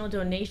additional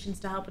donations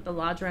to help with the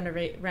lodge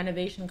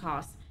renovation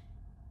costs.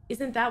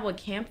 Isn't that what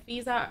camp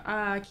fees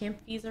are? Camp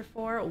fees are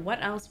for?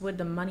 What else would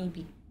the money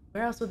be?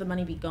 Where else would the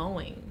money be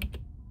going?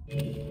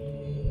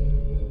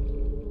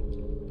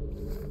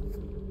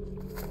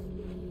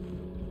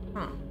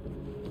 Huh.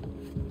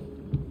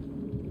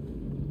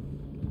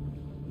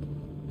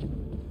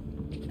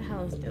 What the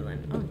hell is Dylan?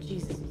 Oh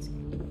Jesus.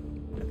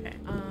 Okay.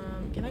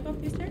 Can I go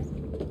up these stairs?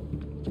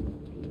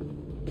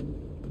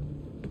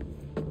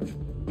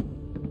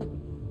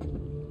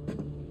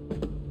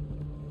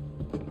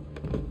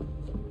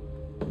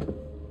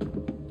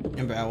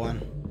 Number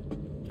L1.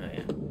 Oh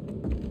yeah.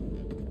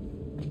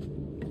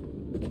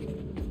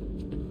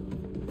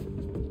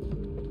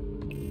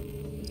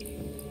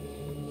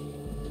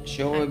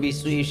 Sure would be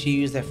sweet if she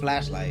used that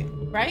flashlight.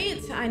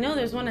 Right? I know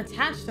there's one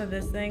attached to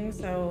this thing,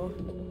 so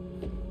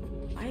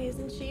why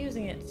isn't she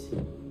using it?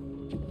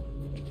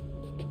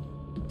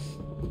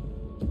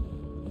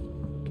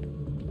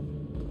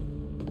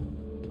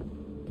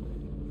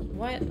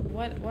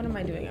 What am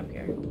I doing up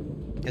here?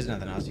 There's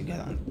nothing else you got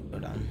on. Go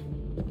down.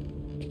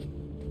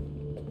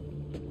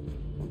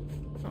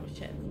 Oh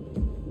shit.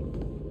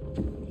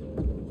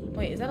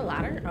 Wait, is that a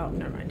ladder? Oh,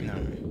 never mind. No.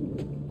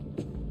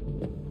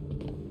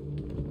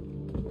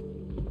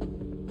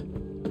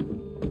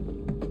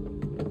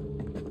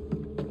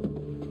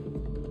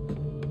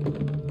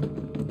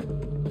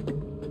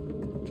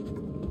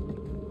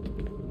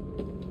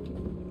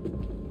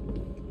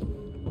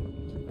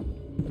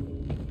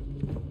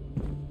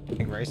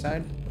 right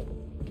side?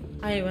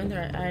 I already went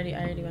there. I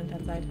already went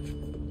that side.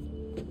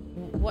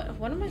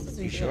 What am I supposed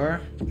to be doing?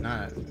 Sure?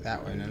 Not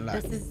that way, and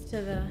left. This is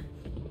to the...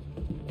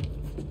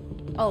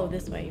 Oh,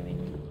 this way, you mean?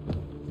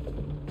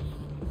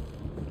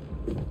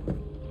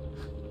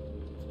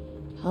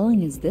 How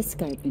long has this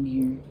guy been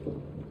here?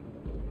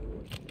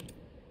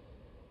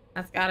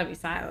 That's gotta be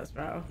Silas,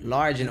 bro.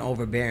 Large and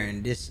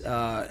overbearing. This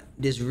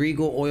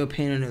regal oil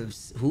painting of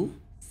who?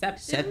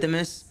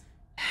 Septimus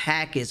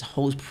Hackett's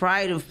holds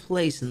pride of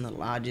place in the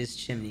lodge's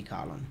chimney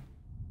column.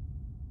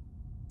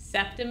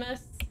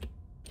 Septimus?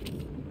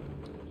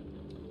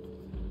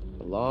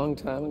 A long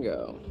time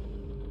ago.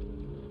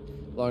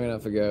 Long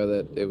enough ago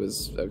that it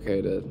was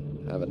okay to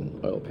have an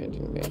oil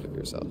painting made of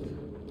yourself.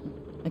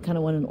 I kind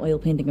of want an oil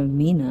painting of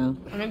me now.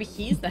 Or maybe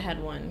he's the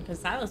head one, because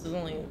Silas was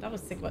only... That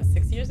was, what,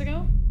 6 years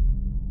ago?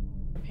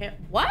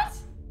 What?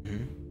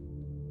 Mm-hmm.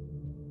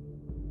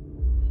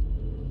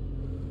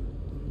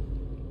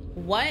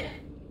 What?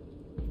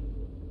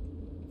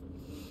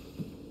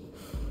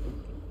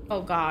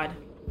 Oh God.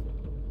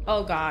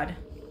 Oh God.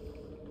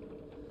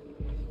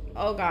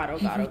 Oh God, oh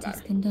God, oh God.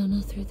 Every can dawn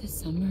all through the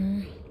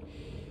summer.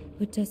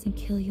 What doesn't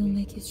kill you will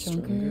make you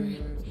stronger.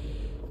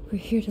 We're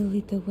here to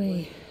lead the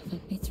way.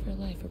 Like mates for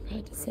life, we're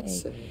proud to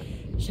say.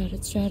 Shout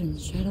at Stratton,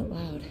 shout out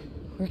loud.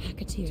 We're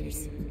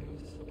Hacketeers.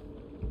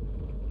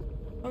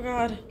 Oh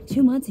God.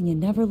 2 months and you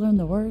never learn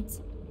the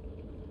words?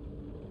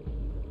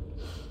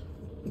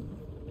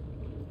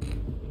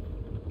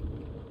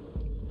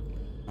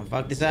 Don't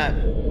fuck this up.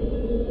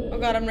 Oh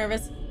God, I'm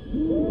nervous.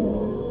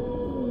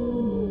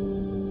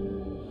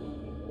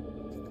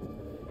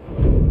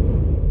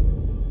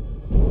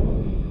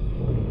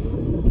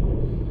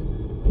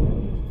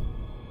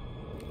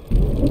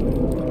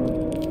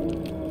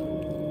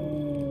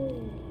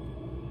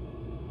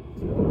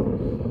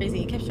 Crazy,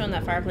 he kept showing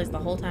that fireplace the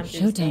whole time through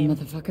this Showtime, game.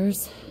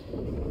 motherfuckers.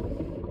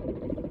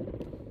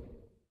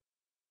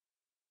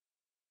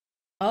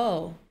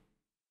 Oh.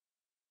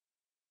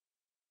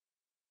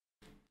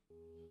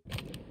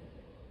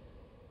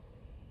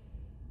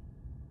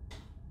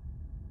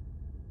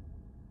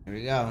 Here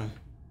we go.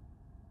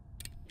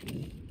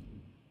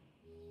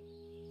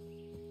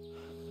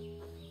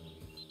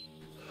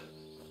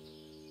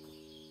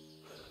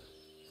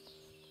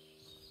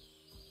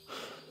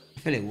 I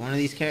feel like one of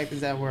these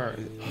characters that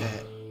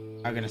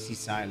are gonna see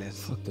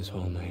Silas. Fuck this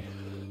whole night.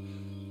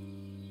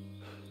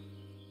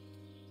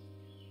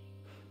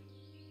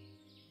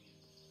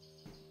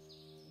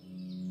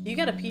 You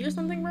gotta pee or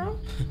something, bro?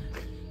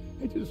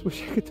 I just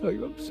wish I could tell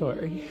you I'm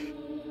sorry.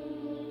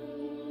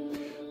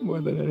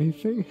 More than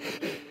anything.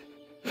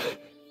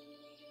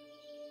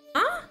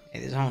 Huh?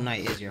 Hey, this whole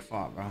night is your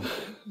fault, bro.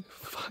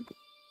 Fuck.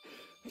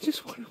 I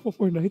just wanted one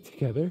more night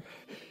together.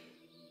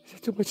 Is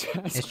that too much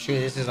ask? It's true,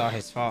 this is all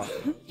his fault.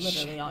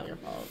 Literally all your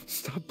fault.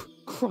 Stop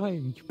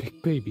crying, you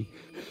big baby.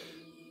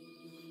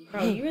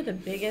 Bro, you are the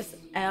biggest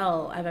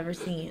L I've ever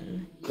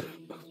seen.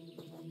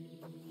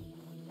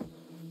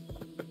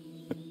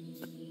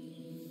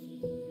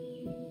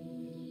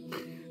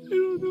 I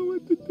don't know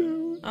what to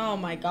do. Oh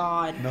my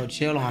God. Bro,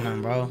 chill on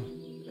him, bro.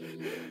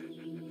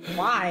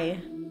 Why?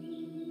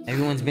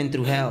 Everyone's been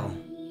through hell.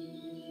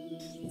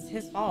 It's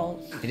his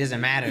fault. It doesn't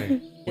matter.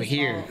 We're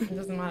here. It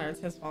doesn't matter. It's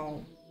his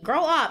fault.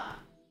 Grow up.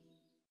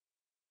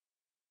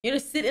 You're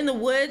gonna sit in the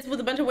woods with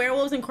a bunch of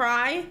werewolves and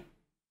cry?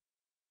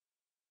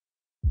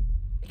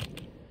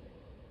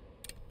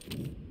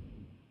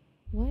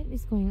 What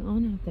is going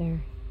on out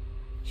there?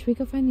 Should we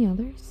go find the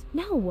others?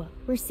 No,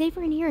 we're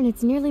safer in here and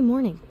it's nearly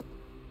morning.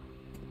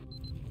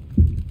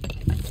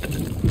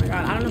 Oh my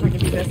God, I don't know if I can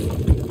do this.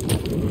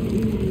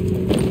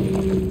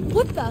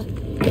 What the?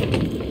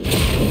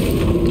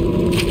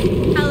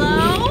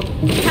 Hello?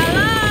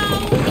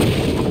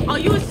 Hello? Oh,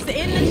 you was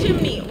in the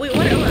chimney. Wait,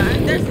 what?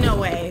 There's no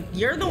way.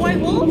 You're the white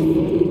wolf?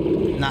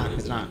 Nah,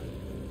 it's not.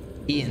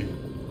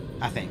 Ian,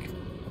 I think.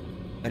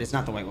 But it's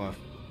not the white wolf.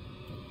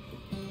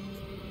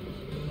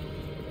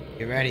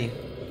 Get ready.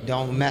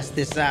 Don't mess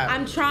this up.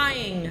 I'm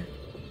trying.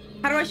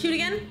 How do I shoot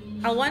again?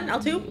 L1?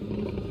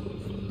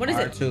 L2? What is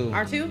it? R2.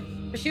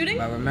 R2? For shooting?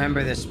 But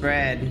remember the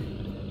spread.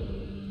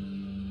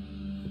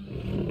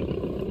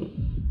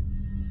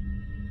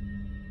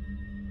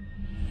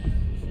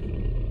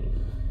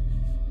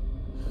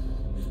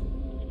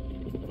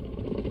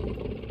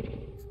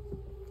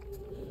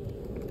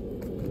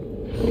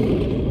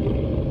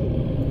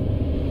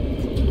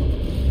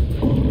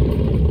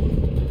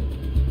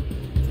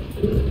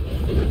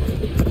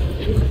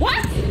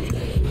 What?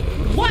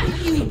 What?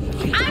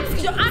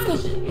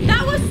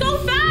 That was so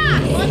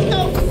fast! What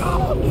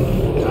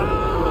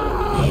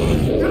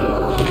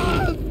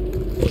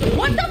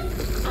the?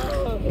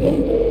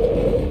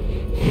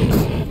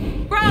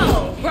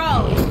 Bro.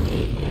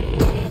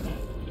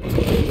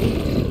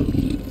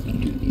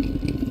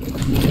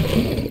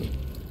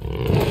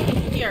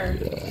 Here.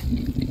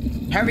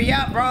 Hurry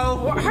up,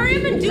 bro. Hurry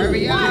up and do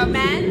Hurry what, up.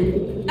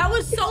 man? That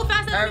was so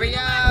fast. I don't even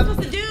know what I'm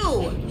supposed to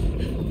do.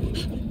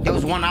 There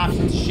was one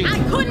option to shoot. I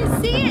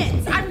couldn't see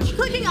it. I'm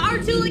clicking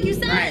R2 like you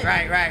said.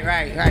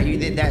 Right. You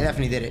did that.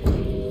 Definitely did it.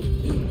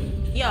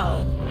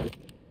 Yo.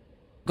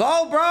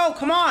 Go, bro.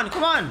 Come on.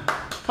 Come on.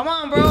 Come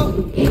on, bro.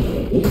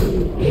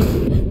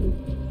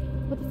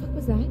 What the fuck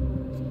was that?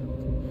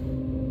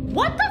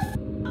 What the f,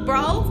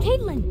 bro? It's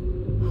Caitlin.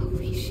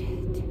 Holy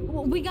shit.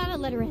 Well, we gotta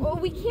let her in. Well,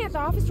 we can't. The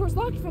office door's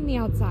locked from the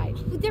outside.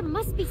 There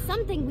must be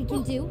something we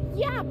can do.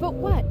 Yeah, but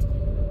what?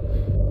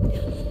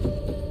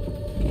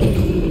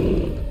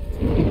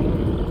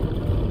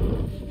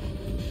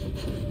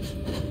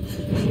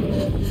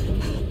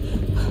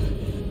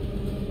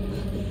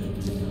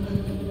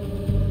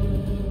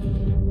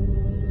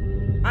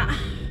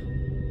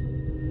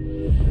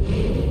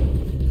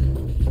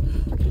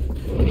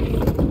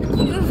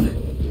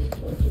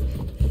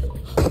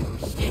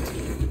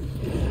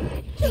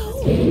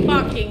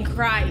 Fucking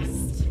Christ.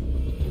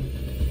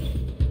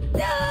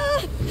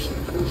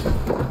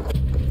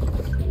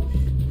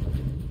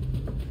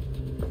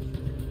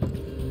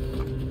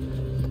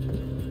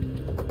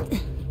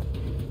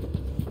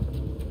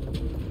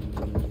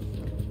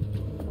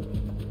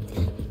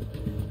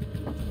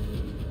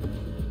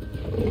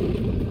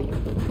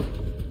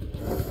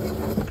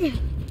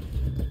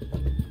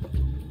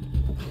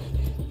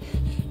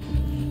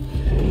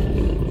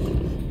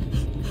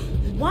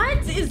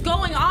 What is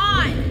going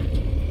on?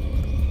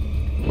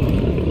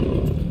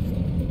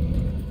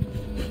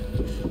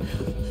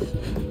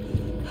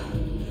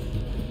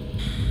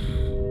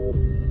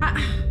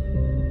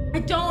 I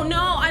don't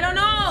know. I don't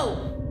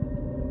know.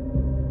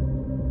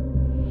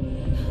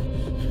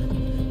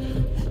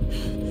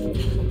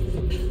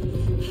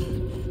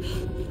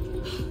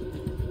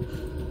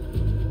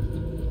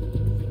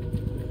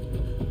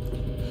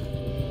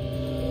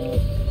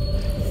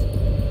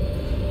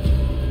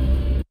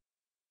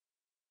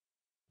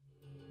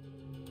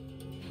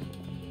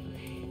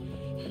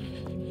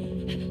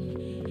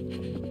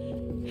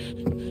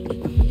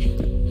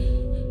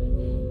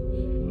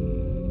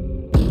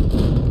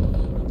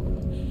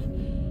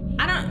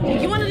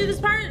 You want to do this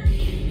part?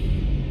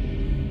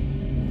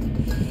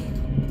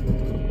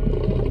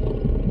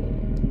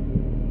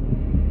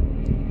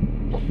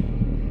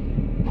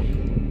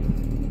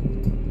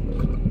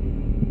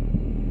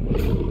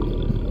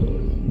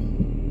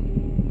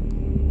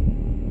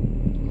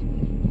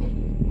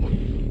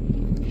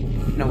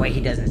 No way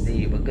he doesn't see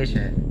you, but good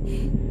shit.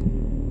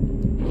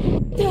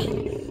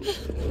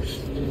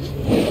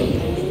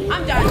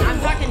 I'm done. I'm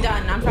fucking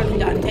done. I'm fucking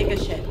done. Take a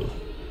shit.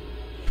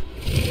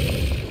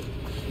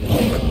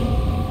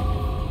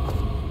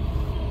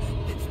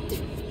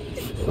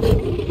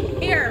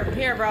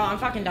 Here, bro. I'm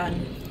fucking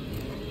done.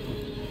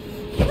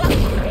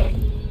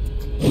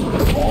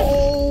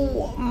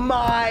 Oh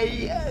my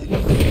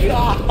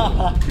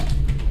god.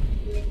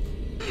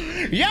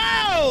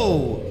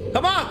 Yo!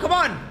 Come on, come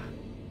on.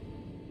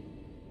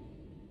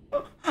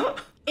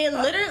 It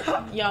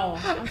literally... Yo,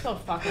 I'm so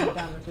fucking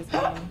done with this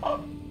game.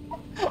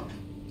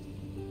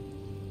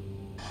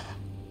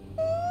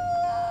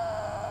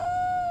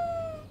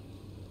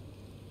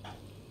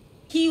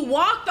 He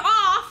walked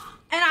off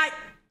and I...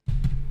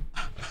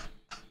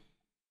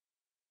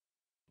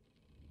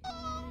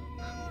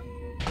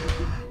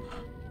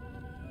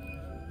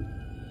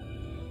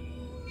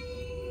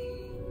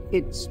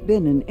 It's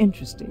been an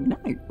interesting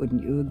night,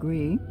 wouldn't you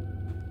agree?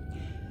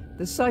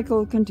 The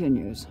cycle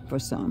continues, for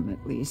some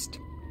at least.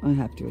 I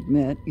have to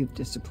admit, you've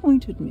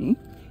disappointed me,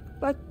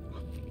 but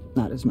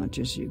not as much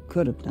as you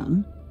could have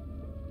done.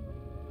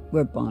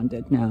 We're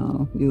bonded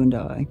now, you and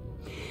I.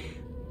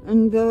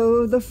 And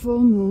though the full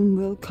moon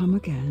will come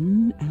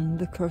again, and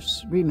the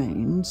curse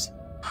remains,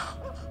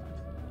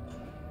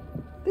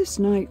 this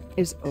night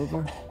is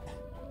over.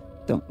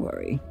 Don't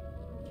worry.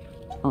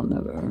 I'll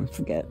never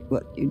forget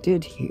what you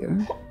did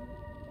here.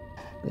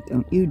 But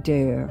don't you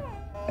dare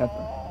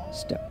ever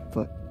step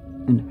foot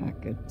in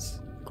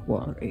Hackett's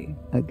Quarry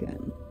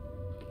again.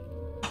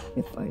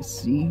 If I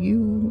see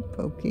you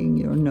poking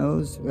your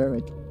nose where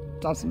it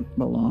doesn't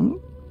belong,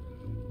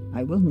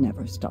 I will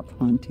never stop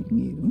haunting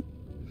you.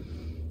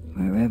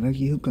 Wherever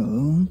you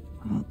go,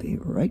 I'll be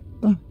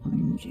right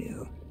behind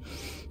you.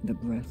 The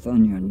breath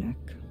on your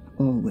neck,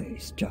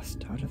 always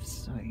just out of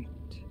sight.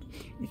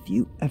 If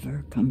you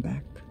ever come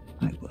back,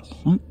 I will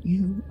haunt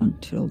you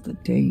until the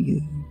day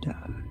you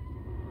die.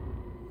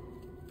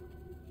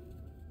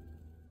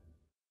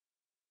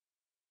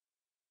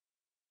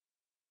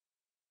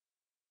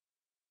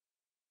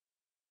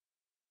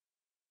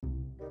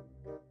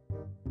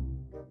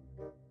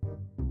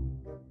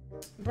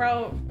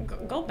 Bro,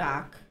 go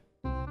back.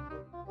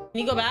 Can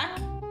you go back?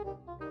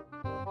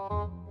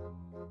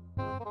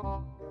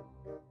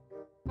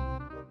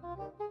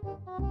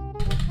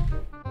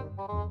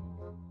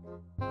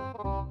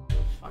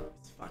 Fuck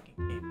this fucking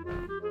game, bro.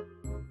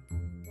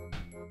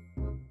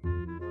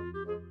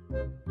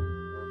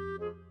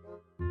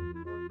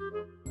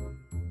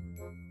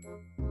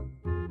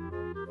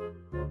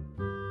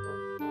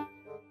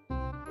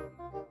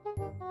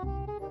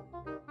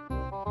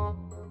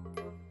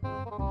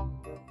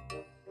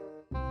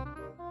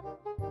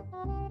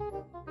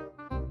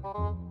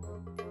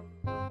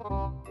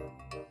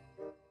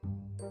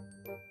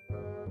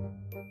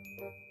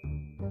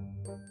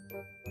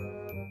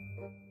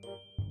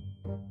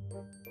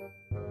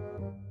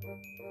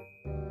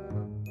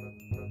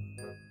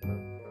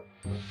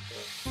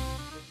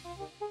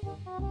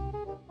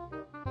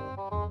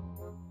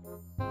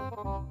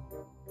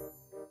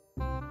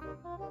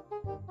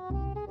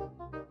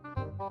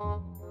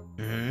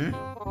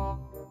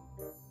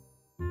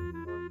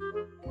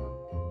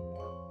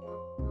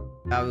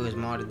 Oh, he was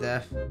mauled to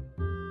death.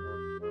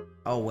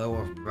 Oh,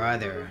 werewolf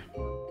brother.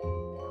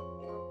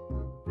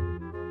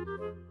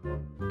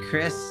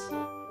 Chris.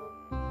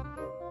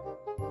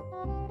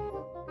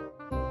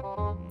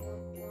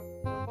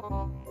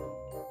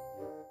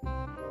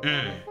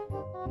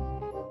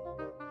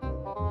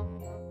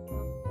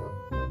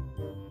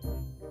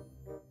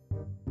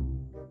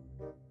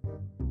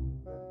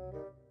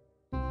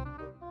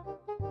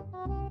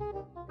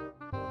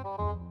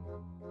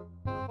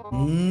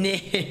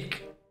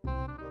 Nick.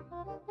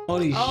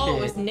 Holy shit. Oh,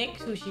 it was Nick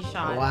who she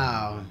shot.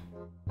 Wow.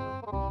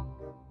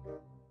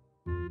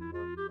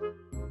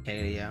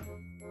 Okay, yeah.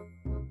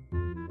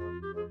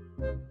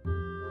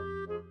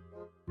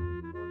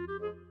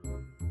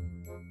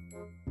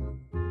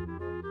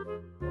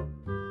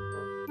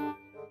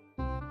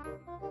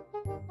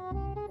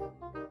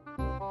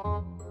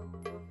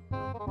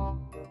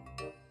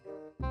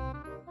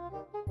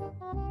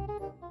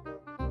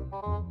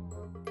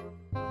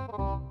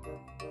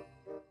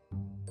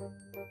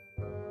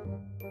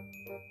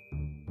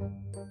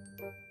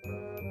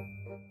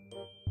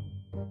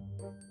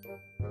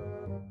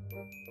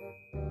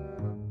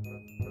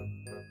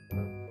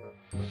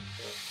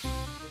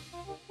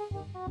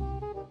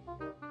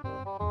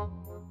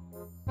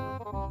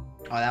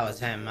 Oh, that was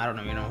him. I don't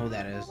even know who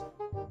that is.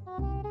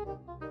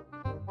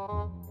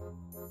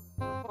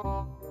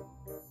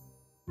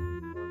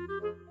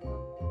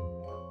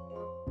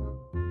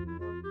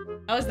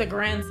 That was the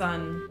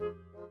grandson.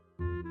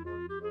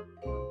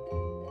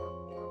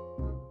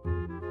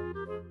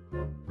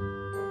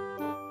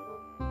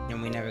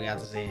 And we never got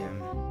to see him.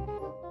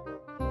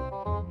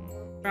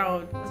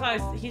 Bro, that's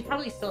why he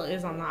probably still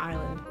is on the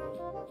island.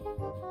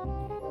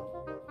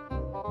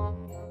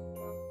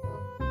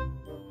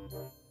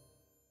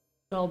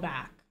 Go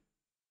back.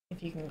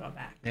 If you can go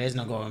back. There is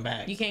no going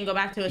back. You can't go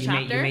back to a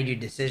chapter? You made your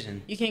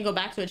decision. You can't go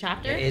back to a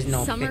chapter? There is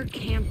no Summer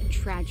camp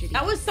tragedy.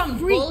 That was some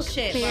Freak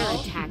bullshit, bear bro.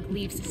 attack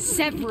leaves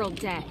several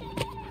dead.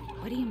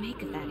 What do you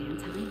make of that,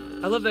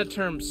 Anton? I love that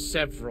term,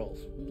 several.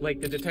 Like,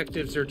 the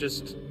detectives are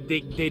just,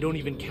 they don't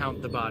even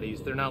count the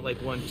bodies. They're not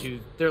like 1, 2,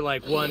 they're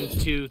like 1,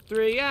 2,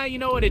 3. Yeah, you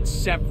know what? It's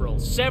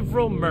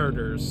several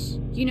murders.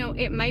 You know,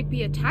 it might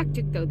be a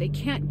tactic, though. They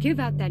can't give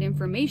out that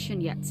information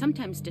yet.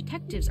 Sometimes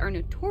detectives are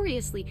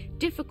notoriously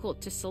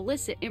difficult to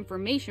solicit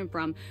information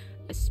from,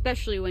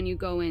 especially when you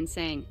go in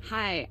saying,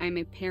 "Hi, I'm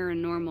a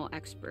paranormal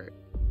expert."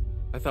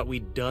 I thought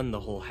we'd done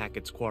the whole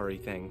Hackett's Quarry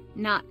thing.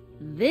 Not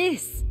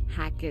this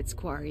Hackett's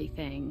Quarry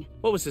thing.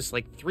 What was this,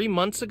 like 3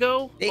 months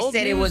ago? They Old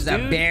said it news, was a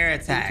dude. bear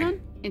attack.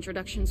 Anton,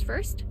 introductions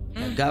first.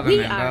 The government,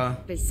 We are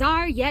bro.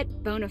 Bizarre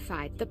Yet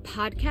Bonafide, the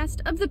podcast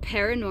of the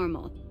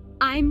paranormal.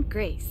 I'm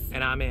Grace.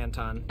 And I'm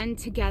Anton. And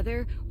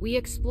together, we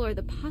explore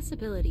the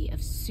possibility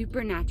of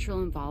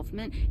supernatural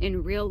involvement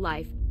in real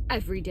life,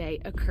 everyday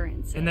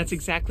occurrences. And that's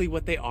exactly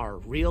what they are,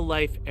 real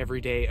life,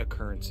 everyday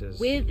occurrences.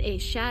 With a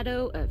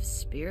shadow of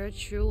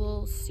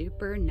spiritual,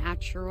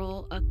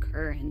 supernatural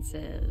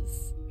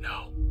occurrences.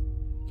 No.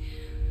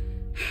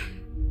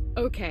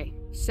 Okay,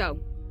 so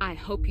I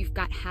hope you've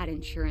got hat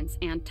insurance,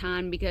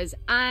 Anton, because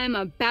I'm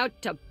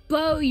about to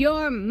blow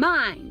your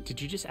mind.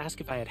 Did you just ask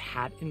if I had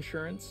hat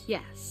insurance?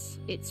 Yes,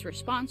 it's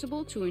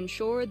responsible to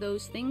insure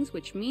those things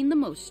which mean the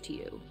most to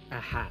you. A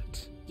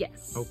hat.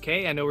 Yes.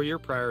 Okay, I know where your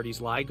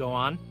priorities lie. Go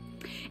on.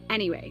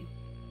 Anyway,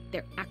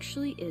 there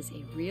actually is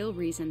a real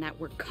reason that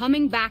we're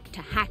coming back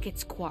to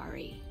Hackett's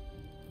Quarry.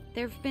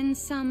 There've been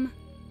some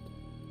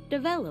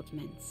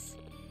developments,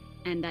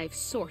 and I've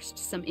sourced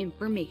some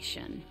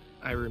information.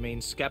 I remain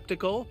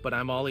skeptical, but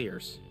I'm all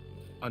ears.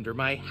 Under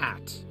my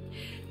hat.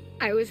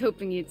 I was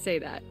hoping you'd say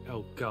that.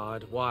 Oh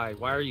God, why?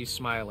 Why are you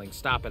smiling?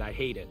 Stop it, I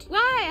hate it.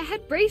 Why? I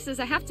had braces.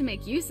 I have to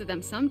make use of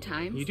them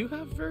sometimes. You do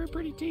have very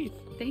pretty teeth.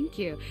 Thank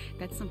you.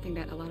 That's something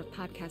that a lot of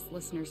podcast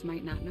listeners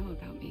might not know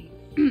about me.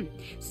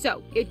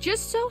 So, it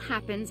just so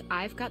happens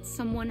I've got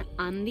someone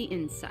on the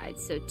inside.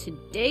 So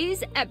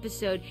today's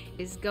episode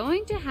is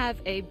going to have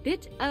a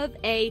bit of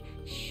a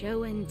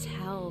show and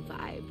tell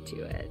vibe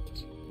to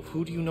it.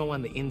 Who do you know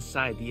on the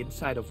inside? The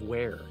inside of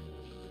where?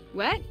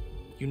 What?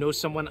 You know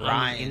someone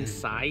on the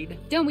inside?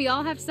 Don't we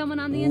all have someone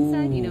on the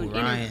inside? You know, an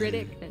inner Ryan.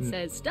 critic that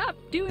says, "Stop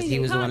doing it." He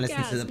was the one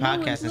listening to the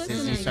podcast, and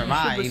since he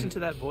survived, Listen to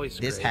that voice,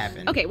 this Grace.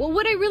 happened. Okay, well,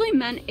 what I really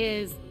meant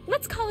is,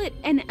 let's call it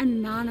an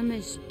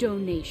anonymous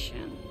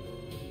donation.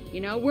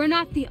 You know, we're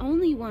not the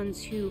only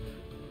ones who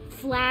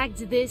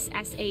flagged this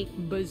as a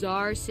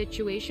bizarre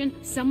situation.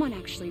 Someone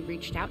actually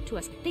reached out to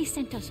us. They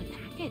sent us a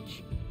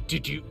package.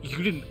 Did you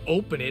didn't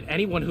open it?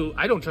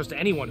 I don't trust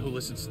anyone who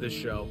listens to this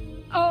show.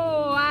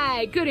 Oh,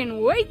 I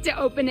couldn't wait to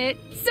open it.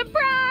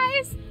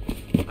 Surprise!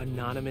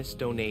 Anonymous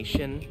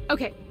donation?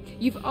 Okay,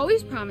 you've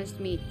always promised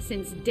me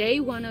since day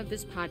one of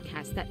this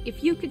podcast that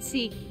if you could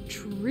see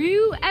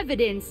true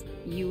evidence,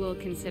 you will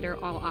consider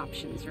all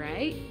options,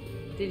 right?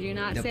 Did you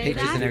not The say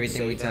pictures that? and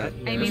everything we took.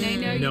 I mean, I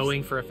know you...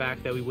 Knowing for a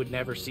fact that we would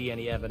never see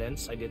any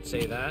evidence, I did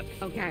say that.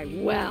 Okay,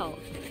 well,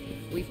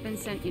 we've been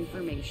sent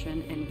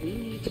information and we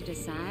need to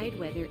decide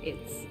whether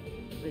it's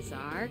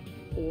bizarre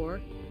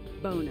or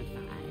bona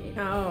fide.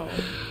 Oh.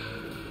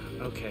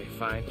 Okay,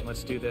 fine.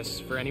 Let's do this.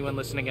 For anyone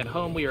listening at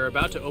home, we are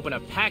about to open a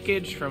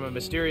package from a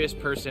mysterious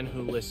person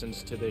who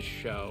listens to this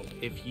show.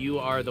 If you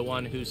are the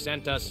one who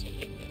sent us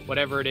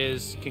whatever it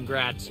is,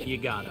 congrats, you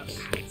got us.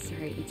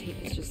 Sorry, the tape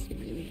is just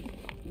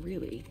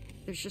really...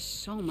 There's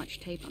just so much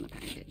tape on the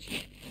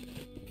package.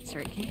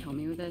 Sorry, can you help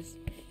me with this?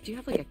 Do you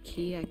have, like, a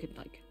key I could,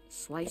 like,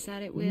 slice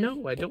at it with?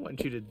 No, I don't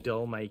want you to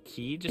dull my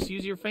key. Just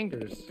use your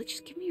fingers. But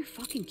just give me your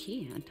fucking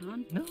key,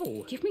 Anton.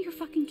 No. Give me your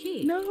fucking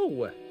key.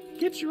 No.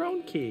 Get your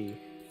own key.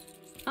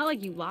 It's not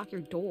like you lock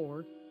your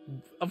door.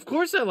 Of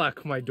course I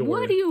lock my door.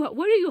 What are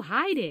you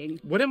hiding?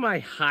 What am I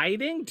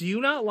hiding? Do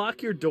you not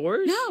lock your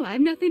doors? No, I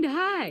have nothing to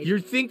hide. You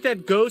think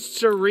that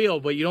ghosts are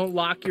real, but you don't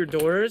lock your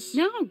doors?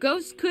 No,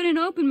 ghosts couldn't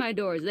open my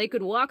doors. They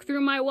could walk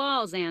through my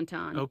walls,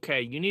 Anton.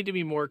 Okay, you need to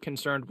be more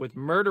concerned with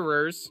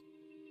murderers.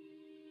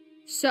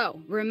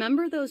 So,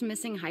 remember those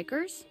missing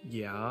hikers?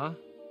 Yeah.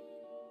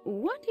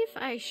 What if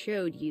I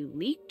showed you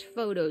leaked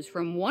photos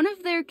from one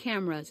of their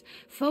cameras?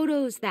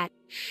 Photos that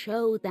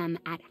show them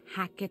at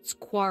Hackett's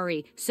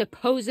Quarry,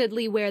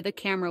 supposedly where the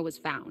camera was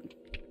found.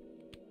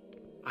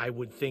 I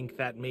would think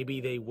that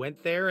maybe they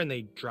went there and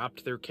they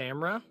dropped their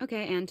camera.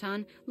 Okay,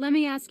 Anton, let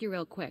me ask you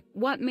real quick.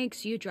 What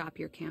makes you drop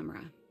your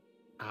camera?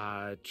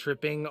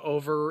 Tripping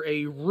over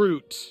a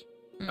root.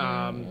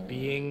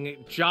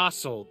 Being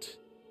jostled.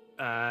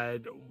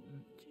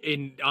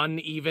 In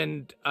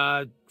uneven,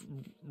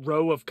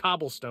 row of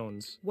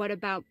cobblestones. What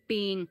about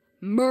being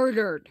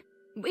murdered?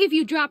 If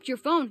you dropped your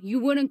phone, you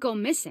wouldn't go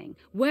missing.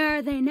 Where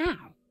are they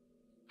now?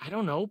 I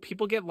don't know.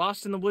 People get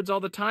lost in the woods all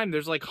the time.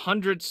 There's like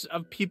hundreds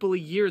of people a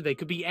year. They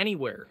could be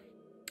anywhere.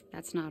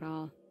 That's not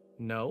all.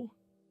 No?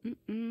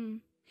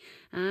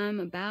 I'm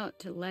about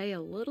to lay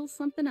a little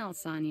something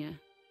else on you.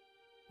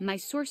 My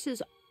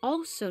sources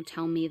also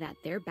tell me that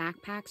their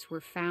backpacks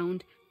were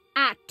found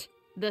at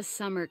the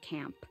summer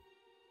camp.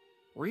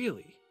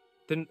 Really?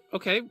 Then,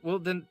 okay, well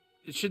then,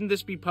 shouldn't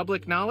this be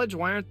public knowledge?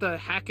 Why aren't the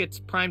Hackett's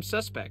prime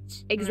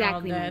suspects?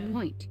 Exactly my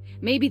point.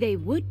 Maybe they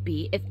would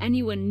be if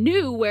anyone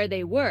knew where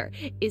they were.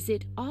 Is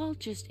it all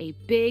just a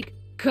big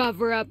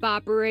cover-up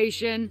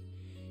operation?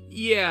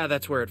 Yeah,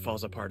 that's where it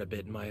falls apart a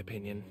bit, in my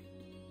opinion.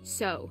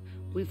 So,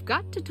 we've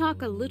got to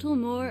talk a little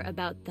more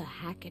about the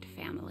Hackett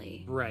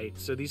family. Right,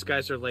 so these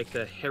guys are like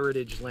the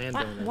heritage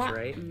landowners,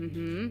 right?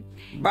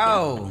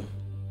 Bro!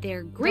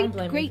 Their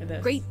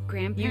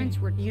great-great-great-grandparents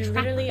were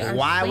literally are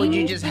Why would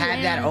you just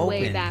have that open?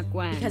 Way back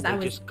when. Because I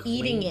was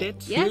eating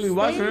it. Yes, Really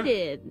wasn't. they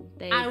did.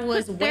 They I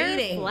was put their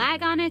waiting.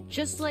 flag on it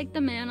just like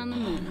the man on the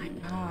moon. Oh my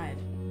god.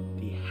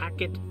 The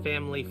Hackett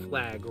family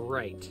flag,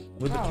 right.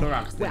 With the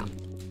Clorox thing. Well,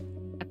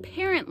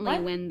 apparently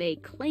when they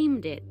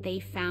claimed it, they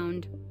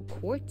found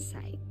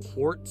quartzite.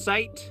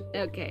 Quartzite?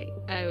 Okay,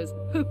 I was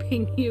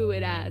hoping you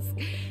would ask.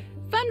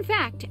 Fun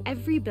fact,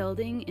 every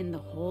building in the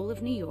whole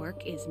of New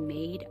York is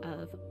made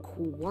of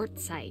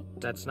quartzite.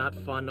 That's not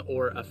fun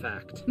or a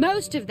fact.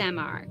 Most of them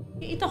are.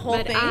 You eat the whole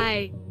but thing?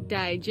 I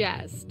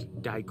digest.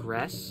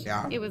 Digress?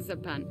 Yeah. It was a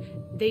pun.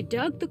 They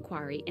dug the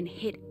quarry and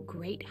hit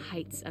great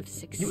heights of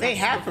success. You ate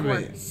half of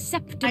it.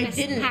 Septimus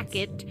I didn't.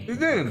 Hackett, You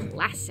did.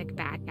 classic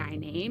bad guy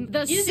name,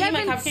 the You didn't eat my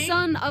seventh cupcake?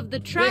 son of the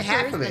You ate half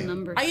trackers, of the it.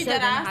 number Are you 7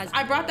 dead ass? has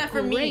I brought that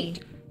for me.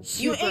 great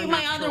You ate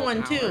my other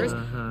one too.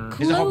 supernatural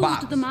There's a whole powers. box.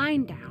 Closed the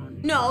mine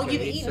down. No, Okay,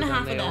 you've eaten so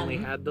half then of they only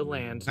them. had the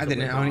land. I to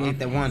didn't. live I only off. ate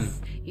that one.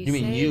 You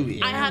mean say you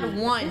ate? I had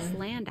one. This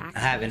land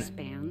actually haven't.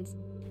 spans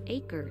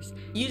acres.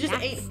 You just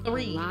That's ate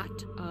 3. A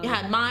lot of You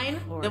had mine,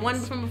 the one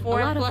forest. from A before,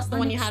 lot of plus the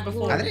one you had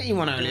before. I didn't eat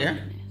one earlier.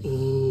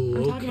 Ooh,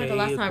 I'm talking about the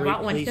last time I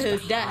brought one to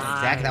his desk.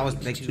 Exactly, that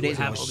was like 2 days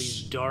have ago. all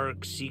these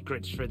dark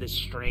secrets for this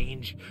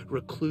strange,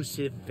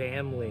 reclusive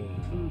family.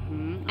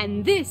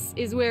 And this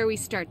is where we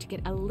start to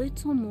get a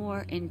little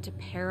more into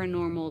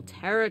paranormal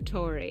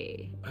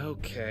territory.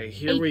 Okay,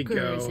 here we go.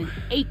 Acres and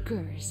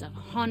acres of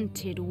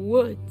haunted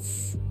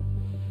woods.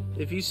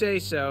 If you say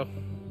so.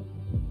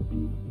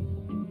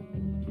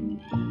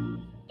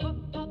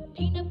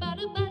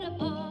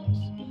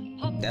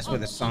 That's where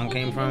the song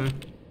came from.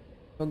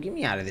 Bro, get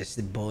me out of this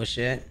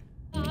bullshit.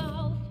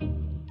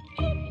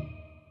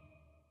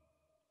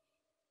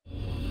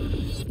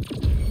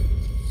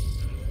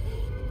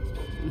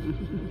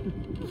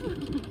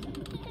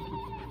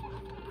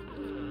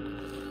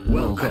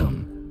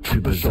 Welcome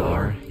to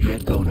Bizarre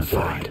Yet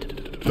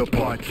Bonafide, the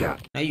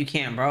podcast. No, you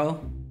can't,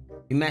 bro.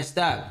 You messed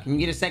up. Can you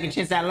get a second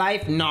chance at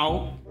life?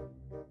 No.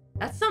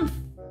 That's some.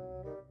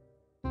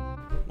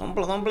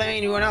 Don't blame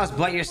anyone else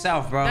but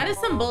yourself, bro. That is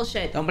some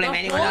bullshit. Don't blame The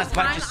anyone whole else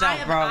but time yourself,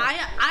 I bro.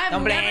 have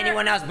Don't blame never-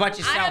 anyone else but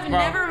yourself, I have bro.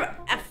 never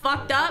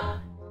fucked up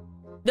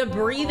the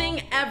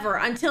breathing ever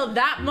until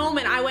that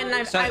moment. I went and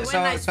I So stopped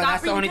that's the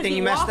breathing only because thing he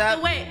you messed walked up?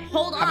 away.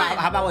 Hold on.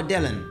 How about with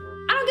Dylan?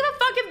 I don't give a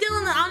fuck if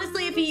Dylan,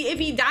 honestly, if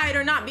he died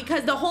or not,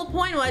 because the whole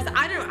point was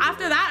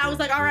after that I was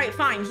like, all right,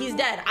 fine, he's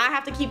dead. I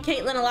have to keep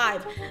Caitlin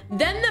alive.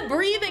 Then the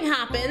breathing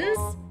happens.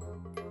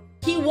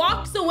 He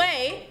walks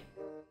away.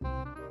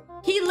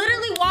 He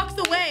literally walks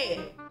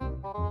away.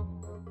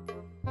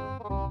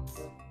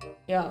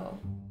 Yo.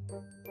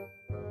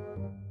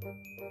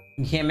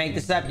 You can't make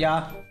this up,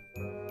 y'all.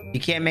 You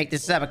can't make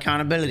this up.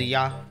 Accountability,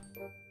 y'all.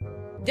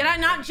 Did I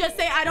not just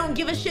say I don't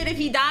give a shit if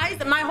he dies?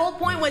 My whole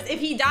point was if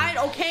he died,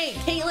 okay,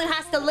 Caitlyn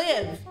has to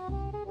live.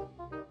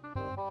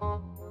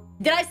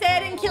 Did I say I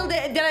didn't kill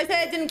Did I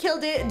say I didn't kill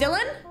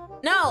Dylan?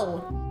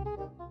 No.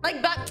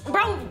 Like, but,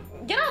 bro,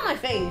 get out of my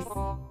face.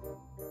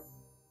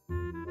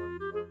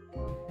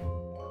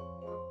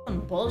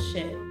 Some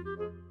bullshit.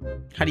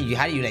 How do you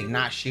like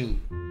not shoot?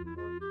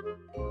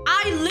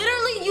 I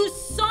literally, you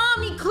saw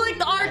me click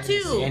the R2. I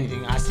didn't see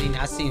anything.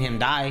 I seen him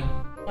die.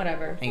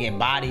 Whatever. And get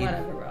bodied.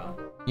 Whatever, bro.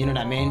 You know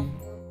what I mean?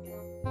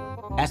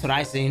 That's what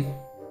I seen.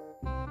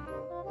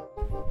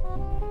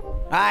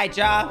 Alright,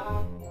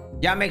 y'all.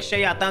 Y'all make sure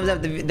y'all thumbs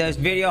up this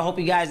video. Hope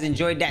you guys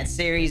enjoyed that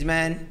series,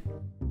 man.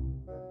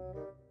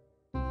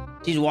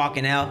 She's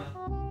walking out.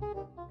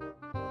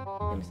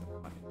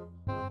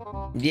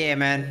 Yeah,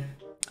 man.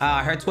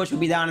 Her Twitch will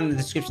be down in the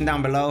description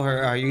down below.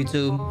 Her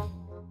YouTube.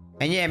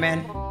 And yeah,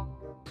 man.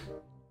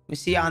 We'll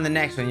see y'all on the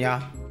next one,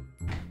 y'all.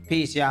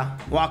 Peace, y'all.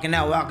 Walking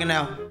out, walking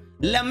out.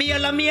 La mia,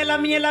 la mia, la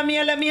mia, la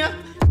mia, la mia.